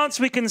 Any chance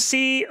we can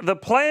see the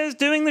players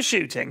doing the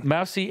shooting?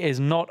 Mousy is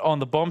not on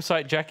the bomb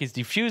site. Jack is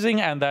defusing,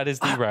 and that is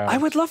the round. I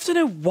would love to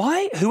know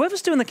why.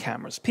 Whoever's doing the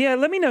cameras. Pierre,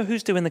 let me know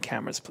who's doing the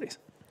cameras, please.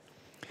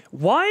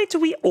 Why do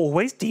we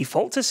always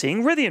default to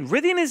seeing Rythian?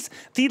 Rythian is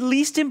the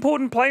least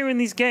important player in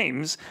these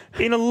games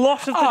in a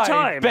lot of the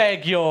time. I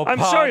beg your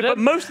pardon. I'm sorry, but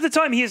most of the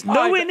time he is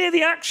nowhere near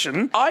the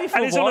action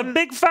and is on a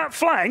big fat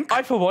flank.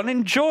 I, for one,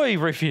 enjoy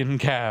Rythian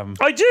Cam.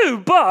 I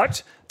do,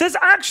 but there's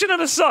action at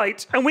a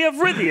site, and we have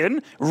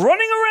Rythian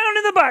running around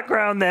in the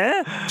background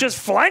there, just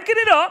flanking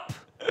it up.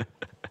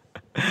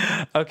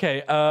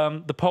 Okay,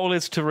 the poll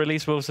is to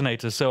release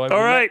Wilsonator, so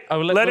I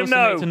will let him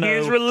know. Wilsonator He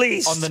is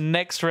released. On the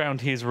next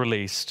round, he is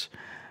released.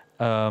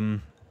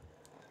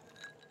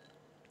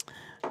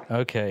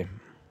 Okay.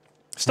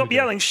 Stop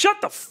yelling. Shut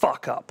the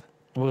fuck up.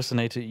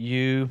 Wilsonator,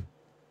 you...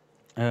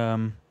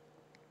 Mango,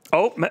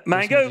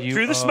 Wilsonator,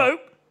 through the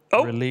smoke.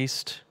 Oh.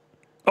 Released.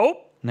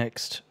 Oh.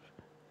 Next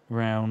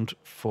round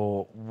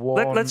for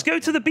 1. Let's go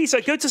to the B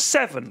side. Go to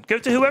 7. Go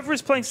to whoever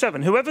is playing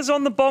 7. Whoever's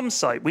on the bomb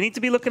site. We need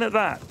to be looking at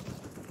that.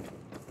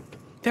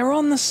 They're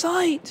on the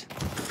site.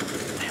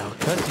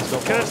 Kirsty's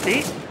got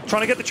Kirsty,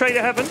 trying to get the trade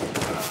of heaven.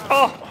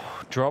 Oh.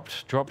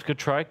 Dropped. Good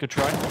try.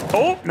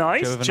 Oh,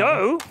 nice.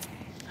 Joe.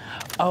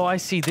 Oh, I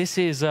see. This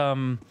is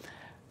the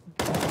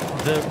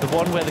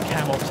one where the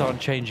cam ops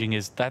aren't changing.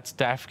 That's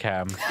DAF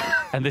cam,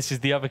 and this is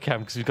the other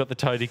cam because we've got the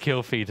tiny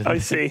kill feed. And I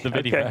see. The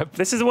video map.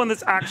 This is the one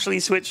that's actually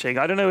switching.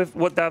 I don't know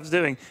what Dav's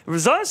doing.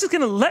 Rosias is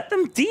going to let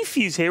them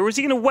defuse here, or is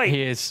he going to wait?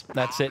 He is.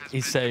 That's it.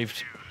 He's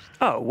saved.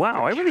 Oh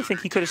wow! I really think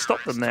he could have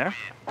stopped them there.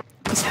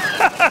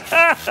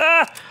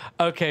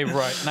 Okay,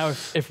 right now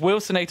if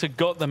Wilsonator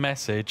got the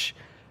message.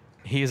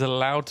 He is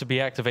allowed to be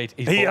activated.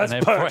 He has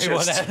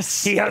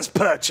purchased. He has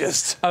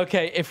purchased.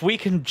 Okay, if we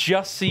can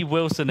just see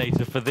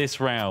Wilsonator for this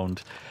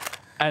round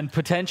and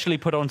potentially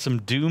put on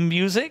some Doom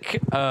music,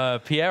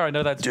 Pierre, I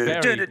know that's very...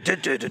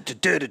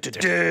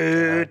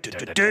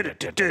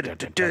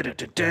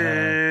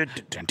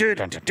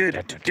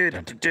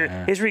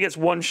 Here's where he gets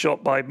one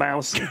shot by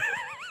Mousy.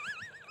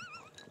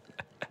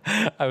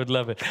 I would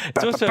love it.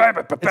 It's also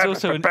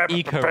an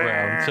eco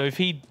round, so if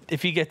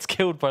he gets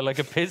killed by like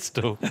a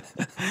pistol,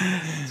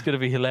 it's going to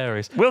be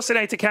hilarious.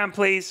 Wilsonator cam,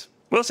 please.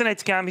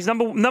 Wilsonator cam. He's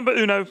number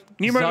uno.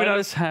 Numero uno.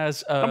 Xylus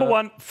has number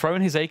 1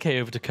 thrown his AK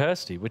over to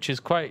Kirsty, which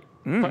is quite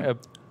a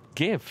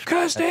gift.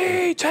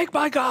 Kirsty, take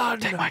my gun.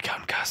 Take my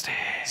gun, Kirsty.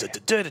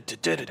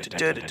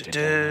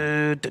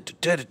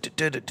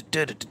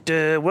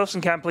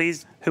 Wilson cam,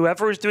 please.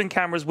 Whoever is doing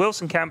cameras,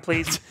 Wilson cam,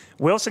 please.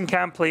 Wilson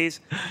cam, please.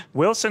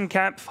 Wilson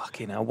cam.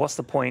 Fucking hell, what's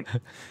the point?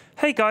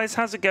 Hey guys,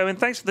 how's it going?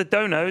 Thanks for the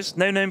donos.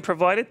 No name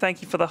provided.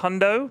 Thank you for the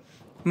hundo.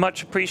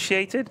 Much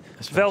appreciated.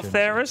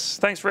 Veltheris,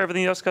 thanks for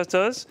everything Oscar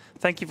does.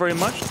 Thank you very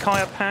much.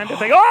 Kaya Panda,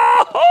 thank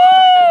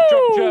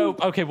Drop Joe.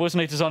 Okay,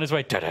 Wilsonator's on his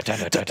way.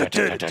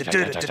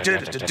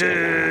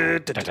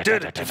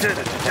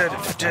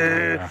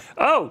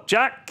 Oh,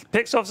 Jack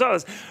picks off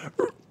Zars.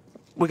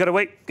 We gotta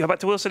wait. Go back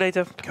to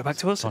Wilsonator. Go back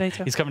to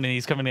Wilsonator. He's coming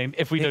in.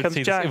 If we don't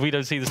see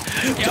this.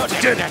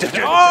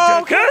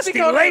 Oh,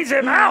 Kirsty lays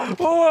him out.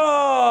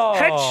 Whoa.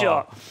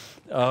 Headshot.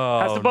 Oh,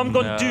 has the bomb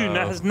gone doom?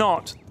 That has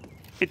not.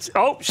 She's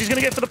going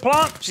to get for the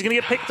plant. She's going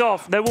to get picked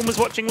off. No one was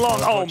watching long.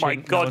 Oh my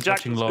God,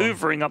 Jack's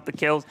hoovering up the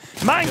kills.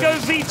 Mango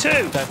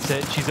V2. That's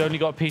it. She's only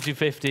got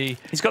P250.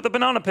 He's got the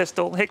banana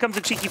pistol. Here comes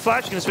a cheeky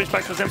flash. He's going to switch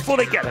back to his before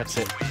they get it.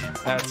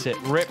 That's it.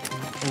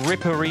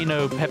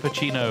 Ripperino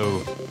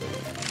Peppuccino.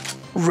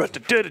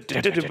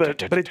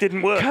 But it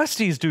didn't work.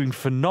 Kirsty is doing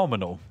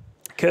phenomenal.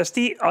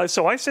 Kirsty,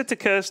 so I said to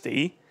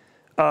Kirsty,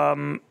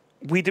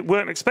 we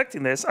weren't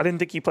expecting this. I didn't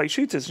think you play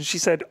shooters. And she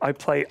said, I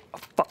play a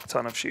fuck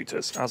ton of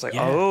shooters. I was like,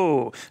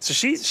 oh. So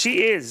she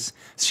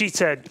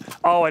said,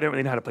 oh, I don't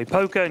really know how to play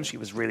poker. And she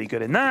was really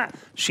good in that.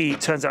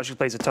 Turns out she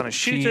plays a ton of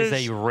shooters. She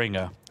is a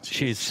ringer.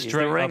 She is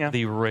straight up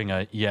the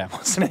ringer. Yeah.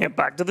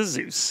 Back to the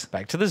Zeus.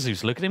 Back to the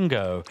Zeus. Look at him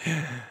go.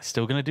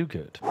 Still going to do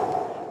good.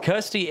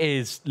 Kirsty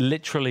is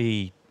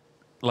literally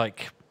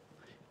like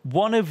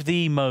one of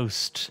the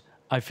most,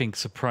 I think,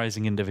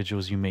 surprising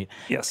individuals you meet.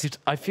 Yes.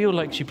 I feel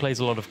like she plays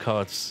a lot of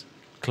cards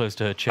close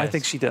to her chest. I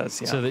think she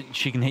does, yeah. So that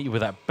she can hit you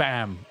with that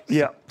bam.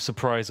 Yeah.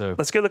 Surpriso.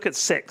 Let's go look at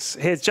 6.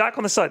 Here's Jack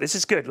on the side. This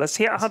is good. Let's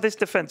hear how this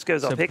defense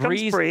goes off. Here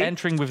comes Bree.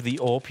 Entering with the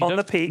AWP. You on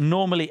the peak.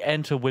 Normally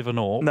enter with an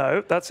AWP.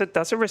 No,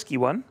 that's a risky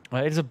one.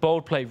 It is a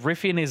bold play.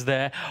 Rythian is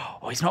there.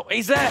 Oh, he's not.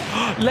 He's there.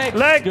 Legs.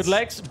 Legs. Good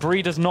legs.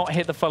 Bree does not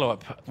hit the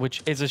follow-up,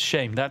 which is a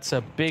shame. That's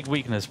a big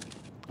weakness.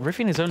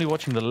 Riffin is only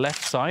watching the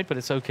left side, but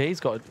it's okay. He's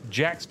got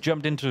Jack's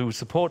jumped into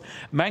support.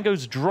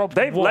 Mango's dropped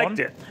They've one legged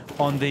it.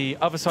 on the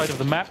other side of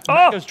the map. Oh!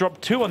 Mango's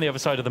dropped 2 on the other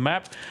side of the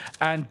map.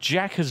 And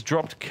Jack has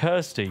dropped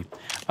Kirsty.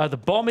 The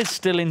bomb is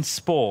still in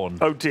spawn.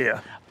 Oh,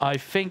 dear. I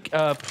think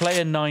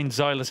player 9,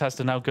 Xylus, has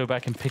to now go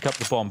back and pick up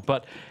the bomb.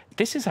 But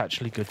this is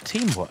actually good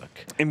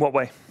teamwork. In what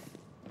way?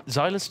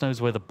 Xylus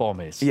knows where the bomb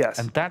is. Yes.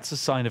 And that's a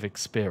sign of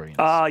experience.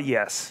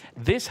 Yes.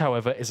 This,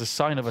 however, is a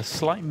sign of a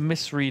slight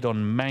misread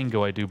on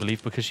Mango, I do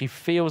believe, because she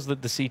feels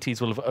that the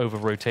CTs will have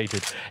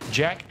over-rotated.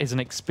 Jack is an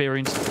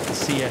experienced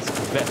CS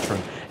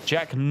veteran.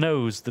 Jack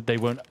knows that they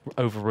won't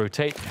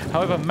over-rotate.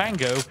 However,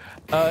 Mango,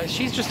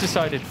 she's just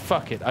decided,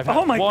 fuck it. I've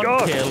had one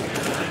kill.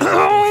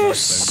 Oh,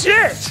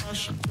 shit!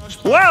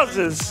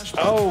 Wowzers!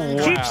 Oh,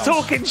 wow. Keeps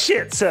talking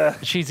shit, sir.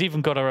 She's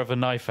even got her other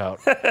knife out.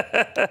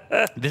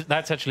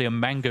 That's actually a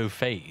Mango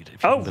fade.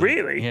 Oh,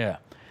 really? Yeah.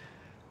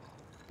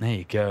 There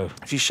you go.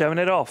 She's showing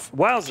it off.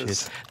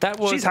 Wowzers.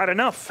 She's had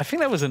enough. I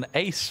think that was an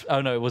ace. Oh,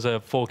 no, it was a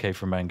 4K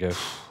from Mango.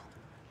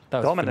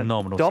 That was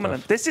phenomenal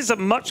Dominant. stuff. This is a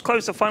much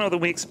closer final than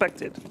we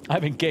expected.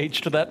 I'm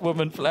engaged to that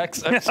woman,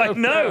 Flex. I'm so I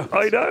know.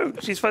 proud. I know.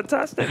 She's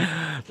fantastic.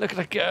 Look at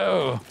her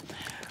go.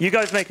 You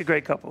guys make a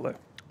great couple, though.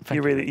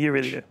 You really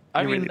do.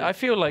 I mean, I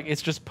feel like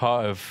it's just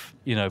part of,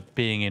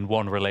 being in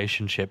one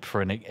relationship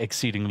for an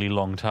exceedingly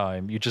long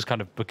time. You just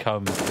kind of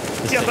become the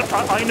Yeah, same but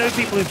I know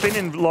people who've been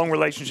in long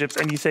relationships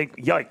and you think,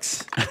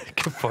 yikes.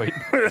 Good point.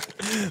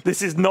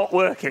 This is not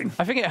working.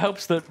 I think it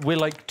helps that we're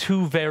like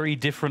 2 very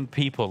different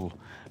people,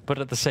 but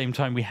at the same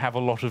time we have a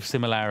lot of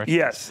similarities.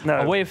 Yes, no.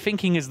 Our way of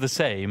thinking is the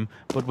same,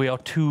 but we are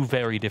 2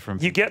 very different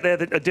people. You get there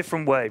a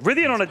different way.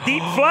 Rythian on a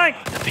deep flank.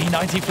 The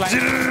P90 flank.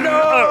 No!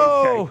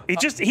 Oh,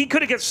 okay. He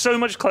could have got so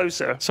much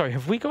closer. Sorry,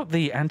 have we got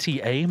the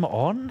anti-aim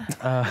on?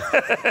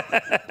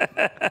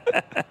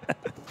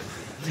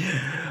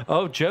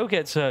 Oh, Joe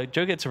gets a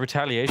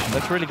retaliation.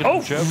 That's really good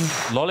from Joe.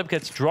 Lollip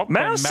gets dropped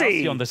by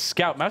Mousy on the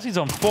scout. Mousy's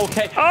on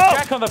 4K.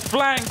 Jack on the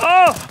flank.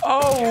 Oh,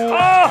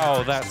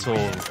 wow. That's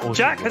all.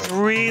 Jack has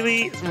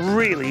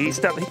really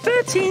stepped.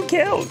 13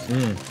 kills.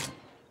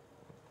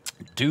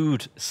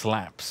 Dude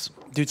slaps.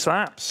 Dude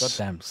slaps.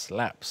 Goddamn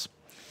slaps.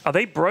 Are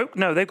they broke?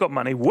 No, they've got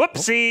money.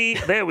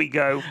 Whoopsie. There we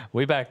go.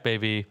 We back,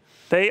 baby.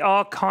 They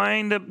are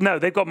kind of... No,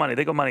 they've got money.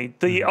 They've got money.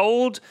 The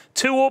old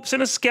 2 AWPs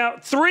and a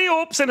scout, 3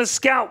 AWPs and a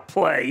scout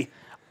play.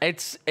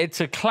 It's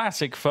a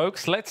classic,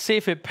 folks. Let's see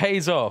if it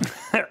pays off.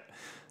 I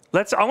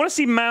want to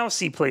see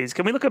Mousy, please.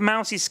 Can we look at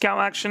Mousy's scout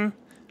action?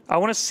 I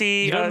want to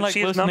see... You don't like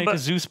Wilson number?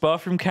 Zeus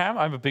bathroom cam?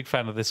 I'm a big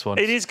fan of this one.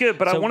 It is good,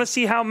 but I want to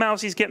see how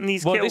Mousy's getting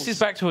these kills. Well, this is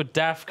back to a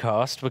DAF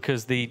cast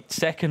because the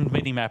second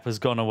minimap has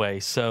gone away.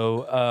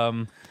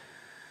 So...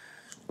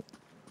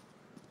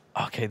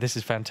 Okay, this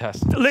is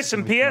fantastic.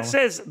 Listen, PS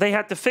says they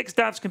had to fix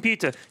Dav's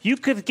computer. You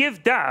could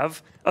give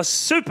Dav a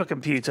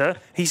supercomputer.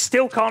 He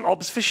still can't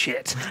obs for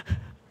shit.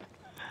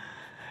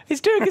 He's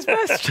doing his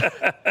best.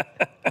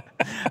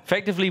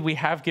 Effectively, we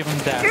have given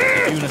Dav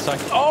a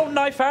unicycle. Oh,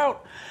 knife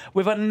out!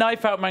 With a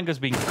knife out, Mango's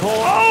being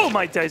caught. Oh,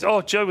 my days.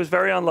 Oh, Joe was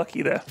very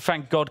unlucky there.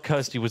 Thank God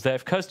Kirsty was there.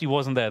 If Kirsty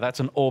wasn't there, that's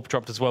an AWP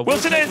dropped as well.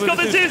 Wilson has got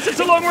the Zeus. It's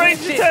a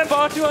long-range attempt.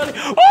 Far too early.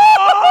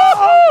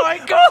 Oh, my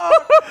God!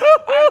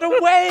 And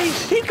away!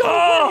 He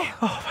got away!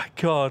 Oh, my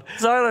God.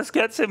 Xylus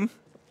gets him.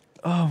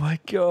 Oh, my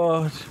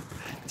God.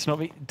 It's not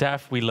me.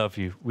 Daff, we love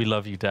you. We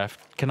love you, Daff.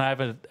 Can I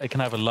have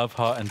a love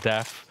heart and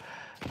Daff?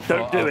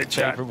 Don't do it,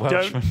 Chad.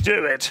 Don't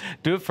do it.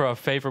 Do it for our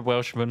favourite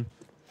Welshman.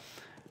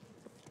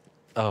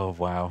 Oh,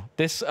 wow.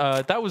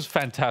 That was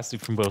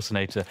fantastic from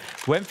Wilsonator.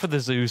 Went for the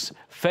Zeus,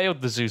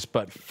 failed the Zeus,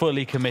 but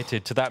fully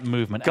committed to that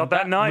movement. Got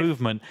that knife.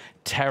 Movement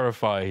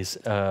terrifies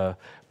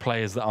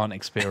players that aren't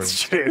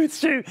experienced.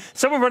 It's true.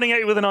 Someone running at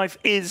you with a knife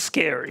is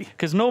scary.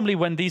 Because normally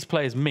when these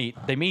players meet,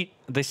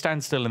 they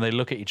stand still and they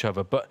look at each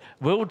other. But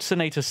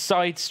Wilsonator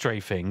side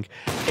strafing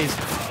is...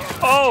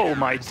 Oh,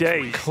 my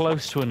days.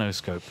 Close to a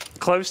no-scope.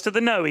 Close to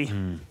the no-y.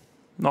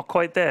 Not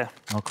quite there.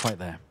 Not quite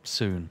there.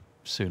 Soon.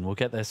 We'll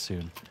get there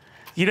soon.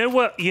 You know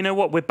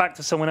what? We're back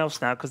to someone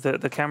else now because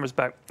the camera's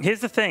back.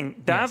 Here's the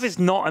thing. Dav is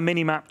not a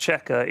minimap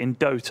checker in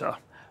Dota.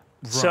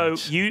 Right. So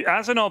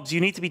as an obs, you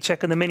need to be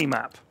checking the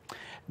minimap.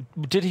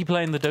 Did he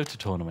play in the Dota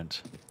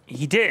tournament?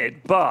 He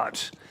did,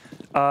 but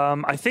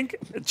I think,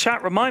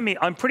 chat, remind me,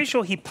 I'm pretty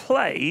sure he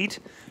played,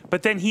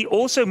 but then he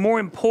also, more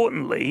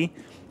importantly,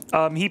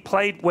 he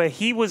played where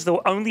he was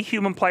the only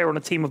human player on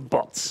a team of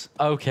bots.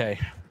 Okay.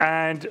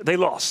 And they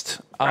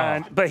lost.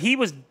 But he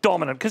was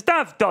dominant, because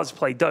Dav does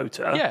play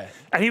Dota. Yeah.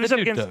 And he was up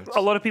against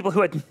a lot of people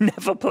who had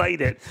never played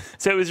it.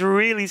 So it was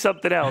really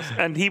something else.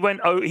 And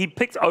he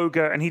picked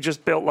Ogre, and he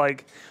just built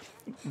like...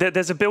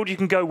 There's a build you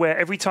can go where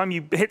every time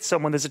you hit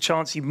someone, there's a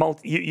chance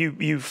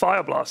you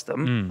fire blast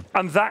them,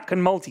 and that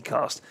can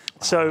multicast.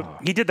 So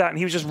he did that, and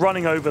he was just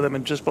running over them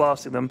and just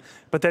blasting them.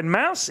 But then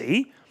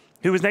Mousy,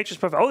 who was Nature's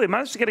Prophet, they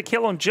managed to get a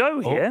kill on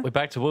Joe here. We're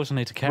back to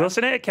Wilsonator Cam.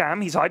 Wilsonator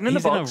Cam, he's hiding in the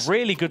box. He's in a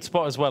really good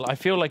spot as well. I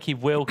feel like he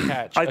will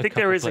catch. I think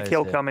there is a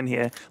kill coming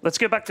here. Let's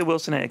go back to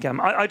Wilsonator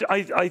Cam.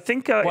 I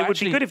think it would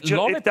be good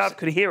if Dav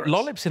could hear us.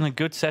 Lollip's in a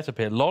good setup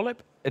here. Lollip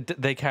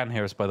They can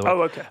hear us, by the way.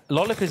 Oh, okay.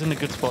 Lollip is in a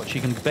good spot. She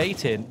can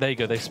bait in. There you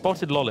go. They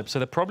spotted Lollip, so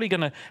they're probably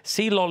going to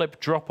see Lollip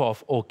drop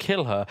off or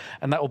kill her,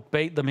 and that will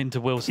bait them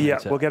into Wilsonator. Yeah,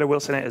 we'll get a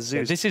Wilsonator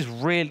Zeus. This is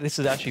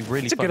actually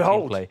really it's a fun good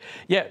hold. play.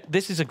 Yeah,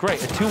 this is a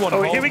 2-1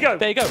 hold. Here we go.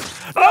 There you go.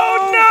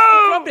 Oh, no!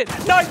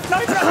 Nice.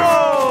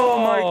 Oh,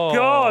 my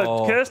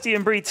God. Kirsty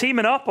and Bree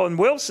teaming up on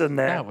Wilson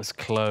there. That was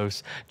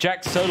close.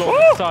 Jack solo on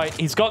the side.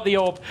 He's got the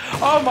orb.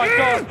 Oh, my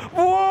God.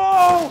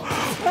 Whoa!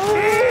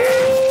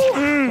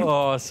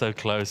 Oh, so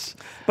close.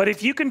 But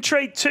if you can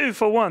trade 2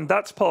 for 1,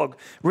 that's Pog.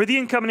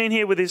 Rythian coming in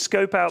here with his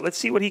scope out. Let's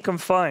see what he can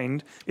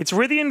find. It's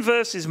Rythian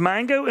versus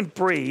Mango and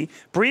Bree.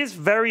 Bree is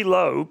very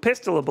low,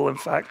 pistolable, in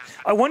fact.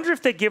 I wonder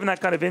if they're giving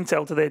that kind of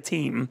intel to their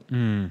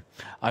team.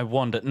 I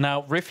wonder.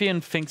 Now,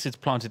 Rythian thinks it's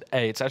planted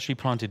A. It's actually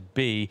planted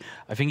B.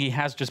 I think he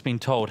has just been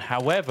told.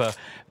 However,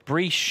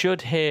 Bree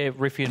should hear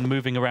Rythian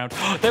moving around.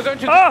 They're going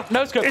to...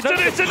 No scope. It's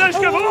a no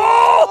scope.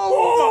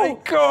 Oh,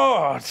 my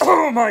God.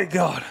 Oh, my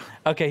God.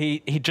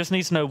 Okay, he just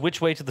needs to know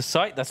which way to the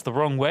site. That's the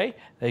wrong way.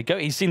 There you go.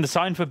 He's seen the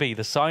sign for B.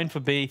 The sign for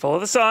B. Follow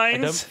the signs.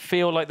 I don't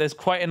feel like there's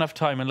quite enough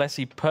time unless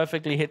he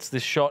perfectly hits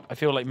this shot. I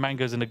feel like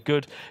Mango's in a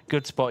good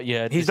spot.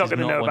 Yeah, he's not going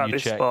to know about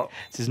this spot.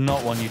 This is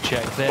not one you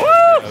check. There you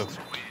go.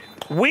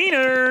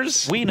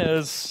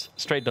 Wieners.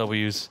 Straight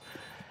W's.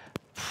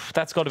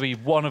 That's got to be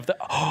one of the...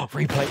 Oh,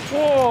 replay.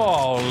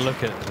 Whoa,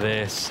 look at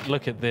this.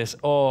 Look at this.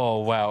 Oh,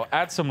 wow.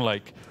 Add some,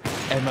 like,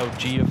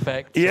 MLG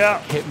effects.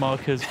 Yeah. Hit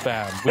markers.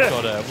 Bam. We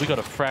got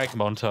a frag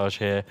montage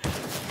here.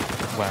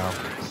 Wow.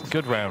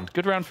 Good round.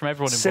 Good round from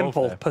everyone involved.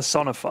 Simple, there.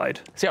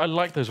 personified. See, I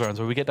like those rounds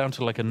where we get down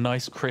to, like, a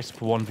nice, crisp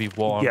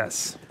 1v1.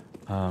 Yes.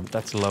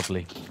 That's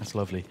lovely. That's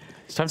lovely.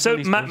 So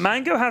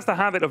Mango has the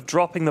habit of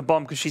dropping the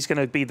bomb because she's going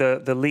to be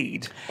the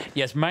lead.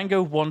 Yes,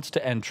 Mango wants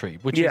to entry,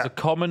 which is a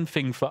common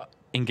thing for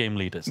in-game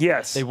leaders.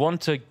 Yes. They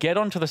want to get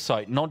onto the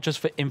site, not just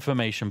for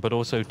information, but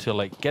also to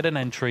like get an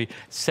entry,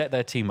 set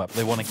their team up.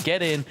 They want to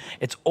get in.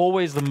 It's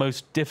always the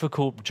most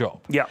difficult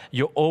job. Yeah.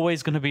 You're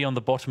always going to be on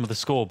the bottom of the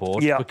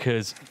scoreboard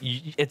because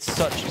it's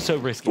so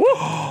risky.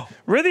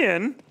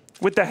 Rythian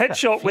with the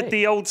headshot with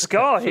the old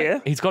scar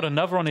here. He's got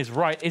another on his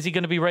right. Is he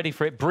going to be ready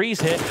for it?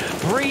 Bree's here.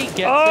 Bree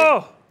gets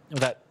it.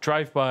 That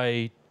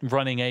drive-by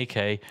running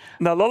AK.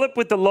 Now, Lollip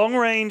with the long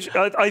range.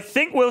 I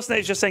think Wilson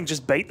is just saying,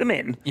 just bait them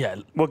in. Yeah.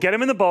 We'll get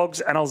them in the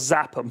bogs, and I'll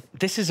zap them.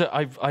 This is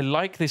I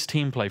like this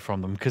team play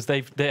from them because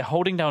they're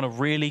holding down a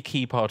really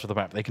key part of the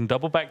map. They can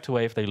double back to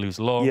A if they lose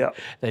long. Yeah.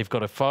 They've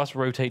got a fast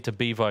rotate to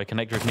B via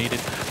connector if needed.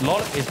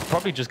 Lollip is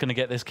probably just going to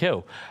get this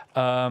kill.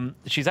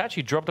 She's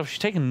actually dropped off. She's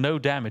taken no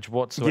damage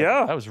whatsoever.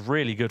 Yeah. That was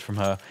really good from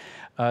her.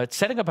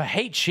 Setting up a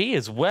HE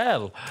as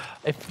well.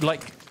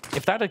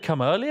 If that had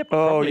come earlier,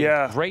 probably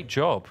great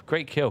job,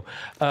 great kill.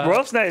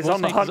 Wilson is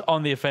on the hunt.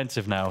 On the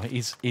offensive now.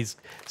 He's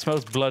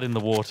smells blood in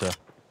the water.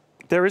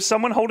 There is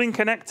someone holding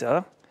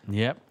connector.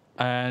 Yep.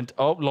 And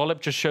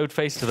Lollip just showed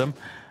face to them.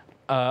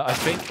 I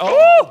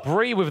think.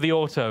 Bree with the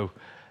auto.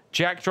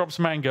 Jack drops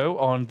Mango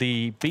on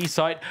the B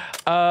site.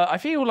 I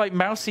feel like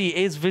Mousy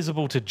is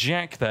visible to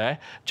Jack there,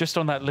 just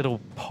on that little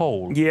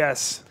pole.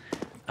 Yes.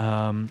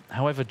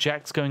 However,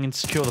 Jack's going in to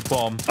secure the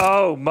bomb.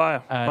 Oh,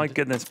 my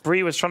goodness.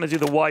 Bree was trying to do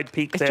the wide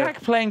peek there. Is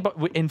Jack playing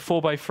in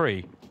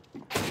 4x3?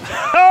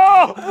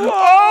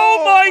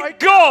 Oh my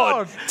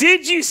God!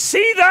 Did you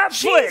see that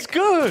flick? She's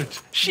good.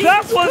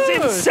 That was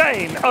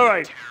insane. All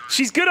right.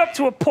 She's good up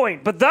to a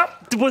point, but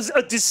that was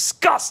a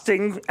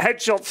disgusting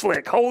headshot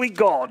flick. Holy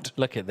God.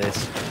 Look at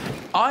this.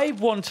 I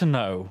want to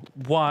know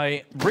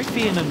why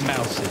Rythian and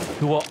Mousy,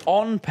 who are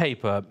on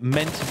paper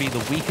meant to be the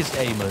weakest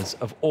aimers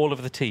of all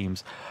of the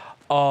teams,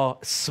 are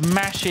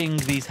smashing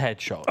these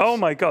headshots. Oh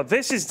my God,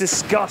 this is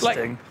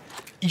disgusting.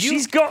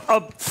 She's got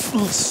a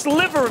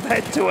sliver of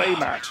head to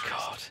aim at.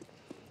 God.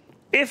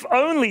 If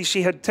only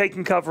she had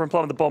taken cover and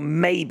planted the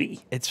bomb, maybe.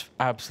 It's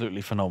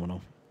absolutely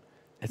phenomenal.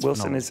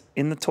 Wilson is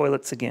in the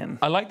toilets again.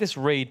 I like this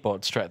raid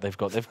bot strat they've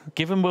got. They've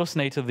given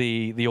Wilsonator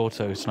the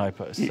auto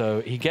sniper,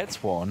 so he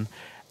gets one.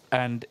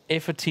 And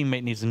if a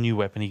teammate needs a new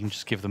weapon, he can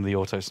just give them the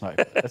auto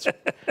sniper. That's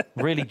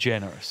really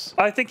generous.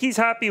 I think he's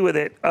happy with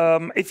it.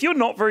 If you're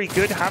not very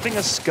good, having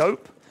a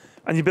scope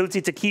and the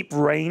ability to keep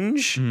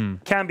range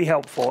can be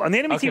helpful. And the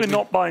enemy team are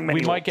not buying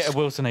many. We might get a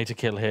Wilsonator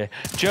kill here.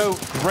 Joe,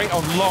 great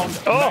on long.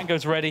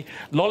 Mango's ready.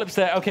 Lollip's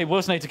there. Okay,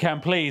 Wilsonator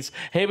can, please.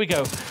 Here we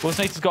go.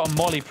 Wilsonator's got a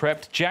molly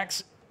prepped.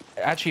 Jack's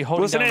actually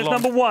holding down long.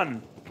 Wilsonator's number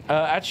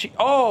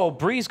 1.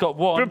 Bree's got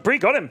one. Bree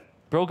got him.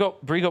 Bree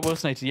got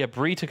Wilsonator. Yeah,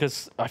 Bree took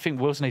us. I think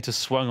Wilsonator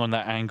swung on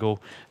that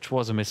angle, which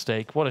was a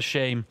mistake. What a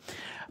shame.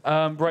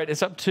 Right,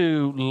 it's up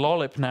to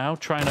Lollip now,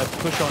 trying to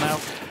push on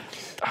out.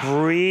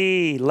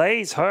 Bree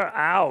lays her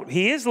out.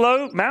 He is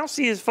low.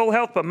 Mousy is full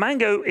health, but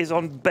Mango is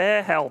on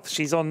bare health.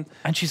 She's on...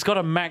 And she's got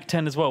a Mac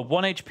 10 as well.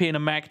 1 HP and a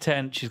Mac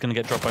 10. She's going to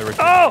get dropped by Rythian.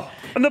 Oh!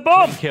 And the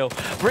bomb! Kill.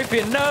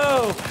 Rythian,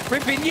 no!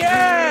 Rythian,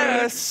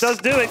 yes! Does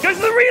do it. Goes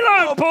to the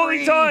reload!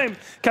 Poorly time.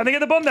 Can they get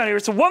the bomb down here?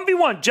 It's a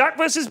 1v1. Jack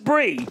versus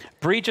Bree.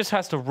 Bree just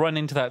has to run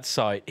into that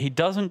site. He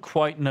doesn't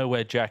quite know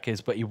where Jack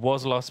is, but he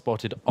was last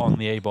spotted on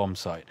the A-bomb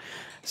site.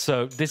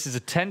 So this is a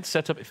tense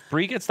setup. If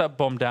Bree gets that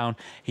bomb down,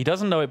 he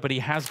doesn't know it, but he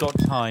has got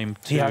time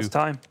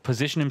to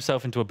position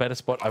himself into a better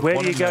spot. Where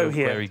do you go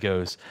here? Where he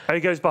goes. Oh, he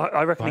goes behind,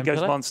 I reckon he goes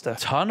monster.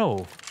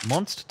 Tunnel.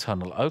 Monster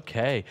tunnel.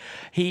 Okay.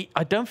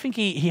 I don't think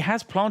he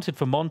has planted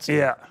for monster.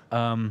 Yeah.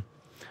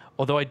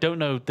 Although I don't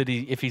know that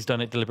if he's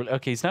done it deliberately.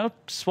 Okay, he's now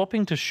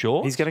swapping to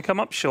short. He's going to come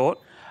up short.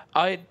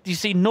 You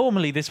see,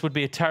 normally this would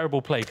be a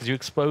terrible play because you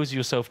expose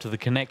yourself to the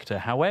connector.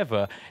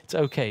 However, it's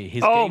okay.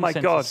 His game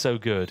sense is so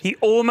good. He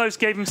almost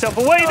gave himself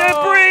away there,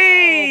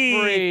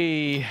 Bree!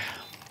 Bree!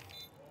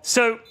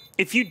 So,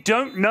 if you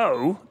don't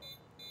know,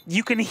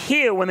 you can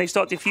hear when they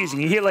start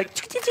defusing. You hear like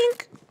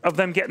tink of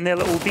them getting their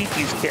little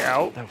defuse kit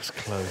out. That was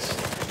close.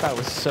 That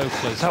was so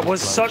close. That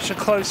was such a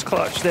close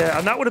clutch there.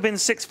 And that would have been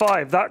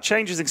 6-5. That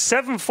changes it.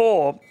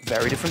 7-4.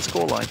 Very different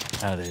scoreline.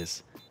 That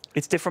is.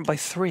 It's different by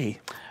 3.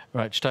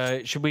 Right,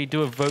 should we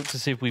do a vote to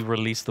see if we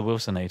release the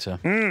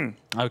Wilsonator?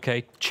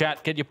 Okay,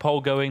 chat, get your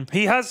poll going.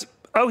 He has...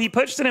 Oh, he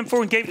purchased an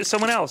M4 and gave it to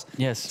someone else.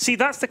 Yes. See,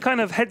 that's the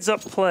kind of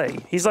heads-up play.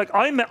 He's like,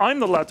 I'm not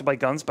allowed to buy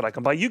guns, but I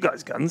can buy you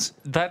guys guns.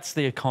 That's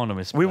the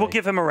economist play. We will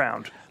give him a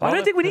round. I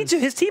don't think we need to.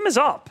 His team is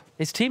up.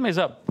 His team is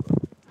up.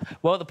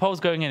 Well, the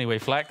poll's going anyway,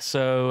 Flax,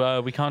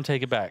 so we can't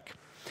take it back.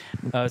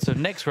 So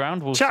next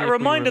round, we'll see if a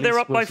reminder, they're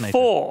up by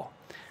 4.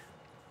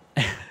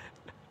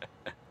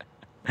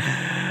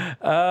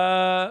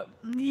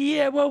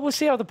 Yeah, well, we'll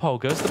see how the poll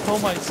goes. The poll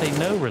might say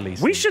no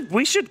release. We should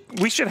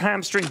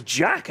hamstring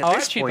Jack at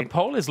this actually, point. The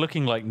poll is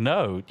looking like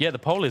no. Yeah, the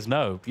poll is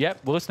no.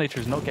 Yep, Wilsonator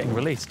is not getting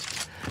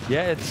released.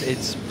 Yeah,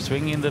 it's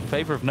swinging in the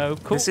favor of no.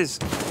 Cool. This is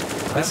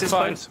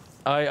fine.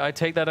 I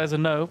take that as a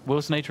no.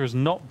 Wilsonator is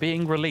not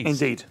being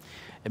released. Indeed.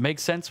 It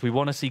makes sense. We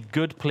want to see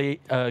good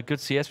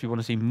CS. We want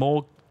to see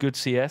more good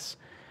CS.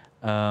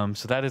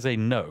 So that is a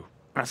no.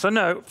 That's a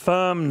no.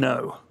 Firm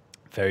no.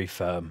 Very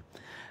firm.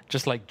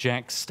 Just like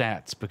Jack's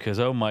stats, because,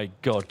 oh my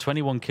God,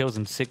 21 kills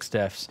and 6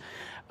 deaths.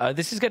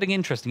 This is getting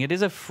interesting. It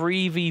is a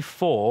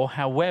 3v4.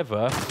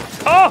 However,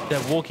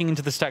 they're walking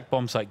into the stack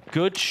bomb site.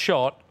 Good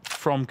shot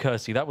from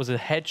Kirsty. That was a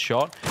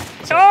headshot.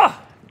 So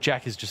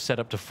Jack is just set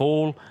up to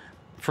fall.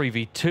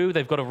 3v2.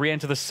 They've got to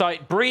re-enter the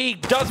site. Bree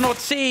does not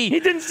see.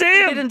 He didn't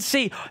see him. He didn't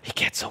see. He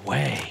gets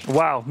away.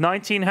 Wow,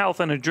 19 health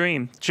and a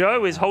dream.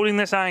 Joe is holding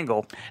this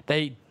angle.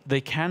 They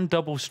can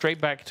double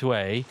straight back to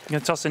A. You're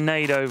going to toss a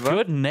nade over.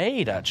 Good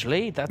nade,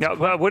 actually. That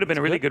would have been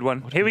a really good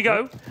one. Here we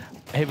go.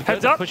 Here we go.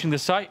 They're pushing the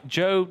site.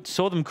 Joe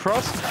saw them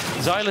cross.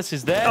 Xylus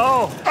is there.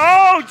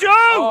 Oh,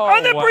 Joe!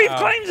 And then Bree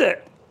claims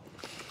it.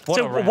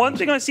 So one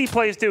thing I see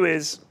players do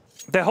is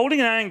they're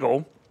holding an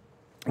angle.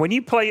 When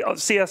you play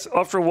CS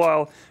after a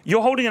while,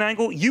 you're holding an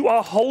angle. You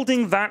are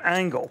holding that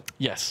angle.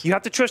 Yes. You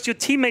have to trust your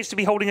teammates to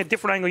be holding a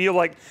different angle. You're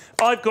like,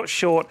 I've got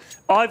short,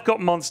 I've got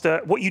monster.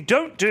 What you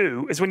don't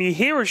do is when you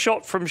hear a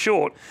shot from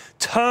short,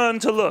 turn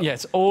to look.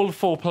 Yes, all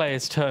 4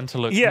 players turn to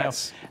look.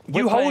 Yes. Now,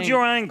 you hold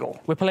your angle.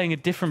 We're playing a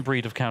different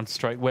breed of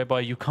Counter-Strike whereby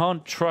you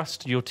can't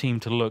trust your team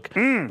to look,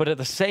 but at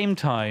the same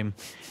time,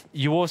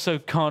 you also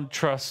can't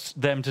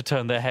trust them to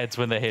turn their heads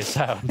when they hear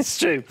sounds. It's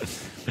true.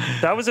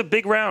 That was a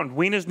big round.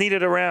 Wieners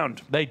needed a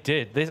round. They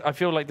did. I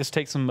feel like this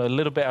takes them a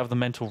little bit out of the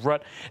mental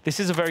rut. This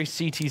is a very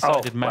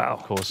CT-sided map,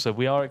 of course, so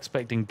we are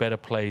expecting better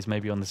plays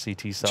maybe on the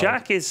CT side.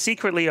 Jack is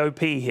secretly OP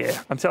here.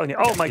 I'm telling you.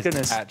 Oh, my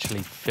goodness.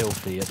 Actually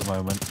filthy at the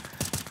moment.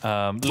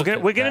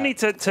 We're going to need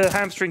to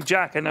hamstring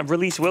Jack and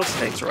release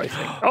Wilsonator, I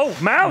think. Oh,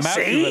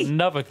 Mousy! With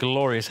another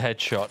glorious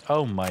headshot.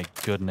 Oh, my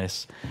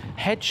goodness.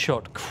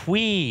 Headshot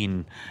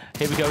queen.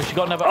 Here we go. She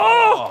got another...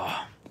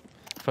 Oh!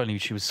 If only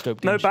she was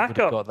scoped in, no she would have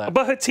got backup. that.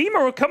 But her team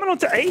are coming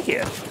onto A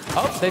here.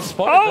 Oh, they've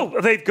spotted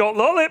them. They've got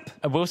Lollip.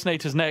 And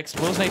Wilsonator's next.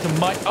 Wilsonator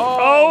might...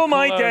 Oh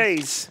my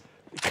days.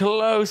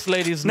 Close,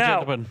 ladies and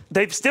gentlemen.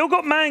 They've still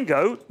got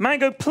Mango.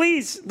 Mango,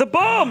 please. The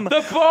bomb.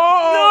 The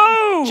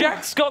bomb! No!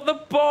 Jack's got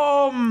the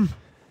bomb.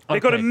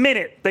 They've got a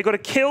minute. They've got to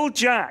kill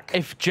Jack.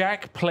 If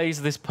Jack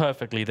plays this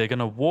perfectly, they're going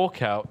to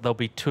walk out. There'll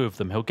be 2 of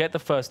them. He'll get the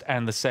first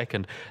and the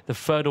second. The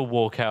third will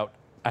walk out,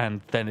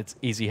 and then it's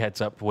easy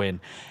heads-up win.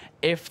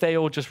 If they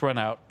all just run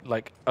out,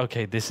 like,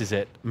 okay, this is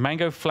it.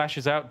 Mango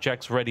flashes out.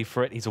 Jack's ready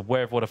for it. He's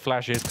aware of what a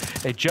flash is.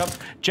 They jump.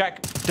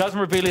 Jack doesn't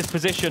reveal his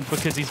position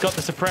because he's got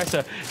the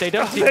suppressor. They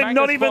don't see They're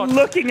Mango's not even spot.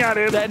 looking at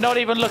him. They're not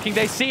even looking.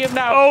 They see him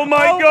now. Oh,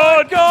 my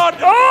God. My God.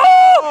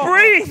 Oh,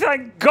 Bree,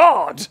 thank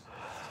God.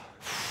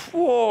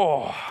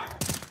 Whoa.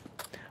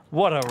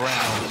 What a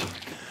round.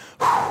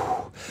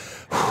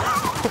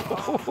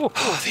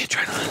 The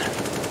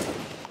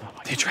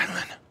adrenaline. The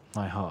adrenaline.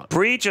 My heart.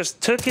 Bree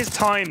just took his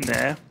time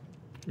there.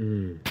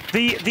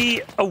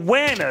 The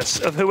awareness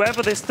of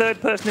whoever this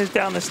third person is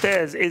down the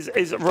stairs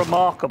is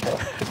remarkable.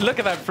 Look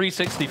at that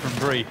 360 from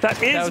Bree.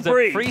 That is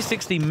Bree. Bree. A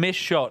 360 miss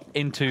shot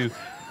into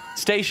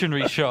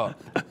stationary shot.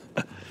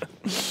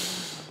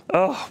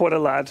 Oh, what a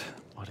lad.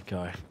 What a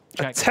guy.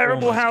 A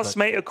terrible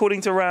housemate,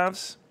 according to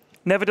Ravs.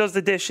 Never does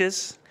the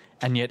dishes.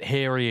 And yet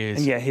here he is.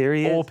 And yet here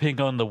he is.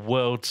 Warping on the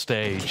world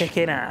stage.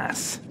 Kicking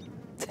ass.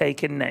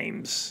 Taking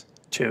names.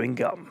 Chewing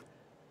gum.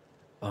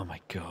 Oh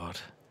my God.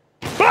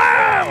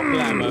 Ah!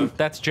 Blammo.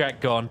 That's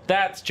Jack gone.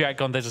 That's Jack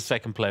gone. There's a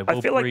second player. I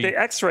feel like the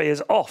X-ray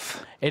is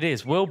off. It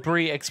is. Will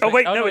Bree Oh,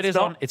 wait, no, no, it it's is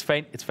not. on. It's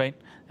faint. It's faint.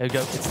 There we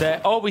go. It's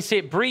there. Oh, we see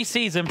it. Bree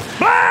sees him.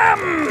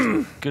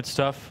 Blam! Good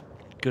stuff.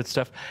 Good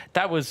stuff.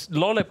 That was...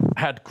 Lollip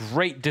had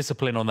great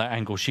discipline on that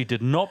angle. She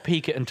did not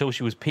peek it until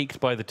she was peeked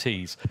by the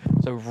T's.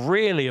 So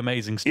really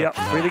amazing stuff.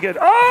 Yeah, really good.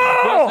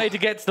 Oh! Wilsnator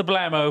gets the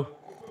blammo.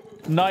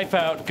 Knife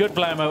out. Good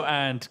blammo.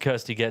 And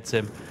Kirsty gets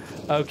him.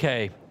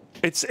 Okay.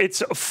 It's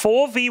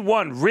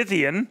 4v1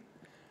 Rithian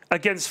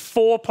against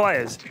 4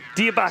 players.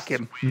 Do you back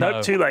him? No.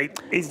 Nope, too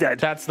late. He's dead.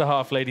 That's the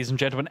half, ladies and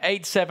gentlemen.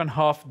 8-7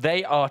 half.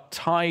 They are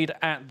tied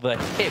at the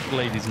hip,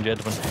 ladies and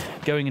gentlemen.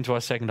 Going into our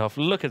second half,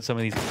 look at some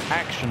of these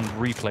action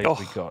replays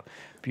we got.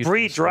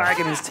 Bree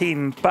dragging his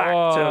team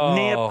back to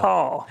near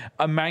par.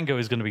 A Mango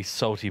is going to be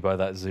salty by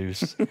that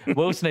Zeus.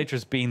 Wilsnator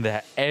has been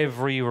there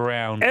every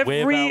round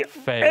without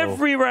fail.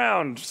 Every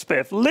round,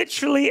 Spiff.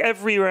 Literally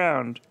every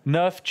round.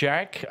 Nerf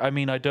Jack. I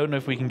mean, I don't know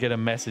if we can get a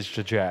message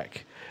to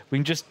Jack. We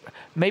can just...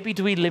 Maybe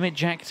do we limit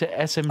Jack to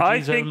SMGs only?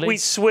 I think we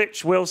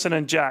switch Wilson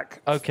and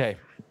Jack. Okay.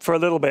 For a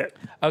little bit.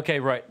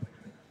 Okay, right.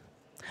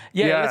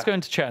 Yeah, let's go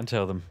into chat and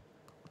tell them.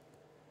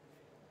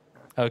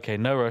 Okay,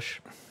 no rush.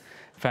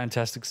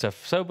 Fantastic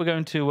stuff. So we're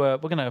going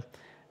to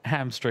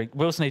hamstring.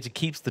 Wilsonator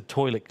keeps the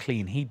toilet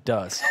clean. He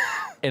does,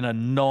 in a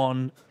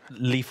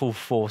non-lethal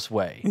force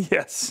way.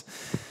 Yes,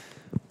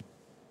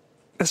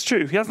 that's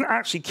true. He hasn't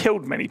actually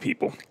killed many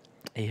people.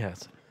 He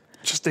has.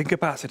 Just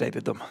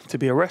incapacitated them to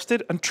be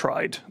arrested and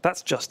tried.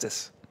 That's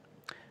justice.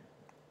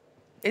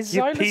 Is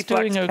Xylus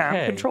doing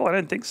okay? Control? I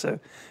don't think so.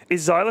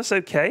 Is Xylus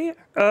okay?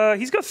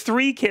 He's got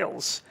 3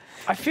 kills.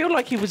 I feel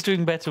like he was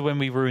doing better when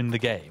we ruined the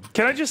game.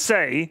 Can I just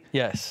say...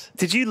 Yes.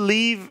 Did you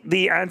leave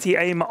the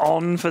anti-aim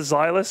on for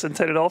Xylus and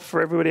turn it off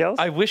for everybody else?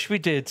 I wish we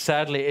did.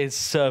 Sadly, it's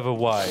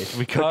server-wide.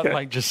 We can't,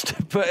 like,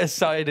 just put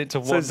aside it to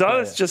one So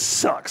Xylus player. just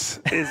sucks,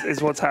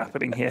 is what's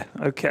happening here.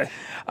 Okay.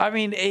 I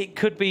mean, it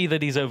could be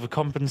that he's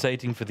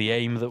overcompensating for the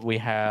aim that we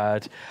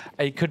had.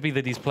 It could be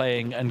that he's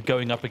playing and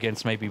going up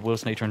against maybe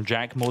Wilsonator and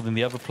Jack more than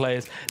the other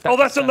players.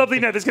 That's a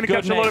lovely nade. That's going to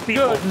catch a lot of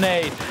people. Good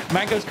nade.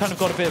 Mango's kind of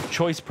got a bit of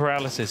choice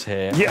paralysis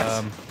here. Yes.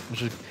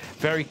 Which is a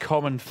very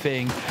common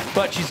thing.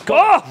 But she's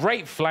got a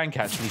great flank,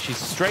 actually. She's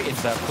straight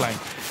into that flank.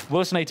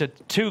 Wilsonator,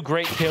 2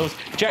 great kills.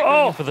 Jack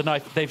going for the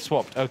knife. They've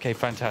swapped. Okay,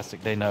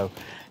 fantastic. They know.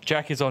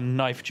 Jack is on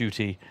knife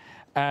duty.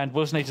 And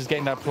Wilsonator's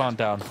getting that plant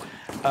down. This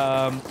is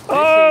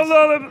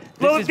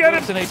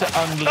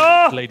Wilsonator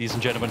unleashed, ladies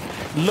and gentlemen.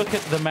 Look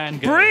at the man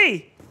go.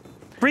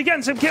 Bree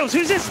getting some kills.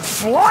 Who's this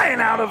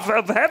flying out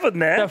of heaven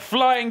there? The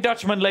Flying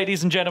Dutchman,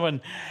 ladies and gentlemen.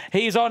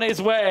 He's on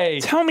his way.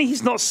 Tell me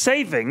he's not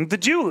saving the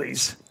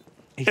Julies.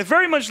 It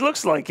very much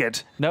looks like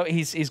it. No,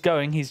 he's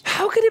going.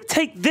 How could it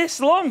take this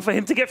long for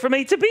him to get from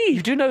A to B?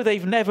 You do know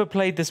they've never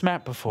played this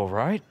map before,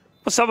 right?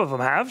 Well, some of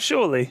them have,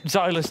 surely.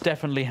 Xylus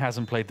definitely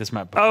hasn't played this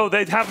map before. Oh,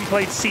 they haven't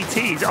played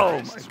CTs.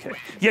 Oh, okay.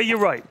 Yeah, you're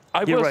right.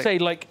 I will say,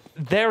 like,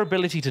 their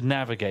ability to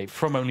navigate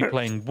from only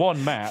playing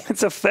one map.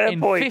 It's a fair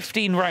point. In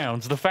 15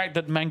 rounds, the fact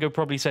that Mango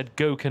probably said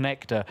go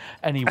connector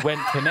and he went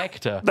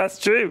connector. That's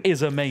true.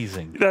 Is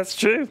amazing. That's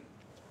true.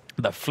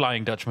 The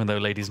Flying Dutchman, though,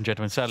 ladies and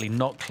gentlemen, sadly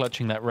not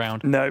clutching that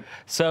round. No.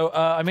 So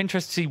I'm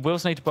interested to see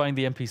Wilsonator buying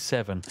the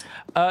MP7.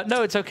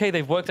 No, it's okay.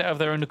 They've worked it out of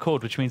their own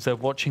accord, which means they're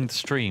watching the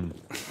stream.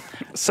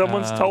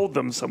 Someone's told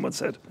them, someone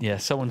said. Yeah,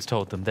 someone's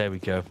told them. There we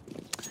go.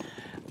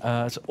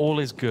 So all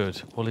is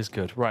good. All is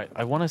good. Right,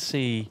 I want to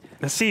see...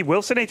 Let's see,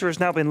 Wilsonator has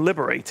now been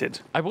liberated.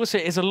 I will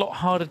say it's a lot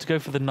harder to go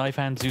for the knife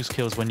and Zeus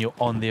kills when you're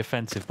on the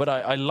offensive, but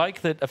I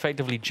like that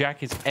effectively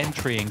Jack is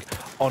entering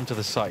onto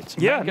the site.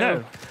 Yeah,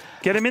 no.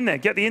 Get him in there.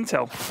 Get the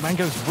intel.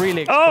 Mango's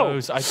really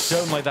exposed. I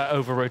don't like that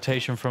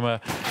over-rotation from a...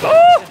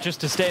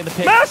 just to stay in the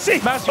pit. Mercy!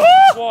 Mercy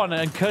with one,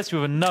 and Kirsty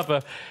with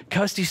another.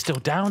 Kirsty's still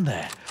down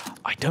there.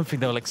 I don't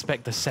think they'll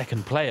expect the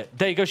second player.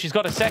 There you go. She's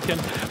got a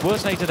second.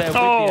 Wilsonator there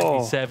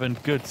with the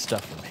SP7. Good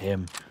stuff from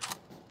him.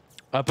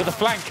 But the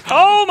flank.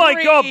 Oh,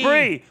 my God,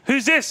 Bree.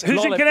 Who's this? Who's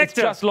Lollip. in connector? It's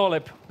just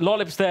Lollip.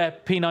 Lollip's there.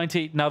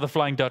 P90. Now the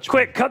Flying Dutchman.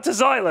 Quick, cut to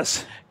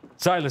Xylus.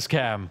 Xylus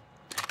cam.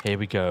 Here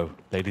we go,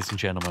 ladies and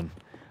gentlemen.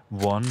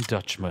 One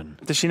Dutchman.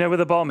 Does she know where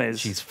the bomb is?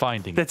 She's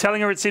finding it. They're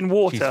telling her it's in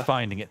water. She's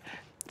finding it.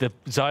 The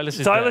Xylus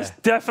is Xylus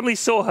there. definitely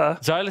saw her.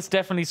 Xylus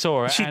definitely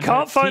saw her. She and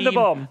can't find the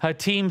bomb. Her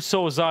team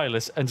saw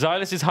Xylus, and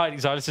Xylus is hiding.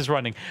 Xylus is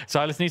running.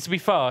 Xylus needs to be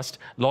fast.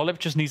 Lollip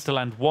just needs to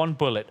land one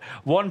bullet.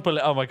 One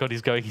bullet. Oh my God,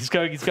 he's going. He's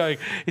going. He's going.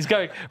 He's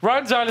going.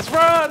 Run, Xylus,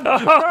 run!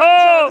 Oh!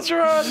 Run, Xylus,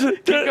 run!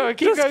 Keep going.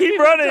 Keep just going. Keep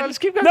running. Xylus,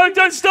 keep going. No,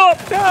 don't stop.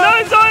 No,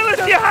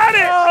 Xylus, you had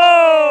it.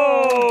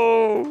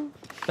 Oh!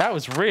 That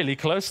was really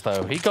close,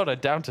 though. He got it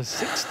down to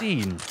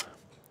 16.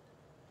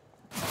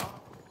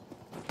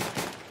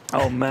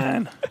 Oh,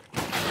 man.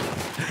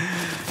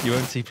 You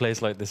won't see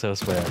plays like this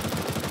elsewhere.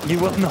 You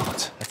will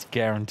not. That's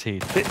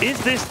guaranteed.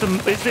 Is this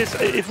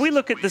if we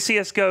look at the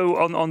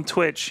CSGO on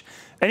Twitch,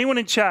 anyone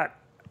in chat,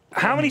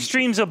 how many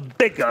streams are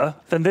bigger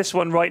than this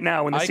one right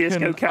now in the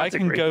CSGO category? I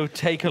can go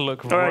take a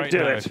look right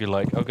now if you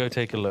like. I'll go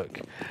take a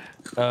look.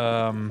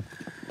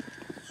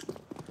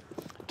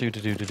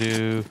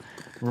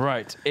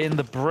 Right, in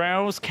the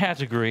browse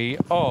category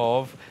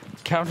of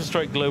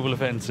Counter-Strike Global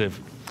Offensive,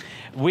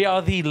 we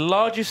are the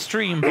largest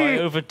stream by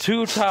over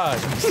 2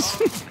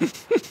 times.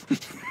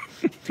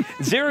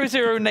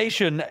 00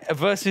 Nation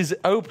versus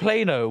O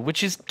Plano,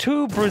 which is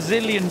 2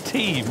 Brazilian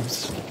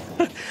teams,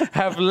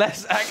 have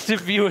less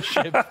active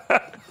viewership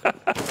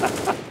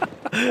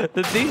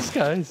than these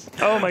guys.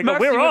 Oh my God, Mousy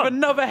we're on. with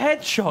another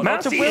headshot.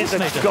 Mousy is a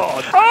Wilsnator.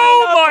 god.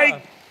 Oh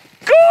my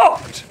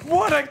God!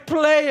 What a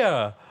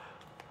player!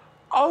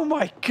 Oh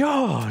my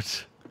God!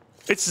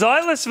 It's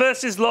Xylus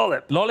versus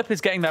Lollip. Lollip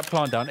is getting that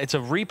plant down. It's a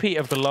repeat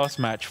of the last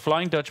match.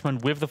 Flying Dutchman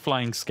with the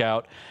Flying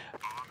Scout.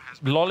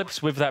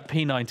 Lollip's with that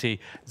P90.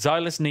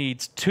 Xylus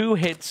needs 2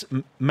 hits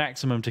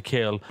maximum to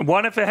kill.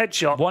 1 if a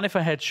headshot. 1 if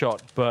a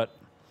headshot, but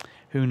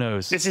who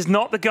knows? This is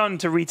not the gun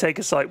to retake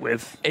a site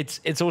with.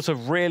 It's also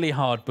really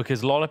hard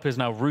because Lollip has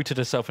now rooted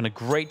herself in a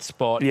great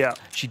spot. Yeah.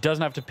 She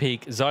doesn't have to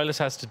peek. Xylus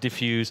has to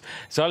defuse.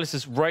 Xylus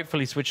has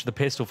rightfully switched the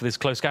pistol for this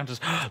close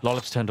counters.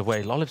 Lollip's turned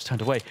away. Lollip's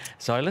turned away.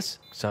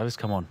 Xylus,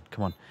 come on,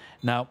 come on.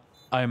 Now,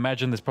 I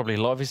imagine there's probably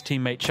a lot of his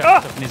teammates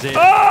shouting stuff in his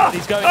ear.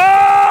 He's going.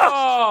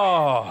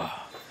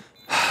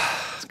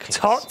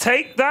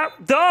 Take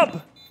that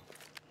dub.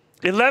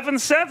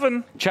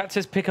 11-7. Chat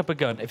says pick up a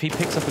gun. If he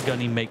picks up a gun,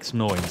 he makes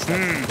noise.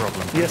 That's the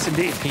problem. Yes,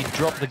 indeed. He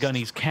dropped the gun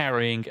he's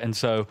carrying, and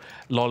so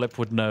Lollip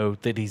would know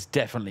that he's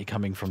definitely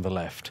coming from the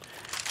left.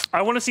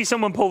 I want to see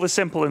someone pull the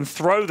simple and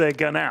throw their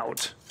gun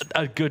out.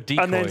 A good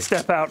decoy. And then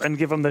step out and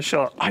give them the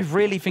shot. I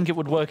really think it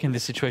would work in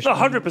this situation.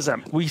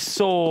 100%. We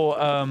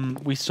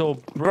saw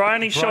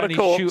Bryony shot a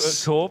corpse. Shoot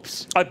a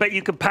corpse. I bet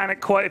you could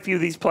panic quite a few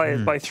of these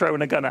players by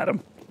throwing a gun at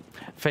them.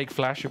 Fake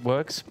flash, it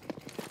works.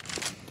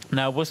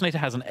 Now, Wilsnator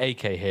has an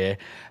AK here,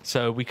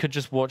 so we could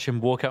just watch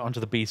him walk out onto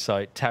the B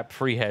site, tap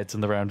 3 heads,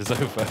 and the round is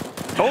over.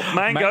 Oh,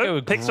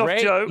 Mango picks off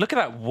Joe. Look at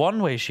that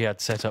one-way she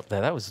had set up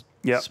there. That was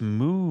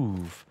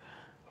smooth.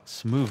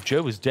 Smooth.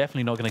 Joe was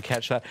definitely not going to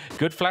catch that.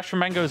 Good flash from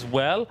Mango as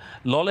well.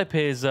 Lollip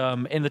is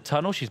in the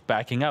tunnel. She's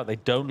backing out. They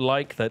don't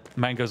like that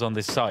Mango's on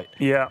this site.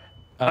 Yeah.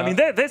 I mean,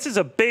 this is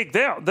a big...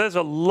 There's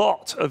a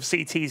lot of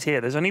CTs here.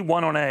 There's only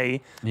 1 on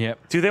A.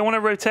 Yep. Do they want to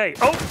rotate?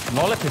 Oh!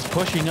 Lollip is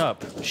pushing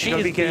up. She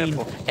has been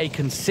a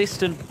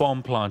consistent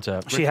bomb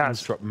planter. She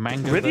has. Dropped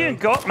Mango. Rivian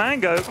got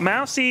Mango.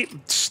 Mousy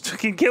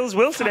kills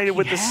Wilsonator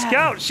with the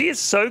Scout. She is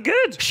so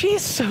good. She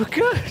is so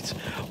good.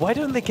 Why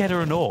don't they get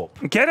her an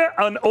AWP? Get her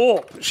an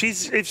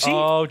AWP.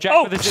 Oh, Jack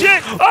oh, with the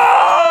shit!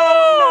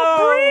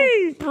 Oh,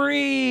 no! Bree!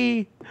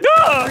 Bree!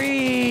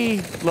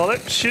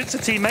 Lollip shoots a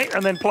teammate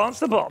and then plants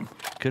the bomb.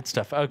 Good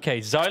stuff. Okay,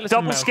 Xylus Double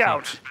and Mousy,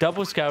 scout.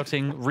 Double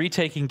scouting,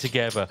 retaking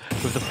together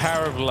with the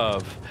power of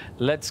love.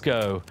 Let's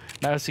go.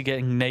 Mousy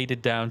getting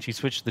naded down. She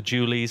switched the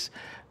Julies.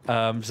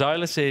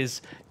 Xylus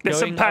is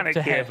going up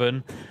to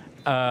heaven.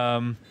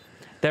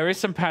 There is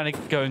some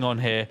panic going on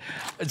here.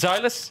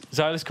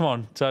 Xylus, come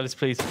on. Xylus,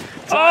 please.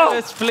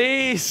 Xylus,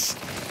 please.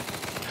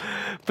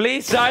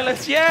 Please,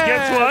 Xylus, yes!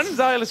 Gets one.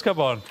 Xylus, come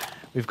on.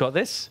 We've got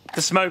this.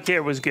 The smoke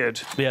here was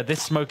good. Yeah,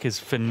 this smoke is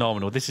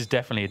phenomenal. This is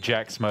definitely a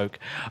Jack smoke.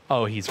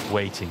 Oh, he's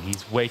waiting.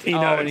 He's waiting. He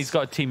knows. And he's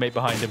got a teammate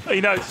behind him.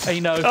 He knows. He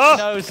knows. Oh. He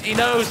knows. He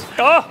knows.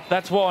 Oh,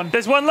 that's one.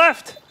 There's one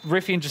left.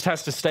 Riffian just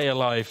has to stay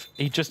alive.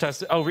 He just has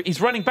to... Oh, he's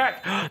running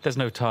back. There's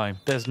no time.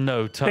 There's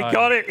no time. They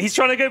got it. He's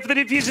trying to go for the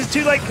defuse. It's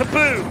too late.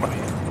 Kaboom.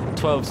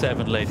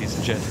 12-7, ladies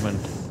and gentlemen.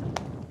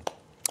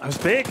 That was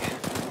big.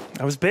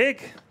 That was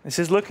big. This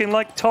is looking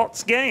like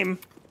Tot's game.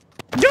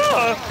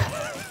 Yeah!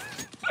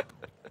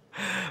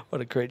 What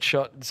a great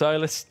shot,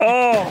 Xylus.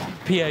 Oh!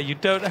 Pierre, you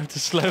don't have to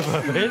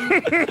slow-mo it.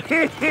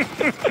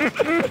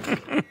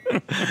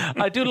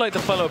 I do like the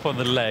follow-up on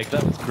the leg.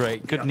 That was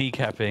great. Good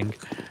kneecapping.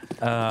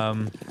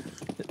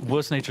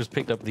 Wilsnator has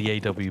picked up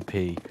the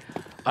AWP.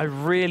 I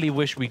really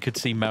wish we could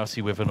see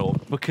Mousy with an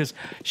AWP because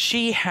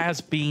she has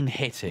been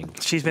hitting.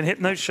 She's been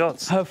hitting those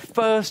shots. Her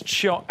first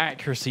shot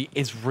accuracy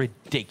is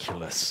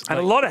ridiculous. And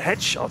a lot of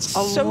headshots.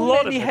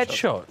 So many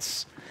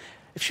headshots.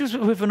 If she was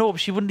with an AWP,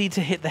 she wouldn't need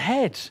to hit the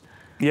head.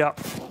 Yeah.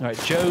 All right,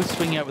 Joe's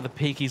swinging out with a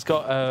peek. He's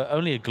got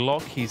only a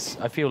Glock.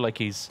 I feel like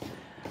he's...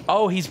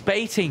 Oh, he's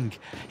baiting.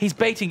 He's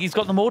baiting. He's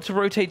got them all to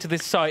rotate to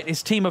this site.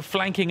 His team are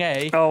flanking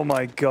A. Oh,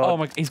 my God. Oh,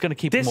 my... He's going to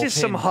keep them all This is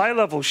some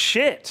high-level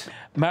shit.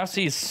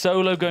 Mousy is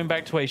solo going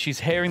back to A. She's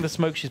hearing the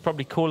smoke. She's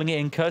probably calling it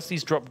in.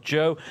 Kirsty's dropped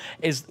Joe.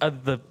 Is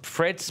the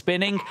Fred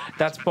spinning?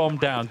 That's bombed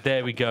down.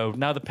 There we go.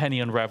 Now the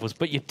penny unravels.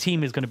 But your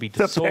team is going to be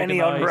disorganized. The penny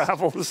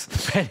unravels.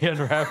 The penny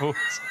unravels.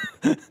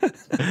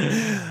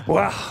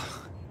 Wow.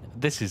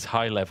 This is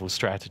high-level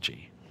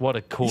strategy. What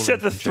a call. You said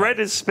the thread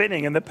is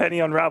spinning and the penny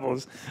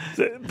unravels.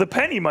 The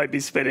penny might be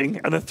spinning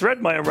and the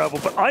thread might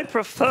unravel, but I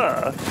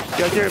prefer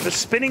the idea of a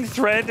spinning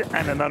thread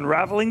and an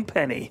unraveling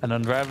penny. An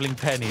unraveling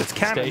penny. It's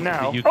canon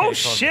now. Oh,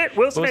 shit.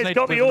 Wilson's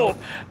got the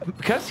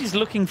AWP. Kirsty's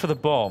looking for the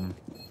bomb.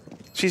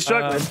 She's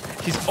struggling.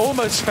 She's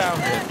almost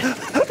found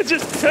it.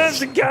 Just turns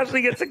and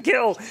casually gets a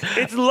kill.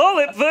 It's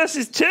Lollip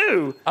versus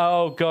 2.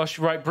 Oh gosh,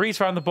 right. Bree's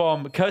found the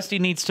bomb. Kirsty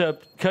needs to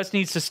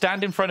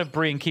stand in front of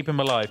Bree and keep him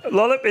alive.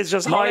 Lollip is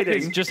just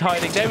hiding. Is just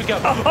hiding. There we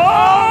go.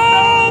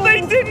 Oh,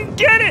 they didn't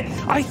get it.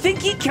 I think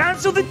he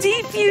cancelled the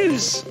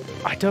defuse.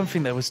 I don't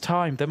think there was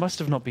time. There must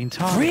have not been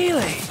time.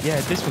 Really? Yeah,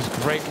 this was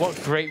great. What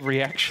great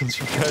reactions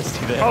from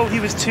Kirsty there. Oh, he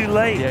was too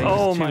late. Yeah, he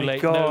oh was too my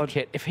late. god. No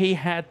kid. If he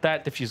had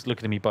that diffuser, look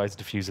at him, he buys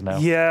the diffuser now.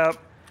 Yeah.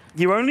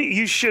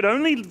 You should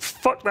only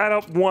fuck that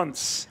up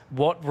once.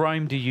 What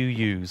rhyme do you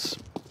use?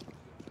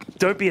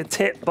 Don't be a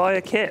tit, buy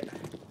a kit.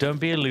 Don't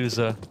be a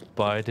loser,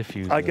 buy a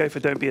diffuser. I go for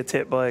don't be a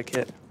tit, buy a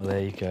kit. Well,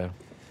 there you go.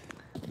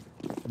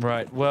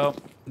 Right, well,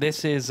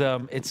 this is,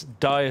 it's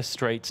dire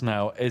straits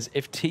now. As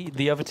if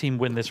the other team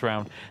win this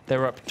round,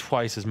 they're up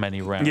twice as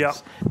many rounds. Yeah.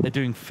 They're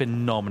doing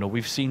phenomenal.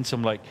 We've seen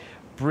some, like,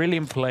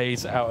 brilliant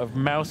plays out of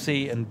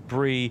Mousy and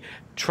Bree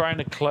trying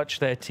to clutch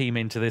their team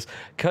into this.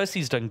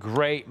 Kirsty's done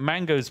great.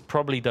 Mango's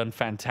probably done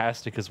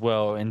fantastic as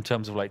well in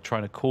terms of, like,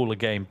 trying to call a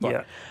game. But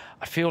yeah.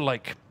 I feel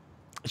like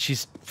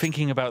she's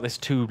thinking about this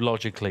too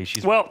logically.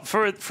 Well,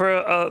 for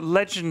a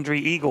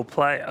legendary Eagle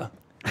player,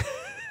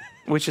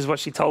 which is what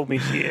she told me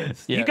she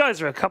is. Yeah. You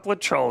guys are a couple of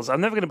trolls. I'm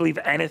never going to believe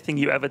anything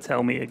you ever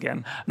tell me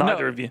again.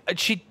 Neither of you.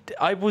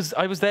 I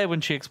was there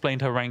when she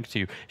explained her rank to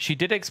you. She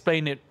did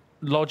explain it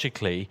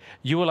logically.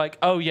 You were like,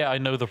 oh yeah, I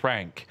know the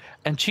rank.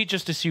 And she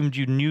just assumed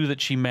you knew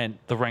that she meant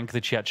the rank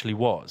that she actually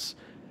was.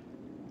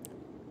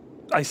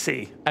 I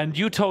see. And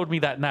you told me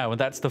that now, and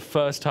that's the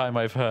first time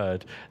I've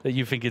heard that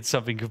you think it's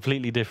something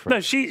completely different.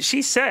 No,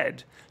 she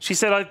said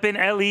I've been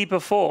LE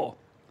before.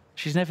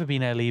 She's never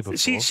been LE before.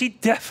 She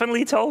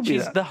definitely told me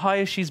that. The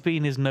highest she's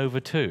been is Nova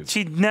 2.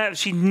 She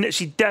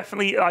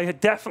definitely, I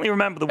definitely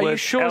remember the word Are you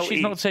sure LE.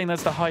 she's not saying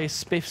that's the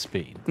highest Spiff's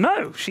been?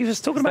 No, she was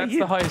talking about that's you.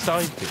 the highest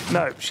I've been.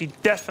 No, she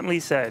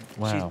definitely said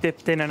Wow. she's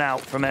dipped in and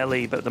out from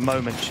LE, but at the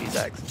moment she's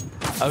X.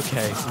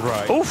 Okay,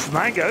 right. Oof,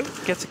 Mango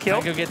gets a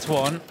kill. Mango gets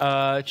one.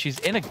 She's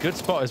in a good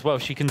spot as well.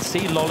 She can see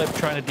Lollip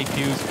trying to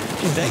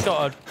defuse. She's then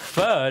got a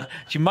third.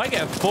 She might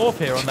get a fourth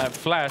here on that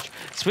flash.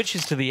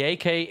 Switches to the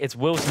AK. It's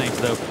Wilsonate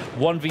though.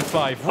 1v5.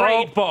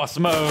 Raid boss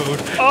mode.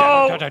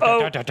 Oh,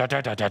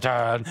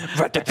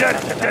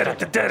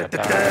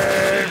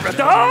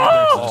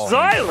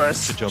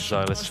 Xylus. Good job,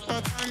 Xylus.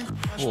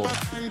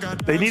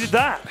 They needed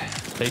that.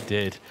 They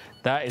did.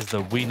 That is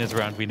the wieners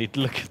round. We need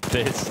to look at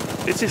this.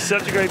 This is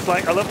such a great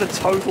flank. I love the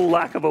total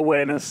lack of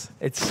awareness.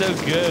 It's so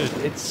good.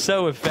 It's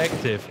so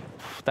effective.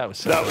 That was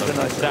so was a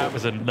nice. That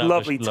was another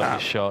lovely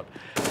shot.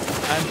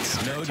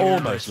 And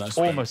almost.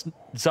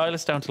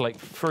 Xylus down to like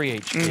 3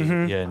 HP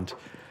at the end.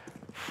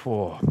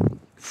 Whoa.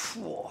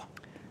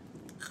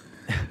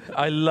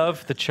 I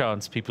love the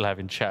chance people have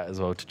in chat as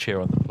well to cheer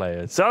on the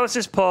players. Xylus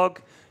is Pog.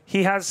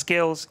 He has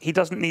skills. He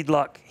doesn't need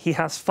luck. He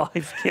has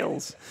 5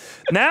 kills.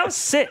 Now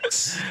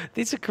 6.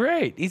 These are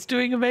great. He's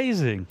doing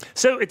amazing.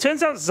 So it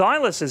turns out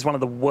Xylus is one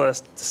of the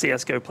worst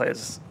CSGO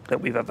players that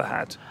we've ever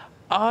had.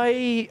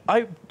 I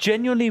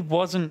genuinely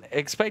wasn't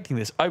expecting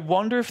this. I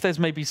wonder if there's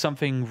maybe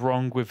something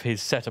wrong with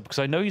his setup, because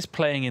I know he's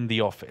playing in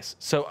the office.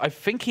 So I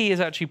think he is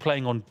actually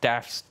playing on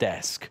Daft's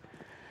desk.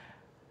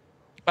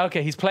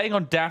 Okay, he's playing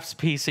on Daft's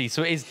PC,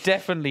 so it is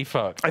definitely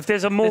fucked. If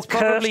there's a more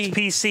cursed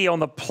PC on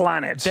the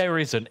planet. There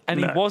isn't. And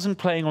he wasn't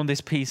playing on this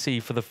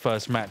PC for the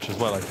first match as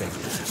well, I think.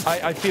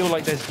 I feel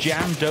like there's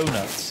jam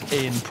donuts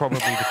in probably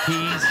the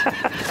keys.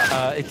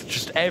 It's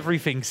just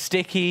everything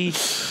sticky.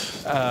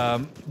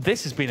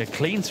 This has been a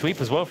clean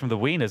sweep as well from the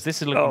wieners.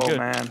 This is looking good.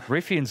 Man.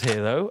 Riffian's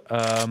here, though.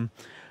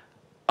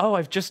 Oh,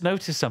 I've just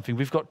noticed something.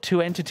 We've got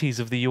 2 entities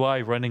of the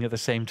UI running at the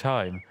same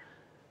time.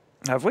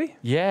 Have we?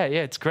 Yeah,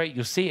 it's great.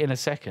 You'll see it in a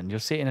second.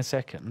 There's a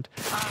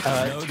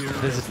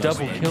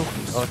double kill.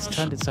 Oh, it's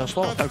turned itself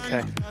off.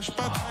 Okay.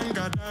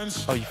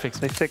 Oh, you fixed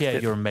it. They fixed it. Yeah,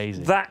 you're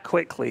amazing. That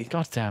quickly.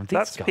 God damn,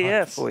 that's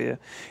PR for you.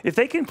 If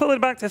they can pull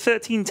it back to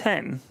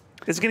 1310,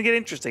 it's going to get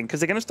interesting because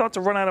they're going to start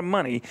to run out of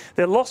money.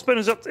 Their loss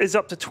bonus is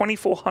up to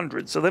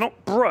 2,400, so they're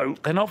not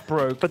broke. They're not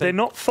broke, but they're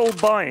not full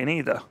buy-in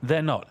either.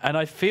 They're not, and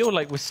I feel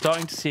like we're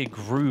starting to see a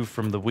groove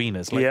from the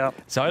wieners. Like, yeah.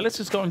 Xylus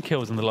has gotten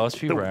kills in the last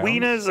few rounds. The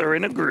wieners are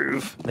in a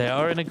groove. They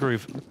are in a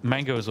groove.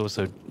 Mango has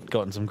also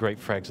gotten some great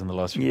frags in the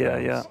last few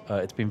rounds. Yeah.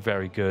 It's been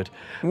very good.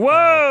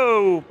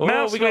 Whoa!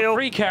 Mouse wheel. Got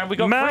free cam. We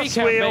got free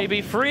cam,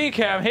 baby. Free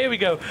cam. Here we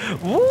go.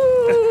 Woo!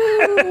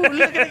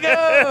 Look at it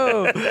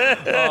go!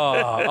 Oh,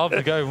 I'll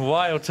be going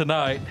wild tonight.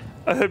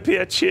 I hope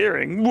you're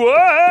cheering.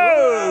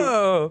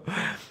 Whoa!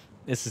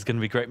 This is going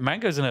to be great.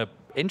 Mango's in an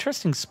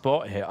interesting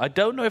spot here. I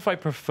don't know if I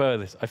prefer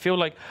this. I feel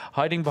like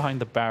hiding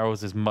behind the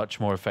barrels is much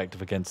more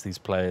effective against these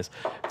players.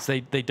 So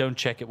they don't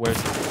check it,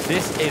 whereas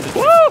this is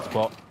a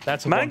spot.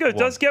 That's a Mango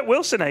does get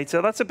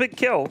Wilsonator. That's a big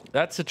kill.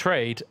 That's a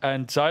trade,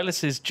 and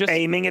Xylus is just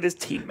aiming at his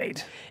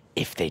teammate.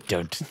 If they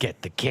don't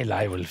get the kill,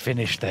 I will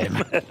finish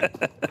them.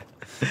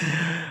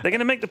 They're going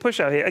to make the push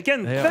out here.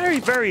 Again, very,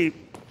 very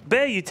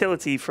bare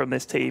utility from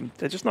this team.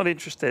 They're just not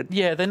interested.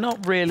 Yeah, they're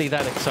not really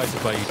that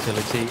excited by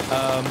utility.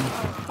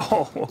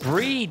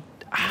 Bree,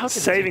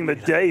 saving the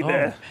day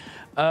there.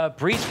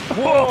 Bree's.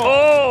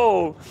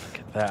 Whoa! Look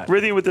at that.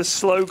 Really with the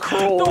slow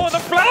crawl. Oh, the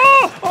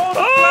flash!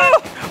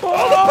 The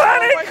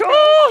panic!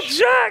 Oh,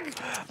 Jack!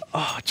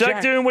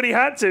 Jack doing what he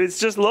had to. It's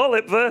just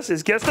Lollip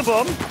versus gets the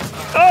bomb.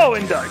 Oh,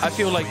 and died. I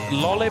feel like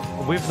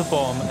Lollip with the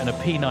bomb and a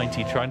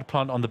P90 trying to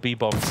plant on the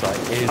B-bomb site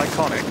is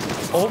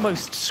iconic.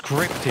 Almost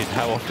scripted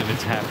how often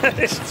it's happened.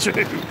 It's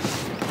true.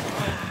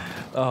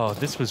 Oh,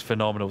 this was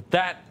phenomenal.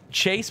 That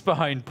chase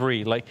behind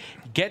Bree, like,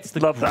 gets the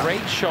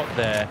great shot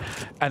there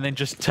and then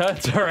just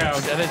turns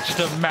around and it's just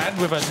a man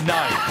with a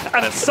knife.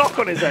 And a sock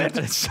on his head.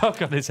 And a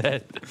sock on his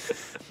head.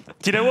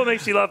 Do you know what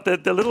makes me laugh?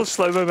 The little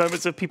slow-mo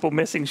moments of people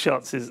missing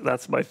shots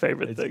that's my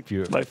favorite thing.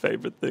 Beautiful. My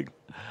favorite thing.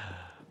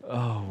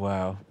 Oh,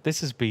 wow.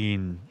 This has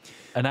been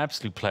an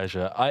absolute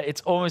pleasure.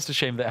 It's almost a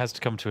shame that it has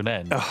to come to an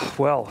end. Oh,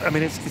 well, I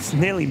mean, it's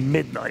nearly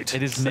midnight.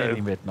 It is nearly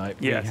midnight.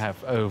 Yes. We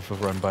have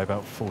overrun by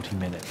about 40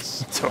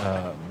 minutes.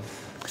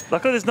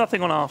 Luckily, there's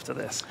nothing on after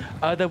this.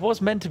 There was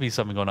meant to be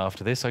something on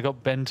after this. I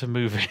got Ben to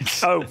move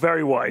it. Oh,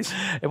 very wise.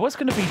 It was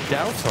going to be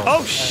Dalton.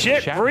 Oh,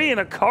 shit. Bree in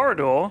a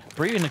corridor.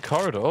 Bree in a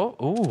corridor.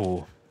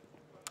 Ooh.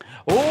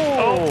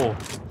 Oh.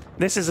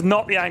 This is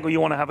not the angle you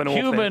want to have an AWP.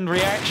 Human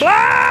reaction.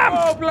 Blam!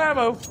 Oh,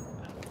 blammo.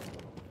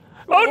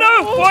 Oh,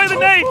 no. Why the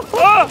nade?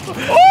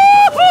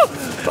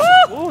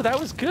 Oh, that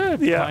was good,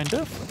 kind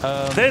of.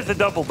 There's the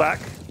double back.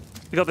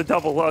 You got the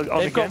double on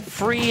They've again. got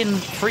free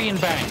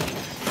and bank.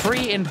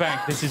 Free in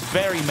bank. This is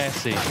very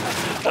messy.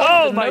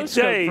 Oh, my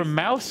no-scope days. from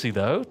Mousy,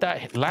 though.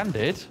 That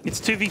landed. It's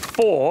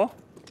 2v4.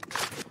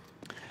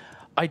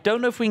 I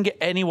don't know if we can get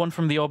anyone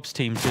from the ops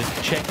team to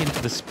check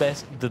into the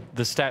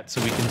stats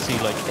so we can see,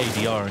 like,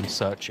 ADR and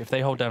such. If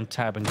they hold down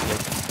tab and click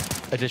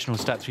additional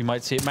stats, we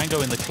might see it.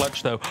 Mango in the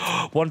clutch, though.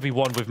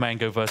 1v1 with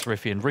Mango versus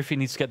Riffian. Riffian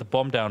needs to get the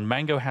bomb down.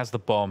 Mango has the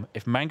bomb.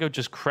 If Mango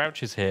just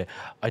crouches here,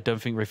 I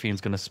don't think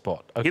Riffian's going to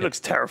spot. Okay. He looks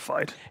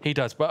terrified. He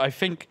does, but I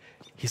think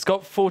he's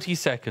got 40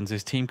 seconds.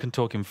 His team can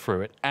talk him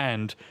through it,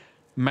 and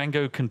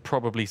Mango can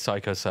probably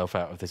psych herself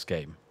out of this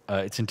game.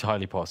 It's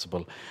entirely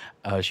possible.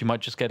 She might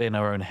just get in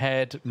her own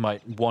head,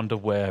 might wonder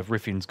where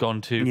Riffian's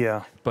gone to.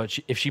 Yeah. But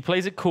if she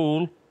plays it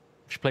cool,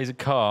 if she plays it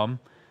calm,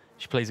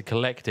 she plays it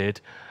collected,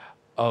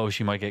 oh,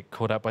 she might get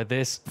caught out by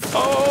this.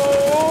 Oh!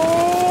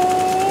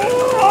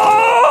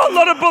 A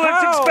lot of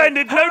bullets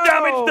expended. No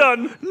damage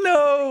done.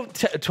 No.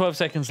 12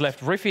 seconds left.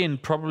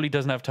 Riffian probably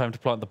doesn't have time to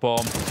plant the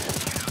bomb.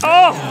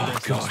 Oh,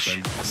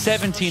 gosh.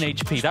 17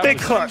 HP. That big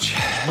was clutch.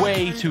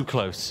 Way too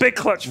close. Big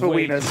clutch for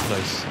way wieners. Too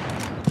close.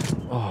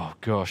 Oh,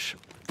 gosh.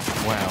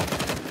 Wow.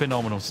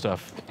 Phenomenal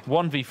stuff.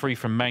 1v3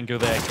 from Mango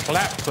there.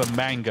 Clap for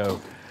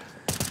Mango.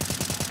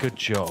 Good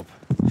job.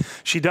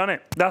 She done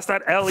it. That's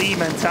that LE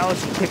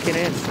mentality kicking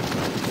in.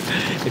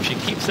 If she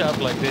keeps it up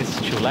like this,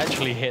 she'll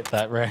actually hit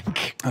that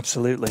rank.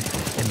 Absolutely.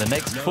 In the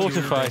next 4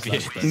 to 5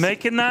 years.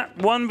 Making that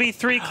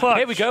 1v3 clutch.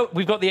 Here we go.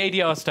 We've got the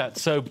ADR stats.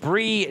 So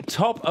Bree,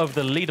 top of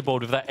the leaderboard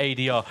with that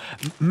ADR.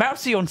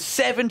 Mousy on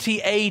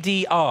 70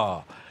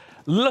 ADR.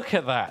 Look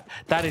at that.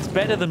 That is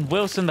better than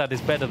Wilson. That is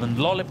better than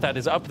Lollip. That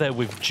is up there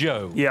with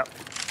Joe. Yep.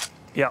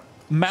 Yep.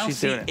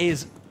 Mousy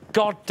is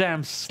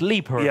goddamn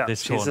sleeper at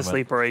this tournament. She's a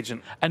sleeper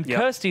agent. And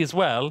Kirsty as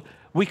well.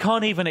 We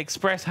can't even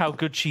express how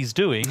good she's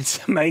doing.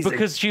 It's amazing.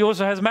 Because she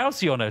also has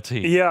Mousy on her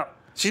team. Yeah.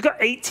 She's got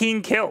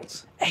 18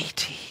 kills.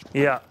 18?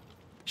 Yeah.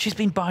 She's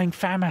been buying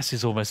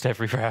FAMASs almost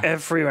every round.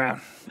 Every round.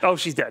 Oh,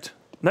 she's dead.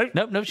 No,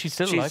 no, she's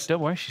still alive. Don't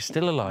worry, she's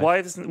still alive. Why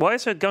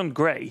is her gun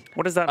grey?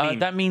 What does that mean?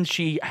 That means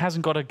she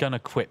hasn't got a gun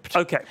equipped.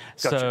 Okay,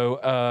 gotcha.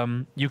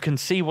 So you can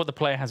see what the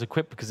player has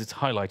equipped because it's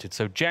highlighted.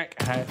 So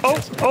Jack has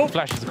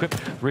Flash is equipped.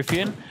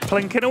 Riffian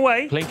plinking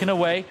away. Plinking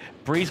away.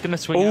 Bree's gonna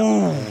swing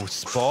out.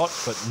 Spot,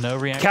 but no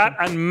reaction. Cat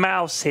and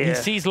mouse here. He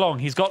sees long.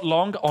 He's got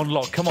long on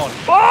lock. Come on.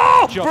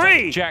 Oh,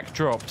 Bree! Jack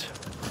dropped.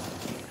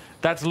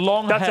 That's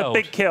long. That's held.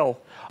 a big kill.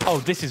 Oh,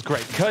 this is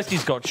great.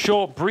 Kirsty's got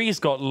short, Bree's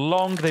got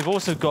long. They've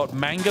also got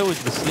Mango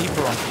as the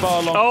sleeper on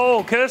far long.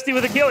 Oh, Kirsty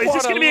with a kill. Is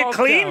this going to be a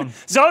clean?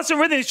 Zalis and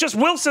Rhythm, it's just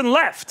Wilson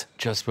left.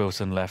 Just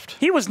Wilson left.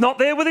 He was not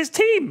there with his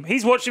team.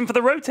 He's watching for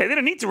the rotate. They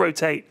don't need to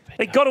rotate.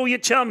 They got all your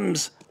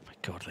chums. Oh my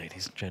God,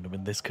 ladies and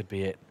gentlemen, this could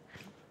be it.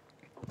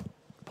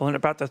 Pulling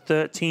about the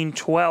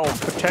 13-12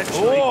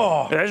 potentially.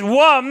 Oh! There's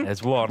one.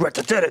 There's one. Oh,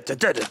 just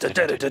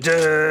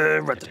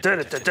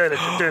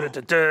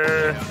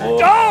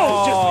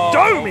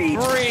domey.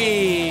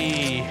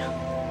 Bree.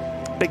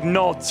 Big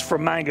nods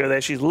from Mango there.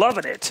 She's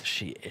loving it.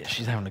 She is.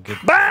 She's having a good...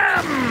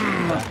 Bam!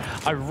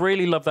 I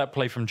really love that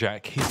play from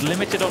Jack. He's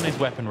limited on his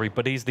weaponry,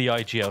 but he's the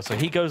IGL. So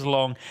he goes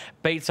long,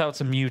 baits out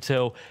some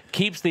util,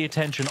 keeps the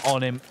attention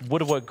on him.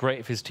 Would have worked great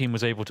if his team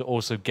was able to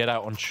also get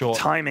out on short.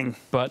 Timing.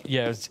 But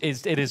yeah,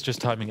 it is just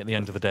timing at the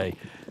end of the day.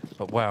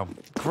 But wow,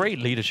 great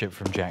leadership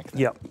from Jack.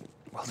 Yep.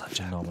 Well done,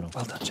 Jack. Phenomenal.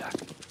 Well done, Jack.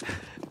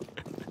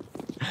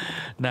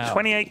 Now,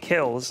 28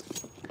 kills.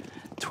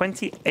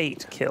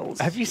 28 kills.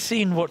 Have you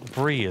seen what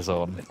Bree is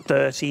on?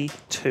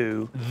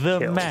 32 The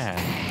kills.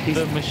 man.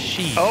 The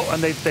machine. Oh,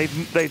 and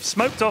they've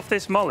smoked off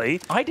this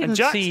molly. I didn't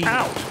Jack's see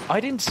out.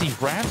 I didn't see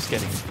Ravs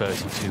getting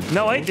 32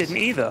 No, kills. I didn't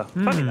either.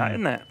 Funny that,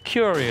 isn't it?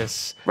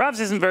 Curious. Ravs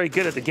isn't very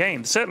good at the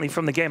game. Certainly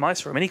from the game I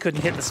saw him, and he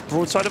couldn't hit the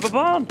broadside of a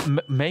barn.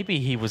 Maybe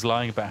he was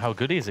lying about how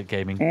good he is at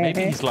gaming.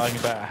 Maybe he's lying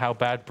about how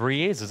bad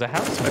Bree is as a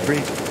housemate.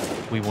 Agreed.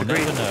 We will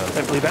never know.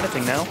 Don't believe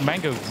anything now.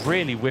 Mango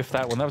really whiffed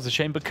that one. That was a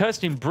shame. But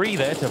Kirsty and Bree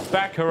there to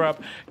back her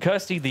up.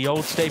 Kirsty, the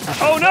old staple.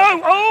 Oh,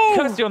 no! Oh!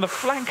 Kirsty on the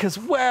flank as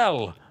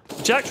well.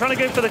 Jack trying to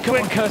go for the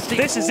quick. On, Kirsty.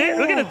 This is it.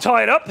 We're going to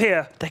tie it up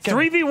here.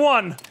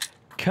 3v1.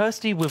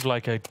 Kirsty with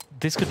like a...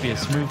 This could be a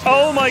smooth...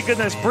 Oh, my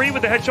goodness. Bree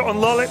with the headshot on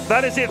Lollip.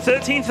 That is it.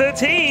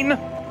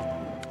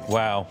 13-13.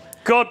 Wow.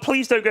 God,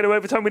 please don't go to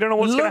overtime. We don't know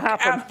what's going to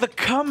happen. Look at the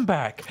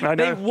comeback. I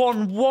know. They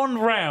won one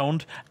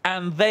round,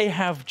 and they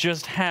have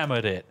just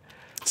hammered it.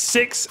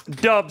 6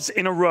 dubs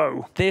in a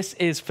row. This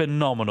is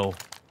phenomenal.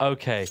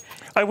 Okay.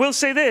 I will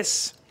say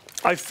this.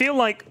 I feel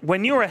like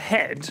when you're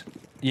ahead...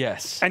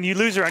 Yes. And you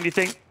lose a round, you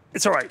think,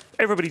 it's all right.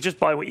 Everybody just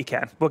buy what you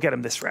can. We'll get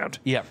him this round.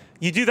 Yeah.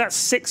 You do that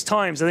 6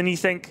 times, and then you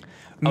think...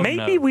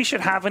 Maybe we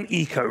should have an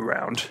eco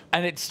round.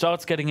 And it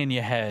starts getting in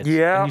your head.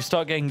 Yeah. And you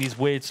start getting these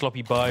weird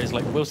sloppy buys.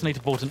 Like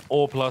Wilsonator bought an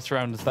AWP last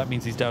round, so that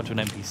means he's down to an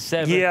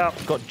MP7. Yeah.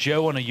 Got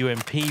Joe on a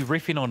UMP,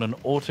 Riffin on an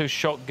auto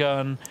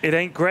shotgun. It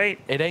ain't great.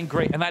 It ain't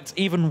great. And that's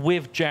even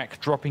with Jack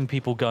dropping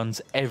people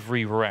guns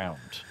every round.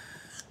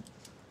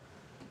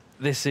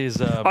 This is...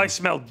 I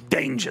smell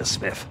danger,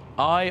 Spiff.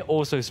 I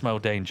also smell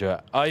danger.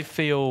 I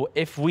feel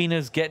if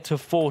wieners get to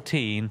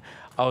 14,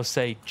 I'll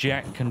say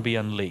Jack can be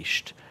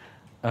unleashed.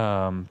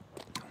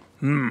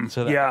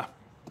 So yeah.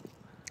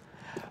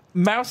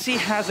 Mousy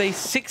has a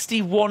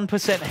 61%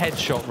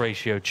 headshot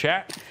ratio,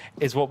 chat,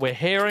 is what we're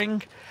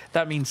hearing.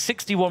 That means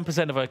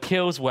 61% of her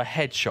kills were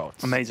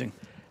headshots. Amazing.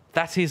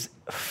 That is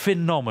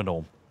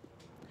phenomenal.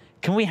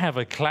 Can we have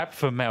a clap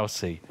for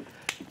Mousy?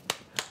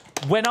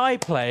 When I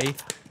play,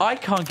 I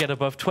can't get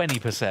above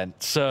 20%,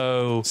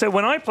 so... So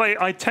when I play,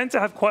 I tend to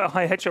have quite a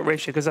high headshot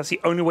ratio because that's the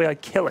only way I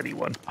kill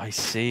anyone. I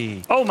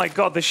see. Oh my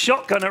god, the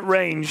shotgun at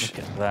range.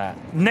 Look at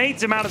that.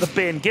 Nades him out of the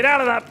bin. Get out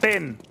of that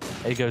bin.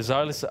 There you go.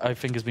 Xylus, I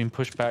think, has been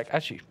pushed back.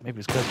 Actually, maybe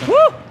it's Kirsten.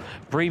 Woo!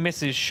 Bree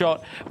misses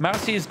shot.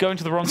 Mousy is going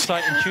to the wrong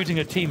site and shooting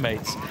her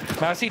teammates.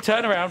 Mousy,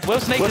 turn around.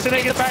 Wilson gets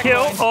the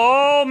kill. line.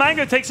 Oh,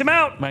 Mango takes him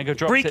out. Mango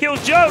drops Bree it.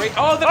 kills Joe. Bree,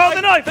 oh,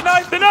 the knife.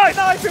 The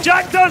knife.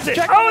 Jack does it.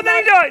 Jack and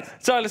then he dies.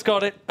 Xylus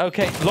got it.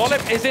 Okay,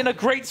 Lollip is in a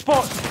great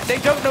spot. They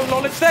don't know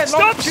Lollip's there.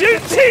 Stop shooting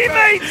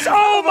teammates.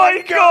 Oh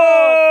my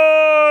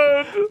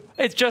god.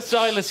 It's just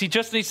Xylus. He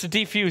just needs to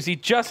defuse. He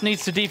just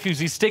needs to defuse.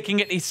 He's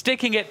sticking it. He's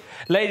sticking it.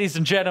 Ladies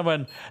and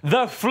gentlemen,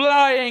 the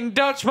Flying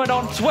Dutchman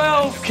on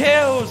 12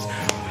 kills.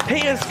 He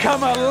has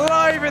come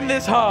alive in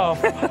this half.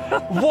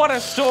 What a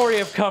story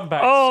of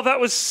comebacks. Oh, that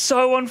was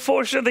so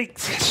unfortunate. They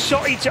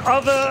shot each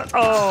other.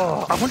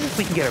 Oh, I wonder if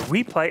we can get a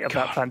replay of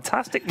that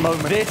fantastic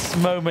moment. This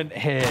moment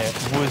here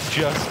was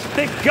just...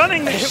 They're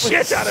gunning the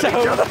shit out of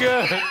each other.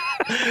 Good.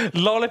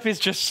 Lollip is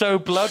just so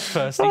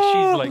bloodthirsty.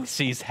 She's like,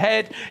 sees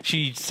head.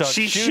 She starts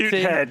shooting. Shoot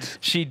head.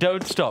 She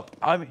don't stop.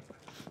 I mean...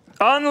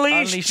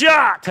 Unleash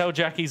Jack! Tell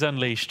Jack he's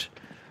unleashed.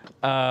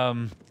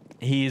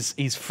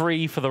 He's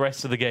free for the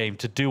rest of the game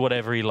to do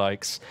whatever he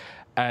likes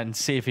and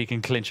see if he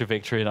can clinch a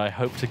victory. And I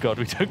hope to God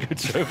we don't go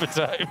to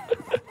overtime.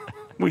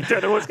 We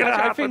don't know what's going to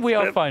happen. I think we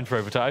are fine for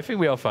overtime. I think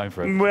we are fine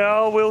for overtime.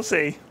 Well, we'll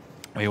see.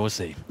 We will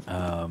see.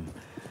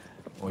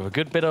 With a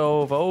good bit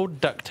of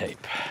old duct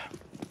tape.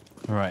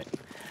 All right.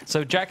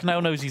 So Jack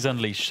now knows he's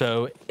unleashed.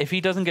 So if he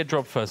doesn't get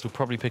dropped first, we'll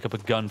probably pick up a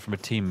gun from a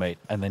teammate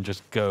and then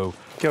just go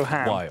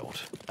ham. Wild.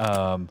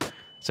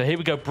 So here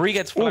we go. Bree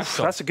gets flashed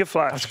off. That's a good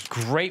flash. That's a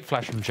great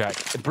flash from Jack.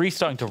 Bree's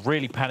starting to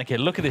really panic here.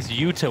 Look at this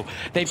util.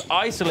 They've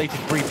isolated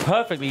Bree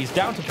perfectly. He's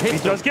down to pistol. He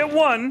does get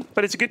one,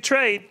 but it's a good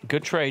trade.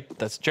 Good trade.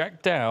 That's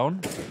Jack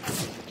down.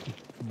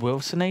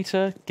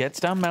 Wilsonator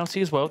gets down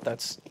Mousy as well.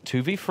 That's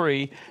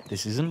 2v3.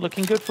 This isn't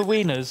looking good for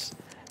wieners.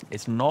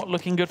 It's not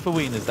looking good for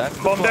wieners. That's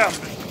bomb down.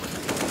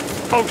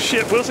 Oh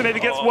shit,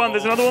 Wilsonator gets one.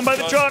 There's another one by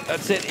the truck.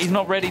 That's it. He's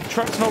not ready. The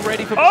truck's not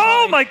ready for...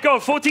 Oh my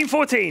god,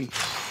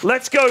 14-14.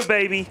 Let's go,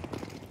 baby.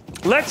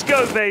 Let's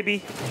go,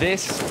 baby.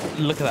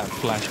 Look at that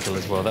flash kill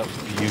as well. That was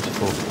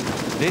beautiful.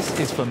 This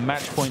is for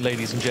match point,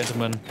 ladies and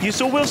gentlemen. You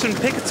saw Wilson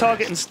pick a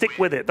target and stick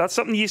with it. That's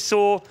something you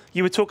saw.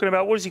 You were talking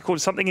about, what is he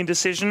called? Something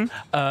indecision?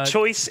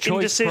 Choice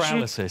indecision?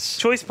 Paralysis.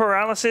 Choice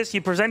paralysis.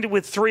 You presented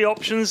with 3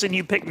 options and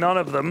you pick none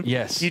of them.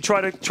 Yes. You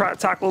try to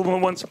tackle them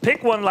at once.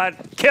 Pick one, lad.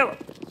 Kill him.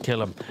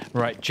 Kill him.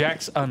 Right,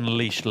 Jack's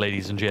unleashed,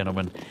 ladies and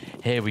gentlemen.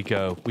 Here we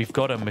go. We've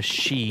got a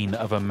machine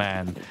of a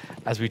man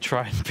as we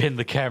try and pin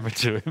the camera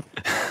to him.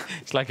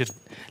 It's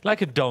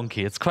like a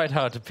donkey. It's quite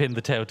hard to pin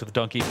the tail to the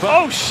donkey. But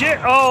oh, shit.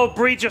 Oh,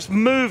 Bree just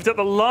moved at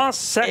the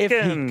last second.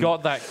 If he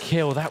got that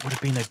kill, that would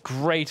have been a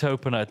great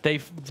opener.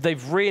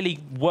 They've really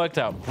worked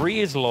out.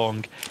 Bree is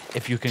long.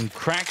 If you can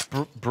crack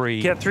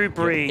Bree... Get through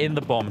Bree. In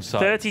the bomb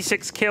site.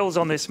 36 kills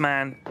on this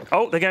man.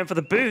 Oh, they're going for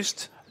the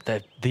boost.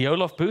 The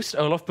Olaf boost?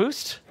 Olaf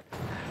boost?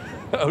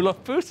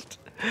 Olaf boost?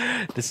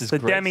 This is the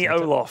great. Demi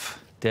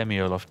Olaf.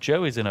 Demi Olaf.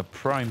 Joe is in a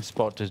prime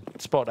spot to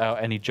spot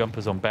out any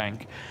jumpers on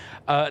bank.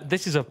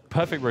 This is a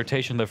perfect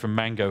rotation, though, from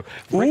Mango.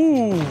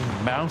 Ooh.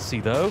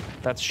 Mousy, though.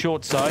 That's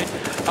short side.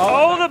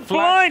 Oh, the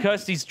blind!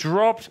 Kirsty's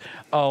dropped.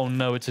 Oh,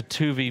 no, it's a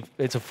 2v...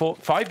 It's a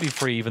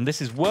 5v3 even.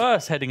 This is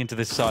worse heading into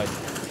this side.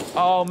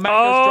 Oh,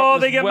 Mango's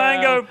dropped they get well.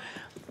 Mango.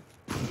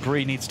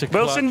 Bree needs to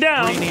clutch. Wilson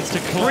down. Bree needs to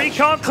clutch. Bree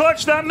can't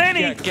clutch that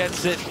many. Yeah,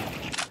 gets it.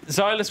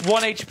 Xylus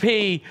 1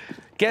 HP.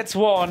 Gets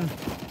one.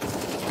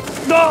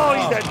 No,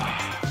 he's dead.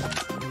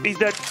 He's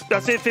dead.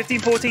 That's it,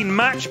 15-14.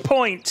 Match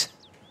point.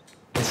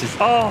 This is...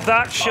 Oh,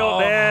 that shot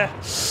there.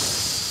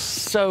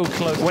 So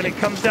close. When it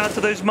comes down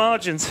to those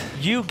margins.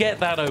 You get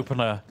that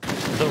opener,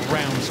 the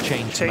rounds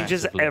change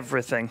Changes massively.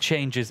 everything.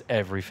 Changes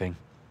everything.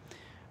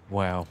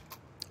 Wow.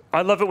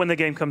 I love it when the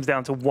game comes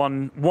down to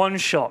one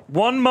shot,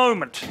 one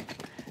moment.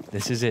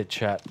 This is it,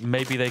 chat.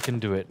 Maybe they can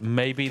do it.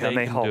 Maybe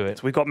they can do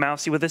it. We've got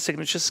Mousy with the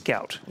signature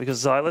scout. We've got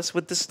Xylus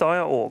with the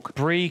Steyr Orc.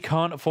 Bree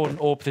can't afford an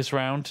AWP this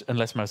round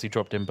unless Mousy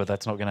dropped him, but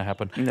that's not going to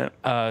happen. No.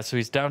 So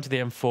he's down to the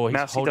M4. He's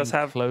Mousy holding does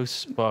have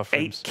close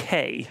bathrooms.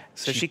 8K,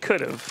 so she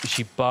could have.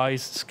 She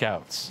buys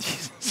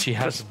scouts. She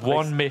has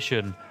one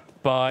mission: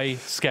 buy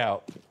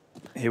scout.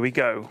 Here we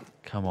go.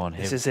 Come on,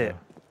 this is it.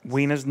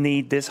 Wieners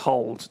need this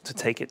hold to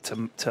take it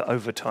to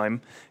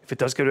overtime. If it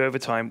does go to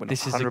overtime, we're not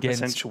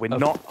 100% sure. We're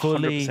not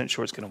 100%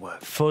 sure it's going to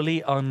work.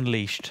 Fully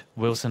unleashed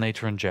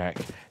Wilsonator and Jack.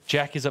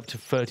 Jack is up to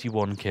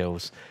 31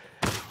 kills.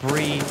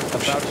 Bree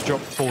about to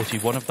drop 40,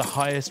 one of the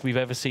highest we've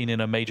ever seen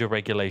in a major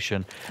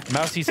regulation.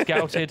 Mousy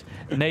scouted,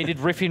 naded.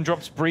 Riffian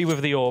drops Bree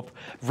with the AWP.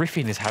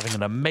 Riffian is having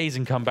an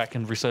amazing comeback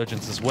and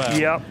resurgence as well.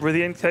 Yeah,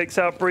 Riffian takes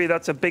out Bree.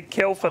 That's a big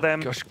kill for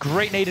them. Gosh,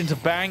 great nade into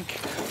Bank,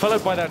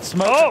 followed by that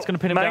smoke. That's going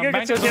to pin him down.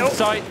 Bank goes on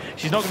site.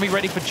 She's not going to be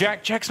ready for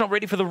Jack. Jack's not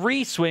ready for the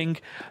re-swing.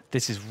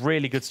 This is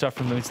really good stuff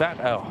from them. Is that?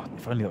 Oh,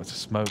 if only that was a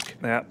smoke.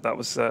 Yeah, that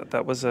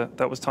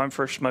was time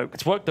for a smoke.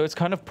 It's worked though. It's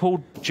kind of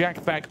pulled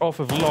Jack back off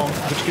of long,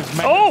 which gives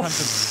Magnet time to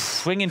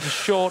swing into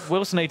short.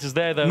 Wilsonator's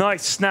there though.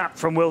 Nice snap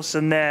from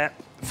Wilson there.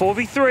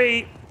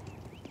 4v3.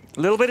 A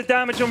little bit of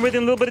damage on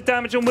Rhythm, a little bit of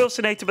damage on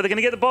Wilsonator, but they're going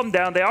to get the bomb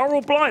down. They are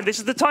all blind. This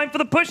is the time for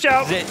the push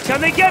out.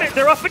 Can they get it?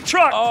 They're up a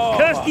truck.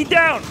 Kirsty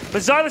down.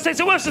 But Xylus takes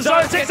a Wilson.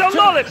 Xylus takes out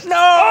Lolip. No!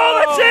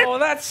 Oh, that's it.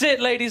 That's it,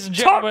 ladies and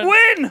gentlemen. Top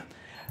win.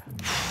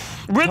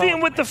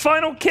 Rhythm with the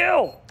final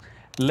kill.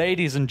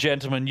 Ladies and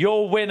gentlemen,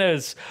 your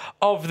winners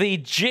of the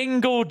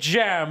Jingle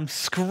Jam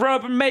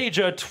Scrub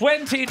Major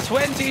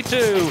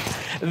 2022,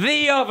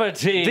 the other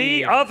team.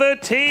 The other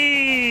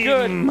team.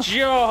 Good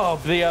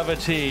job, the other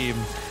team.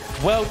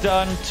 Well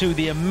done to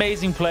the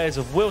amazing players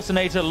of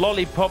Wilsonator,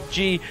 Lollipop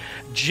G,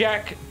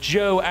 Jack,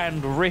 Joe,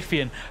 and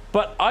Riffian.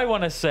 But I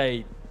want to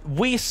say,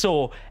 we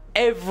saw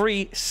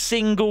every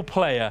single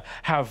player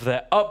have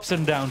their ups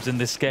and downs in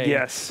this game.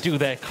 Yes. Do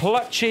their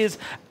clutches,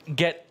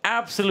 get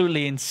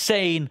absolutely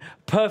insane,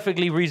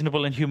 perfectly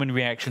reasonable and human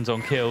reactions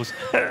on kills.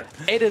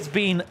 It has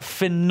been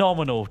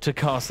phenomenal to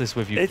cast this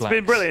with you, It's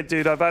been brilliant,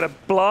 dude. I've had a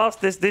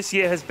blast. This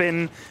year has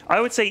been,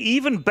 I would say,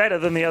 even better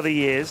than the other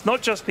years.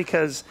 Not just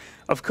because,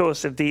 of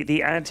course, of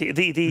the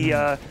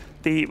anti-aimbot.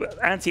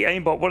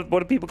 What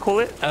do people call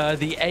it?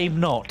 The aim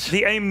not.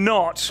 The aim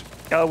not,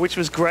 which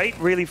was great,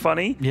 really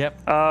funny.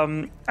 Yep.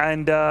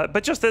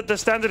 But just the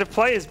standard of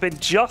play has been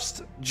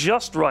just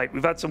right.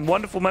 We've had some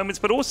wonderful moments,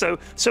 but also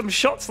some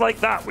shots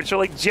like that, which are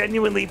like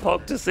genuinely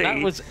pog to see.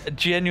 That was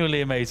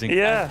genuinely amazing.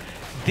 Yeah. And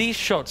these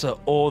shots are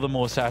all the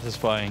more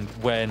satisfying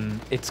when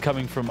it's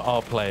coming from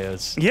our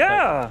players.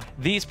 Yeah. Like,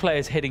 these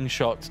players hitting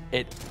shots,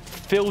 it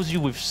fills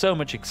you with so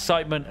much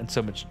excitement and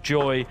so much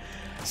joy.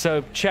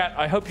 So, chat,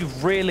 I hope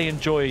you've really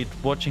enjoyed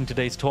watching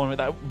today's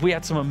tournament. We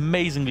had some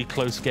amazingly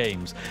close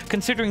games.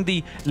 Considering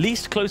the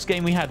least close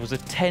game we had was a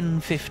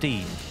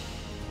 10-15.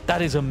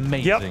 That is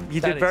amazing. Yep,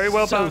 you did very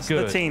well balanced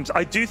the teams.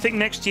 I do think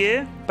next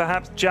year,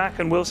 perhaps Jack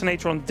and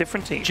Wilsonator on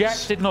different teams. Jack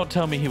did not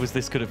tell me he was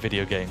this good at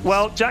video games.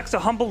 Well, Jack's a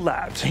humble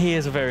lad. He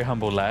is a very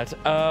humble lad.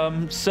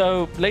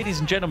 So, ladies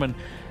and gentlemen,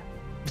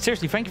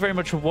 seriously, thank you very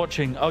much for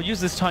watching. I'll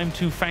use this time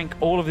to thank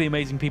all of the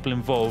amazing people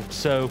involved.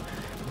 So,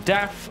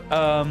 Daff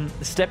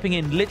stepping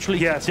in literally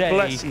today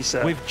bless you,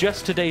 sir. with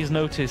just today's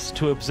notice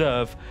to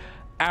observe.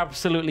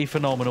 Absolutely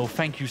phenomenal.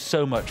 Thank you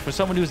so much. For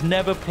someone who's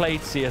never played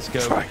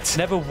CSGO,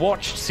 never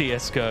watched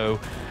CSGO.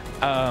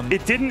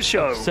 It didn't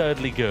show.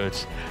 Absurdly good.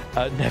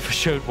 Never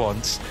showed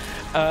once.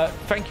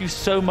 Thank you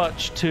so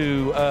much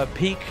to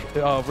Peak,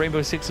 our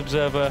Rainbow Six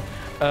Observer,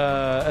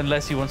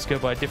 unless he wants to go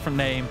by a different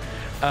name.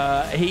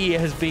 He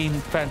has been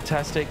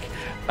fantastic.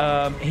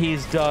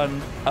 He's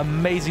done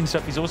amazing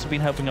stuff. He's also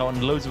been helping out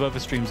on loads of other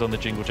streams on the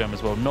Jingle Jam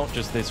as well, not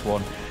just this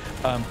one.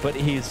 But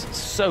he's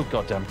so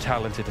goddamn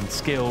talented and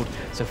skilled.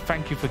 So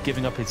thank you for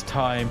giving up his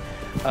time.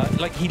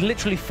 Like, he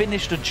literally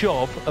finished a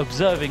job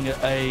observing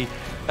a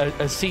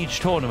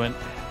Siege tournament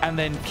and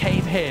then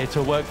came here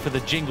to work for the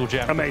Jingle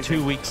Jam for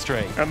 2 weeks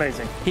straight.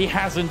 Amazing. He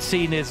hasn't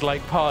seen his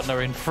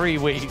partner in 3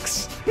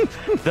 weeks.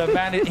 The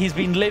man, he's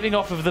been living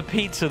off of the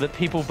pizza that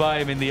people buy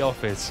him in the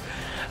office.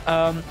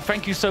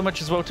 Thank you so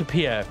much as well to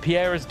Pierre.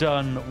 Pierre has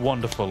done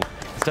wonderful.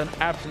 He's done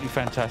absolutely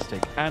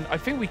fantastic. And I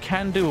think we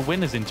can do a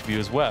winner's interview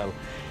as well.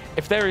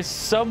 If there is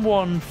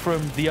someone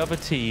from the other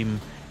team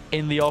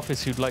in the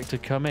office who'd like to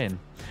come in.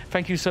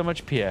 Thank you so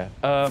much, Pierre.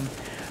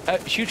 A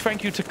huge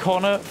thank you to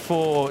Connor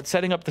for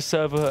setting up the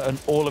server and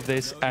all of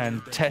this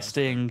and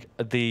testing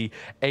the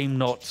aim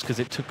knots because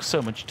it took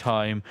so much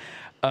time.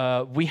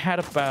 we had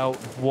about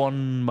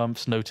 1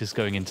 month's notice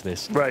going into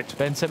this. Right.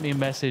 Ben sent me a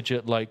message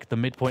at like the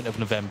midpoint of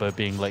November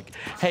being like,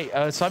 hey,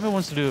 Simon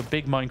wants to do a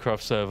big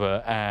Minecraft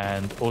server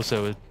and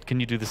also can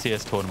you do the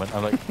CS tournament?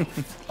 I'm like,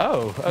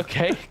 oh,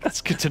 okay,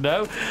 that's good to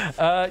know.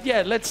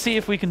 Yeah, let's see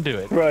if we can do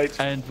it. Right.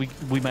 And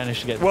we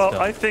managed to get this Well,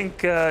 done. I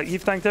think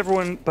you've thanked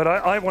everyone, but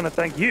I want to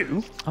thank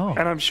you, and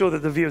I'm sure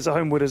that the viewers at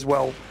home would as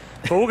well,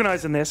 for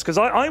organising this, because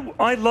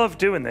I love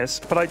doing this,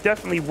 but I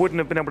definitely wouldn't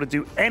have been able to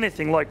do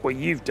anything like what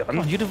you've done.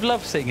 Oh, you'd have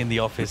loved sitting in the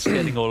office,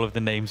 getting all of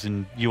the names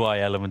and UI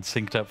elements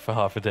synced up for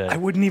half a day. I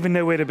wouldn't even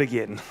know where to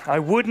begin. I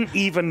wouldn't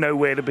even know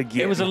where to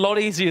begin. It was a lot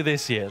easier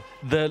this year.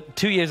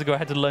 2 years ago, I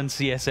had to learn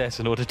CSS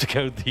in order to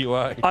code the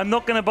UI. I'm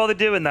not going to bother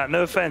doing that.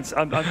 No offense.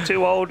 I'm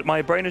too old.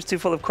 My brain is too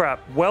full of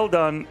crap. Well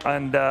done,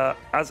 and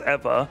as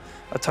ever,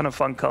 a ton of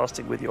fun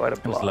casting with you. I had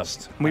a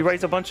blast. We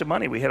raised a bunch of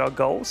money. We hit our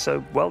goal,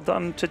 so well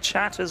done to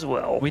chat as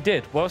well. We did.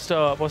 Whilst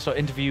our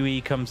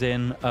interviewee comes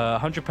in,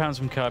 £100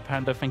 from Kai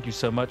Panda, thank you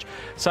so much.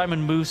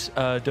 Simon Moose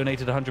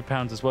donated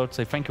 £100 as well to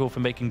say thank you all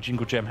for making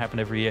Jingle Jam happen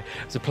every year.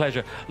 It's a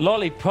pleasure.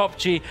 Lollipop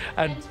G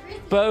and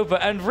Boba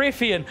and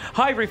Riffian.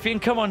 Hi,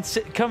 Riffian. Come on,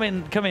 come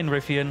in,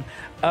 Riffian.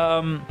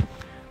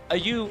 Are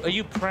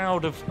you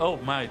proud of? Oh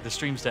my, the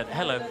stream's dead.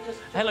 Hello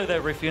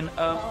there, Riffian.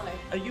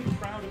 Are you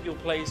proud of your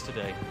plays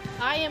today?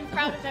 I am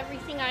proud of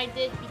everything I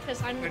did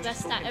because I'm the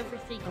best at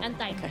everything, and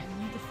I'm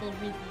beautiful,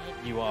 really.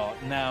 You are.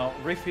 Now,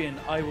 Riffian,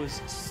 I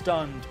was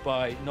stunned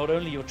by not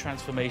only your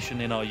transformation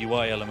in our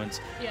UI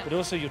elements, but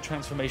also your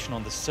transformation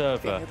on the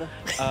server.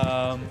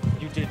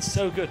 You did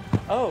so good.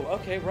 Oh,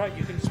 okay, right.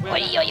 You can swear.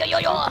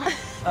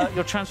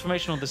 Your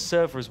transformation on the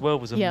server as well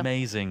was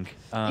amazing.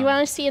 You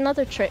want to see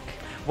another trick?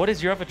 What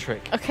is your other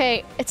trick?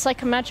 Okay, it's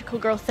like a magical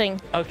girl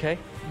thing. Okay.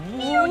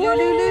 Oh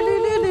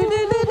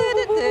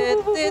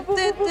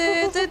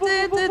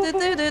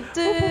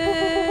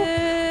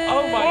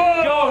my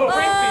God,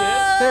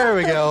 Riffian! There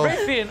we go.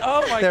 Riffian,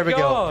 oh my God. There we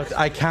go.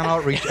 I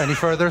cannot reach any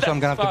further, so I'm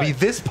going to have to be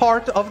this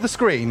part of the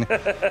screen.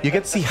 You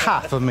get to see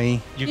half of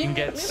me. You can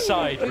get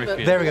side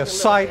Riffian. There we go,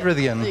 side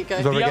Rithian is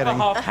what we're the getting. other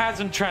half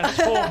hasn't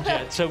transformed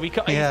yet, so we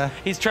can't.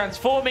 He's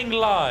transforming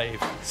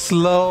live.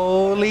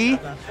 Slowly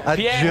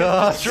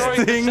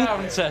adjusting.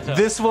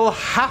 This will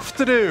have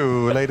to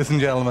do, ladies and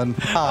gentlemen.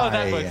 Hi. Oh,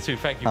 that works too.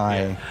 Thank you,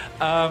 Hi.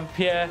 Pierre.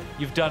 Pierre,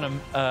 you've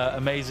done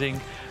amazing.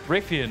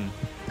 Riffian.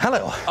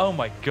 Hello. Oh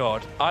my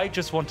God. I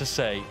just want to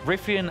say,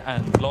 Riffian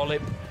and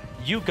Lollip,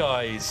 you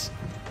guys,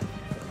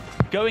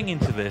 going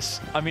into this,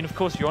 I mean, of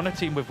course, you're on a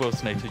team with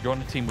Wilsonator, you're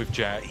on a team with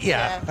Jack.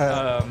 Yeah.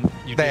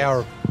 They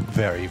are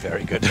very,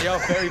 very good. They are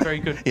very, very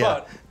good.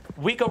 But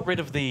we got rid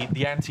of the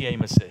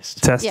anti-aim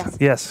assist. Test.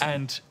 Yes.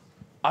 And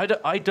I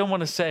don't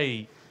want to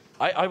say,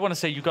 I want to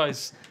say you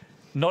guys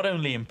not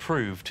only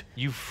improved,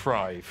 you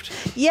thrived.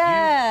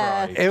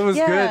 Yeah. It was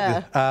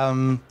good.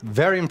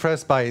 Very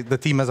impressed by the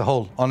team as a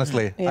whole,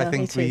 honestly. I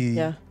think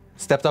we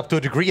stepped up to a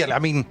degree. I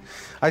mean,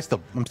 I'm still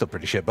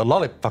pretty shit, but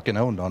Lollip fucking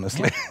owned,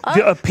 honestly.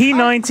 A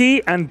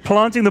P90 and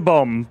planting the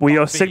bomb were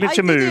your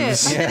signature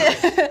moves.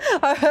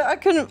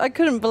 I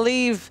couldn't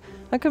believe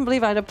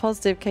I had a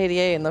positive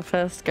KDA in the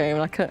first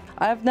game.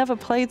 I've never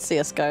played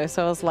CSGO,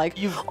 so I was like,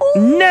 You've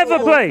never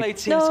played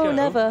CSGO? No,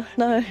 never.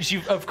 No.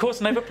 You've, of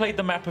course, never played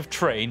the map of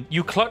Train.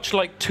 You clutched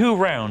like 2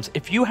 rounds.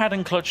 If you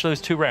hadn't clutched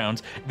those 2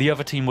 rounds, the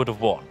other team would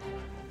have won.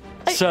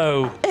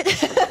 So,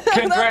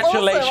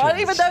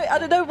 congratulations. I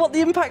don't know what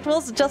the impact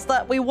was, just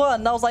that we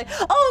won. I was like,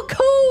 oh,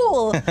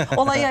 cool.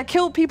 Or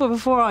killed people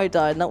before I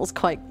died, and that was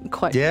quite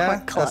clutch.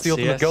 That's the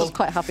ultimate goal. I was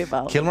quite happy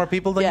about. Kill more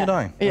people than you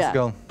die. That's the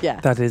goal.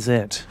 Yeah. That is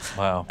it.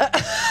 Wow.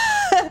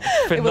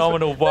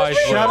 Phenomenal wise.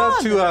 Shout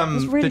out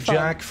to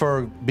Jack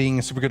for being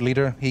a super good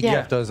leader. He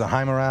kept us a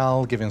high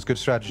morale, giving us good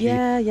strategy.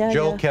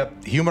 Joe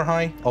kept humor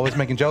high, always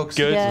making jokes.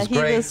 Good. Yeah, it was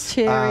great. He was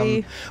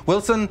cheery.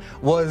 Wilson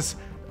was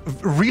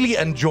really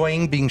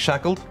enjoying being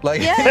shackled.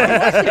 Like,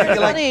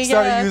 funny,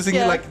 started using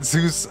it like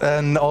Zeus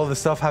and all the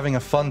stuff, having a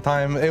fun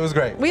time. It was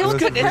great. We all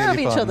took care of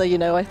each other,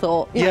 I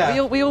thought. We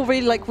all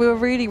really we were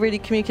really, really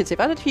communicative.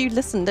 I don't know if you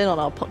listened in on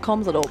our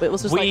comms at all, but it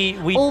was just we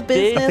all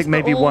business. I think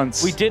maybe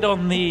once. We did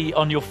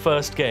on your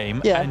first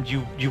game, and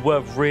you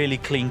were really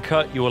clean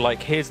cut. You were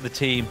like, here's the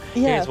team,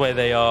 here's where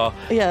they are.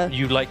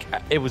 You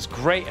it was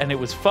great, and it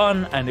was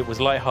fun, and it was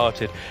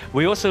lighthearted.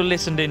 We also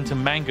listened into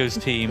Mango's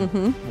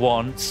team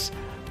once.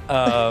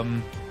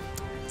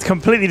 It's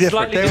completely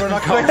different. They were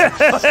not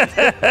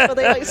Were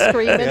they like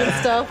screaming and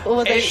stuff? Or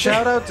were they...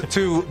 Shout out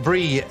to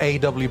Bree,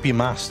 AWP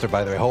Master,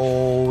 by the way.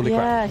 Holy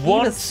crap. Yeah, he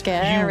was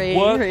scary.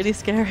 Really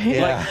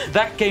scary. Like,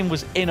 that game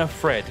was in a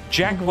thread.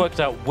 Jack worked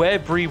out where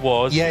Bree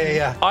was.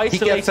 Isolated he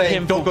kept saying,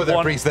 him don't go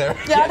there, Bree's there.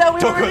 Yeah, no,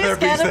 we were really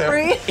scared of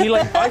Bree. He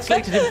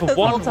isolated him for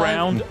 1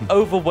 round,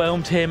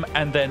 overwhelmed him,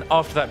 and then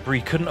after that,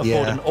 Bree couldn't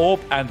afford an orb,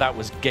 and that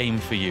was game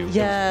for you.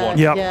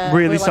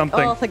 Really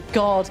something. Oh, thank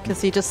God, because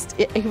he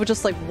would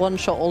just like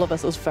one-shot all of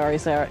us. It was very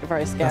scary.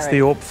 That's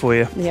the orb for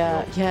you.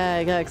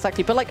 Yeah,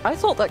 exactly. But I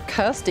thought that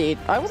Kirsty,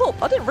 I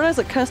didn't realize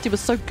that Kirsty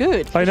was so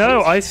good. I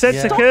know. I said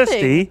to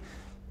Kirsty,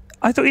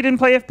 I thought you didn't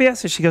play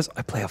FPS. And she goes,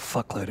 I play a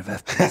fuckload of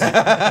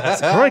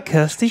FPS. All right,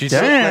 Kirsty.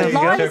 Damn.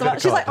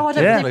 She's like, oh, I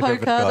don't play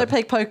poker. I don't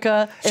play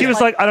poker. She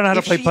was like, I don't know how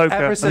to play poker.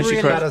 Ever said she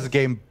she that as a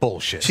game,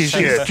 bullshit. She's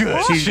good.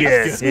 She's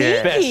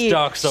good. Best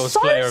Dark Souls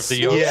player of the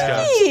year.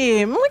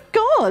 Oh my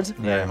god!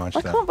 Very much.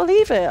 I can't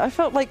believe it. I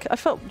felt like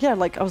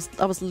I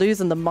was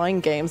losing the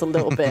mind games a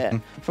little bit.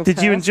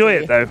 Did you enjoy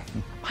it though?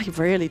 I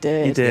really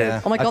did. You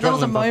did. Oh my god, there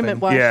was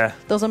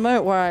a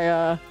moment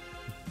where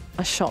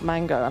I shot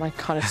Mango and I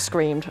kind of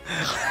screamed.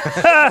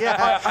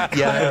 I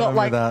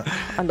remember that.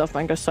 I love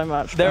Mango so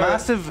much.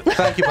 Massive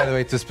thank you, by the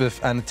way, to Spiff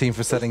and the team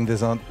for setting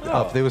this up.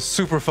 It was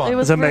super fun. It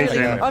was amazing.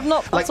 Really, I'm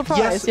not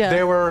surprised. Yes,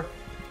 there were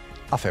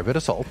a fair bit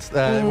of salt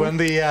when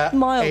the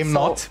aim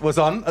knot was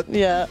on.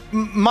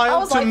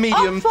 Mild to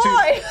medium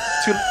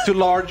to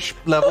large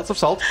levels of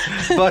salt,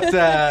 but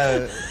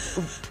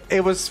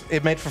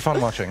it made for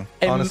fun watching.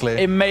 Honestly,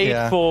 it made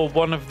for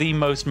one of the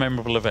most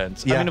memorable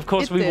events. I mean, of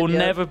course, we will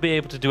never be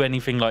able to do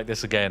anything like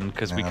this again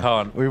because we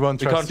can't. We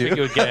won't trust trick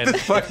you again.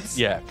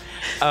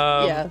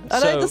 I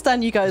don't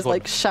understand you guys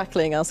like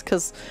shackling us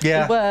because we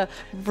were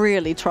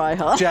really try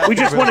hard. We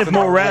just wanted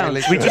more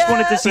rounds. We just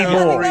wanted to see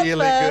more.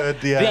 Really good.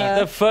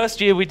 The first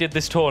year we did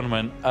this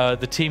tournament,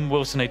 the team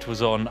Wilsonator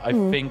was on. I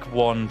think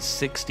won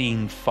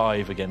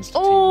 16-5 against the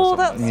team. Oh,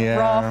 that's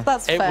rough.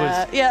 That's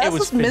fair. It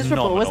was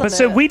miserable, wasn't it? But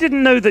so we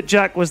didn't know that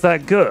Jack was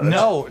that good.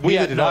 No,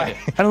 neither did I.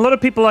 And a lot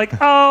of people are like,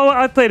 oh,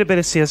 I played a bit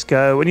of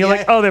CSGO. And you're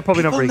like, oh, they're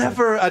probably not very good.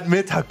 People never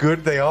admit how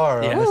good they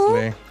are,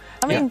 honestly.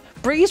 I mean,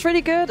 Bree's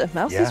really good and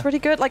Mousie's really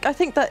good. Like, I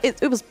think that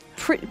it was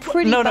pretty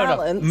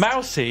balanced.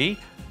 No.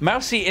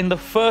 Mousy in the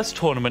first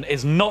tournament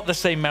is not the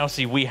same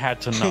Mousy we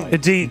had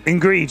tonight.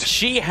 Agreed.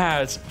 She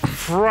has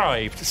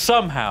thrived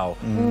somehow.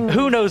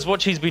 Who knows what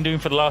she's been doing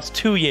for the last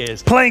 2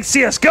 years? Playing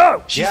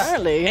CSGO! She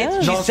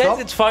says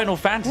it's Final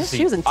Fantasy.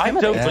 She was I don't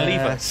intimidating.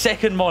 believe her.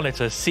 Second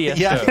monitor, CSGO.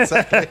 Yeah,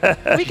 exactly.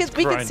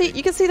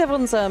 You can see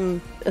everyone's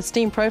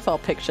Steam profile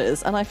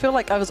pictures, and I feel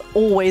like I was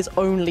always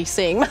only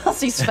seeing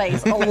Mousie's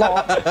face a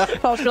lot.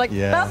 I was like,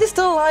 Mousie's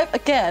still alive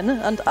again,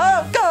 and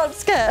oh god, I'm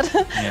scared.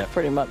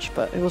 Pretty much,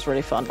 but it was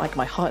really fun. Like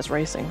my heart is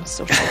racing. I'm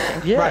still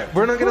shaking. Right,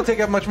 we're not going to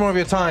take up much more of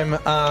your time,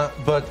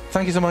 but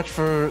thank you so much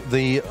for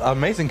the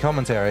amazing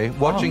commentary.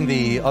 Watching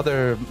the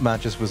other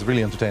matches was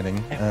really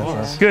entertaining.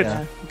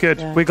 Good.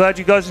 We're glad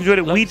you guys enjoyed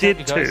it. We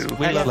did too. So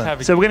we're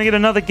going to get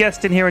another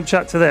guest in here and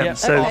chat to them.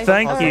 So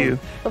thank you.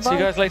 See you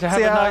guys later.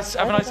 Have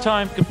a nice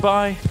time.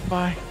 Goodbye.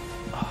 Bye.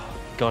 Oh,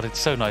 God, it's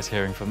so nice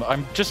hearing from them.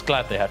 I'm just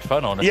glad they had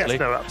fun, honestly. Yes,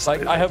 no,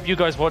 absolutely. I hope you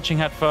guys watching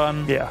had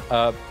fun.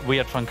 Yeah. We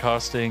had fun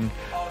casting.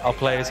 Our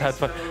players had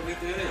fun.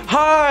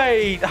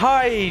 Hi,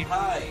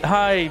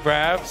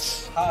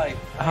 Rabs.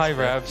 Hi,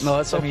 Rabs. No,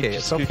 it's okay.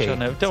 It's okay.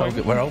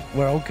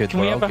 We're all good.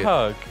 Can we have a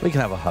hug? We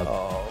can have a hug.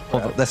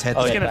 Hold on, this head.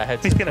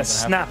 He's gonna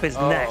snap his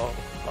neck.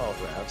 Oh,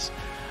 Rabs.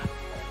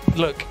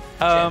 Look,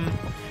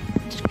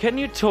 can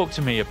you talk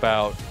to me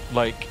about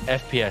like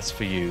FPS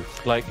for you?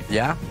 Like,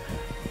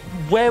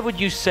 where would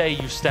you say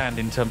you stand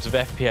in terms of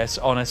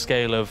FPS on a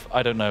scale of,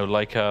 I don't know,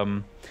 like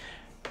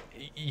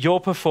your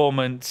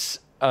performance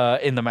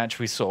in the match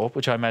we saw,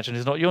 which I imagine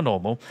is not your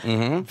normal,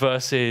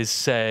 versus,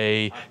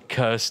 say,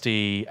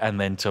 Kirsty and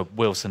then to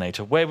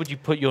Wilsonator? Where would you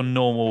put your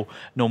normal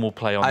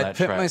play on that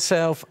track? I'd put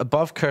myself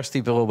above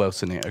Kirsty, below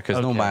Wilsonator, because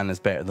no man is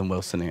better than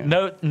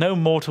Wilsonator. No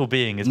mortal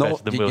being is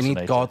better than Wilsonator. You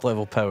need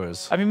god-level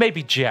powers. I mean,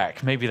 maybe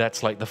Jack. Maybe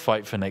that's like the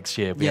fight for next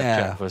year. We have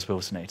Jack versus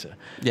Wilsonator.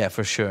 Yeah,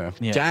 for sure.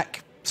 Yeah.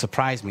 Jack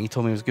surprised me. He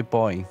told me he was a good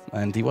boy,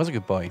 and he was a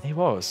good boy. He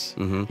was.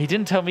 He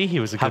didn't tell me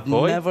he was a good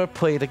boy. I've never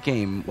played a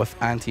game with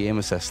anti-aim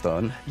assist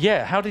on.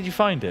 Yeah, how did you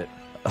find it?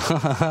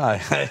 I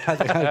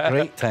had a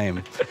great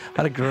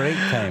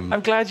time.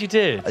 I'm glad you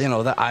did.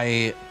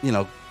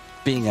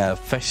 Being a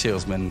fish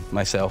salesman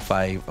myself,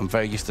 I'm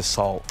very used to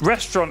salt.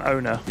 Restaurant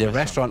owner. Yeah,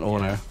 restaurant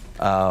owner.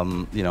 I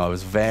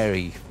was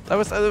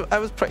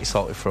pretty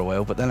salty for a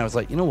while, but then I was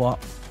like, you know what?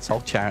 It's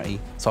all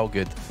charity. It's all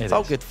good. It's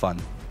all good fun.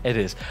 It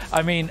is.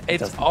 I mean,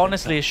 it's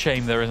honestly a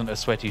shame there isn't a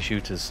sweaty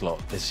shooters slot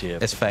this year.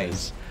 It's fine.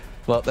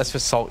 Well, this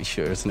was salty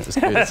shooters, and it was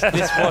good.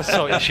 This was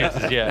salty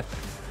shooters, yeah.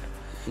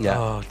 Yeah.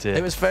 Oh, dear.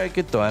 It was very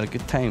good, though. I had a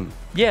good time.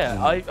 Yeah,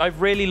 I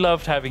really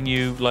loved having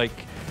you, like,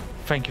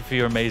 thank you for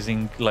your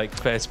amazing, like,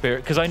 fair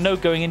spirit. Because I know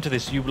going into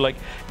this, you love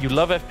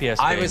FPS games.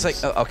 I was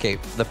like, okay,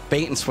 the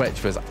bait and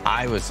switch was,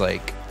 I was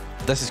like,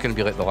 this is going to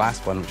be like the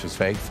last one, which was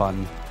very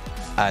fun.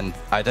 And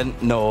I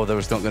didn't know there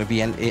was not going to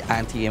be any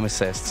anti-aim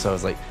assist, so I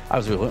was like, I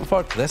was really looking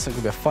forward to this. It's going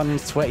to be a fun,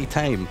 sweaty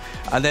time.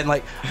 And then,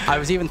 like, I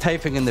was even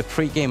typing in the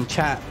pre-game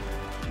chat,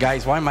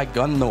 guys, why my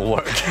gun no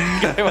work?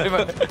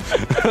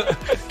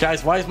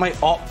 Guys, why is my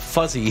op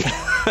fuzzy?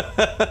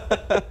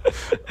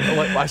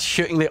 Like, I was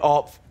shooting the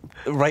op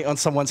right on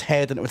someone's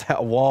head and it would hit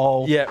a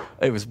wall. Yeah.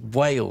 It was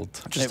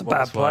wild. Just a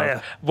bad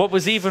player. What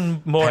was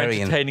even more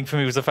entertaining for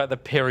me was the fact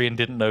that Pyrion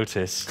didn't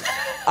notice.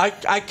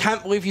 I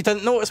can't believe you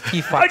didn't notice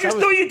PFAX. I just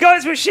thought you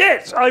guys were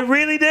shit. I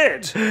really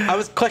did. I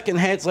was clicking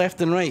heads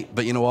left and right,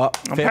 but you know what?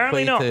 Apparently Fair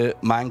play not. to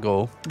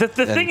Mango. The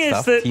thing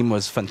is that team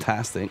was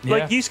fantastic.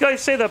 Like you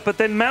guys say that, but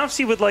then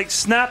Mousy would like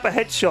snap a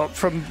headshot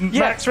from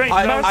max range.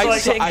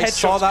 I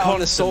saw that on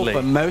the soul,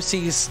 but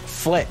Mousy's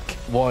flick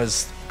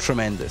was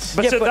tremendous.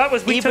 But so that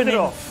was we took it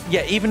off.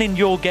 Yeah, even in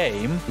your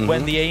game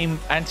when the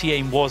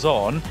anti-aim was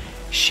on,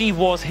 she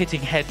was hitting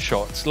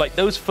headshots. Like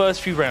those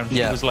first few rounds,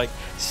 she was like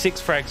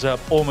 6 frags up,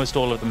 almost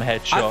all of them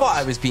headshots. I thought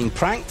I was being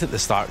pranked at the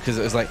start because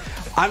it was like,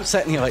 I'm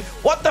sitting here like,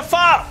 what the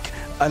fuck?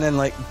 And then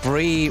like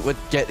Brie would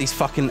get these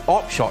fucking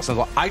op shots.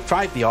 And I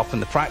tried the op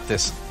in the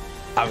practice.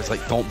 I was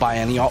like, don't buy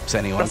any ops,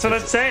 anyone. That's what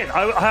I'm saying.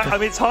 I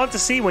mean, it's hard to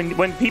see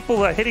when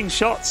people are hitting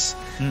shots.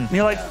 And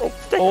you're like,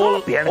 all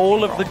of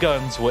the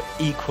guns were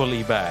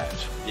equally bad.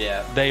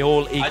 Yeah. They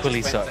all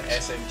equally sucked. I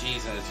just went to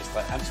SMGs and it's just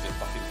like, I'm just going to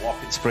fucking walk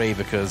and spray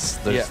because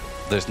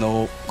there's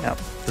no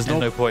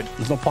point.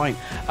 There's no point.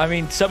 I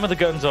mean, some of the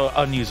guns are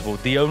unusable.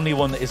 The only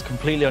one that is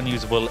completely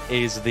unusable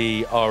is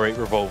the R8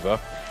 revolver.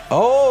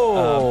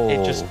 Oh!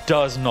 It just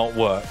does not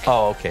work.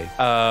 Oh, okay.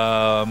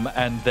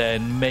 And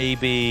then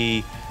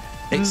maybe...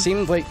 It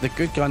seemed like the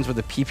good guns were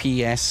the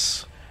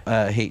PPS...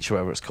 H,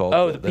 whatever it's called.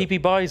 Oh, the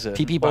PP Bison.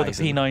 PP Or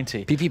Bison. the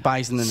P90. PP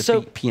Bison and the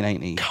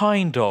P90.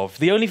 Kind of.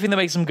 The only thing that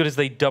makes them good is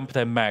they dump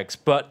their mags,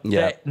 but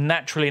they're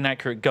naturally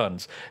inaccurate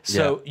guns.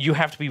 So you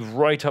have to be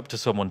right up to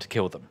someone to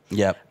kill them.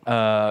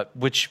 Yep.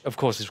 Which, of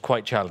course, is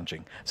quite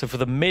challenging. So for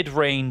the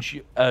mid-range,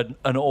 an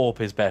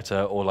AWP is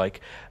better, or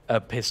like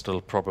a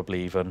pistol,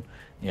 probably even.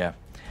 Yeah.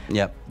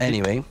 Yep.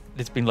 Anyway.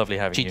 It's been lovely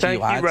having you.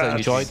 Lads. I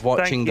enjoyed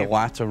watching the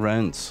latter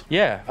rounds.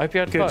 Yeah, I hope you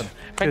had fun.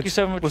 Thank you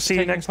so much. We'll see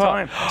you next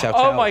time.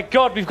 Oh my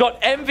God, we've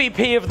got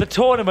MVP of the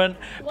tournament,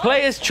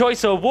 Player's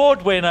Choice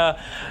Award winner.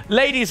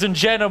 Ladies and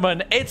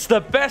gentlemen, it's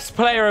the best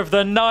player of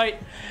the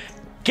night.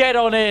 Get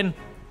on in.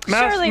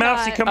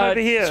 Mousy, come over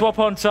here. Swap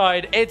on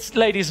side. It's,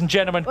 ladies and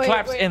gentlemen,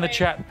 claps in the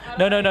chat.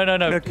 No.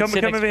 Come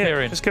over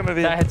here. Just come over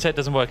here. That headset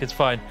doesn't work. It's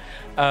fine.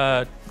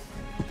 Go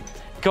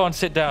on,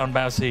 sit down,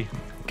 Mousy.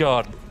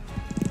 God.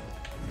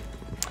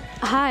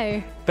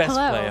 Hi. Best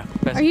Hello.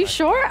 player. Are you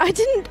sure? I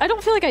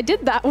don't feel like I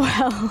did that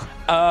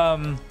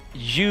well.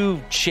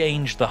 You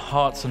changed the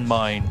hearts and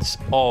minds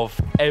of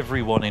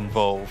everyone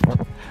involved.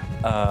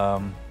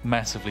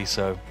 Massively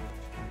so.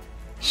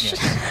 Yes.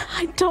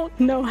 I don't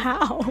know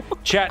how.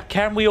 Chat,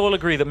 can we all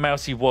agree that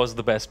Mousy was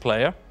the best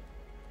player?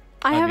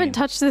 I haven't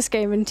touched this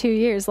game in 2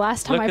 years.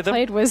 Last time I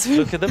played was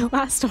the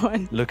last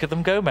one. Look at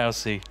them go,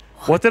 Mousy.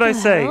 What did I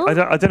say? I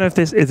don't know if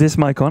this is this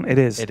mic on. It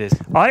is. It is.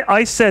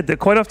 I said that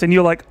quite often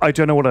you're like, I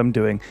don't know what I'm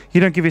doing.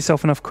 You don't give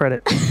yourself enough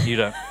credit. You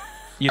don't.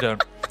 You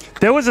don't.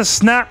 There was a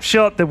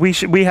snapshot that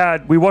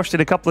we watched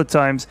it a couple of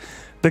times.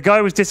 The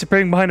guy was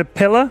disappearing behind a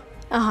pillar,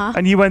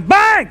 and you went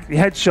bang. You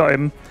headshot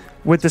him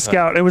with the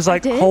scout. It was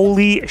like,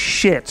 holy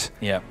shit.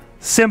 Yeah.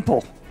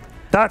 Simple.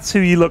 That's who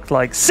you looked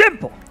like.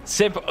 Simple.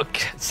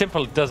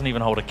 Simple doesn't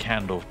even hold a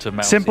candle to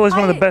Mousy. Simple is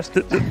one of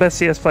the best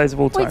CS players of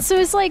all time. Wait, so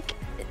it's like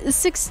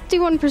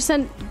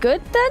 61%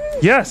 good then?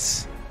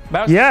 Yes.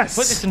 Mousy, yes.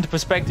 To put this into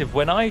perspective,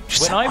 when I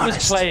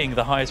was playing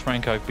the highest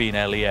rank I've been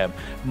LEM,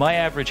 my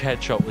average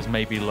headshot was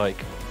maybe like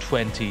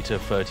 20 to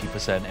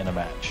 30% in a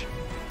match.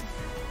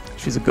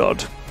 She's a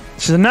god.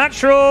 She's a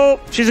natural.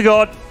 She's a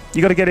god.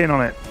 You got to get in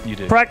on it. You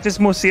do. Practice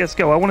more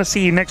CSGO. I want to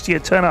see you next year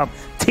turn up.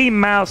 Team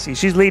Mousy.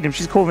 She's leading.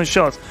 She's calling the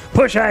shots.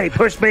 Push A,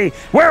 push B.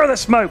 Where are the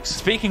smokes?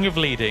 Speaking of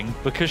leading,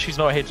 because she's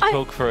not here to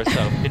talk for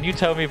herself, can you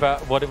tell me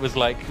about what it was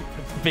like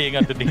being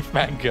underneath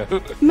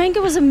Mango?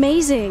 Mango was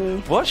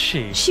amazing. Was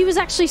she? She was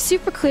actually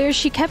super clear.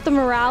 She kept the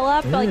morale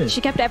up. Like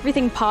she kept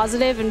everything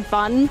positive and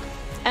fun.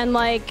 And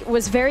like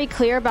was very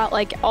clear about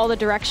like all the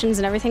directions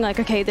and everything. Like,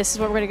 okay, this is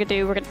what we're gonna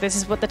do. This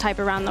is what the type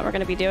of round that we're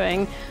gonna be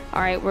doing.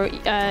 All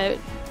right,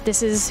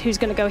 this is who's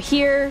gonna go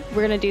here.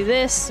 We're gonna do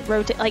this.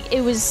 Rotate. Like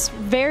it was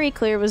very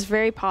clear. It was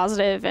very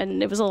positive,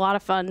 and it was a lot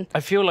of fun.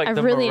 I feel like I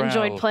really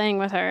enjoyed playing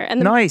with her.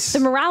 And nice. The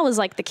morale was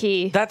like the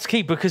key. That's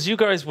key because you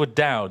guys were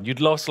down. You'd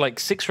lost like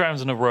 6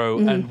 rounds in a row,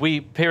 and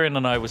Pyrion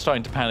and I were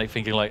starting to panic,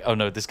 thinking like, oh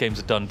no, this game's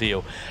a done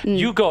deal.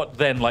 You got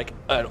then like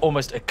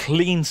almost a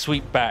clean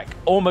sweep back,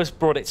 almost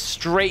brought it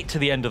straight to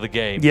the end of the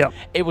game. Yeah.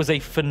 It was a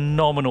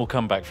phenomenal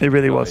comeback for It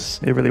really you was.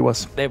 guys. It really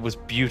was. It was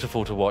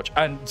beautiful to watch.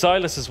 And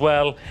Xylus as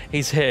well,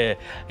 he's here.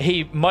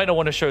 He might not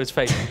want to show his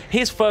face.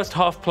 His first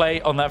half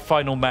play on that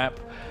final map,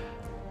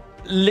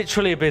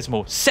 literally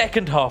abysmal.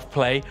 Second half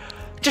play,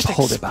 just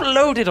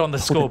exploded on the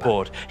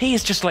scoreboard. He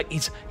is just like,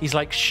 he's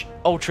like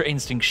Ultra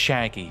Instinct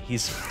Shaggy.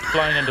 He's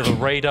flying under the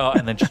radar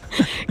and then just...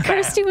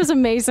 Kirsty was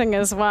amazing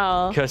as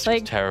well. Kirsty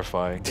was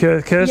terrifying.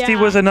 Kirsty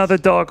was another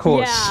dark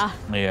horse.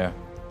 Yeah.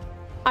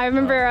 I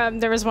remember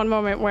there was one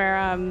moment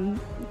where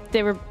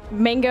they were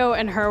Mango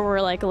and her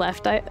were like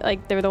left,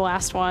 like they were the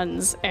last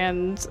ones,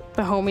 and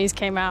the homies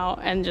came out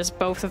and just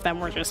both of them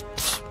were just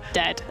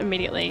dead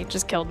immediately.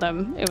 Just killed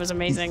them. It was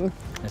amazing.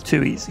 It's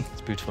too easy.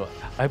 It's beautiful.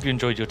 I hope you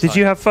enjoyed your time. Did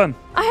you have fun?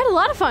 I had a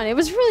lot of fun. It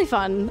was really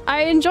fun.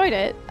 I enjoyed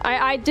it.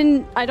 I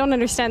don't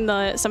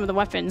understand some of the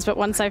weapons, but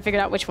once I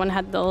figured out which one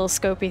had the little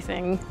scopy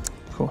thing,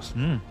 course.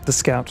 The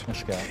Scout. The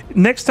Scout.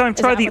 Next time,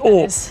 try the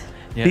AWP.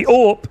 Yes. The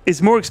AWP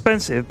is more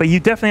expensive, but you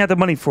definitely have the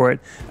money for it,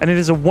 and it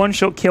is a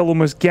one-shot kill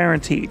almost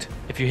guaranteed.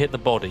 If you hit the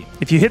body.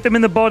 If you hit them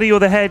in the body or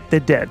the head, they're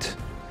dead.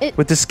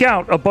 With the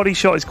Scout, a body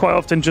shot is quite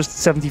often just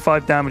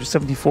 75 damage,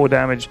 74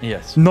 damage.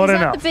 Yes. Not is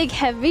enough. That the big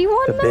heavy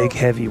one? The big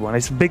heavy one.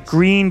 It's a big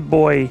green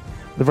boy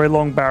with a very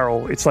long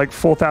barrel. It's like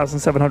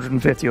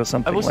 4,750 or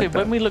something. I will say, like that.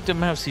 when we looked at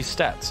Mousie's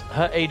stats,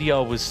 her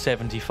ADR was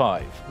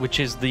 75, which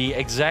is the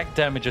exact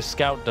damage a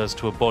Scout does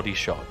to a body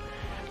shot.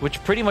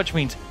 Which pretty much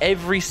means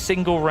every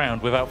single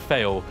round, without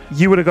fail,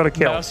 you would have got a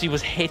kill. Mousy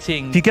was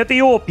hitting. If you get the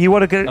AWP, you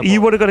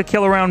would have got a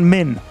kill around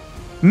Min.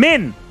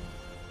 Min.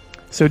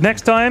 So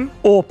next time,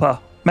 AWPer.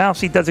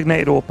 Mousy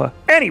designated AWPer.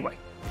 Anyway.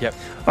 Yep.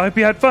 I hope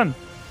you had fun.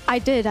 I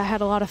did. I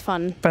had a lot of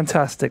fun.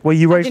 Fantastic. Well,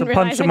 you raised a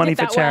bunch of money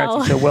for charity,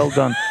 well. so well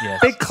done.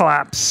 Yes. Big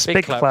claps.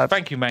 Big claps.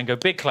 Thank you, Mango.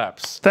 Big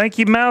claps. Thank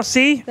you,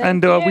 Mousy.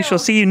 And we shall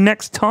see you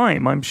next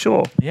time, I'm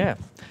sure. Yeah.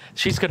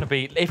 She's going to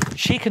be, if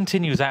she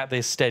continues at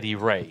this steady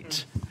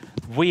rate,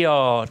 we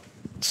are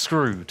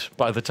screwed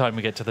by the time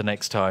we get to the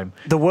next time.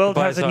 The world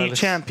Goodbye, has a new Xylus.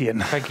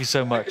 champion. Thank you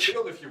so much.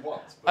 If you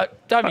want.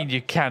 I mean,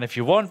 you can if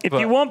you want. If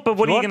you want, but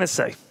what are you going to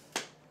say?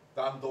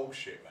 I'm dog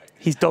shit, mate.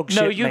 He's dog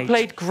shit, No, you mate.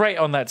 played great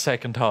on that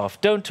second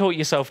half. Don't talk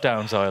yourself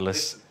down,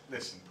 Xylus.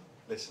 Listen.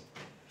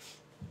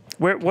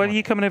 Where are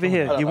you coming over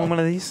here? You want one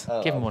of these?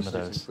 Give him one of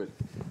those.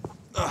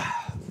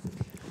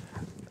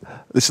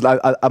 Listen,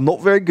 I'm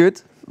not very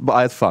good, but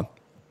I had fun.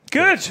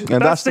 Good.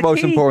 And that's the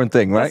most key. important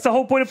thing, right? That's the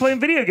whole point of playing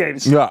video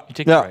games. Yeah. You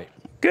did great.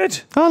 Good.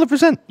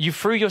 100%. You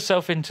threw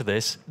yourself into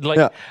this.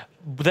 Like,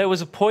 there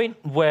was a point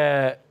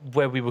where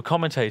we were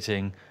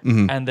commentating,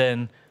 and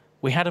then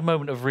we had a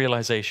moment of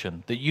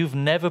realization that you've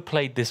never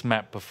played this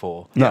map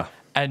before. No.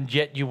 And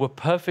yet you were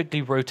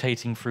perfectly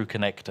rotating through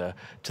Connector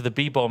to the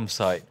B-bomb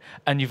site,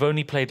 and you've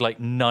only played like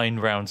 9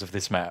 rounds of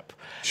this map.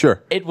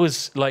 Sure. It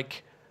was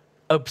like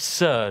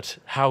absurd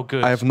how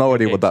good. I have no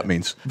idea what that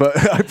means, but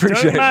I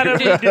appreciate You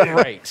it. did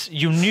great.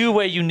 You knew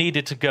where you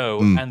needed to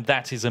go, and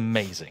that is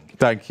amazing.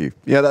 Thank you.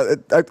 Yeah,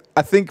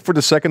 I think for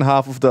the second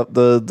half of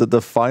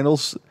the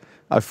finals,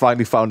 I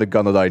finally found a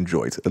gun that I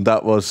enjoyed, and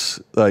that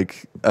was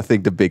like I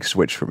think the big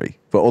switch for me.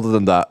 But other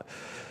than that,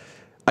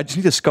 I just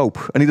need a scope.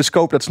 I need a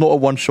scope that's not a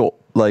one-shot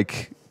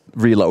like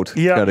reload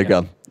kind of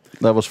gun.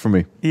 That was for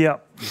me. Yeah,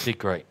 you did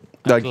great.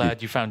 I'm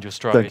glad you found your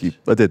stride. Thank you.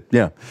 I did.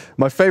 Yeah.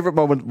 My favorite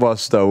moment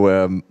was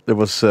though there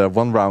was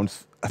one round.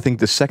 I think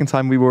the second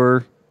time we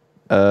were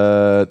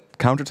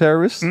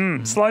counter-terrorists.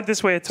 Slide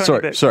this way a tiny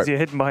bit because you're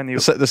hidden behind the...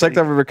 The second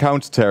time we were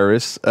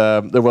counter-terrorists,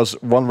 there was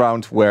one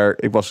round where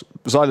it was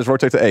Xylus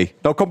rotate to A.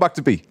 No, come back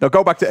to B. No,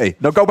 go back to A.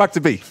 No, go back to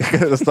B.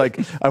 It's like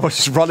I was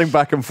just running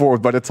back and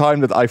forth. By the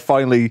time that I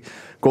finally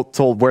got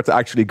told where to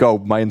actually go,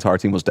 my entire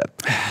team was dead.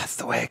 That's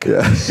the way it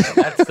goes.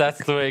 Yeah.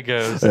 That's the way it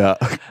goes. Yeah.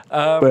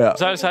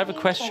 Xylus, I have a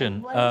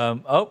question. I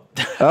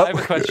have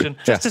a question.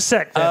 Just a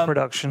sec there,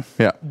 production.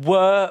 Yeah.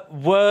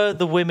 Were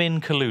the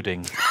women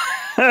colluding?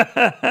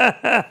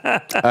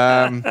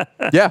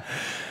 Yeah.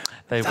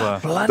 They were.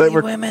 They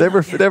were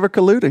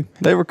colluding.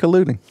 They were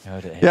colluding.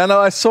 Yeah, no,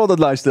 I saw the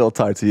nice little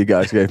title you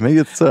guys gave me.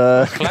 It's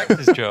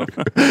Collector's job.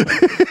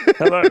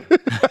 Hello.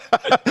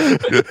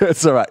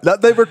 It's all right.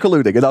 They were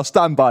colluding, and I'll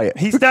stand by it.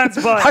 He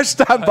stands by it. I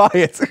stand by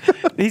it.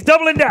 He's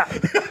doubling down.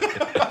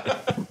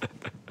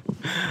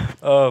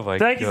 Oh my god.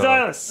 Thank you,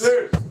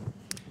 Xylus.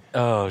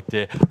 Oh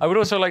dear. I would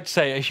also like to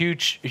say a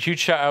huge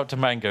shout out to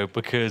Mango,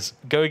 because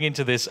going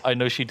into this, I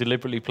know she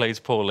deliberately plays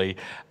poorly,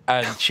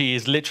 and she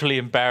is literally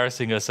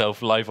embarrassing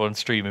herself live on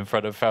stream in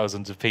front of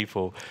thousands of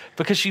people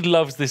because she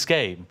loves this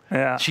game.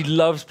 Yeah. She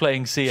loves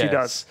playing CS. She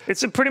does.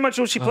 It's pretty much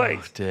all she plays.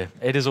 Oh dear.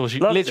 It is all she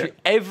Loves literally it.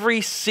 every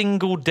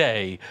single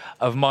day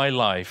of my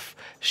life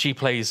she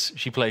plays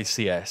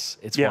CS.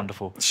 It's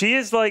wonderful. She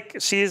is like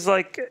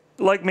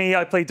me.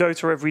 I play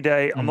Dota every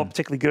day. I'm not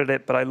particularly good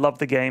at it, but I love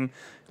the game.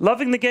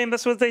 Loving the game,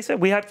 that's what they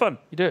said. We had fun.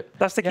 You do it.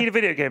 That's the key to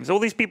video games. All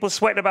these people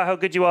sweating about how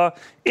good you are.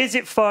 Is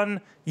it fun?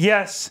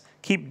 Yes.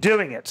 Keep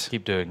doing it.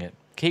 Keep doing it.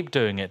 Keep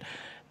doing it.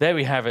 There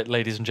we have it,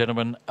 ladies and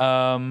gentlemen.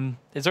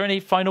 Is there any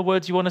final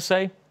words you want to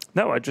say?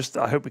 No,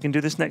 I hope we can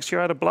do this next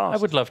year. I had a blast.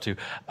 I would love to.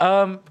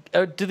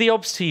 Do the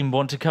Obs team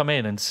want to come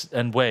in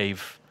and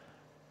wave?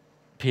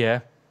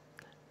 Pierre?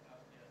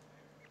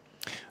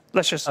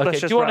 Let's just. Do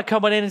you want to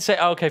come on in and say,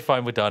 oh, okay,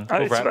 fine, we're done.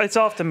 It's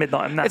after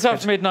midnight. I'm knackered. It's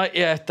after midnight.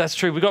 Yeah, that's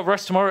true. We've got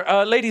rest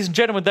tomorrow. Ladies and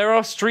gentlemen, there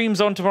are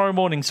streams on tomorrow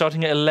morning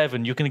starting at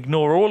 11. You can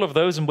ignore all of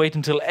those and wait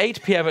until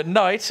 8 p.m. at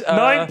night.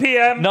 9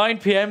 p.m. 9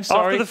 p.m.,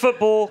 sorry. After the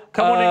football.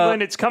 Come on,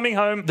 England. It's coming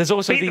home. There's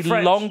also Beat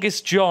the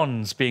Longest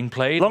Johns being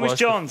played. Longest whilst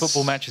Johns. The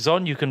football match is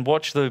on. You can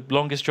watch the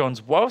Longest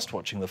Johns whilst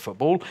watching the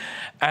football.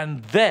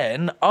 And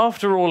then,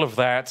 after all of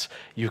that,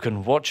 you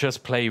can watch us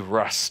play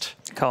Rust.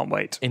 Can't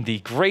wait. In the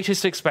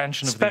greatest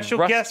expansion of the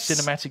Rust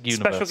cinematic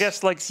universe. Special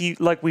guests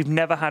like we've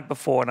never had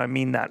before, and I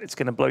mean that. It's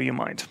going to blow your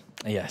mind.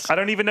 Yes. I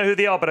don't even know who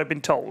they are, but I've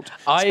been told.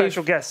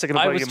 Special guests are going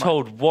to blow your mind. I was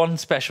told one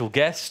special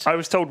guest. I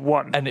was told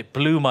one. And it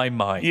blew my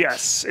mind.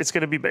 Yes, it's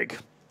going to be big.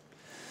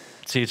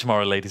 See you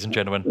tomorrow, ladies and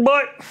gentlemen.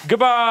 Bye.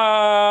 Goodbye.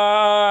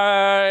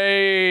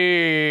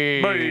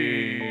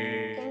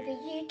 Bye.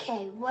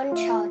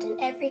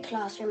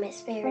 classroom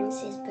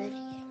experiences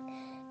bullying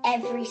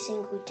every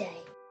single day.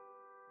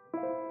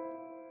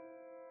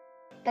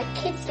 But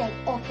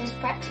KidsGate offers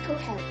practical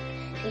help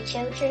to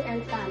children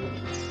and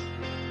families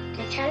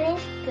to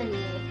challenge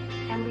bullying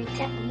and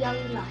protect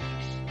young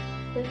lives.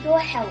 With your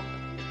help,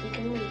 we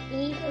can reach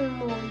even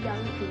more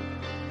young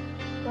people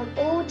from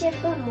all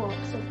different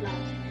walks of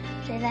life,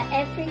 so that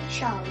every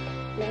child,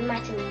 no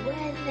matter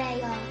where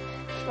they are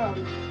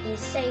from, is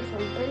safe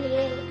from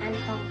bullying and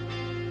harm.